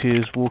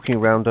 puppeteers walking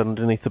around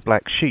underneath a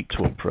black sheet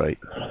to operate.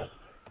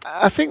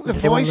 I think the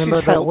voices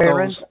helped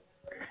those.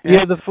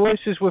 Yeah, the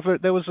voices were.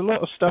 There was a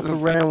lot of stuff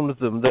around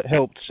them that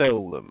helped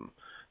sell them.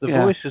 The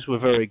voices were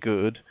very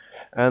good,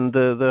 and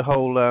the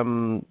whole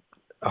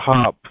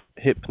harp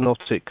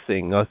hypnotic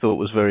thing I thought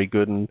was very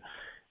good and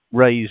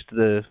raised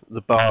the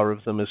bar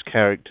of them as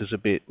characters a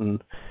bit,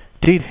 and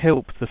did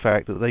help the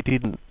fact that they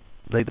didn't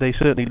they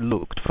certainly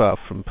looked far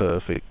from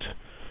perfect.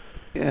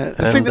 Yeah,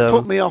 the thing that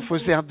put me off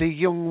was they had the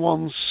young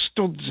one's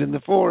studs in the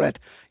forehead.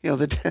 You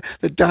know,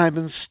 the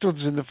diamond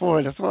studs in the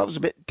forehead. I thought that was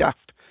a bit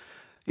daft.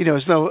 You know,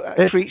 as though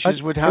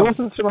creatures would have... It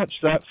wasn't so much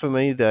that for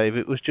me, Dave.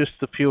 It was just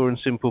the pure and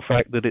simple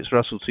fact that it's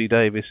Russell T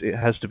Davies. It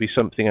has to be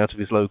something out of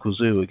his local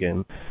zoo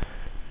again.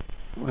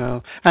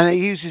 Well, and he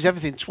uses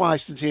everything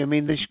twice, doesn't he? I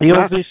mean, he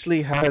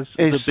obviously has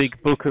the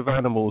big book of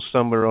animals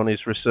somewhere on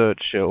his research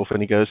shelf,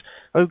 and he goes,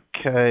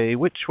 okay,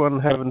 which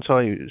one haven't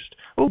I used?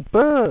 Oh,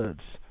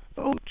 birds,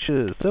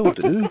 vultures, they'll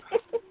do.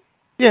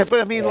 Yeah,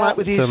 but I mean, like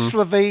with his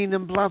Slovene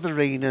and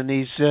Blatherine and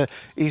his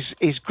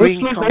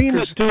green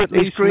conkers, do at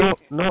least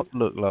not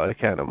look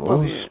like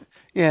animals. Well,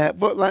 yeah,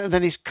 but like,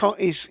 then his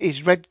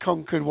red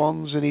conquered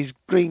ones and his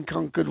green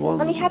conquered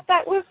ones. And he had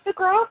that with the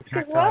grass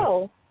as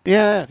well.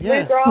 Yeah.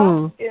 Blue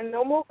grass and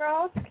normal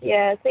grass.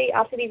 Yeah, see,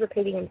 after he's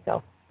repeating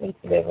himself, needs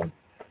to move on.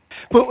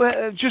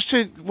 But just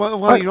to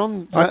while you're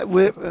on,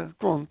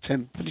 go on,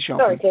 Tim. Finish off.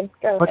 Sorry, Tim.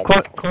 Go ahead.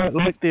 I quite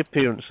like the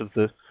appearance of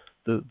the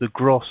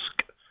Grosk,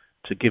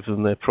 to give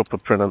them their proper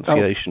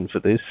pronunciation for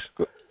this.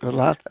 Good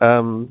lad.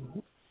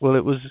 Well,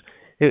 it was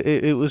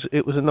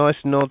a nice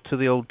nod to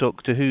the old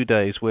Doctor Who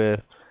days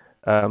where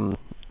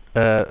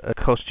a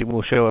costume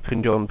will show up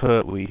in John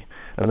Pertwee,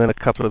 and then a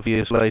couple of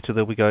years later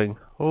they'll be going,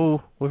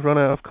 oh, we've run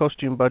out of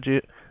costume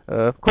budget.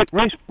 Quick,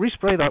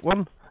 respray that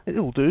one.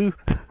 It'll do.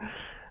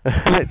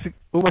 And it's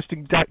almost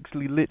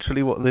exactly,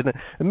 literally what they...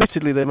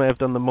 Admittedly, they may have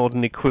done the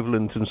modern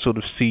equivalent and sort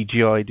of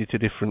CGI'd it a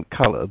different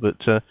colour,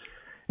 but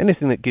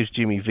anything that gives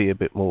Jimmy V a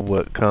bit more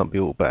work can't be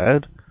all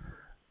bad.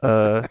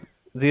 The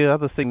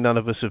other thing none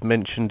of us have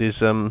mentioned is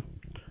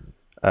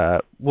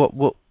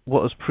what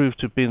has proved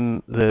to have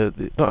been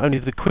not only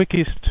the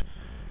quickest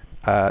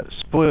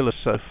spoiler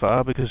so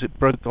far, because it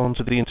broke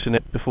onto the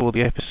internet before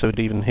the episode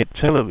even hit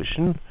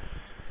television,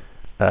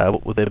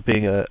 with there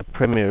being a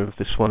premiere of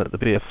this one at the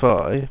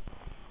BFI,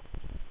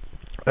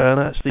 and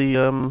that's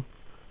the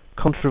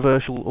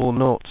controversial or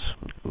not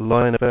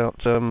line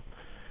about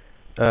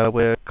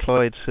where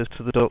Clyde says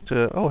to the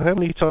Doctor, oh, how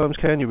many times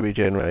can you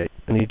regenerate?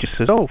 And he just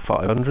says,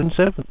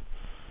 507.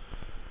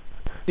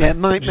 Yeah,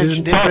 Mike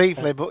mentioned it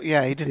briefly, but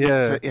yeah, he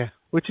didn't. Yeah.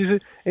 Which is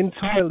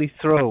entirely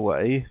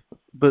throwaway,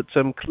 but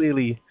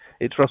clearly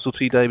it's Russell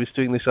T Davies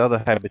doing this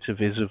other habit of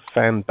his of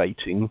fan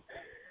baiting,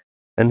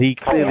 and he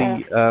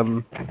clearly,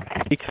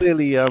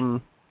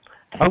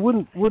 I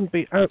wouldn't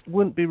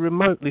be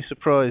remotely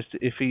surprised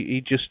if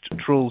he just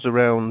trawls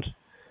around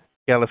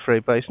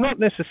Gallifrey base, not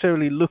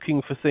necessarily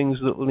looking for things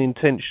that will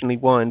intentionally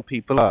wind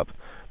people up,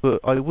 but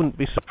I wouldn't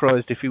be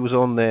surprised if he was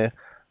on there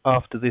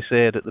after this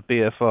aired at the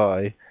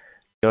BFI,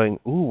 going,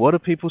 ooh, what are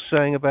people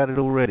saying about it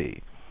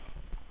already?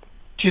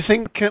 Do you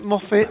think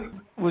Moffat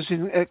was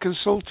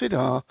consulted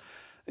or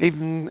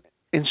even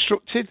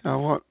instructed or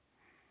what?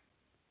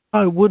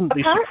 I wouldn't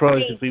be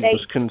surprised if he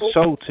was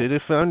consulted,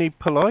 if only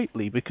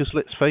politely, because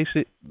let's face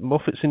it,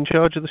 Moffat's in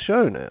charge of the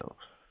show now.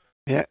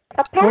 Yeah.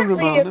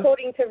 Apparently,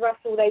 according to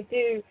Russell, they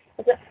do.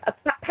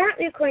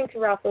 Apparently, according to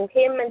Russell,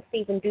 him and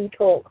Stephen do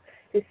talk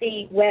to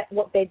see what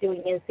they're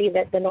doing and see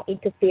that they're not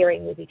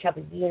interfering with each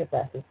other's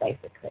universes,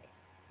 basically.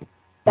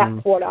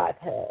 That's what I've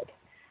heard.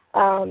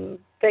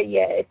 But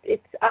yeah,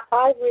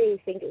 I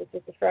really think it was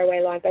just a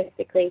throwaway line.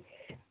 Basically,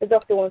 the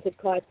Doctor wanted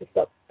Clive to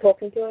stop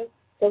talking to him,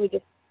 so he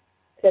just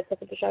said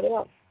something to shut it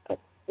off.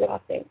 That's what I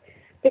think.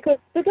 Because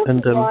the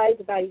Doctor lies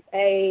about his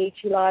age,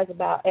 he lies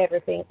about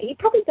everything. He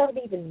probably doesn't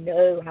even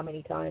know how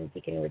many times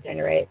he can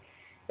regenerate,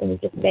 and he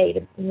just made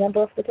a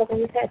number off the top of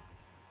his head.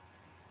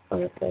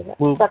 Honestly,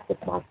 that's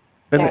just my...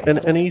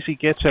 An easy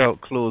get-out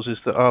clause is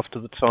that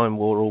after the Time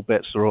War, all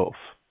bets are off.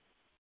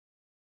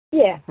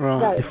 Yeah,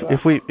 right.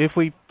 If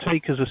we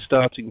take as a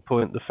starting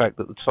point the fact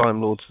that the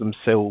Time Lords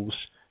themselves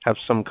have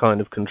some kind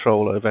of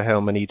control over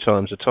how many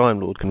times a Time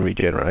Lord can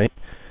regenerate,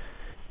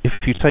 if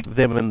you take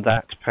them and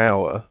that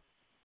power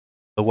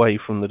away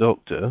from the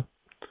Doctor,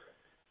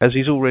 as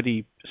he's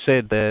already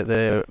said,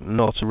 they're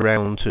not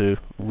around to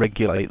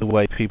regulate the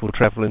way people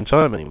travel in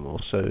time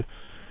anymore. So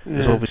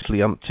there's obviously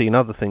umpteen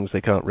other things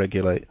they can't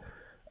regulate.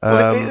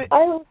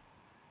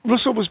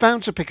 Russell was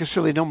bound to pick a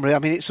silly number. I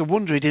mean, it's a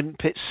wonder he didn't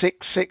pick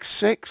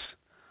 666.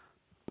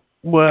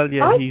 Well,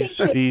 yeah,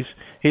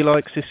 he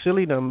likes his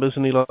silly numbers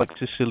and he likes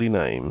his silly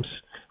names.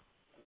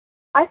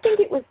 I think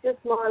it was just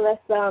more or less,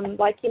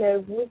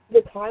 with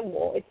the Time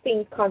War, it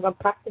seems kind of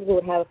unpractical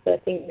to have a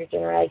 13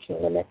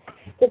 regeneration limit.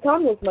 The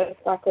Time Wars most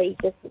likely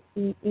just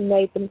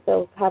made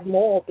themselves have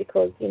more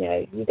because,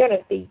 you're going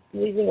to be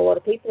losing a lot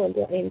of people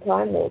in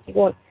Time Wars. You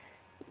want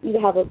you to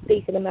have a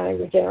decent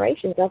amount of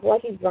regenerations,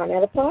 otherwise you've run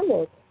out of Time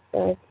Wars.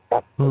 So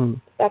that's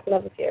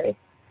another theory.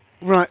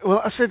 Right,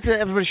 well, I said that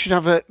everybody should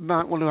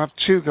might want to have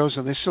two goes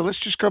on this, so let's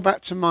just go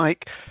back to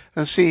Mike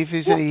and see if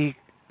there's anything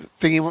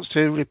he wants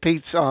to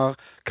repeat or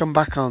come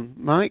back on.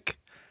 Mike?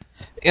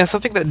 Yeah,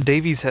 something that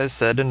Davies has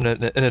said in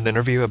an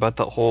interview about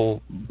the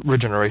whole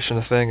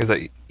regeneration thing is that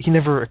he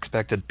never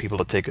expected people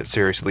to take it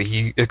seriously.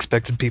 He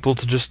expected people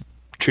to just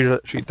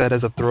treat that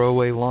as a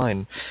throwaway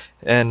line.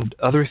 And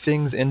other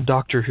things in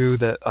Doctor Who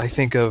that I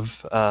think of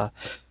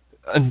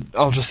and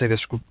I'll just say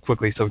this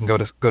quickly so we can go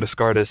to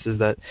Scardus, is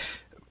that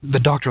the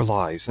Doctor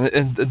lies,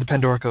 and the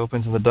Pandorica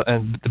opens, and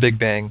the Big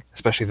Bang,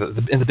 especially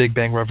in the Big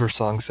Bang Rubber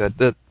song, said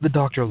that the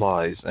Doctor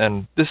lies,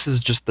 and this is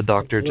just the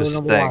Doctor just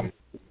saying,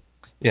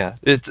 yeah,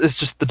 it's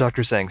just the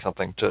Doctor saying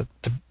something to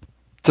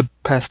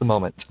pass the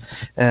moment,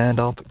 and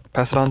I'll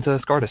pass it on to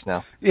Scardus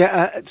now.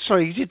 Yeah,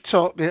 sorry, you did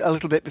talk a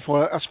little bit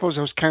before. I suppose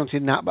I was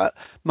counting that, but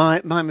no,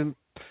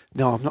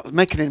 I'm not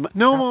making any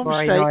more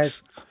mistakes.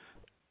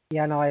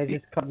 I was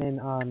just coming in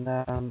on,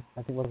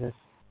 I think, what was it?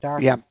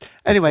 Start. Yeah.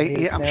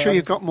 Anyway, I'm sure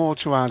you've got more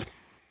to add.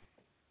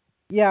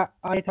 Yeah,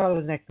 I thought it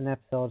was an excellent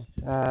episode.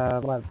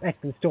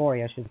 Excellent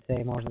story, I should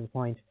say, more to the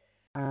point.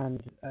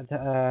 And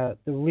the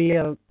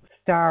real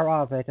star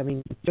of it, I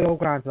mean, Joe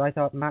Grant, I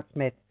thought Matt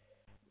Smith,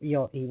 he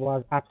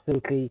was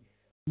absolutely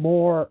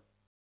more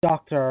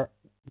Doctor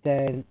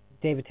than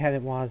David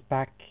Tennant was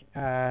back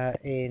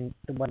in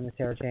The One with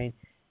Sarah Jane.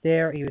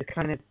 There, he was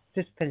kind of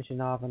just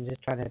finishing off and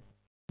just trying to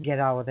get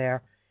out of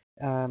there.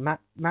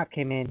 Matt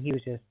came in, he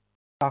was just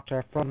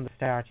Doctor from the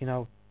start,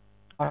 hello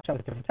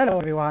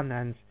everyone,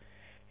 and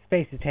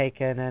space is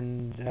taken,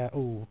 and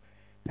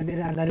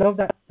and I love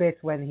that bit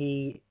when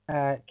he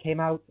came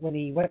out, when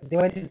they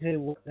went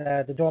into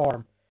the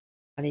dorm,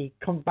 and he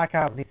comes back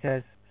out and he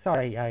says,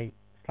 "Sorry, I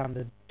slammed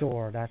the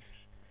door. That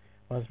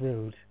was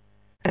rude,"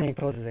 and he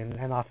closes it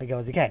and off he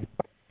goes again.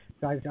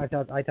 So I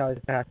thought it was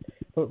that.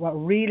 But what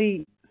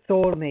really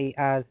sold me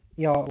as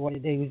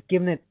when he was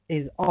giving it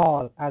his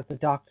all as the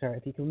Doctor,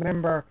 if you can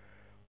remember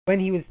when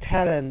he was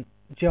telling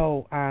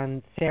Joe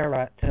and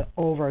Sarah to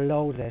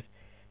overload it,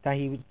 that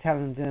he was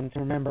telling them to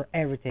remember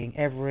everything,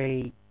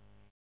 every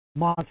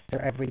monster,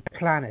 every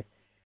planet.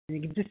 And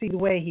you can just see the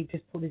way he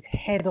just put his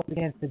head up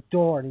against the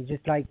door and he's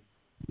just like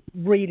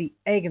really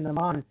egging them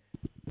on to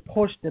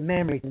push the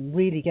memories and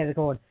really get it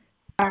going.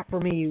 That for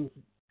me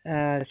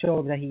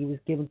showed that he was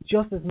given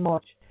just as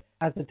much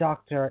as the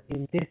Doctor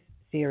in this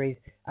series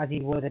as he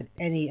would in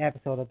any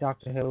episode of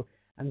Doctor Who,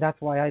 and that's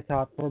why I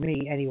thought, for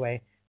me anyway,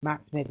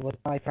 Matt Smith was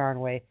by far and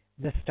away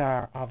the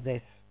star of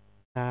this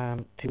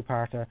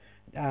two-parter.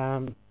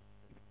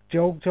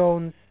 Joe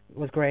Jones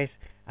was great,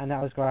 and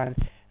that was grand.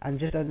 And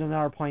just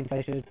another point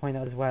I should point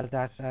out as well,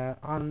 that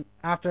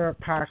after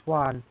part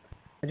one,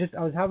 I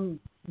was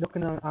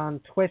looking on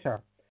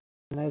Twitter,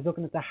 and I was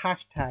looking at the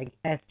hashtag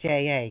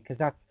SJA, because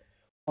that's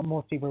what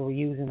most people were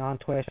using on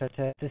Twitter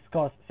to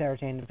discuss Sarah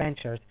Jane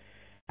Adventures.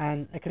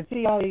 And I could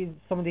see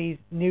some of these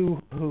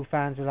new Who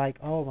fans were like,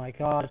 "Oh my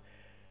God,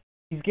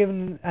 he's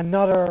given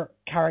another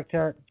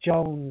character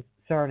Jones'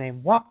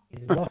 surname. What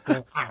is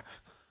Russell at?"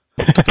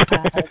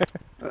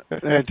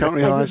 They don't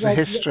realise the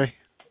history.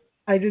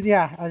 I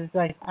was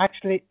like,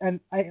 actually, and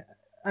I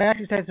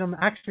actually said to him,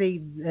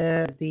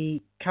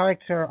 the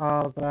character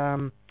of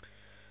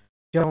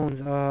Jones,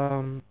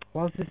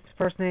 what was his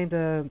first name?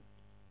 The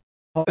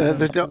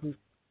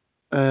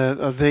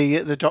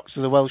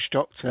Doctor, the Welsh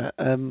Doctor.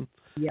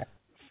 Yeah.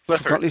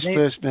 Forgot his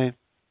first name.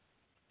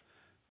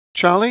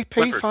 Charlie, P,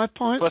 Clifford. 5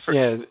 points? Clifford.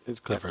 Yeah, it's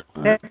Clifford.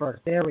 Clifford,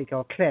 there we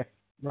go, Cliff,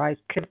 right?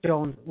 Cliff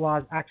Jones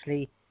was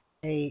actually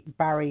a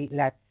Barry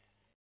Letts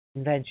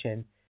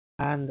invention.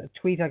 And a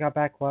tweet I got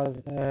back was,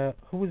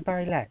 who was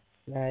Barry Letts?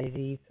 Is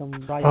he some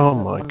writer? Oh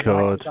my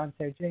God.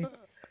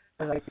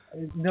 Like,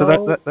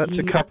 no, so that's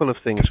a couple of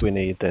things we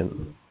need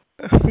then.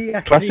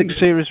 Classic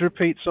series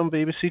repeats on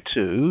BBC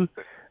Two,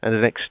 and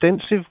an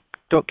extensive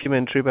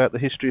documentary about the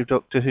history of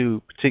Doctor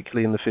Who,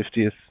 particularly in the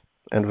 50th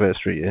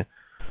anniversary year.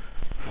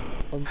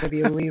 Well,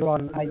 maybe a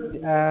rerun.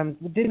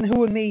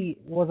 Who and Me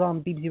was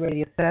on BBC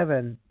Radio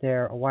 7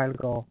 there a while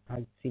ago,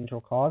 I seem to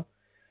recall.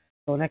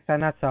 So next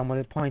time that's on,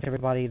 we'll point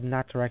everybody in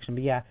that direction.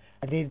 But yeah,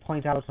 I did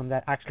point out some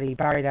that actually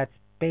Barry Letts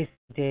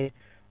basically did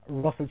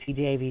Russell T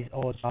Davies'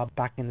 old job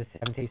back in the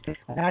 70s.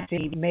 And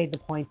actually made the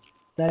point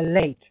the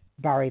late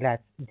Barry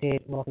Letts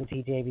did Russell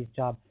T Davies'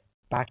 job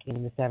back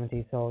in the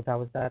 70s. So that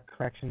was that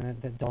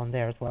correction done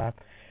there as well.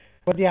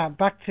 But yeah,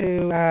 back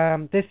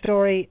to this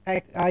story.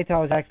 I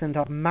thought it was excellent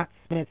of Matt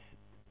Smith's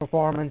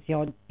performance.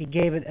 He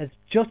gave it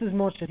just as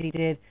much as he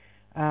did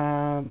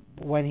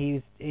when he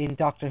was in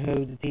Doctor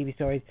Who, the TV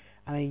stories.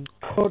 And I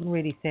couldn't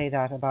really say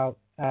that about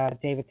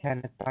David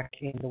Tennant back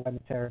in The One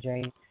with Sarah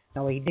Jane.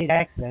 No, he did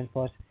excellent,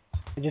 but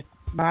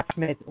Matt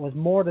Smith was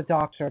more the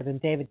Doctor than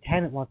David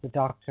Tennant was the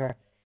Doctor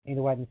in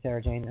The One with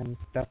Sarah Jane, and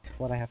that's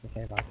what I have to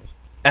say about it.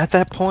 At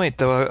that point,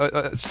 though,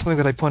 something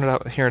that I pointed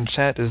out here in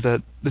chat is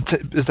that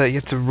you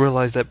have to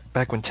realize that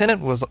back when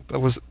Tennant was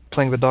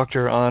playing the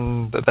Doctor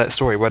on that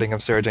story, Wedding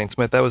of Sarah Jane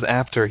Smith, that was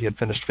after he had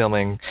finished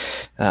filming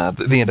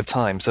The End of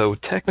Time. So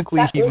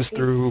technically, he was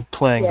through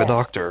playing the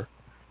Doctor.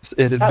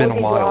 It had been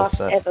a while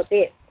since. Ever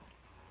bit.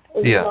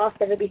 His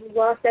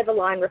last ever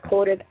line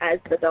recorded as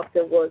the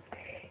Doctor was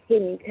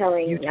him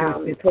talking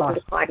to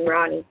Clyde and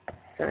Rani.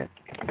 So.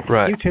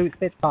 Right. You two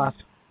spit spot.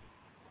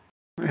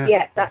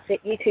 Yeah, that's it.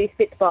 You two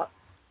spit spot.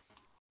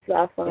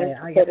 Last one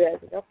recorded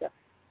as the Doctor.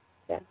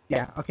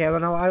 Yeah. Okay. Well,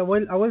 no, I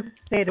will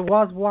say there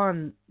was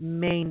one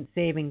main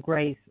saving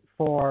grace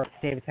for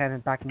David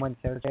Tennant back in One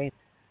Sarah Jane.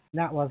 And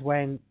that was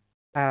when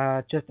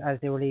just as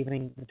they were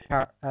leaving,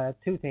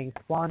 two things.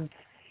 One,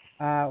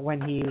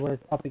 when he was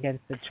up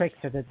against the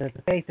trickster, the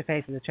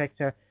face-to-face with the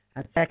trickster,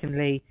 and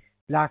secondly,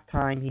 last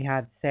time he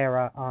had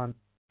Sarah on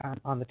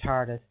the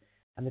TARDIS,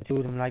 and the two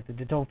of them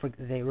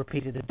they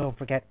repeated the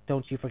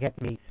 "Don't you forget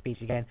me"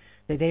 speech again.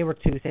 They were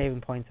two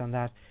saving points on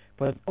that.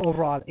 But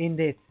overall, in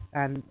this,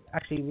 and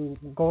actually we'll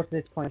go to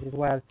this point as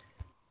well,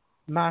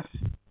 Matt,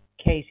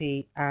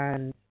 Katie,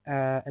 and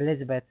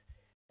Elizabeth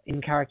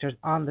in characters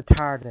on the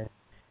TARDIS.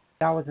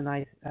 That was a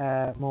nice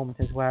moment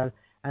as well,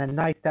 and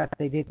nice that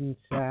they didn't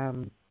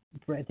go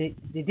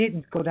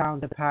down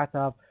the path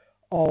of,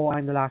 oh,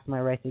 I'm the last of my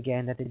race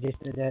again.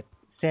 That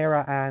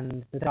Sarah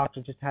and the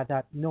Doctor just had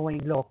that knowing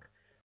look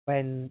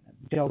when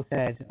Joe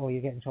said, "Oh, you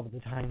get in trouble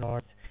with the Time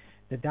Lords."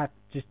 That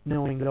just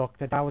knowing look,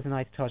 that was a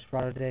nice touch,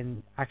 rather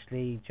than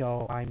actually,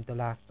 Joe, I'm the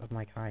last of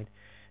my kind.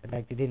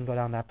 Like, they didn't go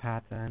down that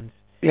path, and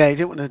yeah, you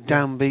didn't want to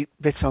downbeat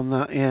bits on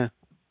that, yeah.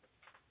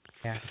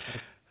 Yeah.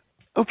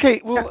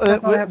 Okay, well,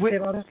 that's all I have to say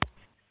about it.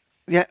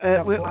 Yeah,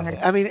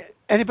 I mean,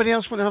 anybody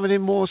else want to have any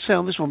more say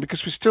on this one?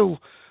 Because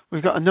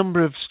we've got a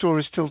number of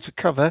stories still to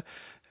cover.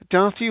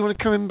 Darth, you want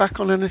to come in back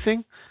on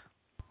anything?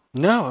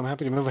 No, I'm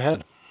happy to move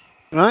ahead.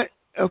 Right,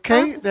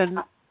 okay,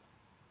 then.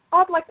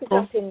 I'd like to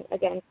jump in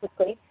again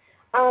quickly.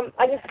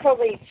 I just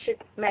probably should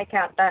make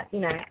out that,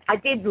 I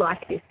did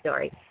like this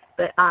story,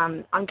 but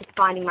I'm just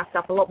finding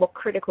myself a lot more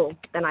critical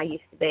than I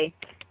used to be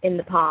in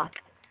the past,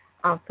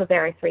 for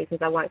various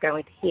reasons I won't go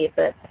into here,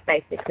 but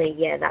basically,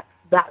 yeah,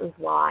 that was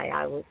why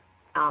I was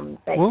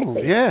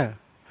basically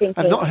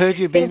thinking... I've not heard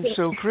you being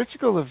so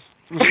critical of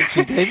Russell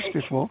T. Davies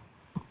before.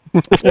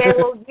 Yeah,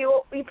 well,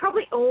 you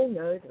probably all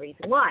know the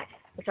reason why,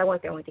 which I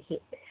won't go into here.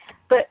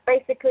 But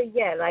basically,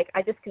 yeah, like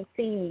I can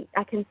see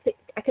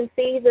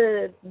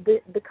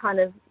the kind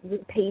of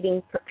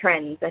repeating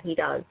trends that he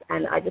does,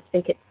 and I just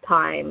think it's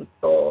time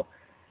for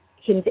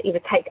him to either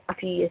take a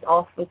few years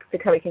off so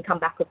he can come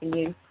back with the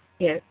new,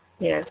 new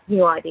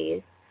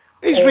ideas.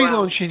 He's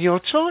relaunching your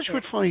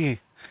Torchwood for you.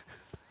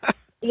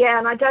 Yeah,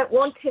 and I don't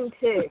want him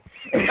to.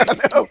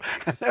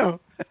 I know.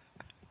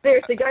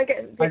 Seriously, don't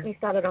get me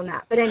started on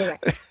that. But anyway,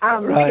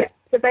 right. Yeah,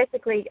 so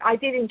basically, I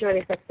did enjoy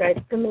this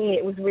episode. For me,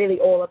 it was really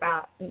all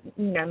about,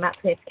 Matt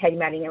Smith, Katie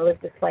Manning, and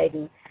Elizabeth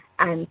Sladen,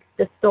 and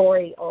the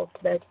story of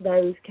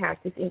those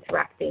characters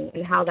interacting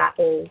and how that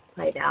all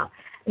played out.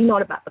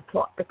 Not about the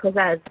plot, because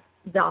as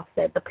Darth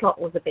said, the plot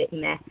was a bit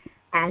meh,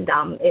 and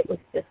it was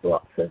just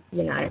lots of,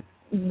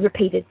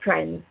 repeated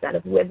trends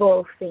that we've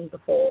all seen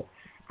before.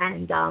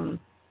 And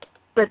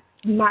but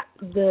Matt,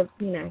 the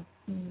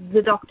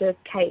Doctor,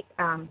 Kate,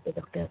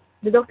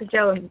 the Doctor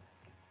Joe and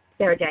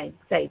Sarah Jane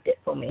saved it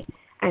for me,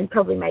 and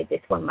probably made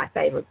this one of my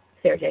favourite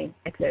Sarah Jane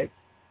episodes,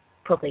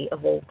 probably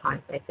of all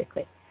time,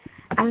 basically.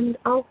 And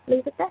I'll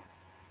leave it there.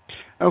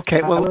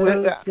 Okay, well,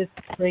 we'll just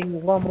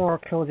bring one more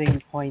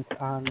closing point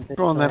on the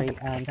story,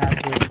 and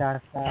that is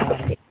that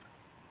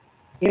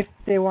if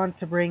they want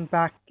to bring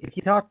back, if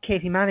you thought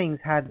Katie Manning's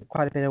had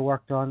quite a bit of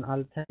work done,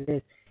 I'll tell you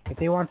this: if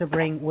they want to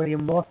bring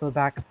William Russell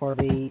back for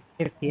the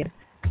 50th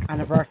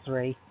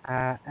anniversary,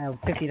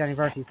 50th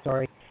anniversary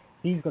story,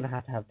 he's going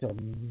to have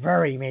done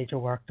very major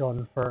work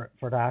done for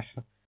that.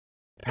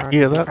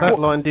 Yeah, that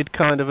line did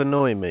kind of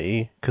annoy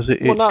me, because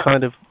it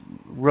kind of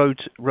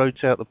wrote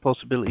out the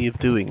possibility of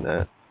doing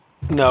that.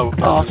 No,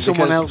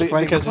 someone else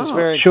playing because the it's part.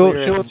 very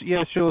clear.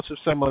 Short of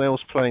someone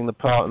else playing the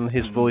part and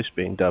his voice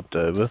being dubbed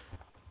over.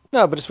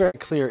 No, but it's very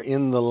clear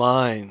in the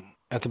line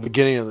at the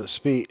beginning of the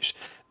speech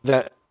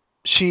that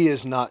she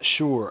is not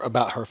sure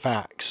about her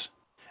facts.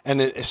 And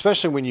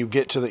especially when you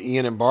get to the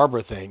Ian and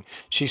Barbara thing,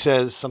 she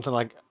says something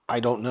like, I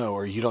don't know,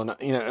 or you don't know.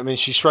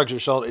 She shrugs her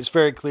shoulders. It's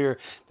very clear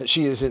that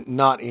she is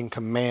not in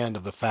command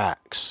of the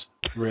facts,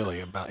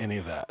 really, about any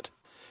of that.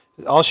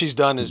 All she's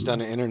done is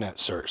done an internet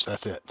search.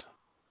 That's it.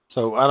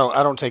 So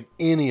I don't take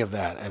any of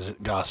that as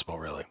gospel,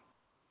 really.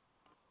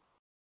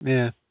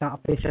 Yeah.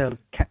 Not official.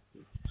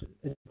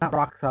 It's not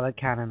rock solid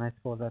canon. I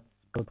suppose that's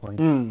a good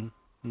point.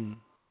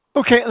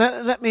 Okay,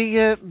 let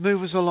me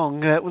move us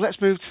along.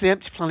 Let's move to the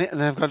empty planet,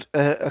 and I've got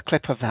a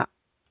clip of that.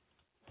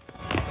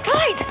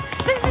 Clyde!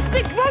 There's this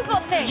big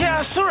robot thing!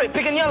 Yeah, I saw it,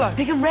 big and yellow.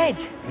 Big and red.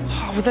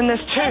 Oh, well then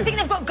there's two. I think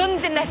they've got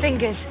guns in their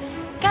fingers.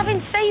 Gavin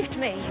saved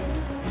me.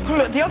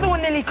 Oh, look, the other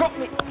one nearly got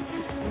me.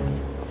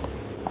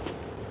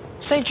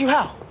 Saved you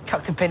how?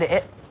 Captain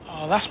Pinnet.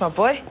 Oh, that's my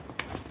boy.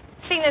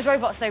 Seeing those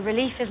robots, though,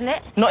 relief, isn't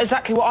it? Not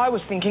exactly what I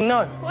was thinking,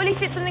 no. Well, at least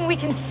it's something we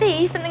can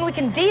see, something we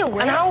can deal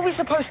with. And how are we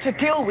supposed to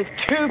deal with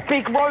two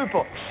big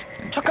robots?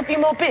 Chuck a few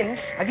more bins?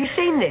 Have you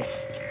seen this?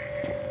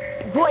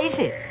 What is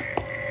it?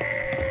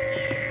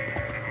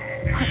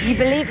 You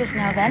believe us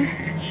now, then?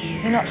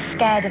 You're not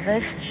scared of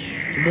us?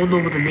 It's more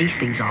normal than these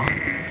things are.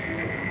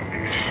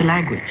 It's just a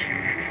language.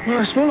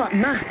 Well, it's more like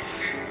maths.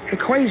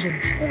 Equations.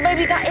 Well,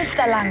 maybe that is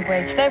their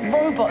language. They're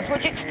robots.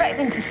 What do you expect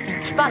them to speak?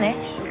 Spanish?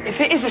 If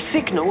it is a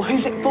signal,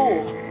 who's it for?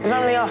 There's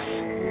only us.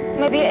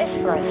 Maybe it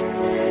is for us.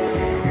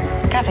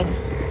 Gavin,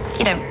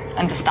 you don't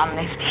understand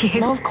this, do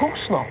you? No, of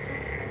course not.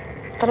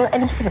 I don't know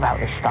anything about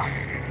this stuff.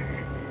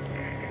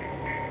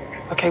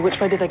 Okay, which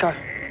way did they go?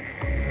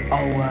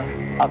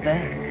 Up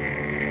there.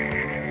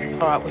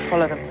 Alright, we'll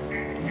follow them.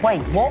 Wait,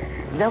 what?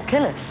 They'll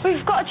kill us.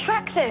 We've got to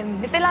track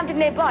them. If they landed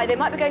nearby, they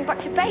might be going back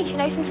to base,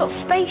 some sort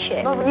of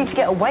spaceship. No, we need to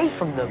get away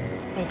from them.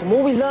 The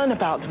more we learn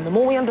about them, the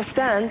more we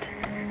understand,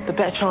 the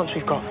better chance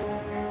we've got.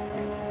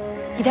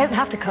 You don't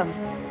have to come.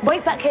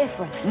 Wait back here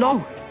for us. No!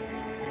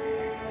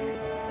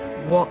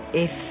 What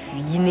if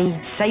you need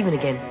saving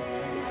again?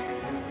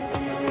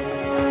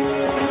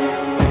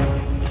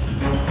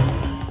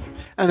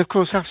 And of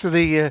course, after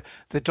the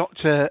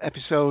Doctor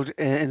episode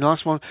in the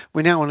last one,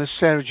 we're now on a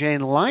Sarah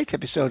Jane Light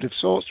episode of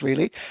sorts,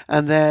 really,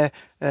 and they're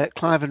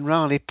Clive and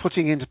Raleigh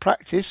putting into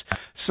practice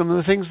some of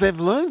the things they've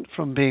learned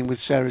from being with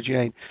Sarah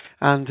Jane,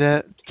 and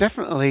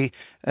definitely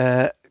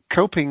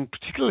coping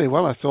particularly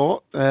well, I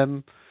thought.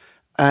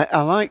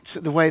 I liked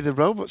the way the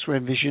robots were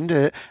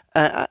envisioned.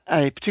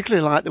 I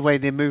particularly liked the way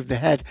they moved their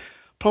head.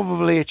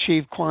 Probably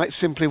achieved quite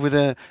simply with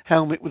a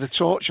helmet with a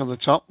torch on the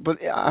top, but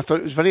I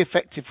thought it was very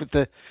effective with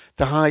the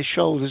high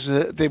shoulders.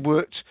 They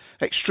worked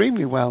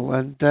extremely well,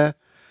 and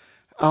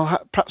I'll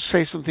perhaps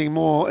say something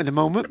more in a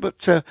moment, but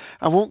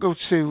I won't go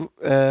to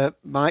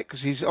Mike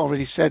because he's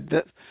already said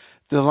that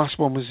the last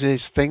one was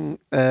his thing,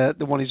 the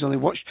one he's only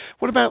watched.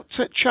 What about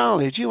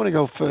Charlie? Do you want to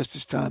go first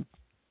this time?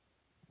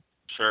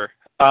 Sure.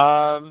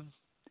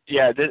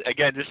 Yeah,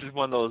 this is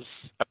one of those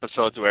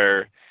episodes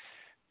where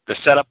the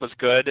setup was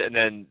good, and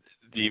then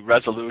the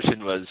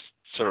resolution was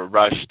sort of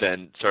rushed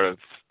and sort of,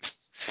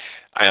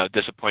 I don't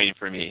know, disappointing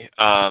for me.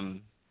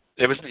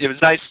 It was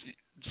nice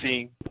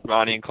seeing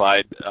Ronnie and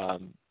Clyde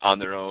on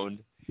their own,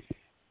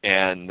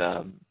 and all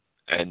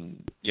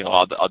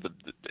the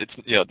it's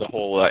the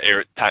whole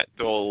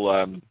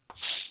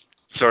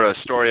sort of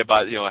story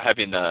about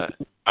having an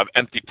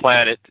empty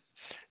planet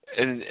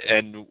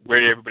and where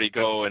did everybody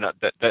go, and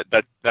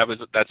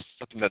that's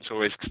something that's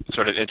always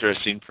sort of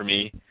interesting for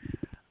me.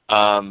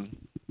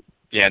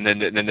 Yeah, and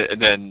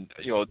then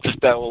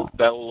just that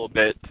little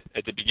bit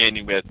at the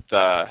beginning with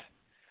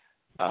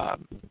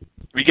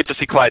we get to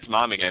see Clyde's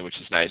mom again, which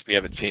is nice. We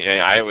haven't seen.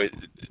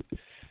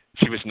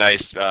 She was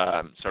nice,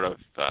 sort of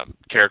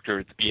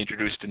character to be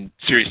introduced in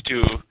series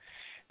 2,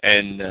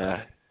 and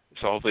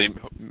so hopefully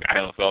I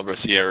don't know if we'll ever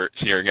see her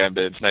again,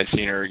 but it's nice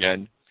seeing her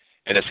again.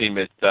 And a scene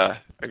with,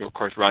 of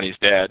course, Ronnie's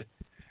dad.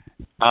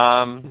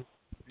 Yeah,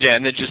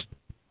 and then just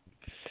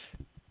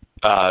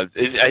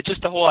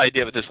just the whole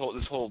idea of this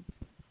whole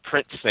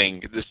Prince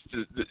thing.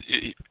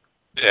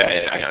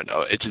 I don't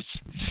know. It's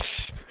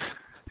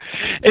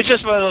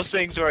just one of those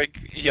things where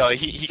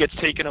he gets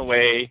taken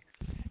away,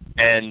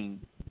 and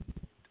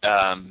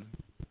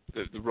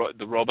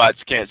the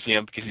robots can't see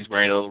him because he's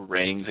wearing a little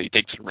ring, so he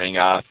takes the ring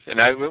off. And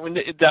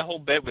that whole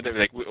bit where they're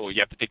like, "Oh,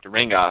 you have to take the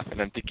ring off,"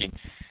 and I'm thinking,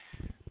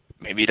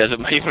 maybe he doesn't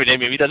want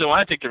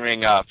to take the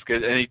ring off,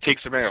 and he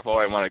takes the ring off. Oh,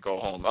 I want to go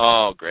home.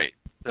 Oh, great.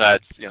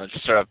 That's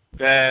just sort of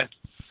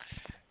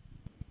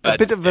a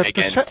bit of a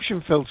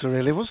perception filter,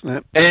 really, wasn't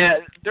it?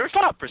 And there's a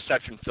lot of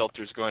perception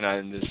filters going on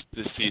in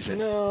this season.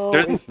 No,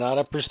 it's not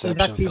a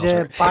perception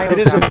filter. It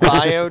is a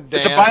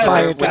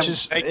biodam, which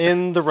is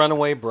in The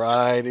Runaway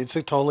Bride. It's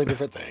a totally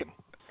different thing.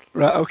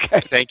 Right.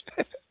 Okay. Thank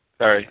you.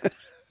 Sorry.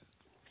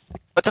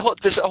 But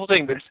this whole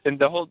thing,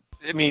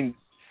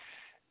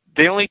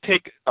 they only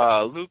take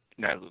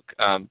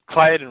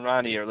Clyde and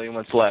Ronnie are the only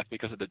ones left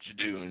because of the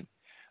Jadoon.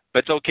 But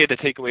it's okay to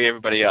take away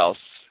everybody else,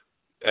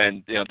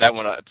 and that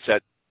won't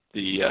upset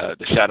the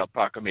Shadow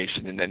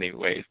Proclamation in any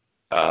way.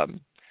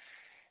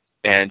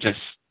 And just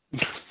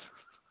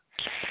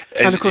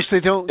and of course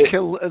they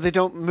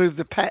don't move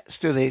the pets,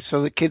 do they?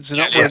 So the kids are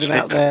not worried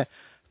about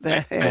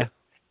their hair.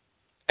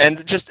 And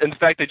the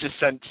fact they just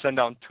send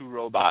down 2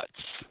 robots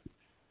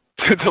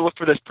to look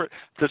for this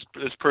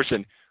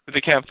person who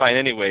they can't find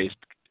anyways.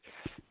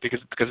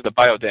 Because of the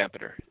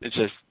biodampener. It's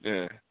just,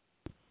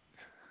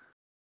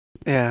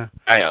 yeah.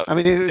 I know. I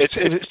mean, if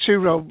it's 2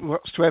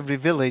 robots to every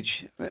village,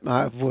 it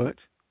might have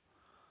worked.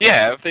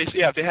 Yeah,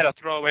 if they had a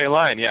throwaway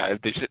line,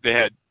 if they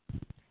had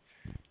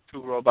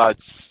 2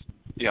 robots,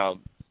 in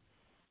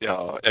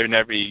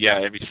every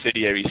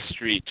city, every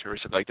street, or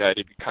something like that,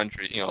 every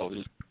country,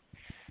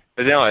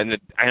 But and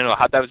I don't know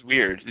how that was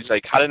weird. It's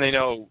like, how do they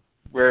know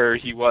where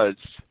he was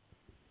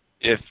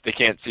if they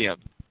can't see him?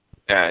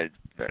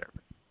 Whatever.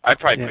 I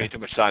probably put too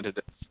much thought into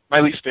this. My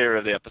least favorite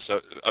of the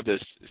episode of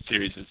this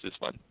series is this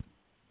one.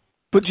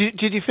 But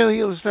did you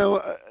feel as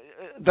though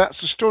that's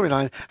the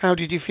storyline? How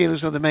did you feel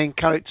as though the main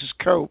characters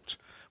coped?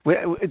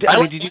 Did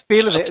you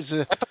feel of it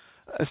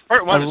as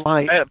part one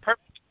light?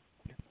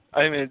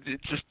 I mean,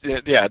 it's just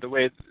the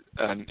way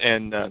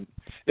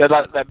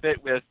that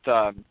bit with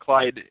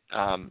Clyde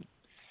when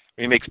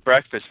he makes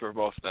breakfast for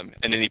both of them,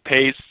 and then he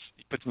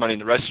puts money in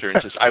the register,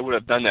 and says, "I would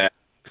have done that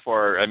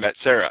before I met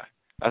Sarah."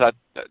 I thought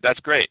that's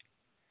great.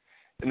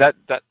 And that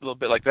little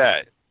bit like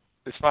that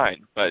is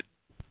fine,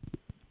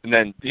 and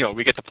then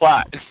we get the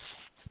plot.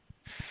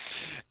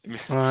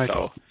 Right.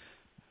 So.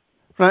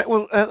 Right.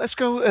 Well, let's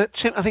go.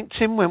 Tim. I think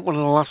Tim went one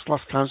of the last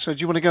time. So do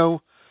you want to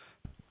go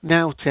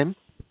now, Tim?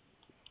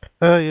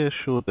 Yeah,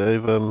 sure,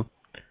 Dave.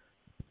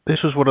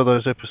 This was one of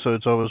those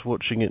episodes I was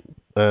watching it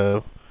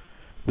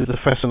with the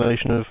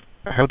fascination of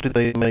how did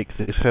they make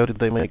this? How did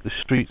they make the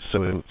streets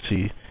so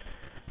empty?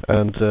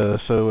 And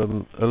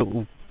so a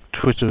little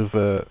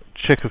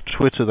check of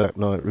Twitter that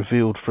night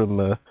revealed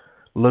from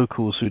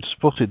locals who'd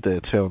spotted their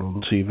town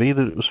on TV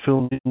that it was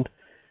filmed in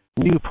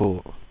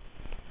Newport,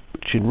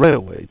 which in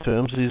railway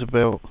terms is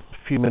about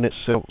a few minutes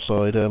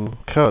outside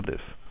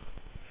Cardiff.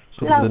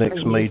 Sort of the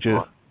next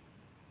major.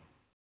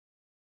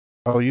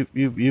 Oh,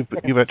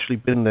 you've actually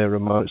been there,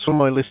 Ramon. It's on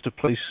my list of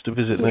places to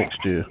visit next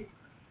year.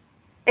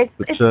 It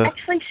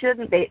actually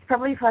shouldn't be. It's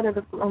probably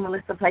further on the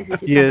list of places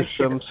you yes,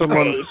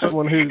 probably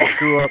someone who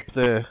grew up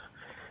there,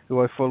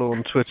 who I follow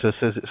on Twitter,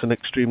 says it's an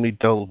extremely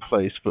dull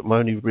place, but my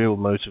only real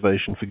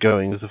motivation for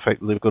going is the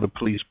fact that they've got a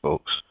police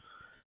box.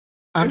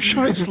 I'm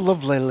sure it's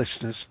lovely,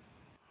 listeners.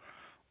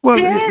 Well,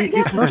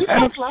 it must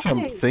have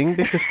something,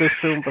 because they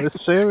filmed both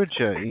Sarah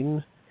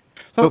Jane,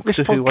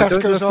 Doctor Who. I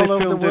don't know if they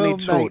filmed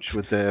any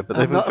Torchwood there, but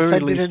they've at the very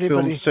least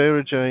filmed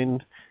Sarah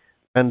Jane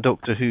and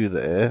Doctor Who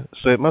there,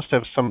 so it must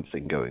have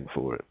something going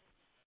for it.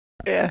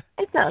 Yeah.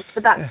 It does,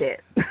 but that's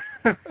it.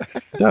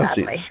 That's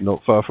it. It's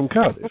not far from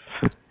Cardiff.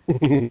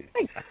 Did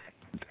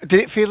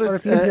it feel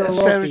as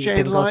Sarah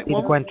Jane light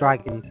one? Gwent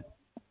Dragons.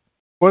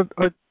 Well,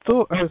 I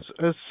thought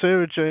as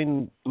Sarah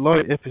Jane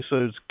light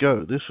episodes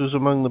go, this was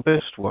among the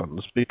best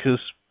ones,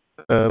 because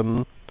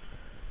the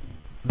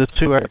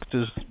two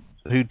actors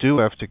who do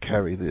have to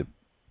carry the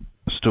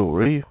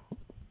story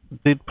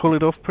did pull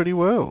it off pretty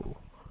well.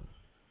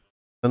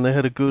 And they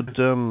had a good,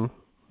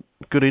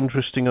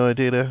 interesting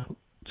idea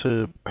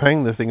to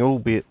hang the thing,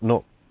 albeit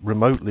not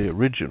remotely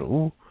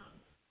original.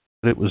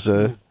 But it was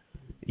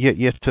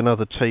yet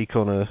another take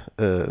on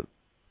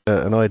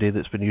an idea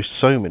that's been used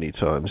so many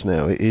times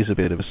now. It is a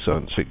bit of a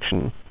science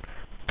fiction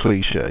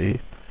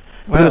cliche.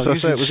 Well, as I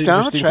say, it was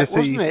Star interesting Trek, to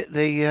see, wasn't it?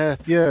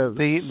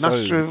 The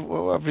Master of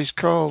whatever he's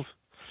called.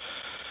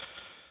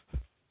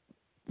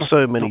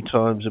 So many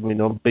times, I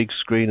mean, on big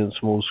screen and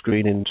small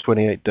screen, in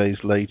 28 Days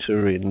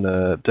Later, in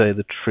Day of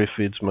the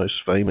Triffids, most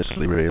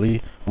famously,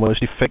 really,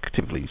 most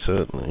effectively,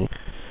 certainly.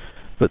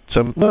 But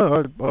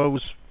no, I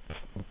was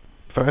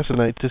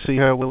fascinated to see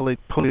how well they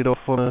pull it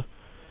off on a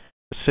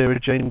Sarah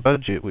Jane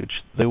budget,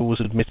 which they always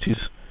admit is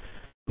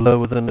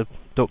lower than a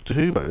Doctor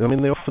Who budget. I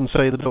mean, they often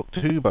say the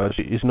Doctor Who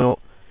budget is no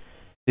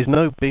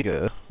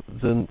bigger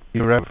than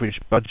your average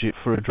budget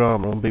for a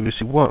drama on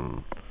BBC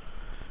One.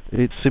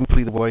 It's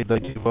simply the way they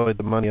divide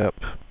the money up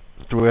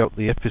throughout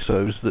the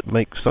episodes that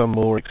makes some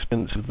more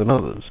expensive than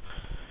others.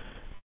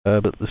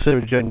 But the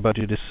Sarah Jane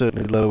budget is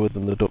certainly lower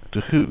than the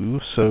Doctor Who,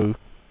 so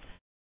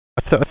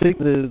I think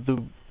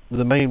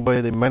the main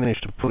way they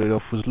managed to pull it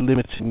off was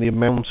limiting the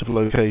amount of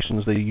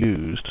locations they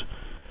used.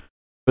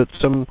 But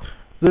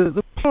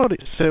the plot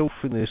itself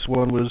in this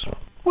one was,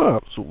 well,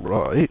 it's all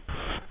right.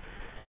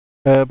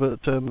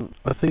 But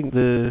I think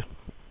the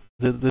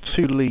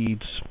two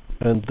leads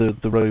and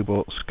the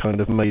robots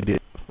kind of made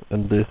it,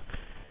 and the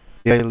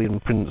alien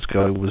prince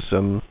guy was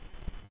a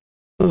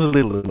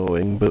little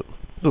annoying, but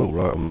it's all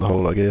right on the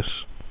whole, I guess.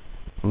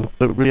 I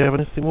don't really have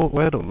anything more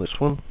to add on this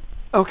one.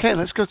 Okay,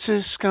 let's go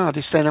to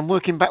Scardis then. I'm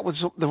working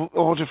backwards up the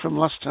order from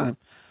last time.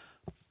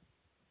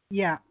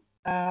 Yeah,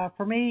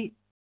 for me,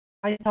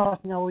 I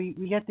thought,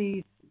 we get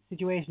these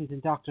situations in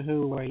Doctor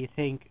Who where you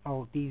think,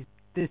 oh,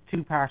 this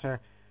two-parter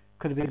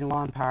could have been a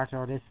one-parter,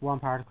 or this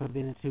one-parter could have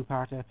been a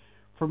two-parter.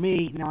 For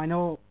me, now I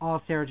know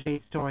all Sarah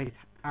Jane stories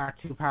are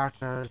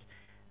two-parters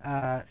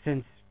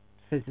since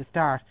the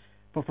start,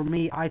 but for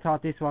me, I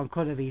thought this one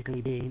could have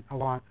easily been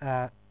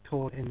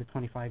told in the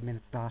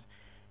 25-minute slot.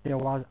 There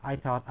was, I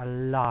thought, a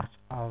lot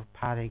of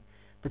padding,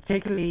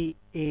 particularly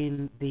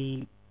in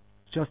the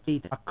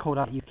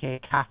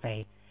justeat.co.uk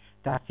cafe.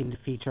 That seemed to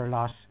feature a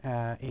lot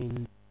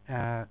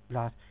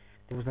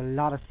There was a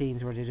lot of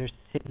scenes where they're just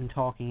sitting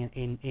talking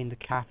in the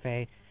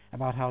cafe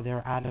about how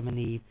they're Adam and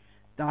Eve.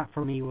 That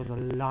for me was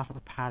a lot of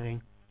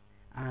padding,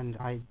 and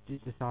I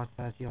just thought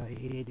that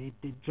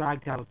it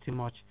dragged out too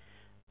much.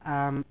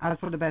 As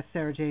for the best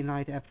Sarah Jane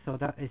Night episode,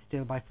 that is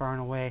still by far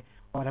and away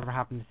whatever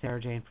happened to Sarah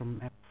Jane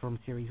from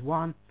series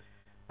 1.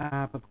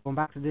 But going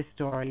back to this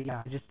story,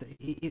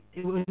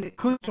 it was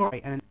a good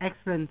story and an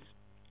excellent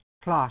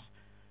plot,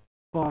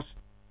 but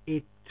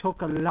it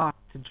took a lot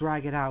to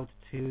drag it out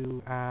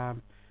to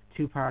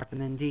 2 parts,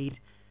 and indeed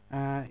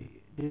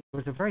there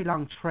was a very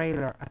long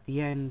trailer at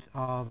the end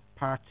of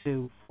part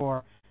 2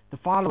 for the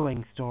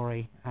following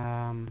story,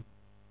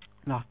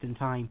 Lost in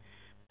Time.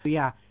 So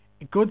yeah,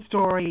 a good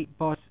story,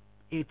 but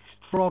it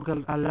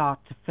struggled a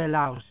lot to fill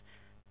out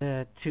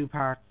the 2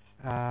 parts,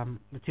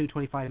 the 2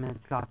 25-minute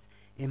slots,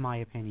 in my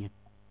opinion.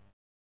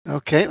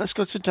 Okay, let's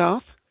go to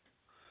Darth.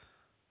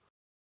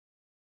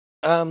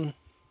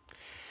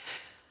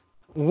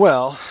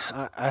 Well,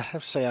 I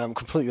have to say I'm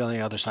completely on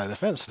the other side of the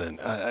fence then.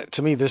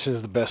 To me, this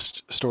is the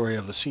best story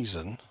of the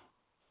season,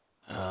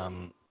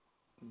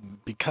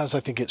 because I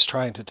think it's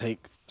trying to take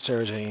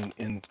Sarah Jane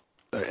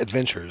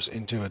Adventures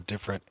into a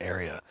different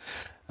area.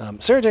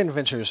 Sarah Jane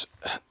Adventures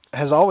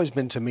has always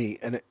been, to me,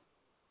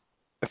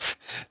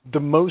 the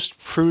most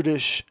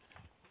prudish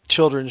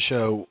children's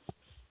show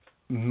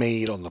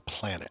made on the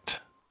planet.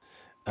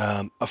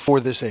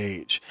 for this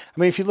age. I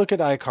mean, if you look at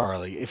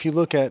iCarly, if you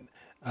look at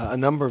a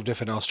number of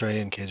different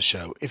Australian kids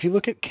show, if you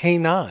look at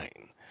K9,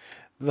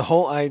 the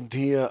whole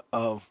idea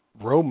of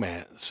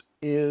romance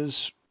is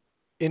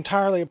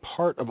entirely a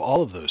part of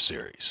all of those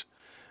series.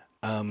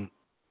 And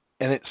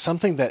it's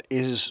something that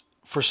is,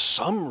 for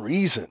some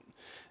reason,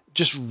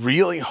 just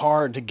really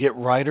hard to get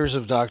writers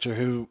of Doctor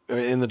Who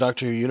in the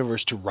Doctor Who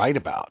universe to write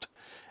about.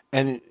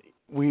 And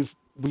we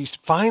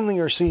finally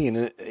are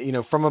seeing,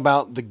 from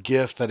about the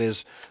gift that is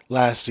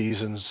last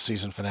season's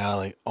season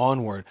finale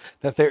onward,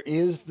 that there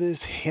is this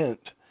hint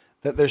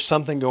that there's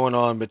something going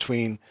on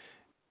between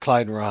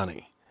Clyde and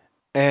Ronnie.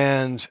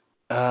 And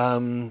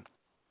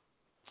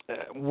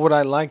what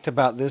I liked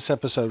about this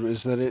episode is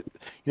that it,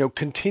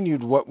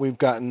 continued what we've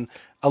gotten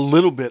a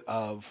little bit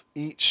of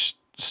each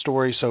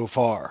story so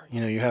far.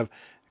 You have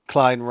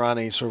Clyde and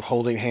Ronnie sort of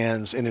holding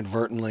hands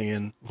inadvertently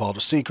in Vault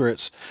of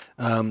Secrets.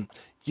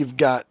 You've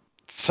got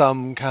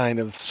some kind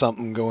of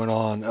something going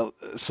on,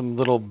 some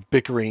little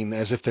bickering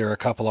as if they're a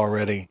couple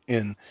already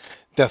in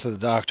Death of the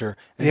Doctor.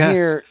 And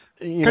here,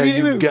 Can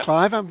you move,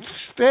 Clive? I'm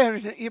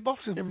staring at your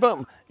bottom. Your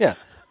bum. Yeah.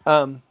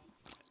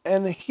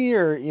 And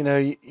here,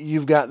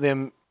 you've got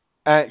them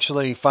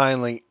actually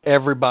finally,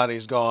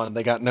 everybody's gone.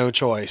 They got no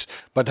choice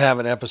but to have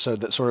an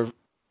episode that sort of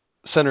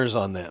centers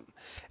on them.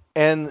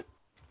 And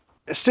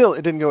still,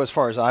 it didn't go as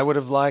far as I would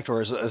have liked,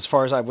 or as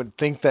far as I would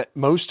think that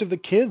most of the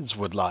kids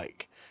would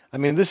like. I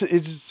mean,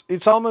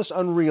 it's almost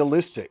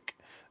unrealistic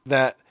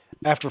that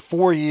after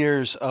 4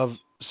 years of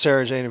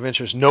Sarah Jane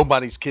Adventures,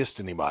 nobody's kissed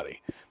anybody.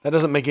 That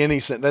doesn't make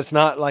any sense. That's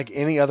not like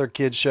any other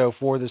kids show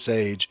for this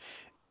age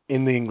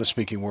in the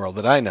English-speaking world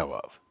that I know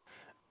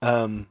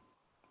of.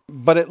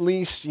 But at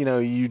least,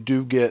 you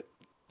do get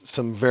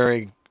some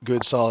very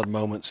good, solid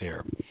moments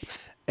here.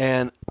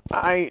 And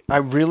I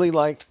really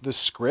liked the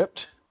script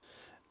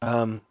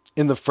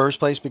in the first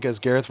place because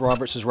Gareth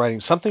Roberts is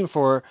writing something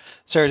for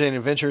Sarah Jane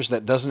Adventures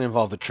that doesn't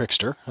involve the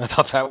trickster. I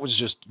thought that was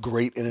just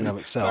great in and of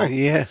itself. Oh,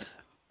 yeah.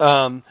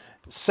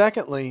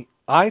 Secondly,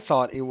 I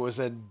thought it was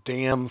a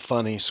damn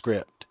funny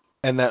script.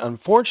 And that,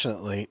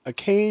 unfortunately,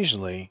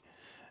 occasionally,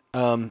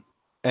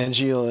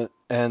 Angela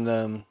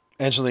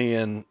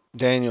and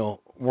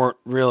Daniel weren't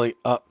really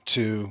up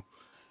to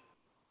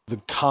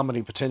the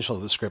comedy potential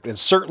of the script. And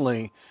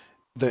certainly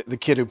the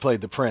kid who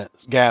played the prince,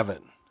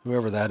 Gavin,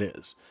 whoever that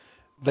is,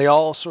 they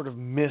all sort of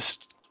missed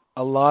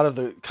a lot of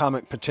the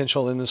comic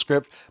potential in the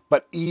script.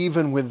 But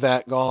even with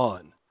that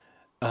gone,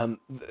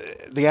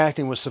 the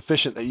acting was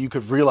sufficient that you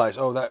could realize,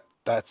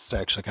 that's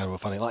actually kind of a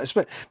funny line.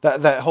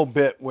 That whole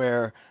bit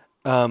where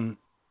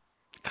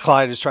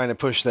Clyde is trying to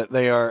push that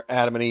they are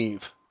Adam and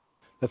Eve,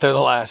 that they're the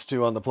last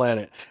two on the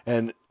planet,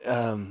 and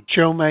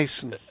Joe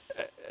Mason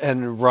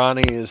and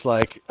Ronnie is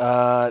like,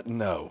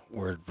 no,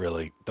 we're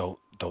really don't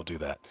do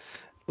that.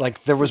 Like,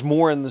 there was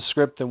more in the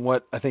script than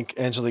what I think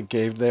Angelique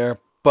gave there,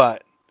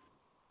 but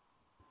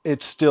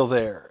it's still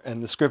there,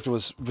 and the script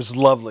was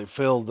lovely,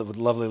 filled with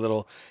lovely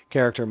little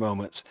character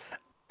moments.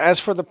 As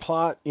for the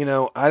plot,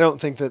 I don't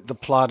think that the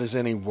plot is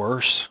any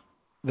worse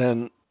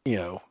than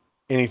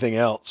anything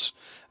else.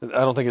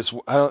 I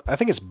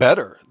think it's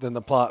better than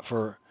the plot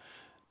for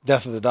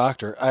Death of the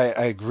Doctor.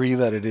 I agree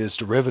that it is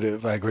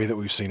derivative. I agree that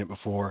we've seen it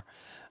before.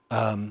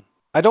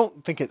 I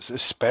don't think it's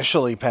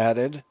especially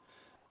padded.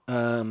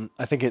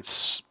 I think it's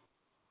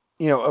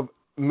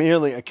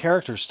merely a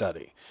character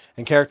study,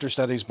 and character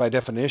studies by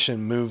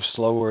definition move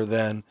slower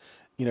than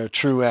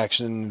true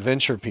action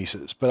adventure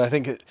pieces. But I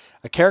think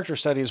a character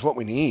study is what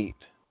we need,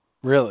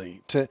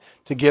 really, to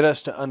get us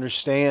to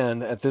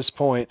understand at this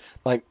point,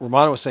 like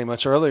Romano was saying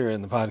much earlier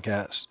in the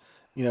podcast,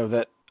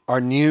 that our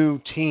new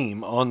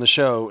team on the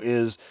show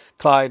is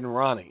Clyde and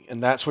Ronnie,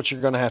 and that's what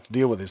you're going to have to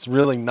deal with. It's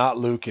really not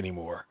Luke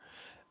anymore.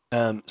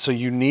 So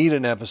you need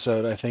an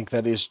episode, I think,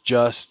 that is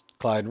just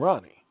Clyde and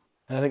Ronnie.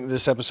 And I think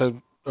this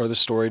episode or the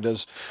story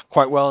does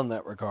quite well in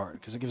that regard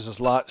because it gives us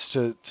lots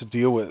to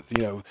deal with,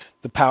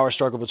 the power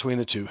struggle between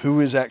the two.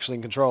 Who is actually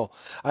in control?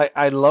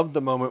 I love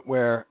the moment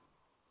where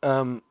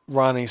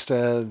Ronnie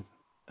said,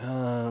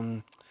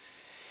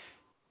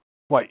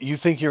 what, you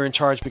think you're in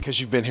charge because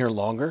you've been here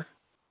longer?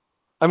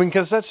 I mean,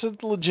 because that's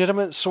a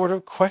legitimate sort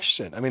of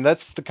question. I mean,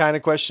 that's the kind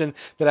of question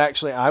that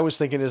actually I was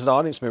thinking as an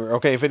audience member.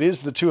 Okay, if it is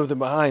the two of them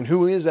behind,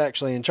 who is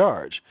actually in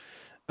charge?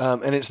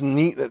 And it's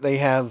neat that they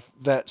have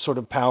that sort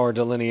of power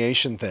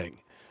delineation thing.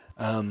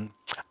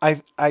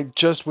 I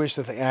just wish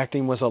that the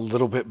acting was a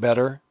little bit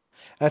better.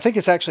 And I think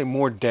it's actually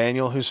more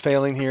Daniel who's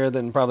failing here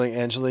than probably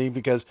Angeli,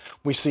 because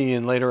we see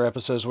in later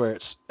episodes where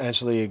it's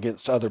Angeli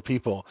against other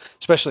people,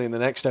 especially in the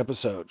next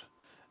episode,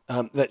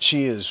 that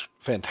she is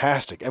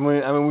fantastic. I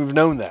mean, we've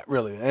known that,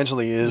 really.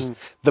 Angeli is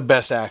the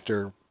best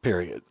actor,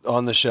 period,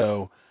 on the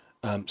show.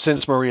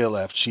 Since Maria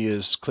left, she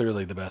is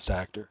clearly the best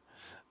actor.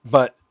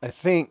 But I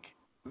think,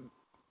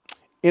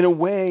 in a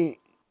way,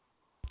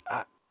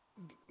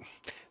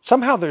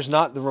 somehow there's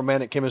not the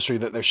romantic chemistry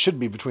that there should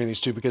be between these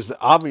two, because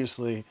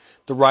obviously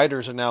the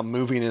writers are now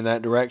moving in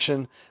that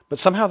direction, but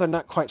somehow they're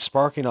not quite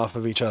sparking off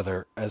of each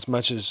other as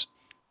much as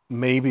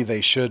maybe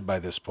they should by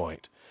this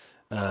point.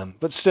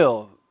 But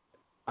still,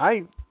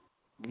 I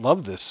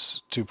loved this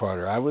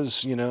two-parter. I was,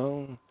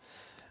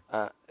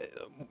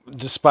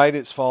 despite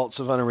its faults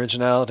of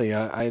unoriginality,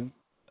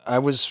 I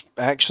was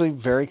actually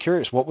very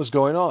curious what was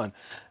going on,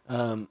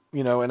 and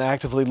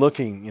actively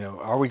looking,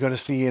 are we going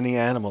to see any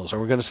animals? Are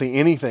we going to see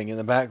anything in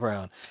the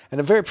background?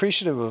 And I'm very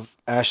appreciative of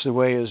Ashley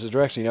Way as the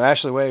director.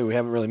 Ashley Way, we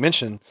haven't really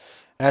mentioned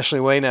Ashley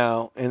Way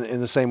now in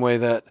the same way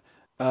that,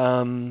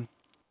 who's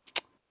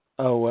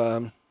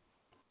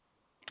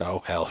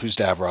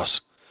Davros?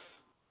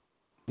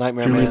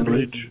 Nightmare Julian Man.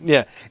 Bleach.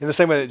 Yeah, in the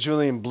same way that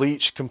Julian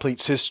Bleach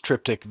completes his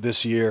triptych this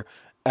year,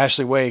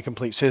 Ashley Way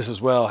completes his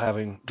as well,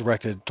 having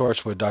directed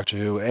Torchwood, Doctor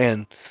Who,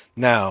 and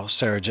now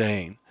Sarah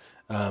Jane.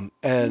 And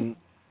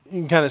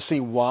you can kind of see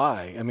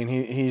why. I mean,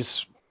 he's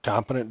a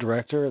competent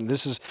director, and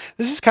this is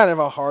kind of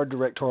a hard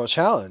directorial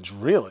challenge,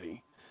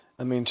 really.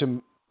 I mean,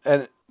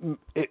 it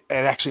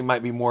actually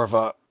might be more of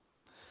a,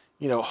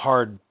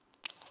 hard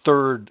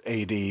third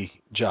AD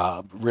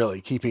job,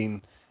 really,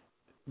 keeping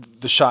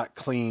the shot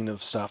clean of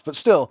stuff. But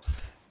still,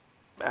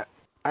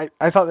 I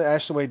thought that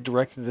Ashley Way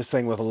directed this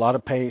thing with a lot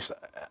of pace.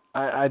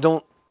 I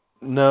don't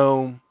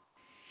know.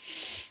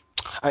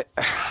 I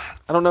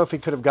don't know if he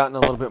could have gotten a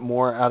little bit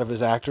more out of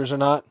his actors or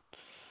not.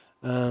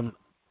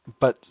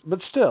 But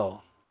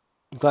still,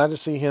 glad to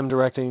see him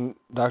directing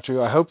Doctor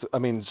Who.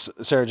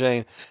 Sarah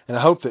Jane, and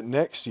I hope that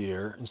next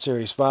year in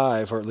Series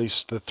 5, or at least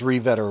the 3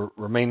 that are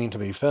remaining to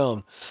be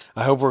filmed,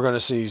 I hope we're going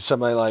to see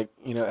somebody like,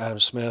 Adam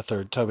Smith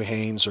or Toby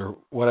Haynes or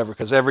whatever,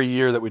 because every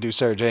year that we do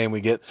Sarah Jane,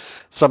 we get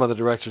some of the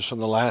directors from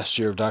the last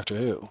year of Doctor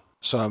Who.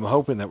 So I'm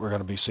hoping that we're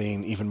going to be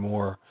seeing even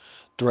more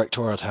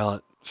directorial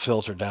talent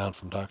filtered down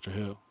from Doctor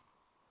Who.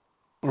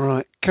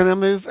 Right. Can I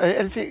move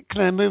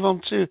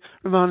on to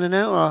Romana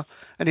now, or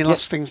any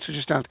last things to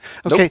just add?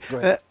 Okay.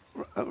 Nope,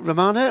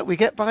 Romana, we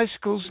get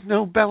bicycles,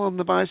 no bell on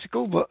the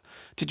bicycle, but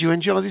did you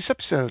enjoy this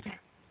episode?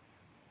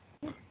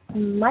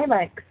 My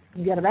bikes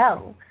get a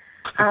bell.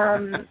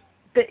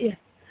 But yeah.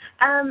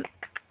 I'm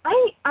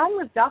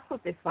with Duff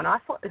with this one. I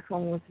thought this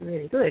one was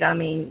really good. I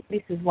mean,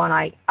 this is one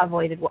I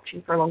avoided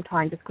watching for a long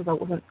time just because I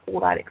wasn't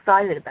all that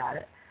excited about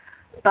it.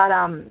 But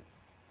I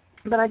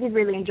did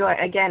really enjoy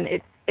it. Again,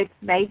 it's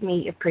made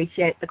me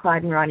appreciate the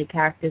Clyde and Ronnie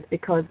characters,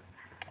 because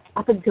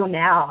up until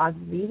now I've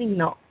really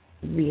not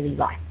really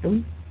liked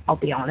them. I'll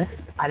be honest.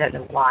 I don't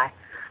know why.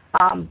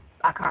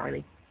 I can't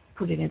really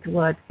put it into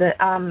words, but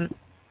I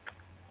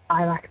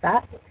like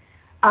that.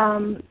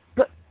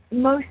 But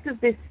most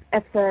of this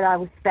episode I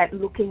was spent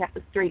looking at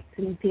the streets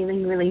and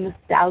feeling really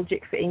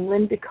nostalgic for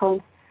England, because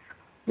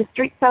the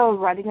streets I was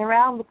running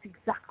around looked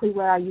exactly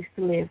where I used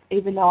to live,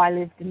 even though I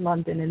lived in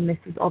London, and this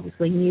is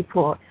obviously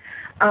Newport.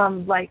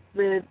 Like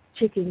the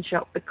chicken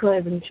shop, the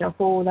clothing shop,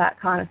 all that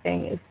kind of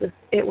thing.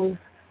 It was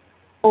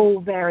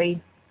all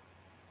very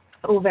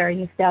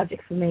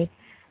nostalgic for me.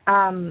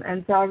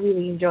 And so I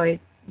really enjoyed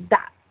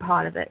that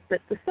part of it.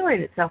 But the story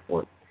in itself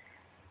was,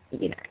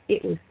 it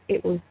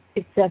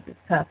served its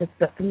purpose,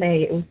 but for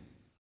me it was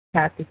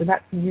characters, and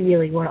that's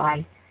really what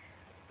I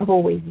have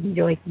always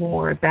enjoyed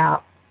more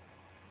about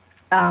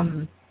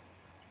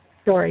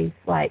stories,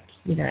 like,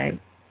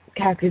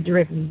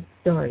 character-driven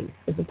stories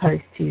as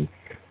opposed to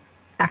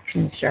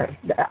action shows.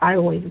 I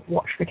always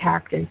watch the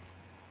characters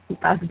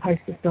as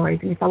opposed to stories,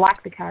 and if I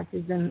like the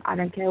characters, then I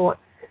don't care what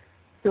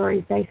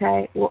stories they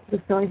say, what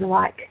the stories are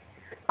like,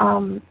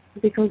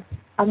 because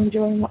I'm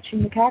enjoying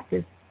watching the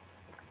characters.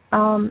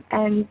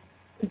 And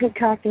good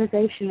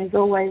characterization is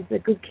always a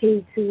good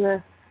key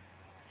to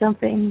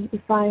something,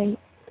 if I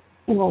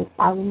will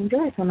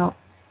enjoy it or not.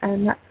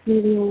 And that's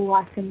really all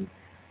I can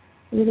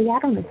really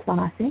add on this one,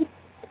 I think.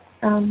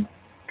 To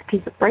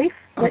keep it brief,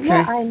 but okay.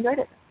 Yeah, I enjoyed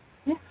it.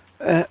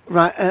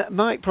 Right,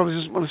 Mike probably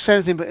doesn't want to say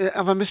anything, but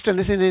have I missed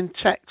anything in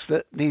text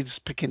that needs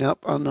picking up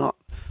or not?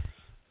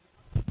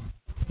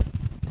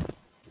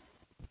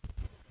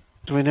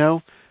 Do we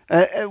know?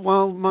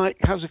 While Mike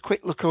has a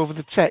quick look over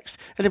the text,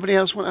 anybody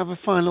else want to have a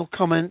final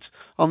comment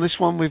on this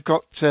one? We've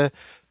got 2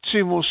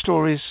 more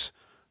stories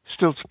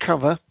still to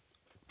cover.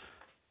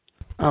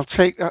 I'll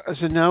take that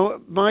as a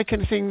no. Mike,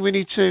 anything we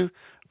need to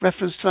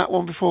reference to that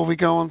one before we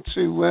go on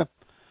to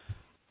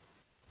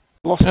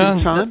Lost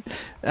in Time?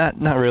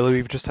 Not really.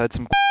 We've just had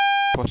some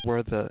questions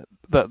where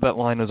that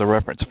line was a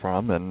reference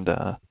from, and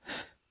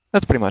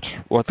that's pretty much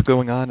what's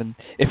going on. And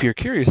if you're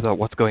curious about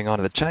what's going on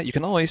in the chat, you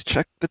can always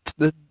check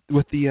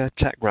with the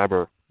chat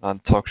grabber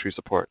on TalkShoe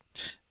support.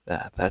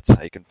 That's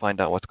how you can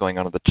find out what's going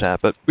on in the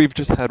chat. But we've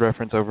just had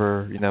reference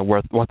over,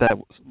 what that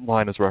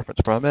line is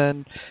referenced from,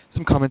 and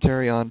some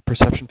commentary on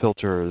perception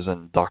filters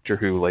and Doctor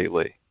Who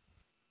lately.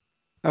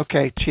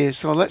 Okay, cheers.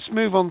 So let's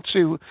move on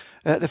to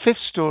the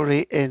 5th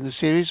story in the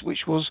series,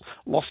 which was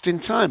Lost in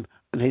Time.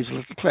 And here's a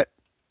little clip.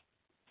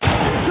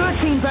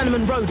 13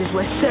 Bannerman Road is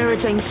where Sarah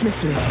Jane Smith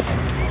lives.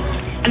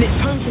 And it's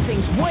home to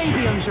things way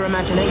beyond your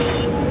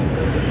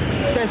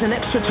imagination. There's an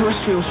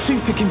extraterrestrial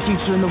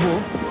supercomputer in the wall.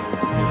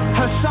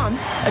 Her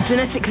son, a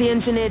genetically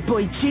engineered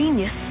boy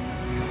genius.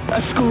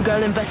 A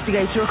schoolgirl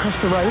investigator across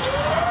the road.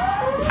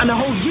 And a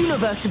whole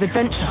universe of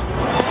adventure.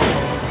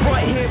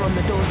 Right here on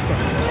the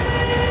doorstep.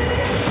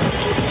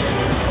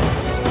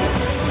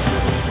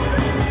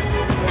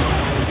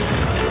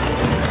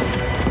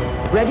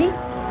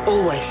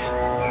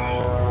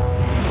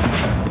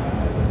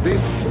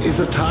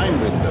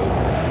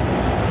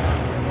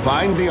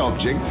 Find the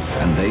objects,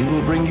 and they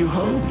will bring you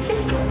home.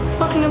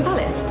 Buckingham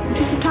Palace. It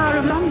is the Tower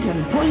of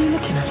London. What are you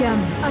looking at?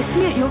 I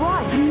see it. You're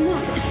right. I'm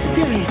not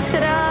serious.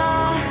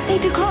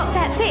 Ta-da! 8 o'clock.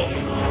 That's it.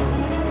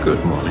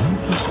 Good morning.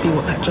 Must be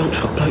what that junk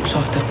shop bloke's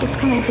after. What's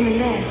coming from in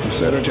there?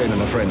 Sarah Jane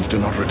and her friends do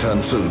not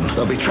return soon.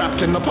 They'll be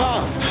trapped in the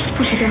past.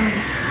 Push it down.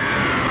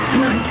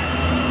 Good night.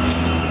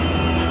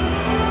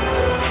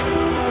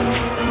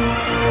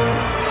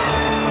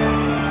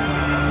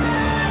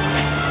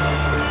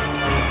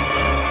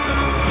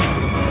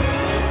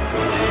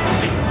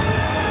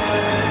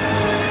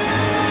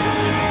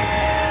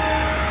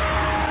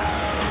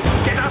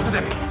 Get after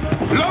them!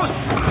 Los!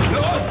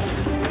 Los!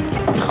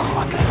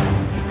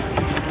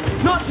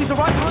 Nazis are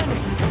right behind us.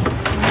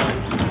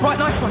 Right,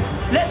 nice one.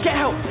 Let's get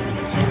help.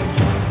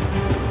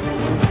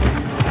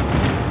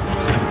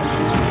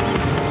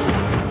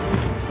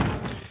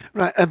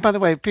 Right, and by the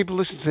way, people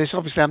listen to this,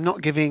 obviously I'm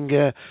not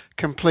giving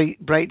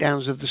complete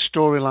breakdowns of the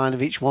storyline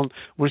of each one.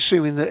 We're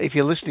assuming that if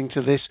you're listening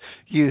to this,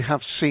 you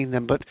have seen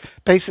them. But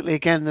basically,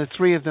 again, the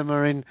three of them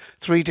are in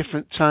 3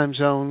 different time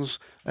zones.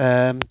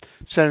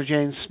 Sarah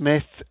Jane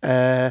Smith,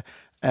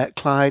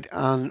 Clyde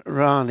and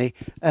Rani,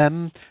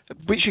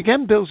 which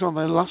again builds on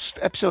the last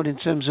episode in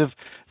terms of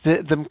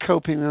them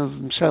coping with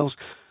themselves.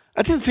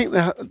 I didn't think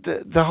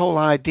the whole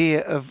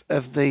idea of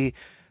the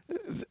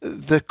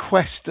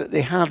quest that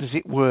they had, as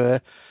it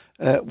were,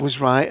 was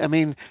right. I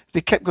mean,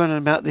 they kept going on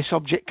about this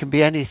object can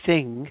be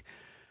anything,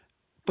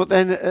 but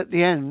then at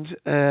the end,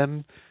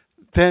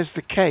 there's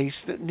the case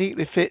that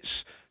neatly fits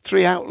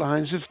 3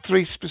 outlines of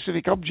 3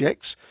 specific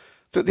objects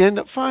that they end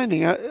up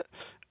finding.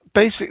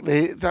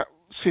 Basically, that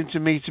seemed to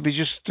me to be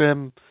just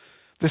the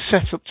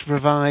setup to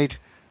provide,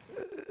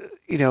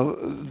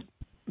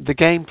 the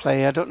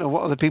gameplay. I don't know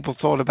what other people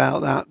thought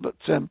about that, but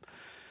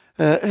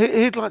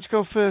who'd like to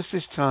go first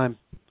this time?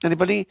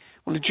 Anybody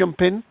want to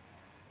jump in?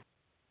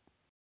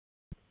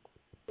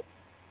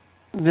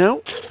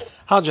 No?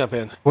 I'll jump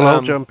in. Well,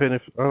 I'll jump in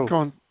if... Go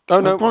on. Oh,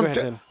 no, go ahead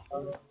then.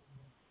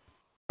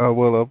 Oh,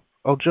 well,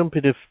 I'll jump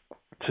in to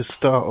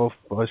start off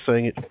by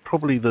saying it's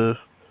probably the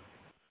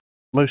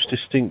most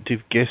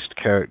distinctive guest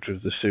character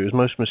of the series,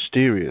 most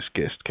mysterious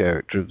guest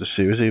character of the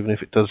series, even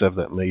if it does have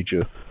that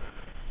major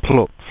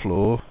plot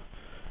flaw.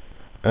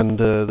 And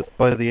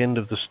by the end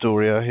of the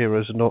story, our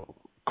heroes are not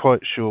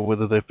quite sure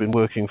whether they've been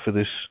working for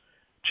this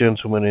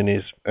gentleman in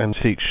his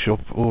antique shop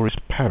or his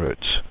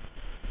parrot.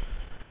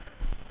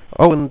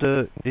 Oh, and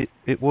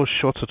it was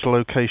shot at a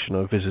location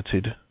I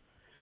visited,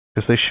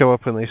 because they show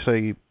up and they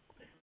say,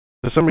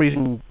 for some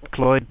reason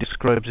Clyde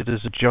describes it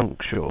as a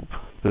junk shop,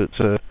 but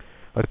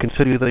I can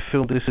tell you they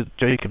filmed this at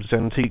Jacob's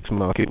Antiques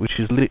Market, which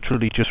is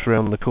literally just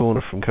round the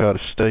corner from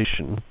Cardiff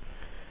Station,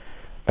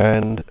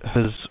 and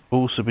has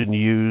also been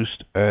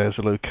used as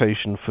a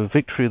location for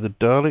Victory of the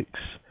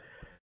Daleks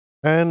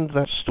and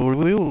that story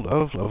we all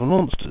love, Love and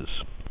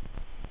Monsters.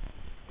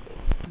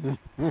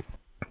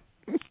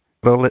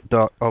 But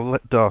I'll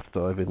let Darth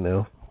dive in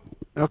now.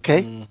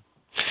 Okay.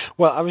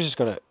 Well, I was just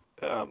going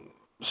to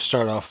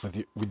start off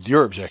with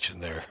your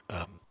objection there,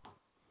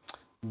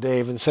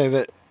 Dave, and say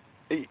that,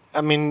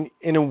 I mean,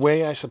 in a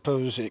way, I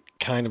suppose it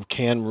kind of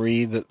can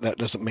read that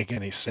doesn't make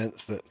any sense,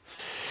 that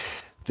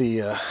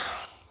the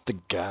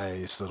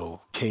guy's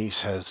little case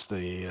has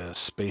the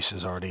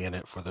spaces already in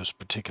it for those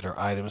particular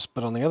items.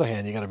 But on the other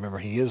hand, you got to remember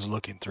he is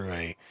looking through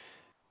a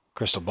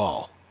crystal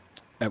ball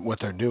at what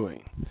they're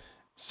doing.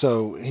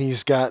 So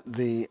he's got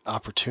the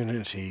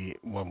opportunity,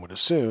 one would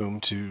assume,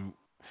 to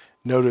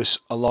notice,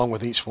 along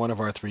with each one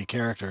of our 3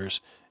 characters,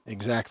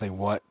 exactly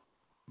what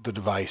the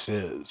device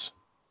is,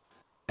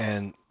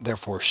 and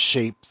therefore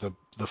shape the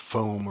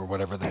foam or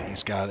whatever that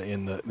he's got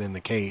in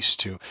the case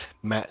to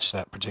match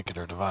that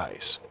particular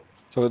device.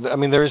 So, I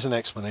mean, there is an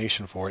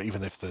explanation for it,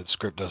 even if the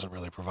script doesn't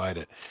really provide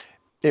it.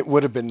 It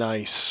would have been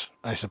nice,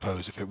 I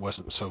suppose, if it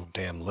wasn't so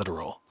damn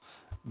literal.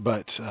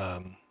 But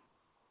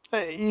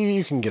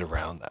you can get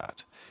around that.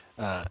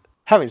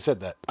 Having said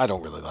that, I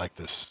don't really like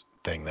this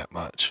thing that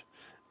much.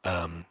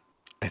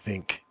 I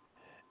think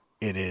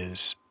it is,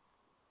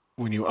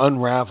 when you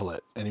unravel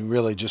it and you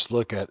really just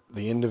look at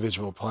the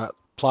individual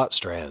plot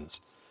strands,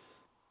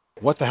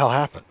 what the hell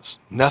happens?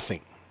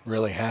 Nothing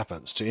really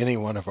happens to any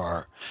one of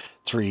our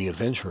 3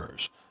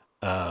 adventurers.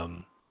 I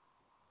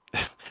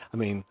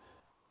mean,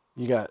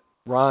 you got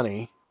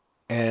Ronnie,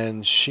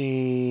 and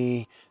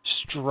she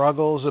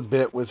struggles a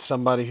bit with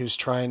somebody who's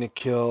trying to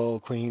kill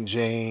Queen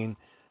Jane,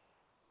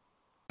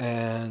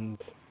 and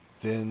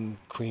then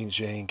Queen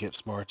Jane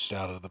gets marched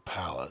out of the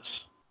palace.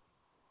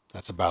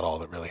 That's about all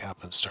that really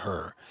happens to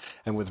her.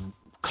 And with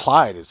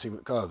Clyde,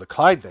 the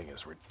Clyde thing is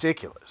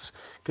ridiculous,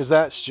 because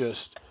that's just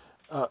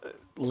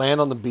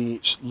land on the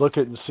beach, look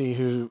at and see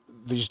who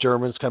these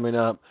Germans coming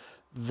up.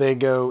 They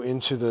go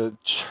into the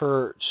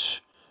church,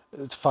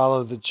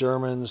 follow the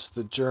Germans.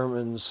 The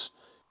Germans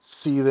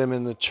see them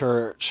in the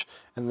church,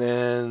 and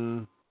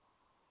then,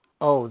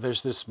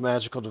 there's this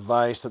magical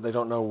device that they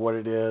don't know what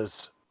it is.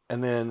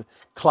 And then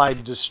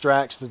Clyde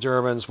distracts the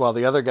Germans while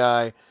the other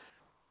guy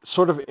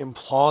sort of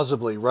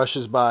implausibly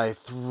rushes by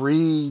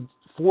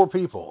 4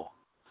 people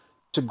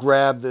to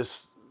grab this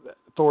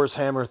Thor's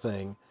hammer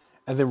thing,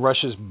 and then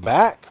rushes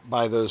back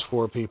by those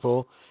 4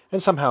 people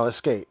and somehow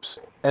escapes.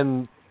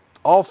 And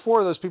all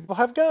 4 of those people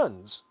have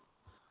guns.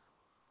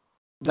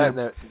 That's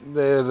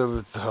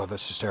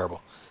just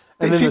terrible.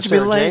 And it then seems to be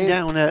laying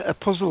down a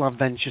puzzle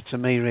adventure to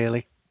me,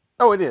 really.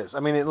 Oh, it is. I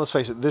mean, let's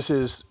face it. This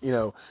is,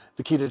 the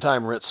key to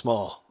time writ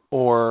small,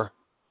 or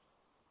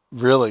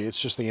really,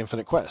 it's just the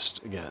Infinite Quest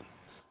again.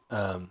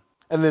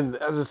 And then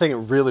the thing that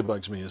really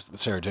bugs me is the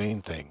Sarah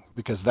Jane thing,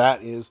 because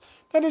that is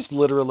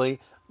literally,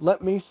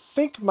 let me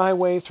think my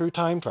way through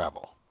time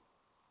travel.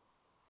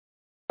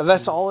 And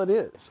that's all it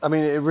is. I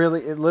mean, it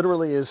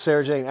literally is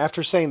Sarah Jane,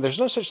 after saying there's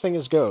no such thing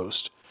as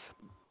ghost,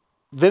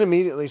 then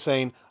immediately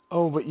saying,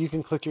 oh, but you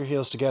can click your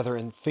heels together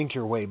and think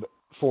your way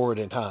forward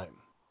in time.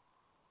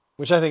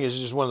 Which I think is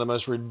just one of the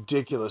most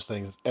ridiculous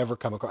things ever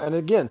come across. And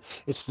again,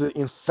 it's the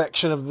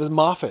infection of the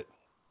Moffat,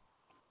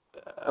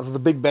 of the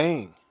Big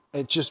Bang.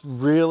 It just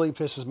really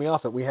pisses me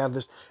off that we have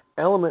this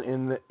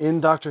element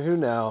in Doctor Who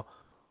now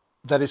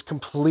that is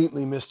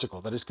completely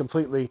mystical, that is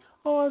completely,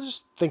 I'll just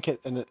think it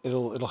and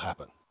it'll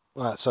happen.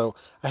 So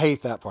I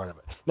hate that part of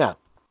it. Now,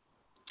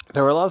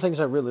 there were a lot of things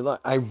I really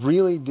liked. I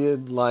really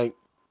did like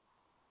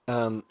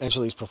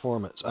Angelique's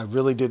performance. I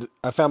really did.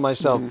 I found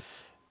myself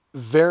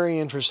very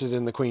interested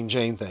in the Queen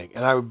Jane thing,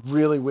 and I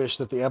really wish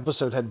that the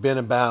episode had been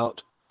about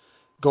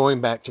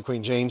going back to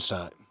Queen Jane's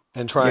time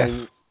and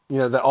trying,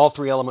 that all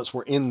 3 elements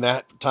were in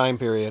that time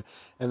period,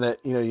 and that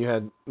you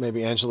had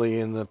maybe Angelique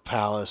in the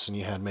palace, and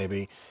you had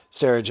maybe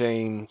Sarah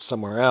Jane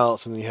somewhere else,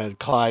 and you had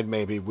Clyde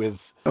maybe with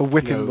a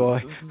whipping boy.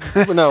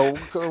 No,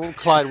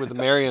 Clyde with the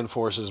Marian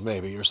forces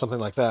maybe, or something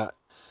like that.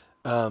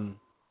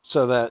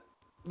 So that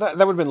would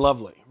have been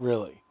lovely,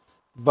 really.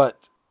 But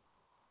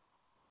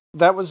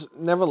that was,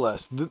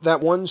 nevertheless, that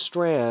one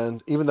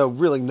strand, even though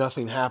really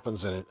nothing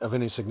happens in it of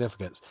any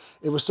significance,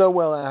 it was so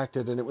well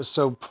acted and it was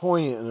so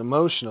poignant and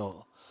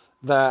emotional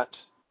that,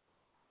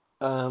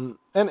 and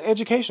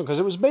educational, because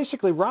it was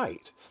basically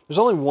right. There's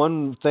only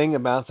one thing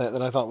about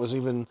that I thought was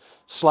even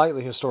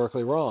slightly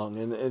historically wrong,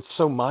 and it's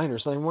so minor,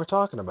 it's not even worth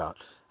talking about.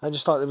 I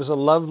just thought it was a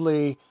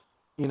lovely,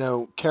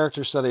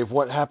 character study of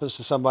what happens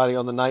to somebody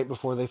on the night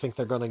before they think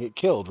they're going to get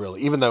killed,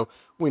 really. Even though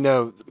we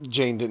know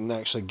Jane didn't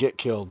actually get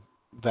killed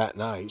that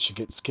night. She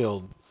gets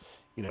killed,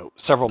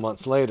 several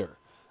months later.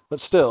 But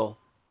still,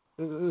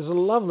 it was a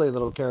lovely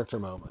little character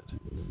moment.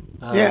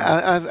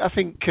 I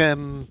think,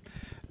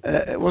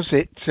 was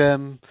it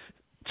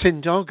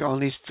Tin Dog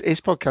on his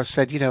podcast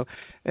said,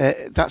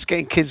 that's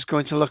getting kids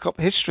going to look up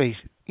history,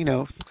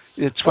 the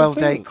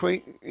 12-day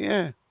Queen.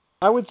 Yeah.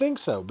 I would think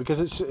so, because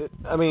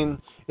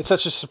it's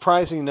such a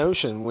surprising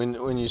notion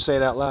when you say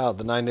it out loud,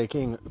 the 9-day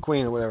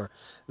Queen or whatever.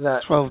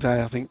 That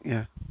 12-day, I think,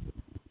 yeah.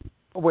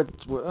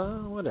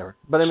 Whatever.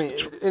 But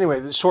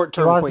anyway, the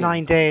short-term There was Queen.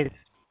 9 days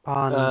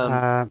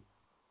on.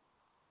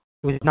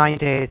 It was 9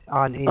 days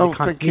on in the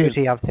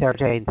continuity of Sarah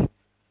Jane's.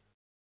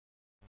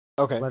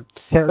 Okay.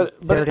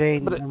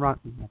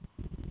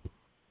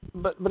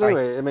 But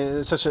anyway,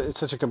 it's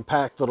such a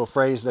compact little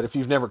phrase that if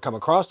you've never come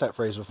across that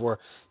phrase before,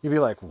 you'd be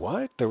like,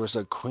 what? There was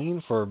a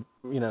queen for,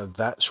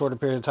 that short a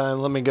period of time?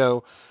 Let me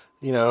go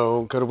to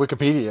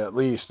Wikipedia at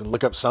least and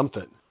look up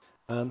something.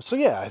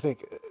 I think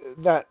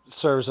that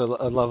serves a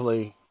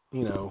lovely,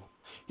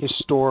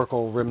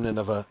 historical remnant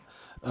of a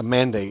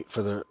mandate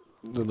for the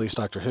least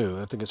Doctor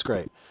Who. I think it's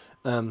great.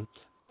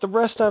 The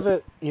rest of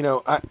it,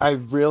 I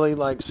really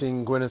like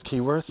seeing Gwyneth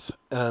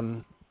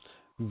Keyworth,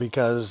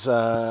 because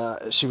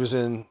she was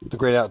in The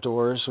Great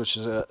Outdoors, which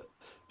is a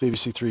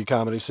BBC Three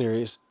comedy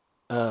series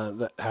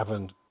that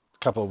happened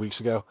a couple of weeks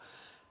ago,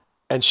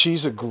 and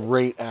she's a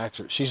great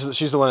actor.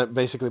 She's the one that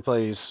basically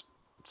plays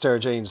Sarah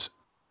Jane's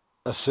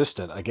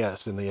assistant, I guess,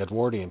 in the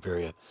Edwardian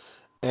period.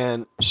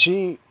 And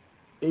she,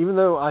 even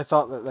though I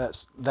thought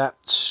that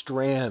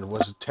strand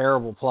was a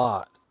terrible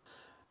plot,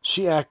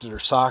 she acted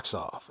her socks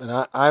off. And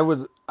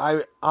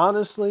I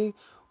honestly,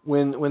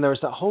 when there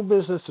was that whole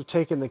business of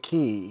taking the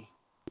key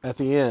at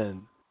the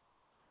end,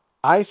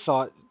 I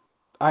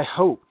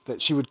hoped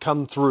that she would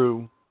come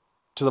through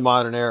to the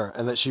modern era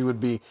and that she would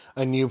be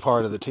a new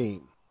part of the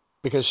team,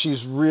 because she's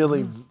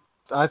really,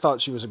 I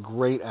thought she was a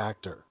great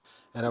actor.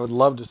 And I would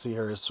love to see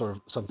her as sort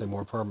of something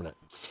more permanent.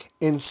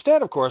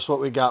 Instead, of course,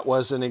 what we got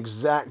was an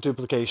exact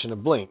duplication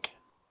of Blink,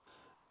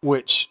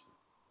 which,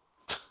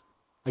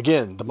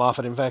 again, the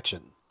Moffat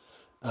infection.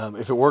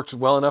 If it worked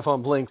well enough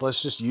on Blink,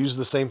 let's just use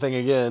the same thing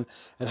again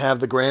and have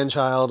the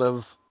grandchild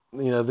of,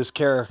 this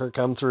character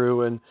come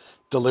through and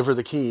deliver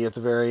the key at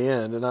the very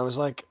end. And I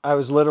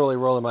was literally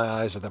rolling my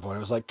eyes at that point.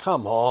 I was like,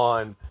 come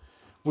on.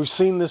 We've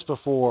seen this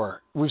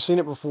before. We've seen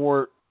it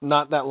before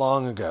not that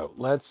long ago.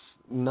 Let's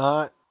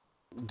not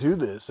do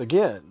this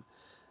again.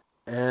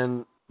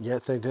 And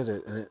yet they did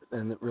it,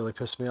 and it really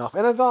pissed me off.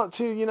 And I thought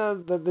too,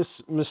 that this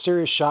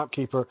mysterious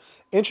shopkeeper,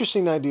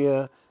 interesting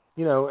idea,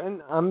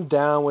 and I'm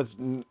down with,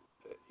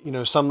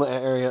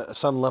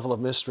 some level of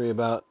mystery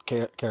about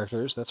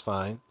characters. That's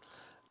fine,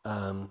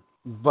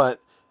 but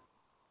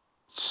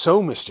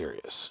so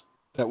mysterious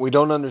that we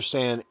don't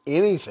understand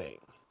anything.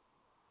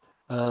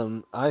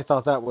 I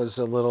thought that was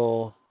a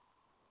little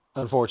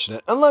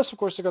unfortunate. Unless, of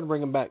course, they're going to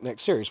bring him back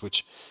next series, which,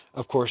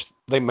 of course,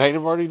 they may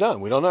have already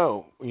done. We don't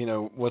know,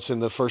 what's in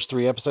the first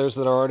 3 episodes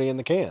that are already in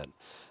the can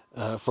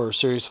for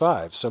Series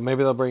 5. So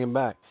maybe they'll bring him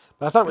back.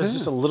 But I thought it was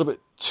just a little bit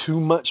too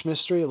much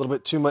mystery, a little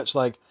bit too much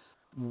like,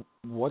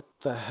 what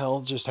the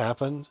hell just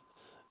happened?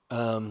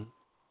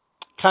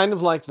 Kind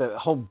of like the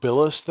whole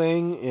Billis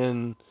thing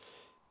in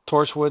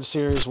Torchwood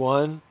Series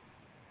 1,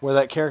 where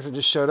that character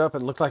just showed up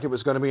and looked like it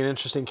was going to be an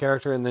interesting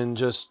character and then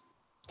just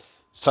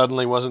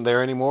suddenly wasn't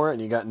there anymore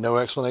and you got no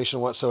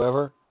explanation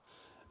whatsoever.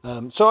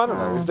 So I don't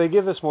know. If they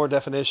give this more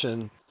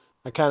definition,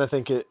 I kind of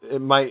think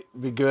it might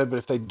be good, but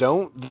if they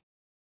don't...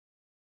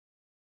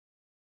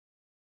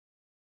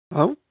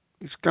 Oh,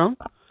 it's gone.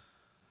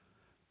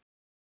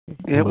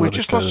 Yeah, we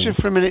just lost you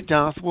for a minute,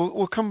 Darth.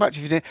 We'll come back to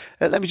you.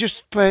 Let me just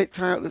play it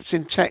out that's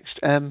in text.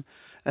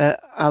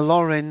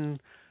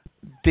 Lauren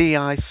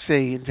DIC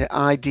into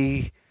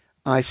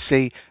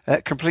IDIC.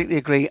 Completely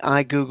agree.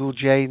 I Googled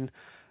Jane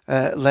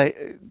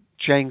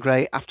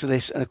Grey after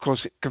this, and of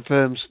course it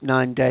confirms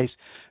 9 days.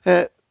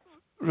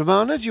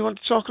 Romana, do you want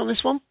to talk on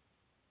this one?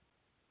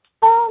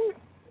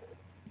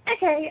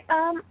 Okay.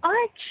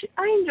 I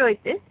enjoyed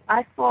this.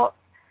 I thought,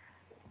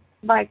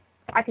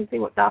 I can see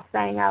what Darth's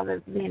saying now.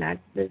 There's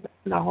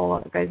not a whole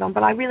lot that goes on,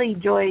 but I really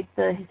enjoyed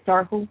the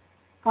historical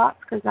parts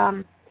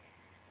because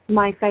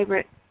my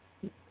favourite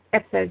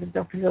episodes of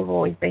Doctor Who have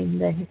always been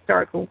the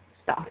historical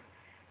stuff.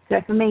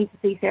 So for me to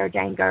see Sarah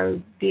Jane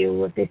go deal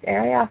with this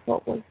area, I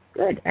thought was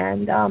good,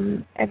 and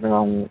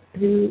everyone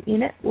who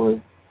in it was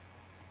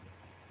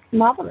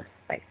marvelous,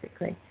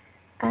 basically.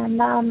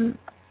 And I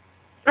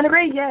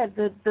agree. Yeah,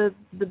 the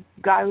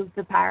guy with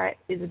the parrot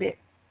is a bit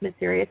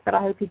mysterious, but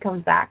I hope he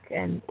comes back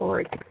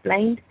or it's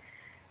explained,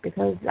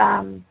 because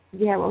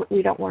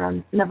we don't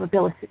want another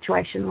Billis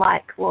situation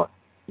like what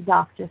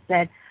Darth just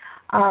said,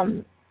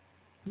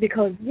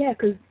 because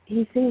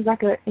he seems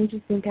like an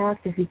interesting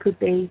character who could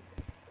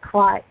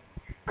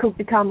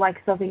become like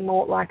something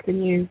more like the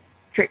new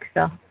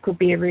Trickster, could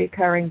be a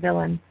recurring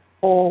villain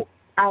or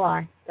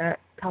ally that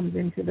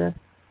constantly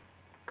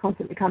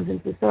comes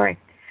into the story,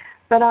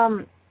 but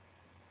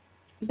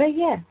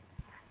yeah.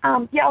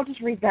 I'll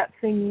just read that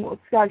thing.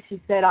 She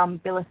said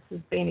Billis has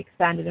been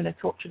expanded in a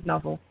tortured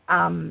novel.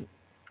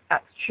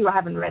 That's true. I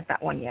haven't read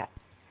that one yet.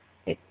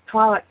 It's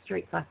Twilight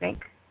Streets, I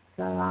think.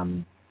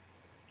 So,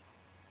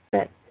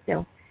 but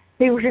still,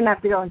 people shouldn't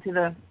have to go into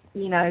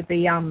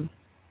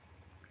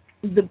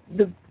the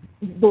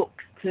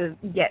books to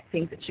get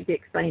things that should be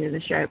explained in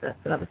the show. But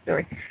that's another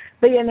story.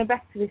 But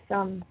back to this.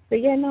 I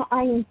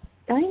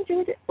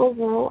enjoyed it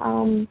overall.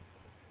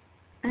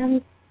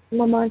 And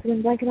my mind's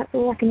been blank, and that's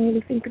all I can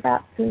really think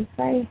about to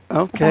say.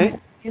 Okay.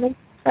 Really.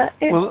 But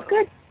it's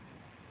good.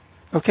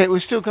 Okay,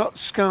 we've still got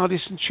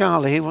Scardis and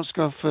Charlie. Who wants to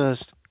go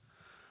first?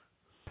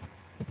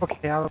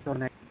 Okay, I'll go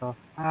next. I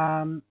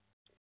thought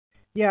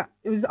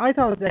it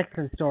was an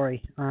excellent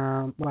story.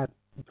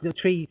 The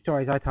 3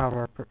 stories I thought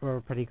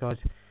were pretty good.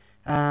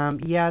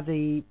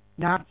 The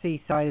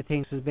Nazi side of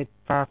things was a bit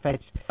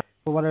far-fetched,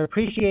 but what I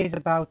appreciated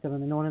about them,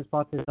 and no one has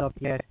brought this up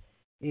yet,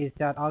 is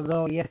that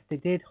although, yes, they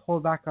did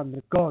hold back on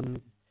the guns,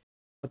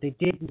 but they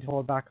didn't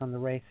hold back on the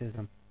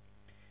racism.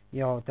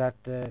 That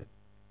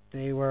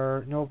they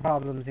were no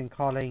problems in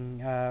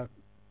calling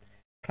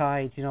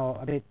Clyde,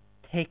 a bit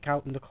take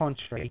out in the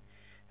country,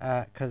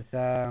 because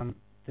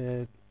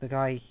the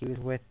guy he was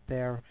with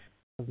there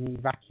was an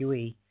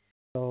evacuee.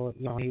 So,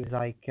 he was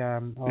like,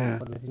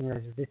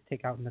 is this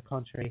take out in the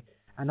country?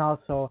 And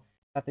also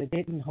that they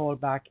didn't hold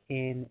back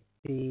in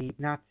the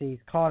Nazis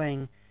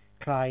calling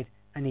Clyde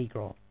a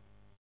Negro.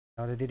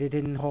 They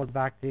didn't hold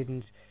back, they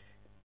didn't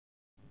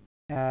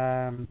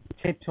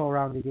tiptoe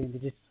around it, they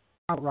just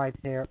outright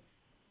there,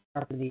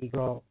 "You're a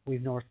Negro,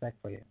 we've no respect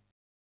for you."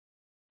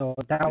 So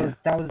that was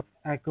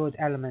a good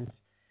element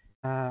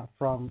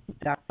from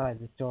that side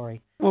of the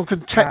story. Well,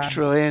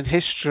 contextually and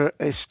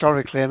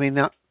historically, I mean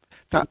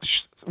that's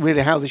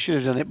really how they should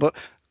have done it. But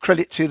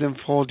credit to them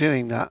for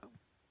doing that.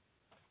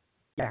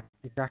 Yeah,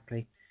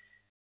 exactly.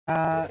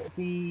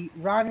 The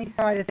Ronnie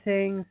side of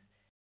things,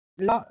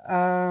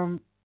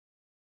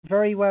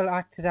 very well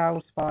acted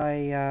out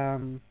by,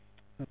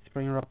 let's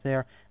bring her up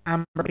there,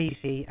 Amber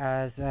Beatty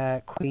as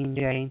Queen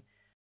Jane,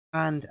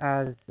 and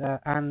as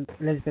and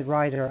Elizabeth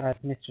Ryder as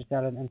Mistress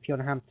Ellen, and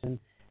Fiona Hampton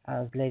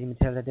as Lady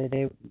Matilda.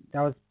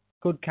 That was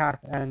good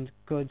cast and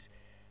good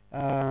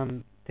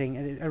thing.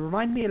 It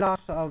reminded me a lot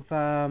of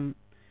from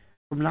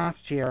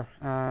last year,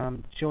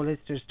 Joe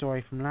Lister's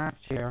story from last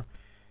year,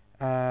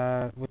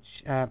 The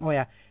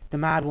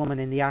Mad Woman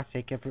in the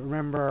Attic. If you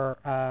remember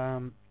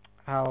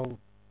how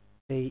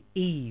the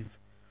Eve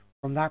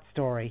from that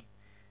story,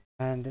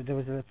 and there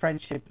was a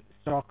friendship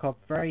struck up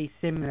very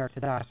similar to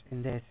that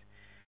in this,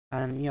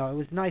 and it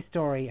was a nice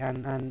story,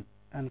 and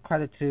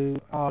credit to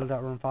all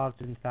that were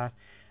involved in that.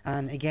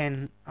 And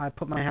again, I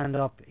put my hand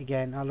up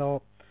again,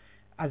 although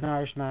as an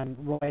Irishman,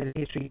 royal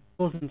history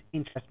doesn't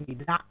interest me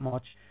that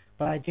much,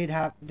 but I did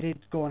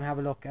go and have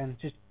a look and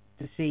just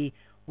to see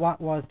what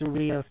was the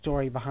real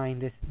story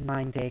behind this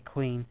 9-day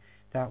queen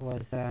that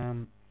was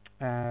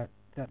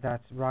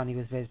that Ronnie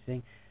was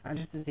visiting. and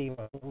just to see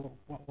what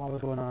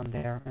was going on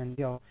there, and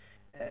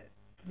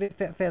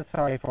feel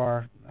sorry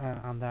for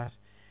her on that.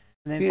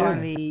 And then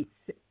finally,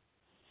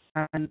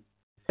 and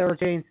Sarah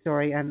Jane's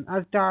story, and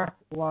as Darth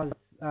was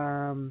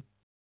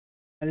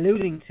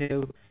alluding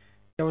to,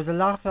 there was a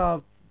lot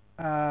of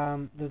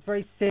was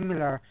very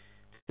similar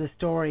to the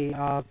story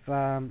of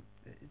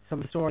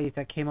some stories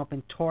that came up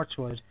in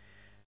Torchwood.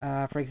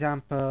 For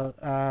example,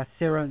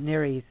 Cyril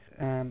Neary's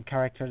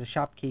character, the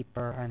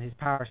shopkeeper, and his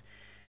parrot.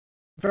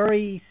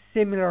 Very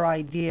similar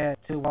idea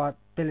to what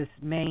Billis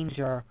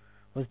Manger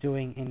was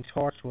doing in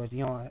Torchwood.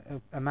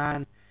 A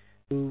man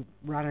who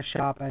ran a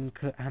shop and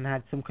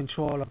had some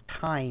control of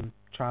time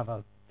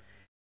travel.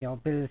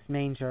 Billis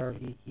Manger,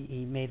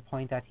 he made a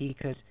point that he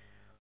could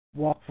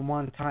walk from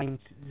one time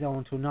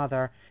zone to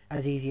another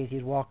as easy as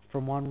he'd walk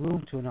from one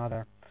room to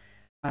another.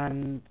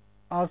 And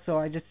also,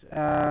 I just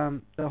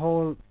the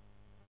whole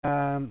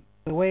the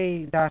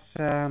way that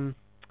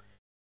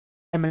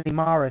Emily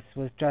Morris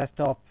was dressed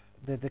up,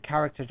 the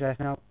character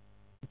dressed up,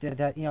 that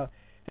there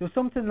was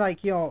something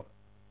like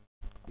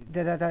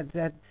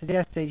that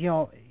suggested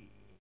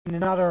in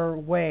another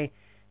way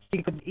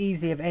she could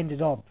easily have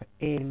ended up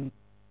in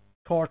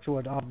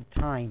Torchwood of the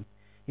time.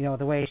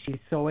 The way she's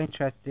so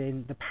interested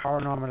in the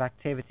paranormal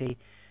activity,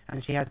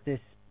 and she has this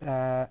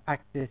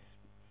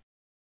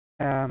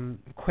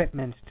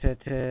equipment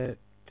to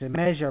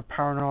measure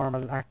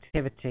paranormal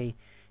activity.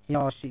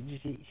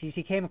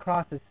 She came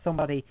across as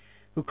somebody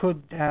who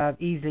could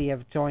easily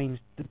have joined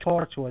the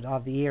Torchwood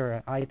of the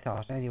era, I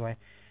thought, anyway.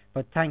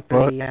 But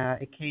thankfully,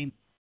 it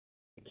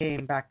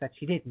came back that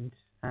she didn't,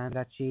 and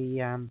that she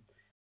had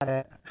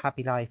a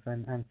happy life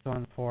and so on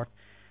and forth.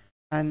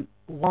 And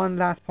one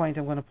last point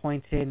I'm going to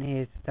point in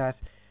is that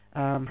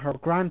her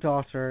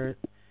granddaughter,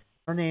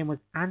 her name was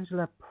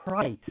Angela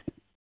Price.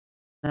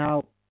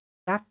 Now,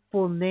 that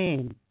full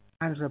name,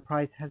 Angela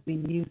Price, has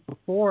been used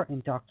before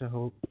in Doctor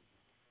Who.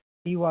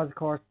 She was, of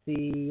course,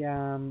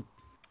 the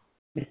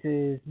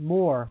Mrs.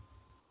 Moore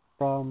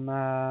from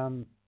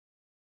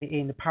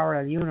in the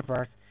parallel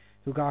universe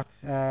who got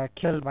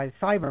killed by the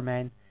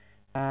Cybermen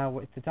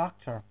with the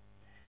Doctor.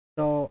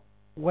 So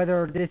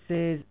whether this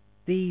is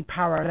the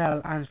parallel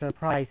Angela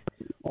Price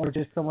or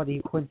just somebody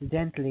who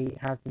coincidentally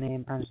has the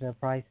name Angela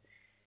Price,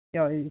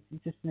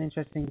 it's just an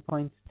interesting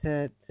point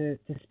to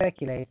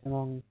speculate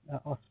among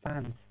us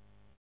fans.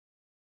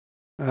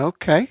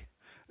 Okay.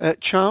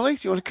 Charlie, do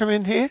you want to come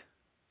in here?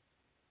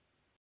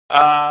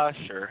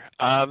 Sure.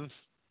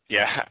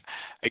 Yeah.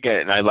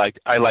 Again, I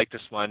like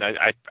this one.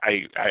 I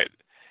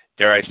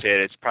dare I say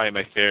it, it's probably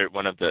my favorite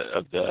one of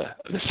the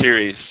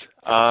series.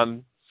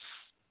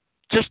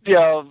 Just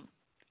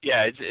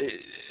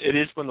it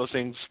is one of those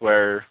things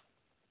where.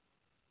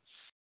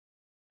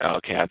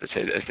 Okay, I have to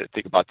say this.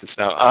 Think about this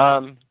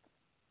now.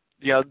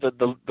 The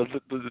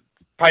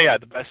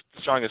best,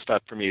 strongest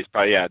stuff for me is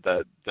probably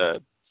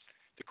the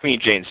Queen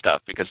Jane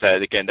stuff, because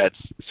that's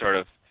sort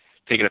of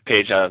taking a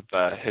page out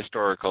of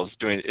historicals,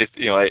 doing it,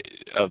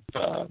 of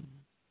the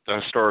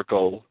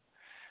historical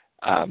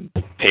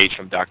page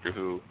from Doctor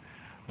Who.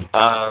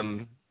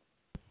 And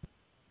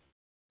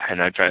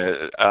I'm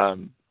trying to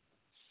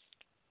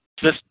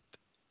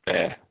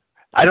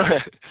I don't.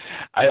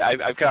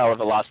 I've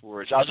kind of lost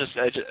words. I just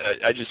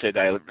say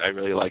that I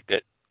really liked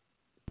it.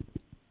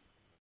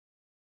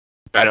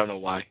 I don't know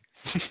why.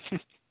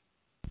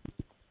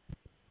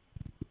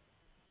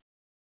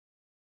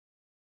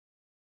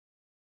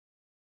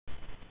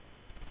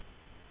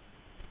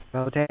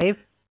 Hello, Dave?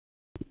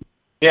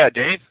 Yeah,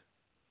 Dave?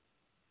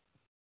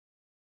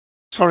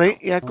 Sorry,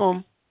 yeah, go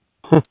on.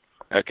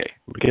 Okay.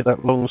 Get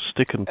that long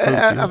stick and poke.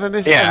 I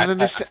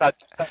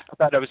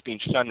thought I was being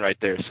shunned right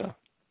there, so.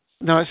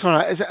 No, it's all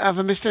right. Have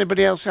I missed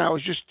anybody else out? I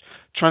was just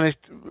trying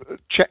to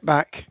check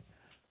back.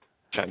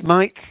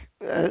 Mike,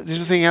 there's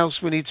nothing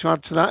else we need to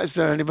add to that. Is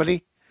there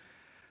anybody?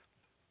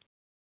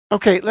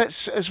 Okay,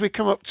 as we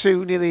come up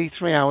to nearly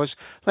 3 hours,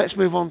 let's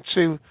move on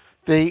to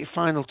the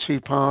final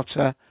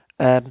two-parter.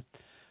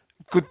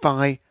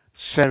 Goodbye,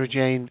 Sarah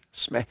Jane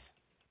Smith.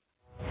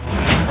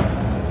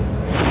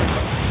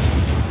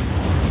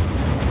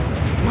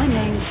 My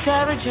name's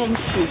Sarah Jane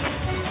Smith.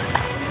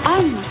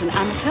 I'm not an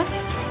amateur.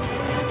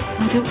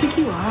 I don't think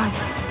you are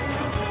either.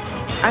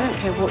 I don't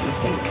care what you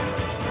think.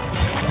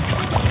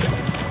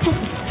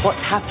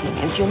 What's happening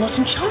is you're not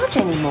in charge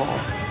anymore.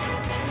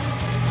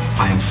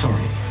 I am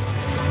sorry.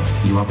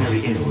 You are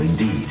very ill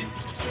indeed.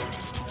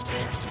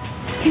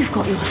 You've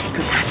got your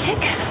secret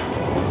attic.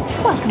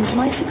 Welcome to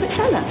my secret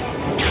cellar.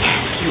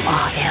 Yes, you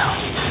are ill.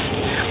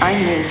 I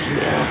know you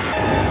ill.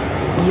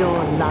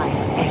 Your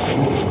life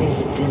essence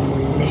is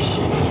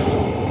delicious.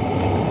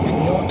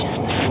 And you're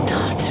just the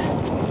start.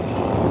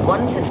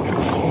 Once it's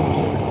consumed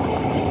you,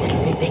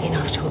 it'll be big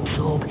enough to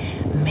absorb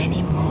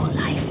many more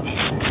life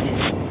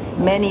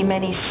essences. Many,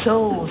 many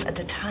souls at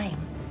a time.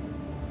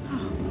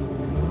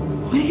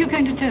 What are you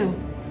going to do?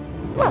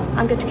 Well,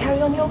 I'm going to carry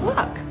on your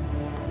work.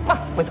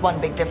 Well, with one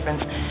big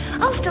difference.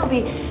 I'll still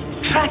be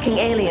tracking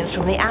aliens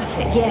from the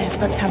attic, yes,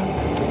 but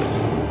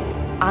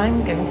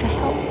I'm going to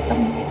help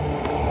them.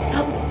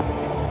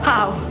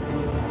 How?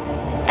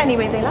 any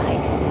way they like.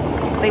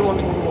 They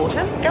want all the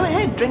water, go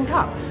ahead, drink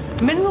up.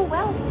 Mineral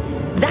well,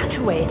 that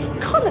way,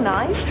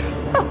 colonize.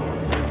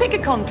 Pick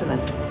a continent.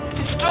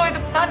 Destroy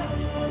the planet.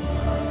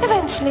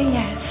 Eventually,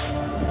 yes.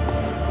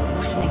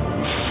 What an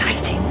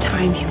exciting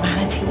time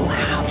humanity will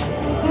have.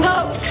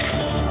 No!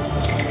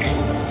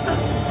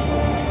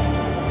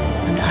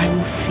 And I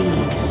will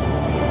feed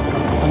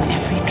on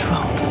every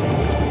drop of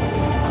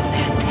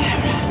their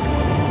terror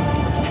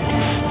and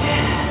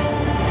despair.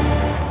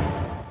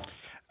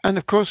 And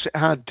of course it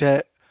had,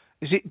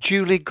 is it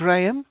Julie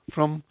Graham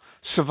from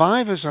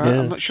Survivors?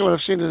 I'm not sure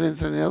I've seen it in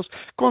anything else.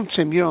 Go on,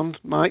 Tim, you're on.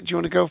 Mike, do you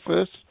want to go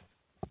first?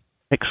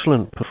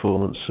 Excellent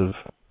performance of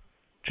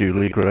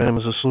Julie Graham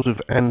as a sort of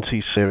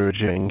anti-Sarah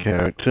Jane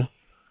character,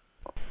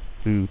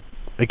 who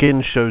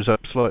again shows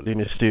up slightly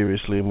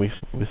mysteriously, and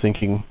we're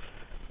thinking,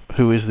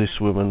 who is this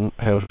woman?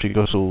 How has she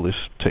got all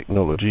this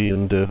technology?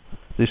 And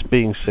this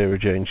being Sarah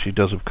Jane, she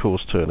does of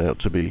course turn out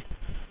to be...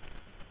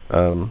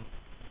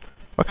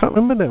 I can't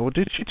remember now.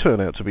 Did she turn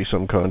out to be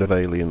some kind of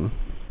alien?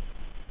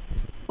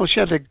 Well, she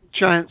had a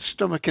giant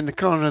stomach in the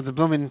corner of the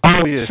blooming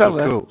Of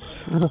cellar. course.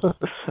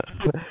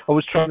 I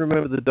was trying to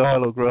remember the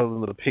dialogue rather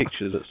than the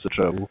picture. That's the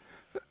trouble.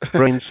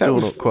 Brain's still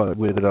not quite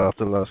with it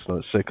after last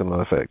night's Second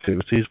Life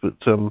activities, but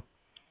no,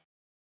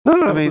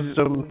 I mean,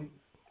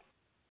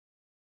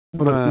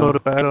 not a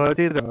bad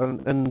idea.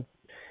 And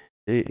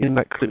in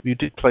that clip, you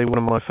did play one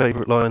of my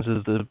favourite lines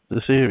of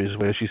the series,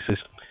 where she says,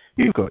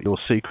 "You've got your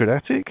secret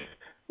attic.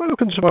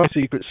 Welcome to my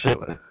secret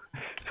cellar."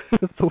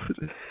 I thought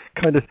it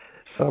kind of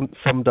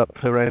summed up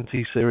her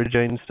anti-Sarah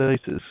Jane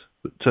status.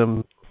 But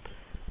no,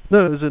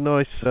 it was a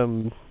nice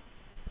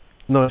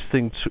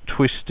thing,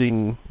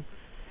 twisting.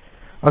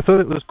 I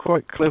thought it was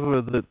quite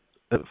clever that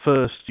at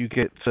first you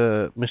get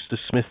Mr.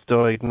 Smith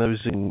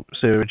diagnosing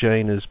Sarah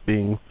Jane as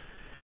being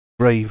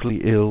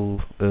gravely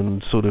ill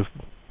and sort of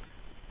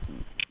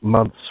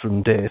months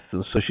from death,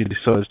 and so she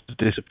decides to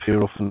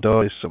disappear off and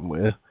die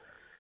somewhere.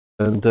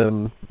 And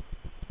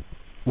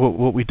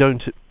what we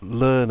don't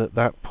learn at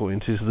that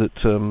point is that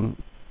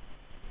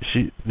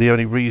the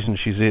only reason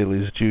she's ill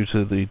is due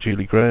to the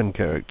Julie Graham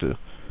character.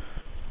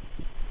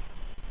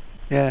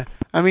 Yeah,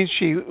 I mean,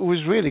 she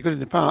was really good in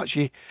the part.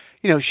 She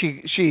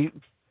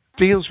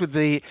deals with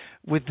the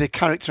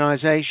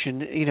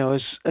characterization,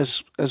 as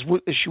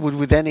she would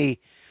with any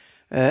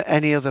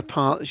other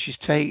part that she's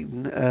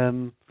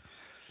taken.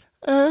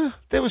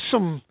 There was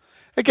some,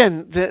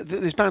 again,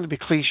 there's bound to be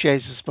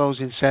cliches, I suppose,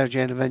 in Sarah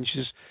Jane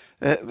Adventures,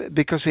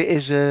 because it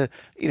is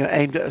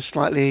aimed at a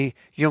slightly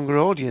younger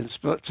audience.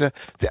 But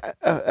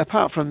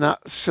apart from that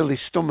silly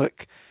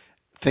stomach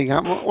thing, I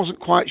wasn't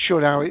quite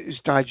sure how it was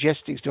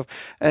digesting stuff.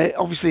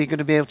 Obviously, you're going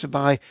to be able to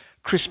buy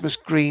Christmas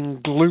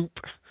green gloop.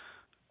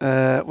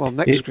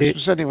 Next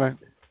Christmas anyway.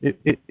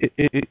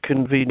 It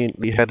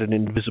conveniently had an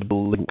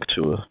invisible link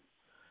to her,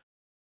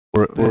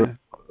 or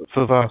for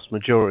the vast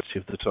majority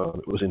of the time,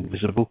 it was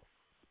invisible.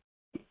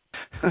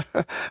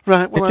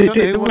 Right. Well,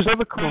 it was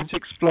never quite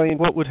explained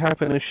what would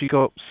happen if she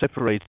got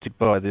separated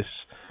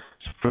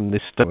from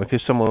this stomach,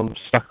 if someone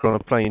stuck her on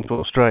a plane to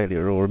Australia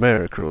or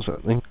America or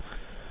something.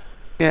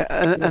 Yeah,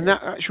 and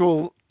that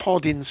actual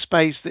pod in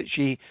space that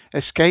she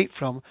escaped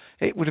from,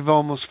 it would have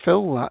almost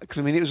filled that, because,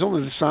 I mean, it was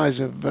only the size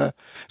of,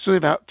 it's only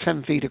about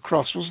 10 feet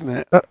across, wasn't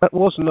it? That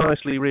was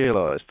nicely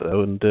realised,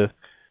 though, and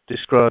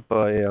described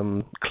by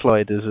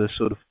Clyde as a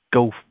sort of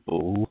golf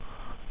ball.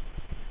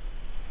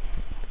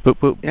 But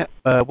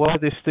why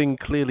this thing,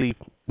 clearly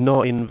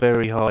not in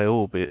very high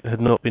orbit, had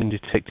not been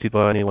detected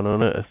by anyone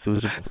on Earth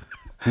was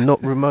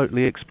not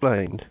remotely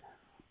explained.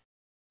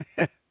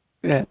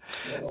 Yeah.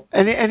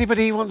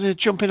 Anybody want to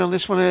jump in on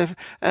this one?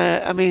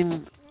 I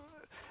mean,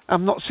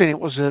 I'm not saying it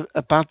was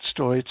a bad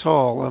story at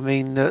all. I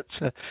mean,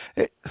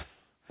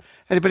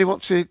 anybody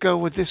want to go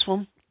with this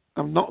one?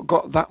 I've not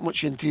got that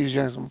much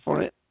enthusiasm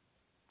for it.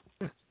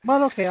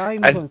 Well, okay,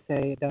 I'm going to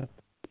say that.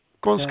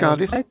 Go on,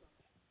 Cardiff. I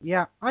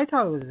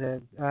thought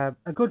it was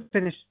a good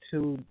finish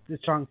to the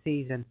strong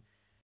season.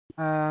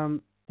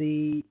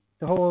 The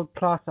whole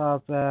plot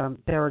of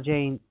Sarah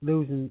Jane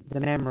losing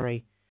the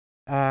memory.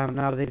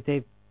 Now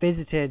they've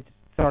visited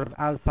sort of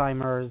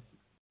Alzheimer's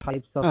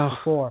type stuff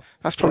before.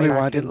 That's probably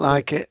why I didn't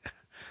like it.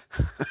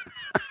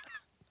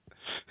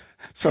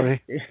 Sorry.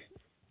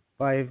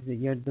 Why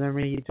the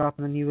memory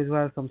dropping on you as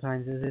well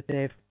sometimes, is it,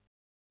 Dave?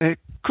 It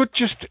could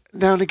just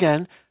now and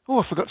again. Oh,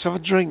 I forgot to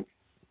have a drink.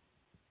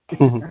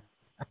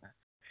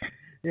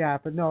 Yeah,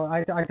 but no,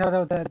 I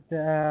thought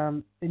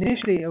that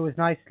initially it was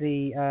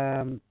nicely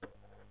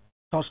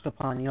touched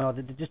upon,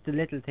 just the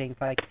little things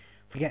like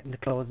forgetting to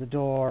close the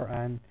door,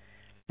 and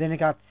then it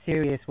got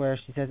serious where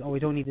she says, "Oh, we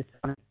don't need this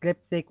sonic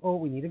lipstick. Oh,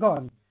 we need a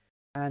gun."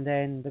 And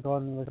then the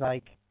gun was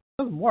like,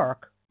 "Doesn't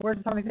work. Where's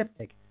the sonic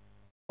lipstick?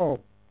 Oh,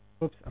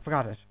 oops, I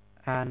forgot it.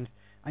 And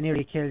I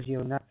nearly killed you,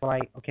 and that's why,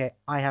 okay,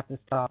 I have to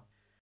stop,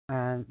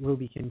 and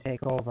Ruby can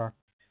take over."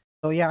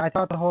 So yeah, I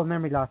thought the whole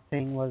memory loss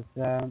thing was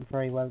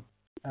very well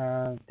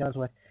dealt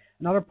with.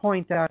 Another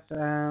point that,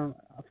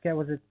 I forget,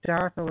 was it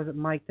Darth or was it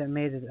Mike that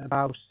made it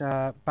about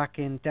back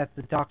in Death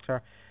of the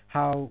Doctor,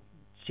 how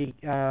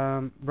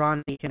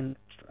Ronnie can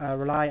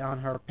rely on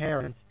her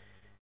parents,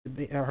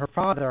 her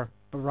father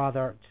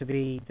rather, to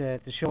be the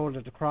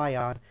shoulder to cry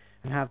on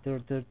and have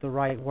the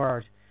right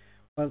word.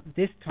 Well,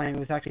 this time it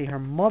was actually her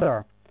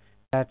mother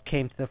that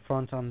came to the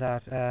front on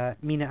that,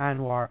 Mina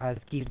Anwar as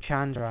Geeta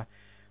Chandra,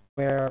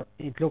 where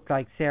it looked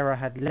like Sarah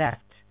had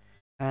left,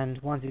 and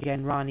once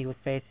again Ronnie was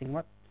facing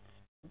what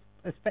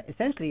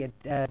essentially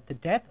the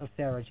death of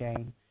Sarah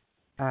Jane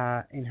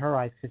in her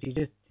eyes, because she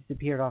just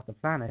disappeared off the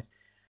planet.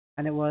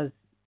 And it was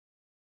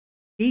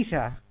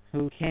Geeta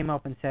who came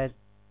up and said,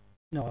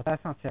 "No,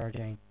 that's not Sarah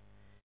Jane.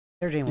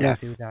 Sarah Jane wouldn't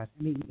do that.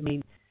 I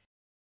mean,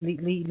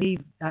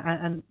 leave."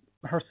 And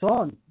her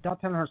son,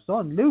 not telling her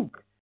son,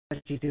 Luke,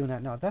 that she's doing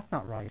that. No, that's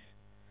not right.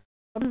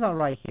 Something's not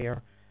right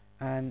here.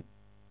 And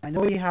I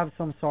know you have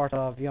some sort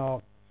of,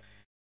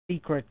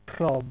 secret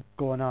club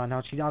going on.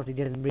 Now, she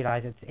obviously didn't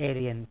realize it's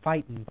alien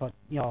fighting, but,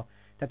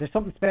 that there's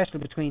something special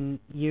between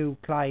you,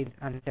 Clyde,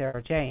 and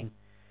Sarah Jane.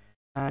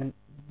 And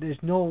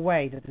there's no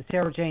way that the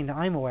Sarah Jane that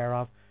I'm aware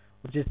of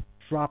would just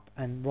drop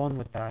and run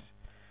with that.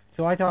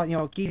 So I thought,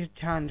 Geeta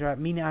Chandra,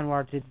 Mina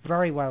Anwar did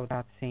very well with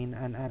that scene,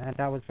 and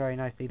that was very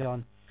nicely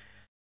done.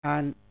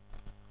 And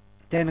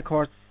then, of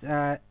course,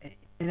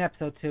 in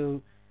episode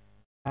 2,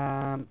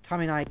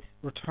 Tommy Knight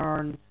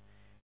returns.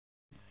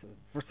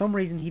 For some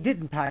reason, he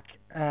didn't pack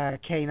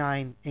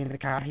K9 in the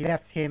car. He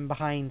left him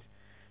behind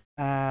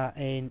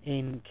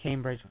in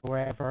Cambridge or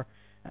wherever,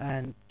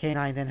 and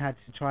K9 then had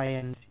to try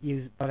and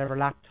use whatever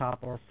laptop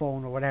or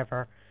phone or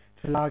whatever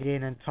to log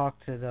in and talk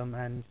to them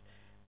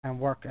and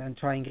work and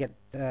try and get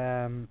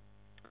Mr.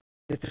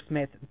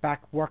 Smith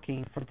back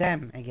working for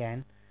them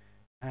again,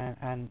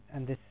 and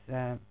this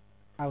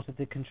out of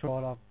the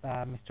control of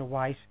Mr.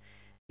 White,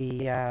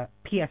 the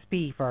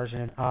PSP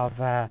version of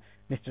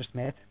Mr.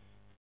 Smith.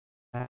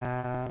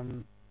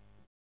 And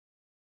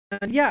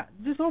yeah,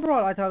 just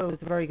overall, I thought it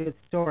was a very good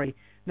story.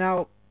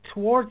 Now,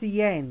 towards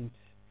the end,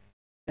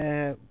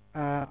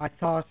 I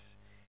thought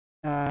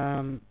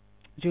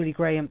Julie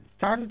Graham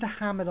started to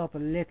ham it up a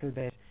little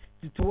bit.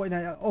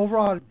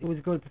 Overall, it was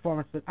a good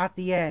performance, but at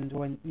the end,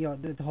 when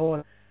the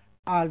whole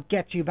 "I'll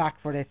get you back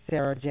for this,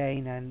 Sarah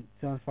Jane" and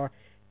so on and so forth,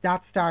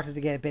 that started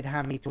to get a bit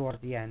hammy towards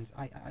the end.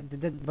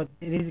 But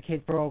it is a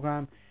kids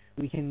program.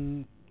 We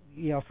can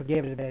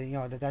forgive it a bit.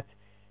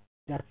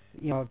 That's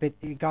a bit,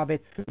 it got a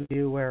bit to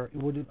do where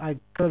I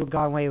could have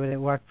gone away with it,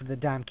 worked for the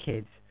damn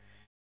kids.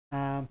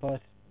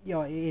 But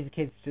it is a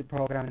kids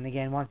program,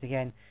 and once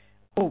again,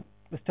 the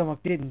stomach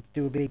didn't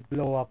do a big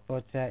blow up,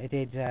 but it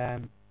did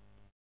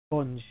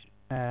sponge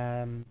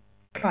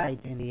Clyde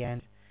in the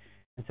end.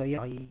 And so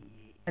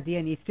at the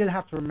end, you still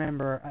have to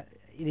remember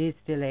it is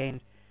still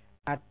aimed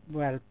at,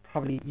 well,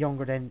 probably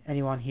younger than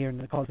anyone here in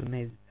the Colton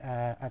is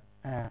at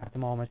the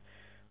moment.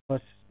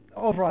 But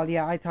overall,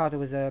 I thought it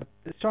was a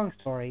strong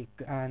story,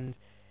 and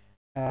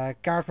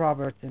Gareth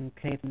Roberts and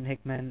Clayton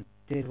Hickman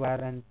did well,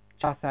 and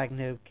Joss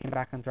Agnew came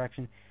back on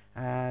direction.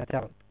 That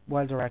was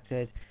well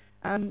directed,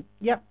 and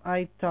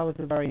I thought it was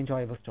a very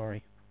enjoyable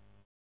story.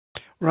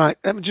 Right,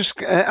 let me just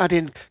add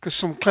in, because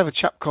some clever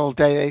chap called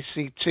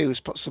DAC2 has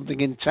put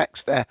something in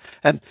text there.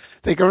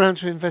 They go around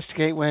to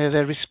investigate where they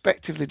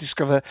respectively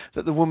discover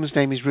that the woman's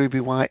name is Ruby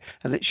White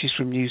and that she's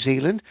from New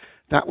Zealand.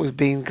 That was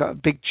got a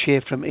big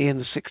cheer from Ian,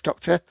 the Sixth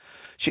Doctor.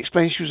 She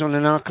explains she was on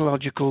an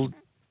archaeological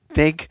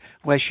dig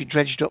where she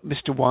dredged up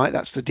Mr. White,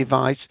 that's the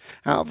device,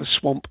 out of the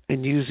swamp in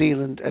New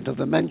Zealand,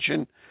 another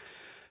mention.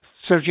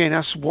 Sarah Jane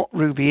asks what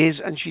Ruby is,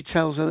 and she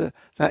tells her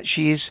that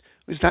she is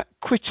that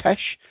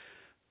Quitesh?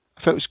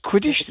 I thought it was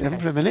Quidditch then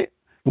for a minute.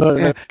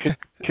 No,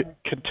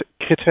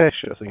 Kitesh,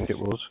 I think it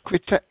was.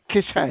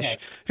 Kitesh,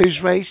 whose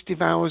race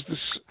devours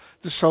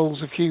the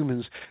souls of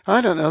humans.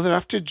 I don't know, they're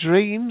after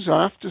dreams or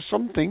after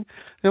something.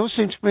 They all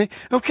seem to be.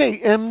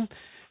 Okay,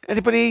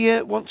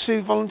 anybody want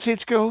to volunteer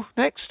to go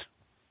next?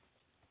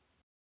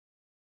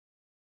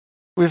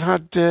 We've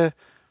had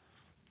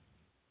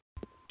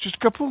just a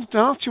couple.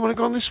 Darth, do you want to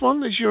go on this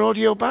one? Is your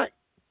audio back?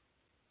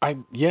 I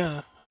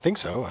think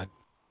so.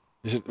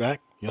 Is it back?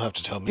 You'll have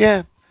to tell me.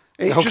 Yeah.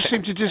 It just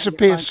seemed to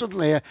disappear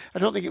suddenly. I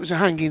don't think it was a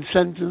hanging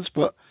sentence,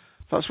 but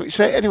that's what you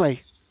say. Anyway.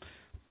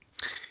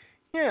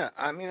 Yeah,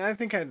 I mean, I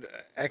think I'd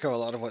echo a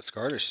lot of what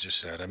Scarlett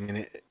just said. I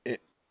mean,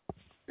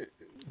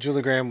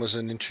 Julie Graham was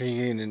an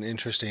intriguing and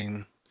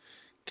interesting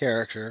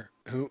character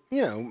who,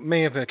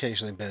 may have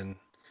occasionally been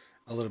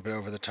a little bit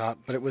over the top,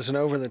 but it was an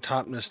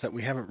over-the-topness that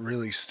we haven't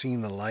really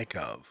seen the like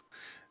of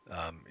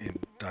in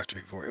Doctor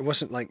Who before. It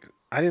wasn't like,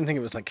 I didn't think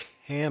it was like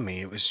hammy.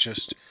 It was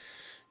just,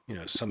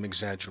 some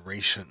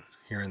exaggeration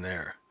here and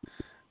there.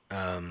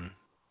 And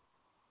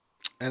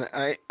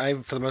I,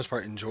 for the most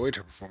part, enjoyed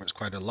her performance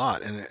quite a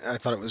lot, and I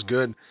thought it was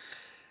good.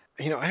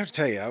 I have to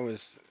tell you,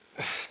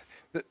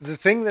 the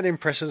thing that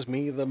impresses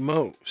me the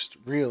most,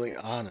 really,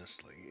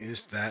 honestly, is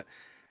that,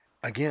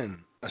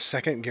 again, a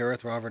second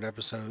Gareth Robert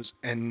episode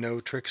and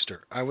no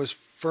Trickster. I was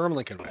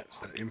firmly convinced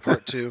that in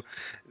part 2,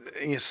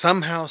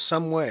 somehow,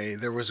 some way,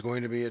 there was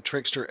going to be a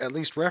Trickster, at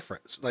least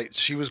reference. Like,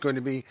 she was going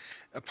to be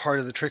a part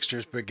of the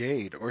Trickster's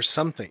brigade or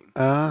something.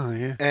 Oh,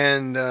 yeah.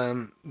 And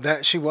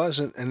that she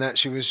wasn't, and that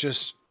she was just,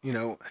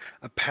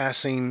 a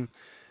passing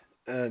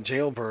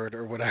Jailbird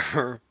or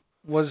whatever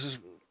was,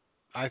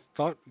 I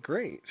thought,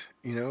 great,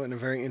 and a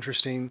very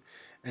interesting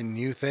and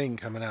new thing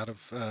coming out of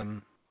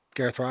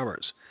Gareth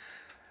Roberts.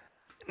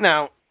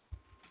 Now,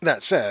 that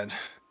said,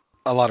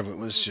 a lot of it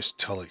was just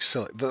totally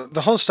silly.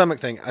 The whole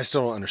stomach thing, I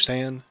still don't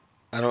understand.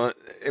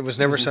 It was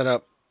never set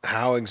up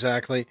how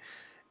exactly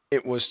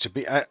it was to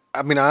be.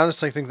 I mean, I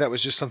honestly think that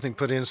was just something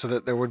put in so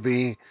that there would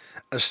be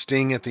a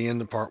sting at the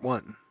end of part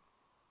 1.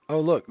 Oh,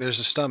 look, there's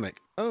a stomach.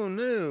 Oh,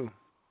 no.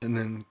 And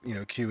then,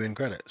 cue in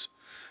credits.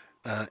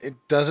 It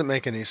doesn't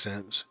make any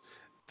sense.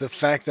 The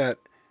fact that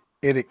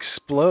it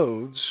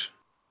explodes,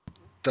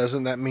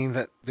 doesn't that mean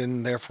that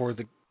then, therefore,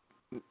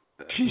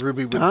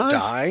 Ruby would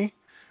die?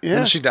 Yeah.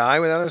 Wouldn't she die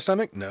without a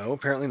stomach? No,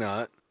 apparently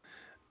not.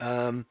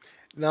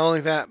 Not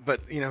only that, but,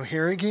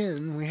 here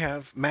again, we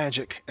have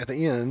magic at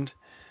the end,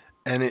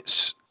 and it's,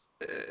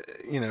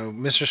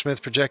 Mr. Smith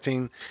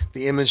projecting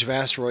the image of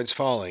asteroids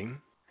falling,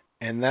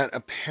 and that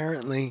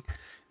apparently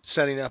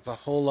setting up a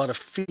whole lot of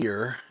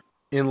fear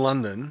in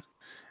London,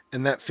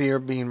 and that fear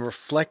being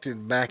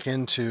reflected back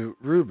into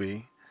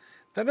Ruby.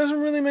 That doesn't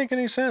really make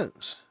any sense,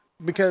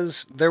 because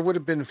there would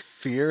have been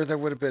fear, there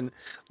would have been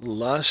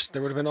lust,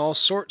 there would have been all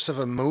sorts of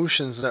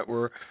emotions that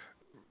were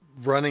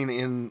running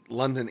in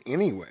London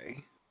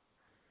anyway.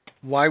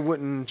 Why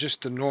wouldn't just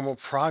the normal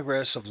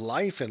progress of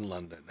life in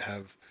London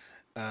have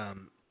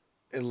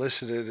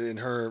elicited in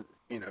her,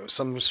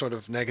 some sort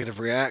of negative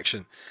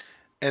reaction?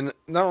 And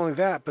not only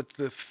that, but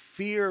the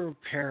fear,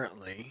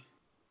 apparently,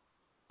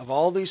 of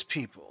all these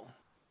people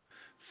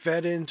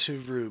fed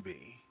into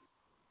Ruby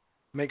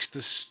makes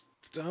the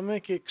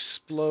stomach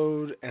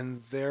explode,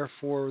 and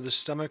therefore the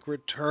stomach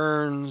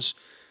returns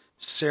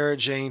Sarah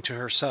Jane to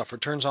herself,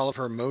 returns all of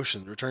her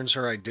emotions, returns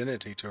her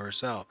identity to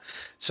herself.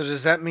 So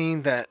does that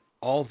mean that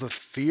all the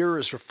fear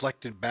is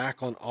reflected back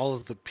on all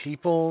of the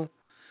people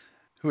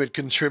who had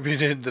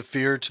contributed the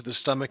fear to the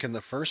stomach in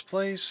the first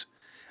place?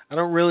 I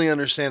don't really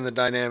understand the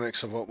dynamics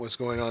of what was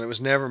going on. It was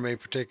never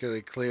made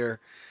particularly clear.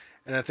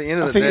 And at the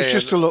end of the day, I think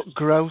it's just to look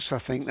gross. I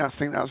think that's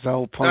the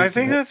whole point. I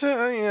think that's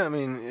it. Yeah, I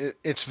mean,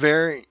 it's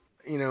very,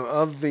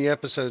 of the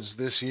episodes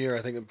this year,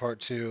 I think in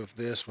part 2 of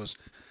this was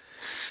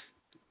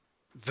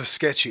the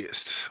sketchiest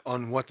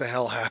on what the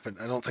hell happened.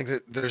 I don't think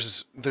that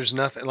there's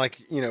nothing like,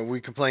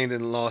 we complained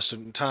in Lost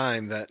in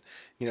Time that,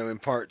 in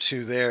part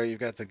 2 there, you've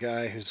got the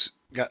guy who's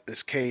got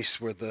this case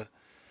where the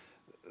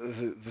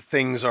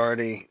things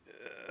already,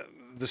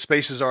 the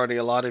space is already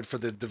allotted for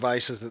the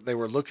devices that they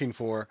were looking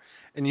for,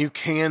 and you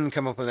can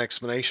come up with an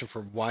explanation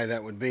for why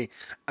that would be.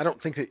 I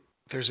don't think that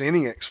there's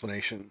any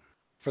explanation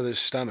for this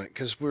stomach,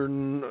 because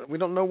we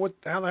don't know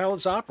how the hell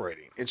it's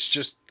operating. It's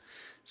just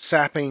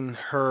sapping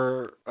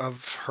her of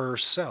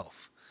herself.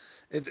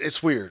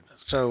 It's weird.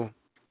 So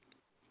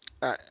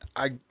I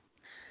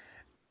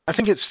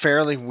think it's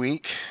fairly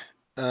weak.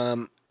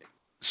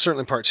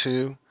 Certainly part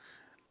 2.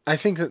 I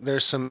think that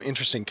there's some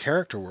interesting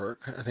character work.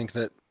 I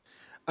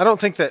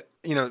don't think that,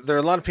 there are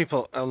a lot of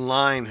people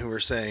online who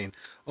are saying,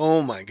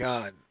 oh my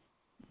God,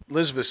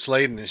 Elizabeth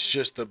Sladen is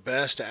just the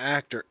best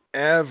actor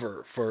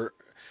ever for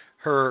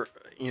her,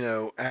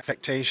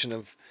 affectation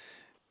of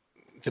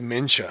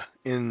dementia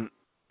in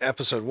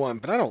episode 1.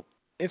 But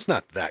it's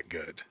not that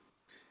good.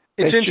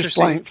 It's interesting. Just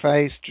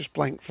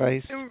blank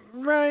face.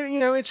 Right,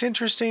 it's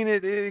interesting.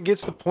 It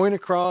gets the point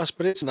across,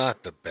 but it's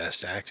not the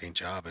best acting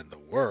job in the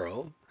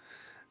world.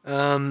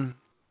 So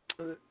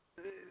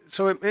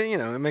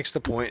it makes the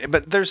point,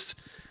 but there's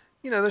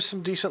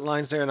some decent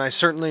lines there, and I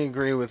certainly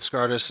agree with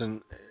Skardis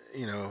and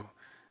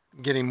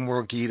getting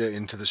more Gita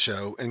into the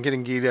show and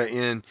getting Gita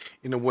in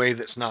a way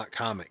that's not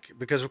comic,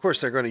 because of course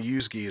they're going to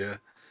use Gita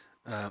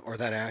or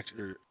that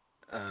actor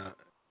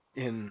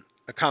in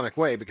a comic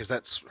way because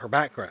that's her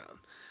background,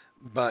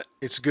 but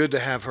it's good to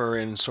have her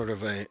in sort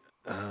of a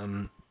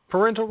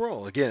parental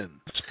role again.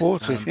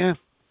 Sportive, yeah.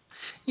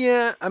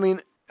 Yeah, I mean,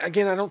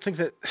 again, I don't think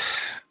that.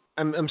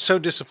 I'm so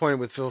disappointed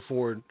with Phil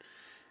Ford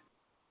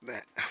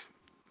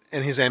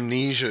and his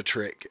amnesia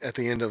trick at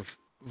the end of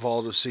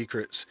Vault of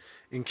Secrets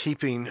in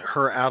keeping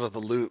her out of the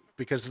loop,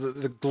 because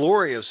the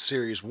glory of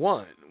Series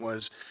 1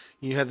 was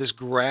you had this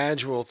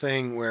gradual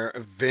thing where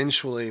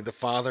eventually the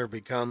father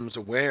becomes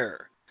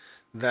aware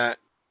that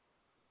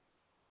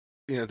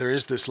there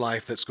is this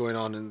life that's going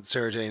on in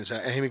Sarah Jane's,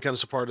 and he becomes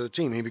a part of the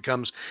team. He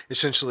becomes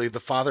essentially the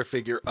father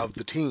figure of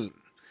the team.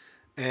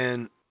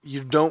 And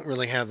you don't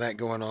really have that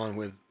going on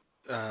with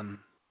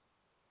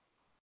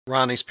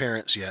Ronnie's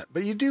parents yet,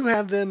 but you do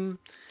have them,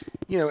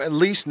 at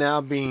least now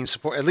being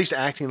at least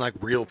acting like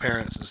real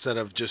parents instead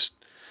of just,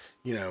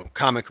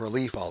 comic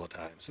relief all the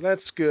time. So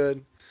that's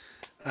good.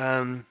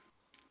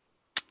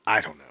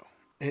 I don't know.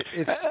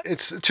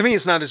 It's to me,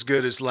 it's not as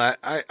good as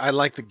I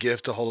like The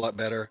Gift a whole lot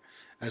better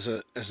as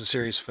a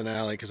series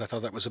finale, because I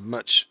thought that was a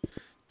much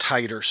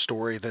tighter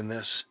story than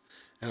this.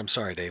 And I'm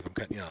sorry, Dave, I'm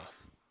cutting you off.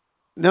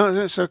 No,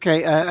 that's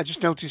okay. I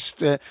just noticed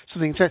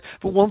something.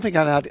 But one thing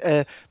I'd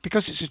add,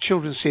 because it's a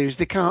children's series,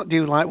 they can't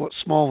do like what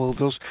Smallville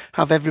does,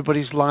 have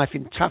everybody's life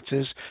in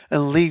tatters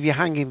and leave you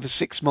hanging for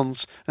 6 months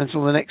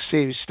until the next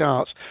series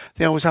starts.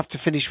 They always have to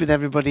finish with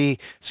everybody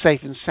safe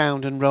and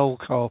sound and roll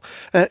call.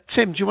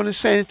 Tim, do you want to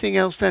say anything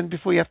else then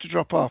before you have to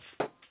drop off?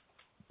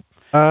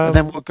 And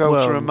then we'll go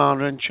to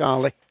Romana and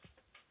Charlie.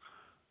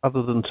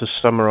 Other than to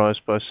summarise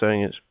by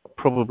saying it's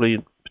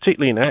probably,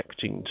 particularly in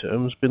acting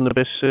terms, been the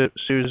best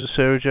series of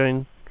Sarah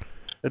Jane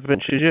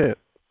adventures yet,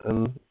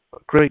 and I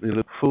greatly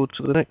look forward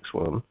to the next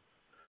one.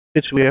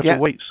 It's we have to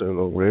wait so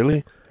long,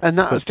 really. And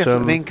that has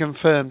definitely been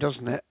confirmed,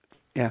 hasn't it?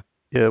 Yeah.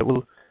 Yeah,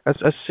 well, as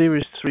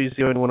Series 3 is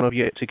the only one I've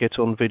yet to get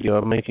on video,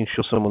 I'm making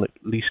sure someone at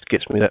least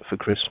gets me that for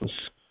Christmas.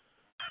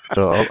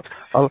 So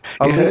I'll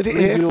leave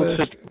you all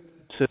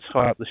to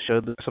tie up the show.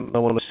 That's something I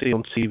want to see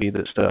on TV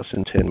that starts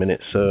in 10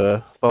 minutes.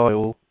 So bye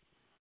all.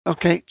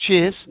 Okay,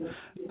 cheers.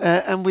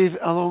 And we've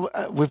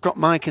got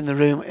Mike in the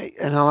room,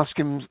 and I'll ask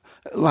him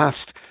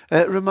last.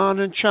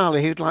 Romana and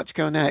Charlie, who'd like to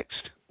go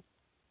next?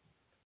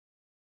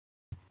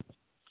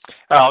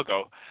 I'll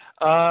go.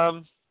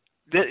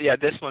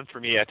 This one for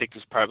me, I think,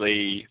 was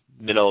probably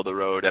middle of the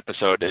road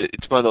episode.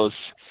 It's one of those.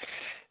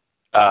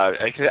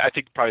 I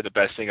think probably the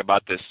best thing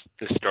about this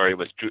story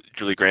was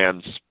Julie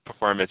Graham's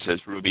performance as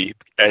Ruby,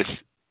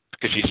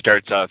 because she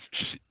starts off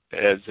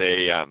as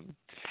a.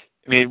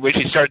 When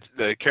she starts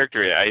the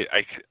character,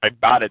 I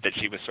bought it that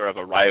she was sort of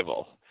a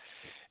rival,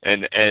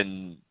 and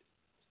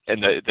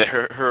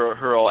her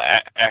whole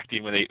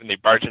acting when they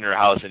barge in her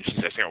house and she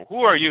says,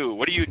 "Who are you?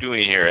 What are you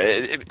doing here?"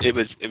 It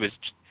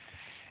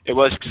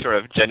was sort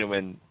of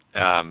genuine.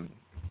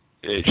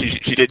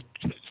 She did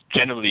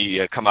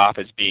genuinely come off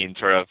as being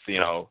sort of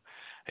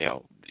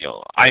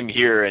I'm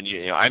here and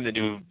I'm the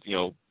new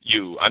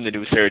I'm the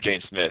new Sarah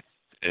Jane Smith,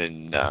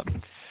 and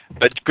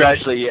but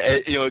gradually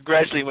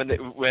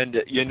when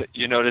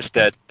you notice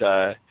that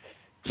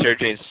Sarah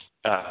Jane's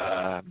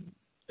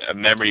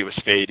memory was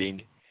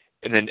fading,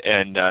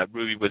 and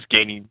Ruby was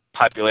gaining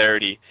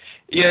popularity,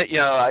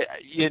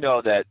 you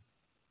know that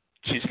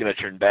she's going to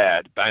turn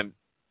bad. But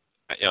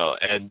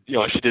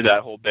she did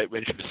that whole bit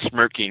when she was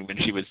smirking when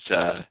she was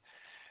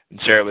when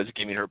Sarah was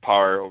giving her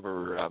power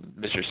over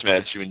Mr.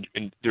 Smith.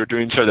 And they were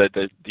doing sort of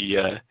the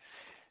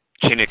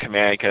chain of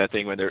command kind of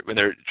thing when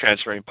they're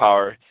transferring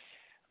power.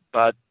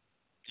 But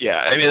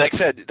yeah, like I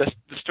said, the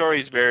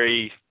story is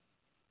very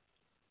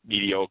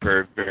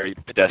mediocre, very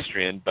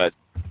pedestrian. But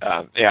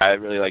I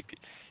really liked it.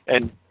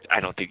 And I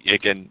don't think,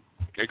 again,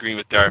 agreeing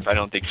with Darth, I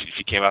don't think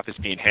she came off as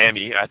being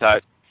hammy. I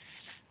thought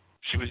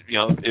she was,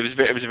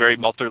 it was a very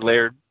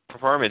multi-layered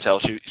performance. How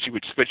she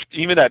would switch,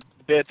 even that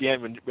bit at the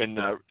end when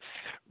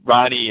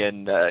Ronnie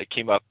and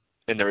came up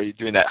and they were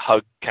doing that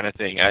hug kind of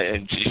thing,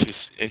 and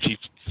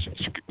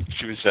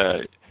she was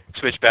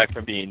switched back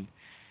from being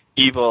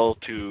evil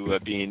to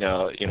being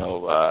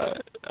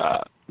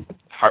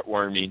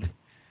heartwarming.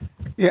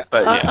 Yeah,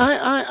 but,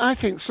 I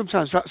think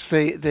sometimes that's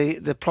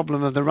the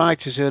problem of the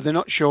writers here. They're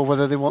not sure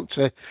whether they want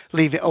to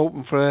leave it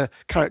open for a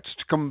character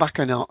to come back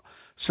or not.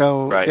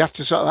 So they have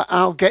to sort of,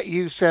 I'll get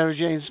you, Sarah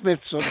Jane Smith,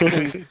 sort of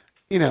thing.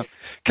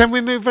 Can we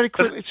move very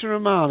quickly to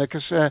Romana?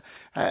 Because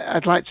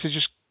I'd like to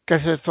just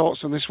get her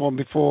thoughts on this one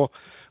before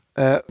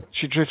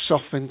she drifts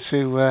off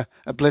into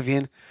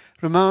oblivion.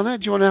 Romana,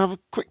 do you want to have a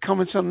quick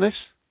comment on this?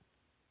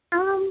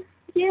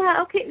 Yeah,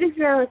 I'll keep this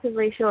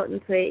relatively short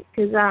and sweet,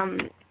 because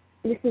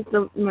this is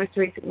the most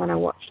recent one I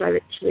watched. I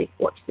literally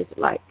watched this at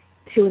like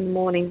 2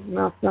 a.m.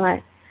 last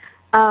night.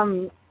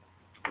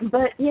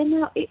 But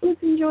it was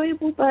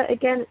enjoyable. But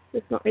again, it's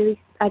just not really.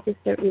 I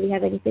just don't really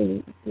have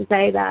anything to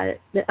say about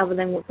it other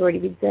than what's already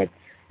been said.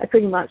 I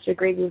pretty much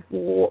agree with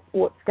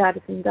what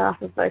Scarlett and Darth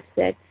have both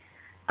said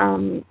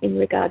in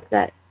regards to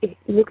that.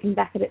 Looking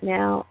back at it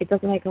now, it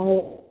doesn't make a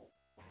whole.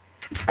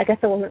 I guess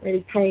I wasn't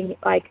really paying,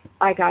 like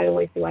I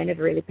always do. I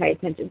never really pay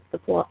attention to the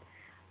plot,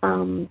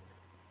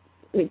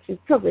 which is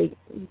probably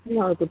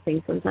not a good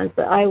thing sometimes.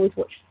 But I always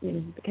watch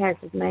the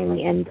characters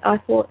mainly, and I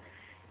thought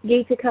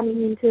Geeta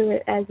coming into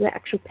it as the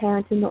actual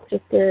parent and not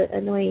just the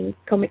annoying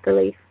comic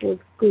relief was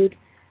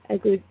a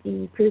good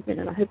improvement,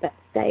 and I hope that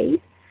stays.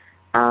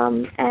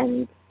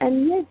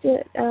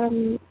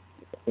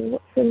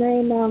 What's the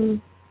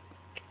name?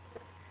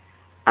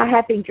 I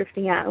have been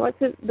drifting out. What's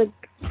the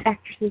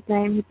actress's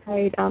name who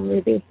played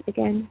Ruby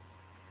again?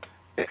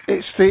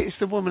 It's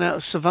the woman out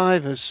of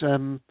Survivors.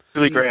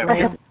 Julie Graham. I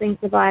haven't seen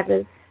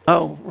Survivors.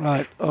 Oh,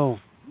 right. Oh.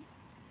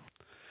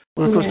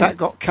 Well, of course, that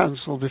got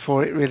cancelled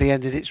before it really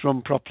ended its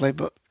run properly.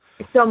 But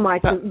it's on my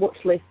watch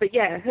list. But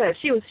yeah, her.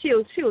 She was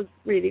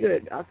really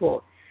good, I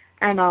thought,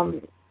 and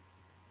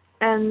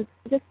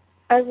just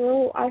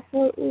overall, I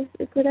thought it was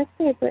a good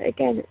episode. But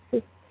again, it's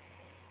just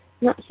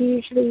not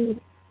hugely.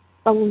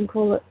 I wouldn't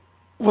call it.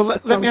 Well,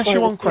 let me ask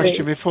you one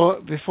question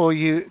before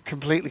you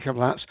completely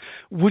collapse.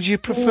 Would you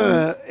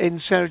prefer in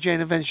Sarah Jane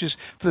Adventures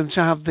for them to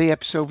have the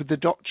episode with the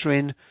Doctor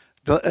in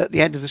at the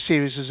end of the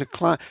series as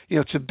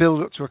to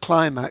build up to a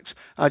climax?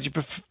 Do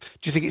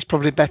you think it's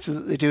probably better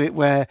that they do it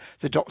where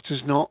the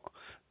Doctor's not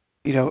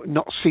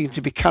not seem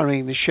to be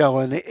carrying the show,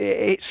 and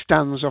it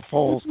stands or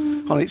falls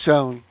on its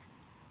own.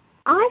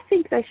 I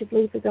think they should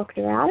leave the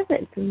Doctor out of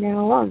it from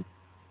now on,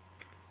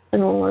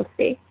 in all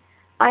honesty.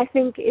 I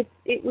think it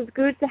was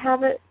good to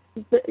have it,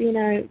 but,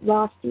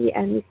 last year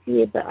and this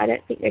year, but I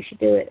don't think they should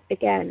do it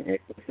again,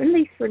 at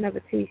least for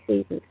another 2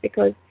 seasons,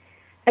 because,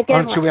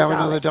 again, until we have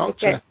another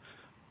Doctor.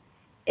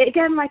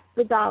 Again, like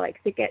the Daleks,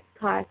 it gets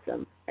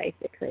tiresome,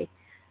 basically.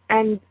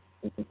 And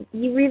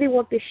you really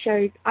want this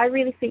show... I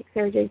really think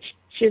Sarah Jane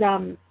should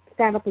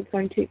stand up on its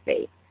own 2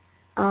 feet,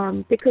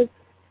 because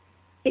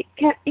it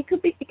can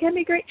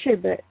be a great show,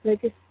 but they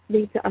just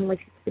need to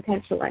unleash its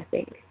potential, I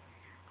think.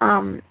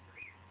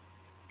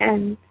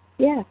 And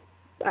yeah,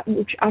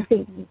 which I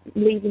think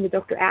leaving the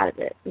Doctor out of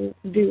it will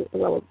do a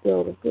world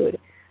of good.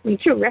 I mean,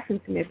 she'll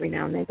reference him every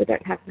now and then, but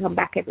don't have to come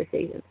back every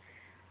season.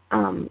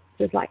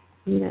 Just like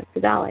the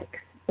Daleks.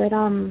 But as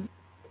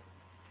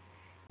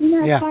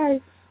far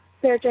as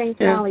Sarah Jane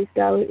finales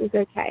go, it was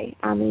okay.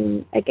 I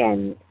mean,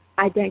 again,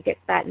 I don't get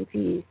that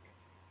enthused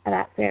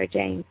about Sarah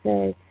Jane,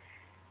 so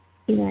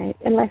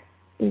unless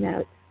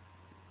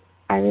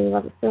I really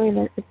love the story,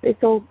 then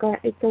it's all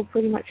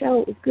pretty much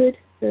it was good.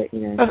 But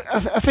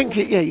I think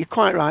you're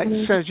quite right.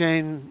 Sarah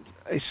Jane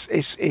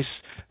is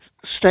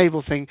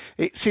stable thing.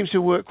 It seems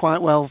to work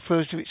quite well.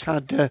 First, it's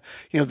had the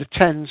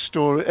 10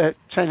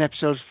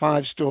 episodes,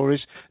 5 stories.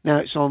 Now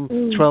it's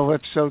on 12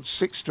 episodes,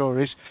 6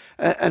 stories.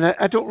 And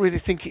I don't really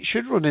think it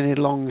should run any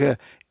longer.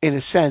 In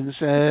a sense,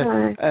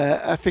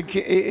 I think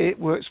it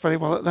works very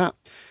well at that.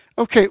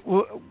 Okay,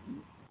 well,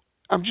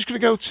 I'm just going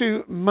to go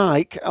to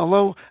Mike.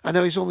 Although I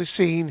know he's only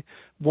seen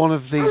one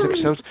of these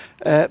episodes,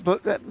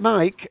 but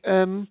Mike.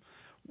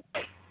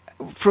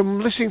 From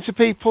listening to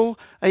people,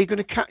 are you going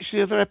to catch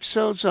the other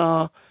episodes,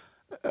 or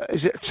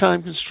is it a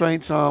time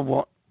constraint, or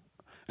what?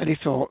 Any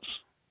thoughts?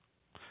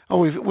 Oh,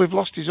 we've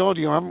lost his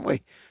audio, haven't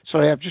we?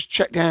 Sorry, I've just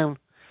checked down.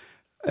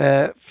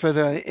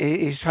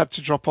 He's had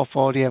to drop off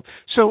audio.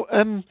 So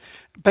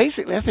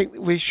basically, I think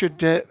we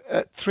should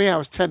at 3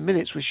 hours 10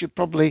 minutes. We should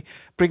probably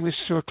bring this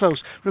to a close.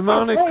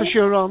 Romana, because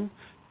you're on,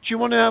 do you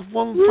want to have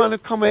one final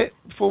comment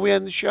before we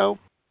end the show?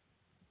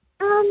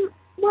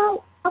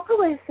 Well, I'll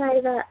probably say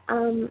that.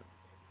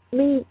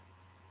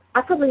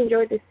 I probably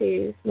enjoyed this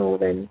series more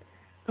than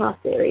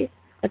past series.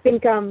 I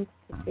think Clyde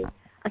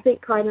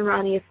and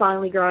Rani are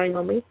finally growing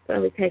on me. It's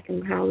only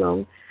taken how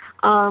long?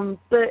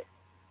 But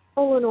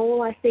all in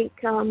all, I think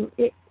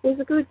it was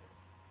a good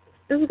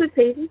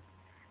season.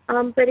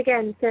 But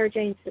again, Sarah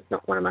Jane's just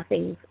not one of my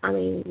things. I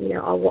mean,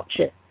 I'll watch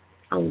it,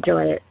 I'll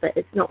enjoy it, but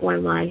it's not one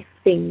of my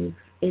things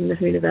in the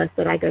Whoniverse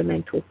that I go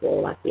mental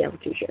for, like the other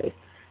 2 shows,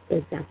 for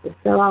example.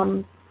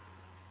 So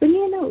but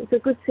yeah, no, it was a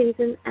good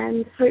season,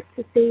 and hope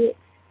to see it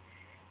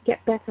get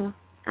better.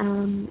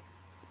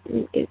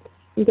 It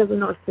doesn't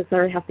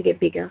necessarily have to get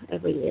bigger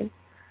every year,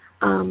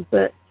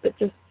 but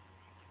just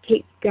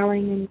keep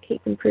going and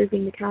keep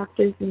improving the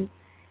characters,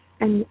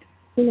 and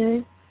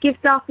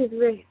give Dark his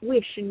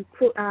wish and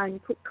put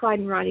Clyde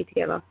and Riley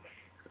together.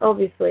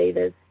 Obviously,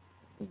 it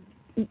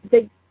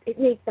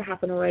needs to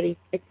happen already.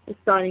 It's just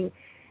starting.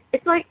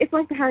 It's like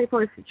the Harry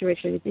Potter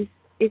situation.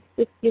 It's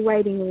just you're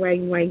waiting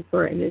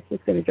for it, and it's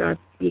just going to drive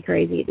you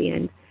crazy at the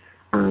end.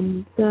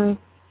 So,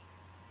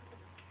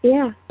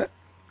 yeah.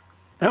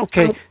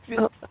 Okay.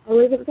 I'll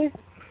leave it there.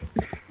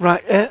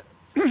 Right.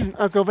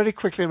 I'll go very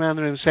quickly around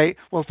the room and say,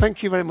 well,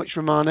 thank you very much,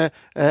 Romana.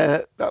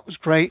 That was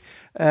great.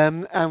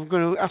 I'm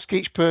going to ask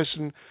each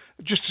person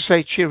just to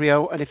say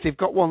cheerio, and if they've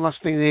got one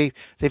last thing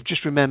they've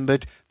just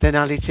remembered, then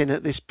add it in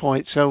at this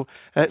point. So,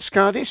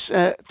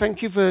 Scardis,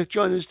 thank you for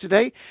joining us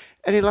today.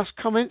 Any last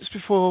comments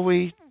before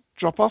we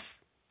drop off?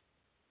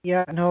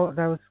 Yeah, no,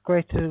 that was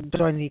great to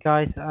join you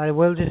guys. I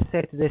will just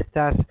say to this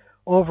that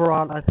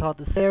overall I thought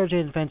the Sarah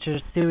Jane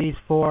Adventures Series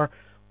 4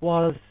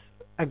 was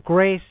a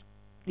great,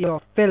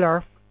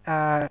 filler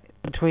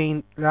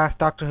between the last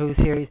Doctor Who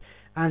series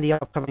and the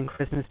upcoming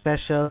Christmas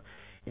special.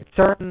 It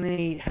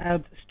certainly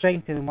helped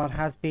strengthen what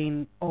has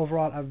been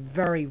overall a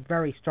very,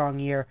 very strong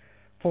year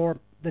for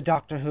the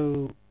Doctor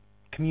Who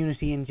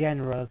community in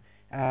general.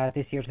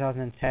 This year,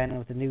 2010, it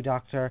was a new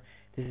Doctor.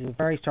 This is a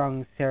very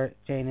strong Sarah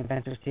Jane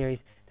Adventures series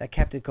that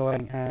kept it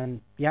going,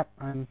 and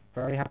I'm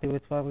very happy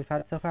with what we've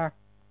had so far.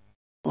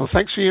 Well,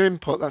 thanks for your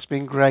input. That's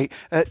been great.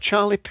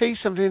 Charlie P,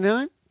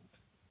 79?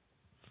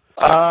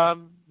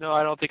 No,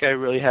 I don't think I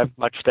really have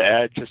much to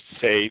add. Just to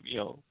say,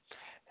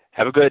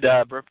 have a good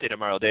birthday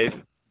tomorrow, Dave.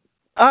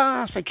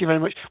 Thank you very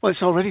much. Well,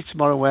 it's already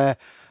tomorrow where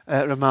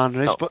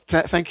Romana is, but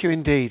thank you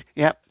indeed.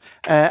 Yep.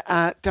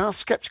 Darth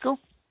Skeptical?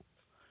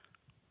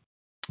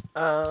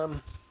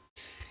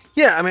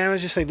 Yeah, I mean, I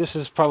would just say this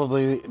has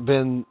probably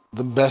been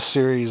the best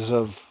series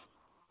of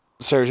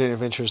Sarah Jane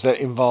Adventures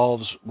that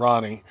involves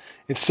Ronnie.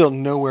 It's still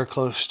nowhere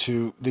close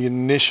to the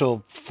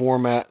initial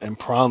format and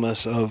promise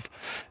of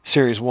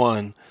Series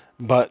 1,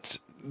 but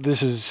this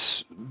has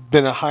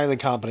been a highly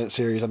competent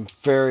series. I'm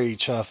very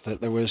chuffed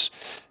that there was,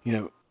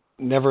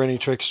 never any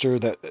trickster,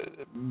 that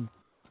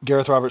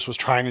Gareth Roberts was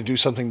trying to do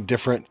something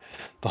different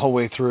the whole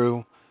way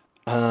through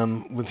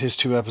with his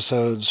 2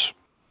 episodes.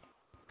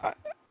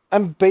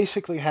 I'm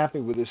basically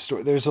happy with this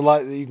story. There's a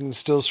lot that you can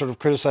still sort of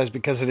criticize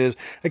because it is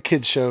a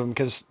kids show, and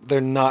because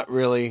they're not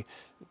really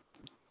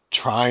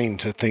trying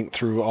to think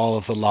through all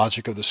of the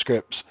logic of the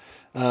scripts.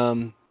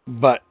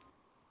 But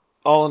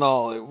all in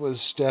all, it was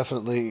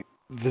definitely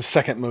the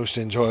second most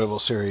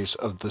enjoyable series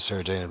of the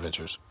Sarah Jane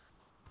Adventures.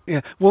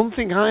 Yeah, one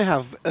thing I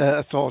have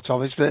thought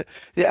of is that,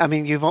 I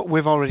mean,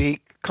 we've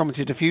already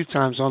commented a few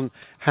times on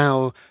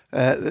how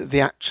the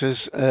actors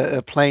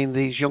are playing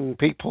these young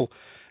people.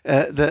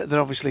 They're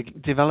obviously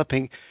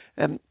developing.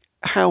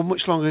 How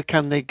much longer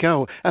can they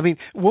go? I mean,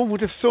 one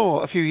would have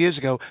thought a few years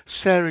ago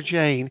Sarah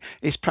Jane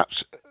is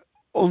perhaps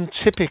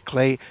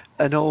untypically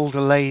an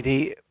older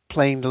lady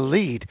playing the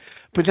lead.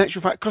 But in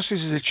actual fact, because this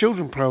is a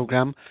children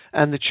program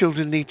and the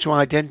children need to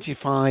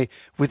identify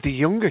with the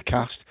younger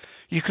cast,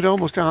 you could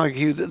almost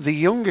argue that the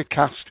younger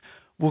cast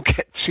will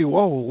get too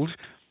old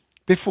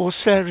before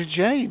Sarah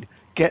Jane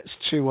gets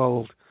too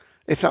old,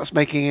 if that's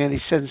making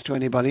any sense to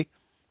anybody.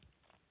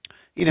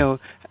 You know,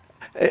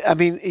 I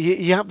mean,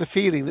 you have the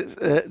feeling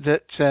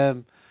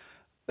that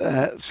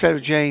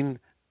Sarah Jane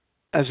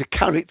as a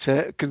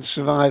character can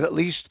survive at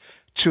least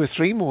 2 or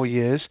 3 more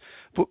years,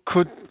 but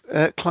could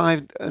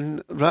Clive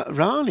and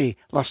Rani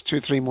last 2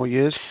 or 3 more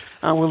years,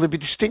 and will they be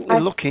distinctly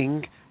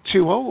looking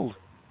too old?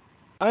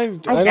 I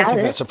don't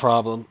think that's a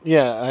problem.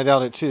 Yeah, I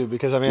doubt it too,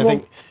 because I mean, I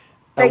think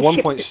at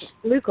one point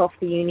Luke off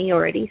the uni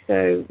already,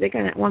 so they're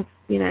going to once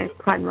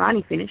Clyde and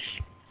Rani finish.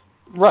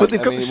 Right, but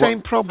they've got the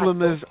same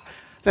problem of.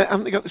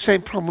 Haven't they got the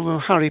same problem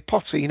of Harry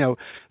Potter?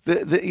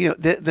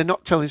 They're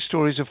not telling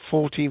stories of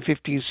 14,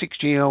 15,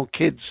 16-year-old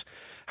kids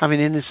having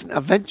innocent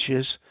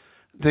adventures.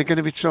 They're going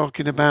to be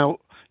talking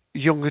about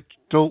young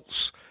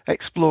adults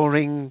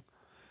exploring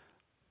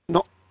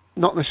not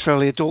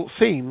necessarily adult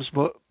themes,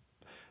 but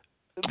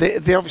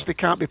they obviously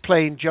can't be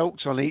playing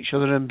jokes on each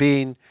other and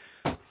being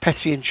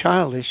petty and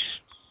childish.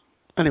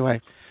 Anyway,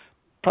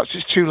 perhaps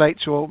it's too late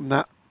to open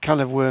that can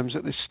of worms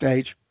at this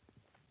stage.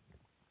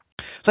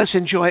 Let's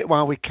enjoy it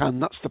while we can.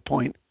 That's the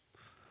point.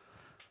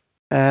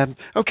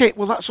 Okay,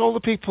 well, that's all the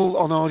people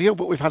on audio,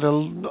 but we've had a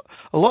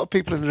lot of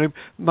people in the room.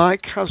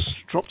 Mike has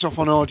dropped off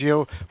on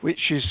audio,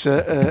 which is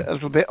a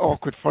little bit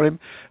awkward for him.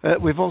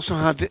 We've also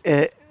had,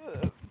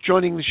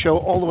 joining the show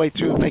all the way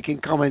through,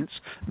 making comments,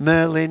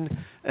 Merlin,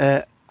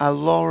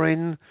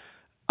 Lauren,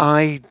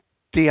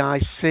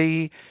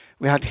 IDIC,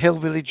 we had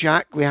Hillbilly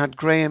Jack, we had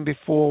Graham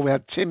before, we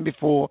had Tim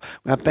before,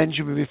 we had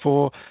Benjamin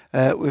before,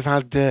 we've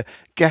had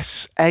guests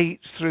 8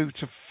 through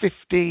to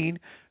 15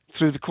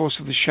 through the course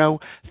of the show.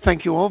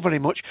 Thank you all very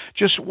much.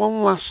 Just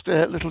one last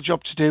little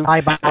job to do.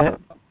 Bye, bye.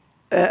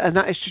 And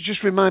that is to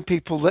just remind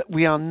people that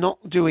we are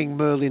not doing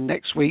Merlin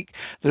next week.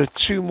 There are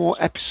 2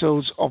 more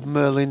episodes of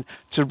Merlin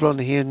to run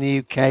here in the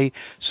UK.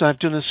 So I've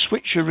done a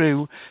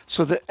switcheroo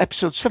so that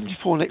episode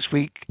 74 next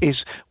week is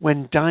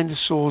When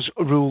Dinosaurs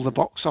Rule the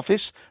Box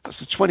Office. That's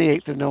the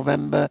 28th of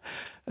November.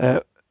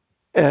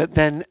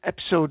 Then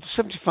episode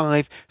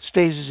 75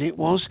 stays as it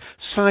was,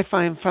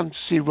 Sci-Fi and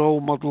Fantasy Role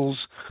Models.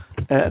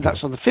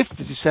 That's on the 5th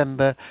of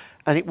December.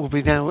 And it will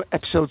be now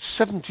episode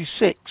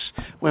 76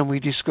 when we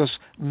discuss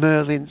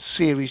Merlin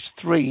Series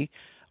 3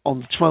 on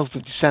the 12th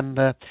of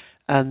December.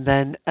 And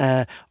then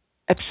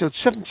episode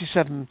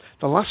 77,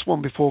 the last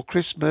one before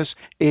Christmas,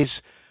 is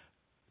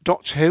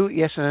Doctor Who.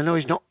 Yes, and I know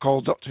he's not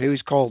called Doctor Who,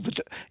 he's called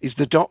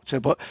the Doctor.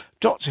 But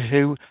Doctor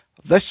Who,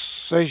 This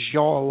Is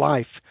Your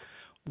Life.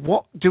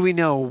 What do we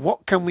know?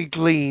 What can we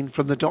glean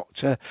from the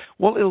Doctor?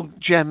 What little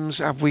gems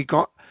have we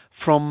got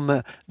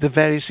from the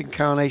various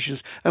incarnations?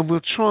 And we'll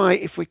try,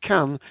 if we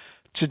can,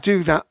 to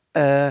do that.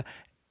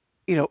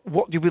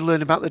 What did we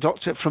learn about the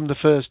Doctor from the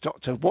first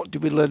Doctor? What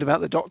did we learn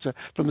about the Doctor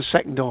from the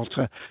second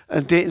Doctor?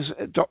 And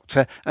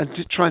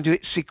to try and do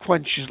it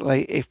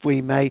sequentially, if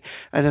we may.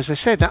 And as I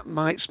said, that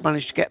might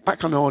manage to get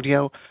back on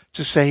audio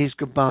to say his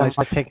goodbyes.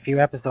 I'll take a few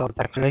episodes,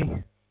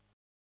 actually.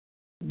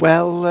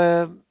 Well,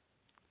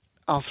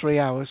 our 3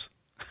 hours.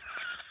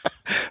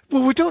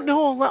 Well, we don't know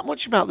all that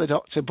much about the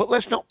Doctor, but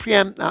let's not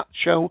preempt that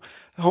show.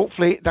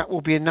 Hopefully that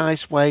will be a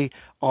nice way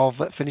of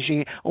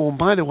finishing it. Oh, and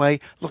by the way,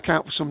 look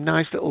out for some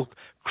nice little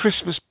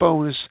Christmas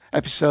bonus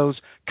episodes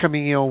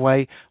coming your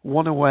way.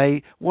 One a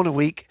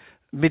week,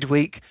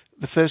 midweek.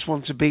 The first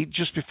one to be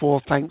just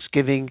before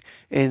Thanksgiving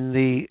in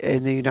the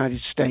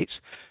United States.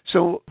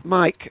 So,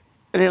 Mike,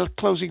 any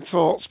closing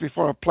thoughts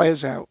before I play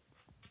us out?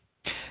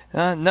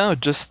 No,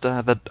 just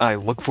that I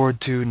look forward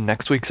to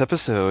next week's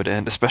episode,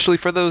 and especially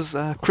for those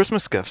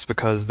Christmas gifts,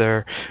 because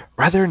they're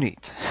rather neat.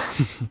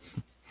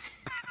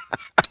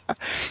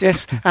 Yes,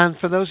 and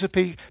for those of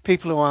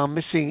people who are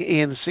missing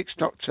Ian the Sixth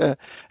Doctor,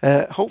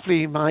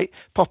 hopefully you might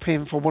pop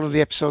in for one of the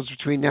episodes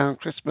between now and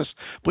Christmas,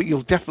 but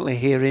you'll definitely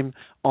hear him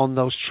on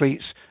those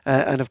treats.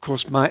 And of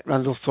course, Mike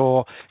Randall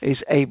Thor is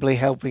ably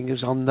helping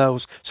us on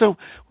those. So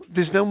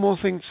there's no more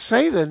thing to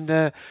say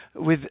than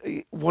with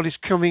what is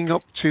coming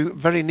up to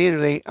very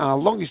nearly our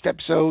longest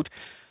episode.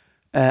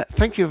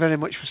 Thank you very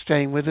much for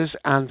staying with us,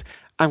 and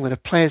I'm going to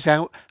play us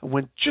out, and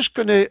we're just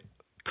going to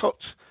cut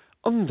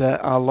under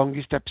our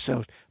longest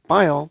episode.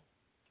 Bye all.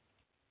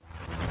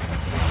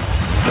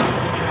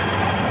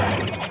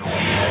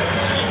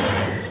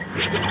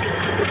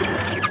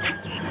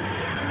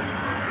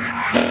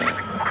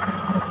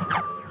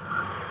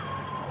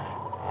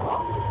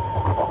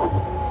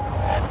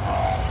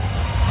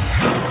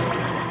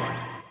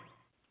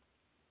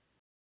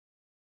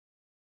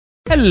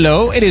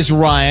 Hello, it is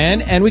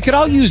Ryan, and we could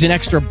all use an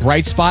extra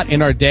bright spot in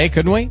our day,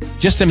 couldn't we?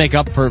 Just to make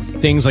up for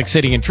things like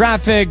sitting in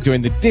traffic,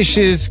 doing the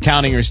dishes,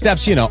 counting your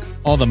steps, you know,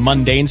 all the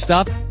mundane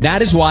stuff.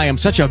 That is why I'm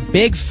such a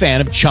big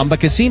fan of Chumba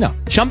Casino.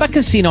 Chumba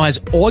Casino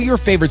has all your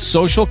favorite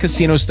social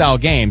casino-style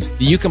games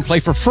that you can play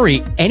for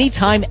free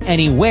anytime,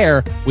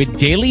 anywhere with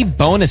daily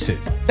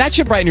bonuses. That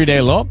should brighten your day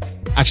a little.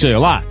 Actually, a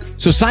lot.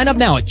 So sign up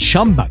now at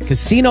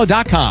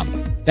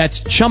ChumbaCasino.com.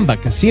 That's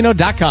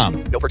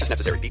ChumbaCasino.com. No purchase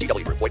necessary.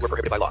 VGW Group. Void where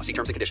prohibited by law. See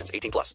terms and conditions. 18+.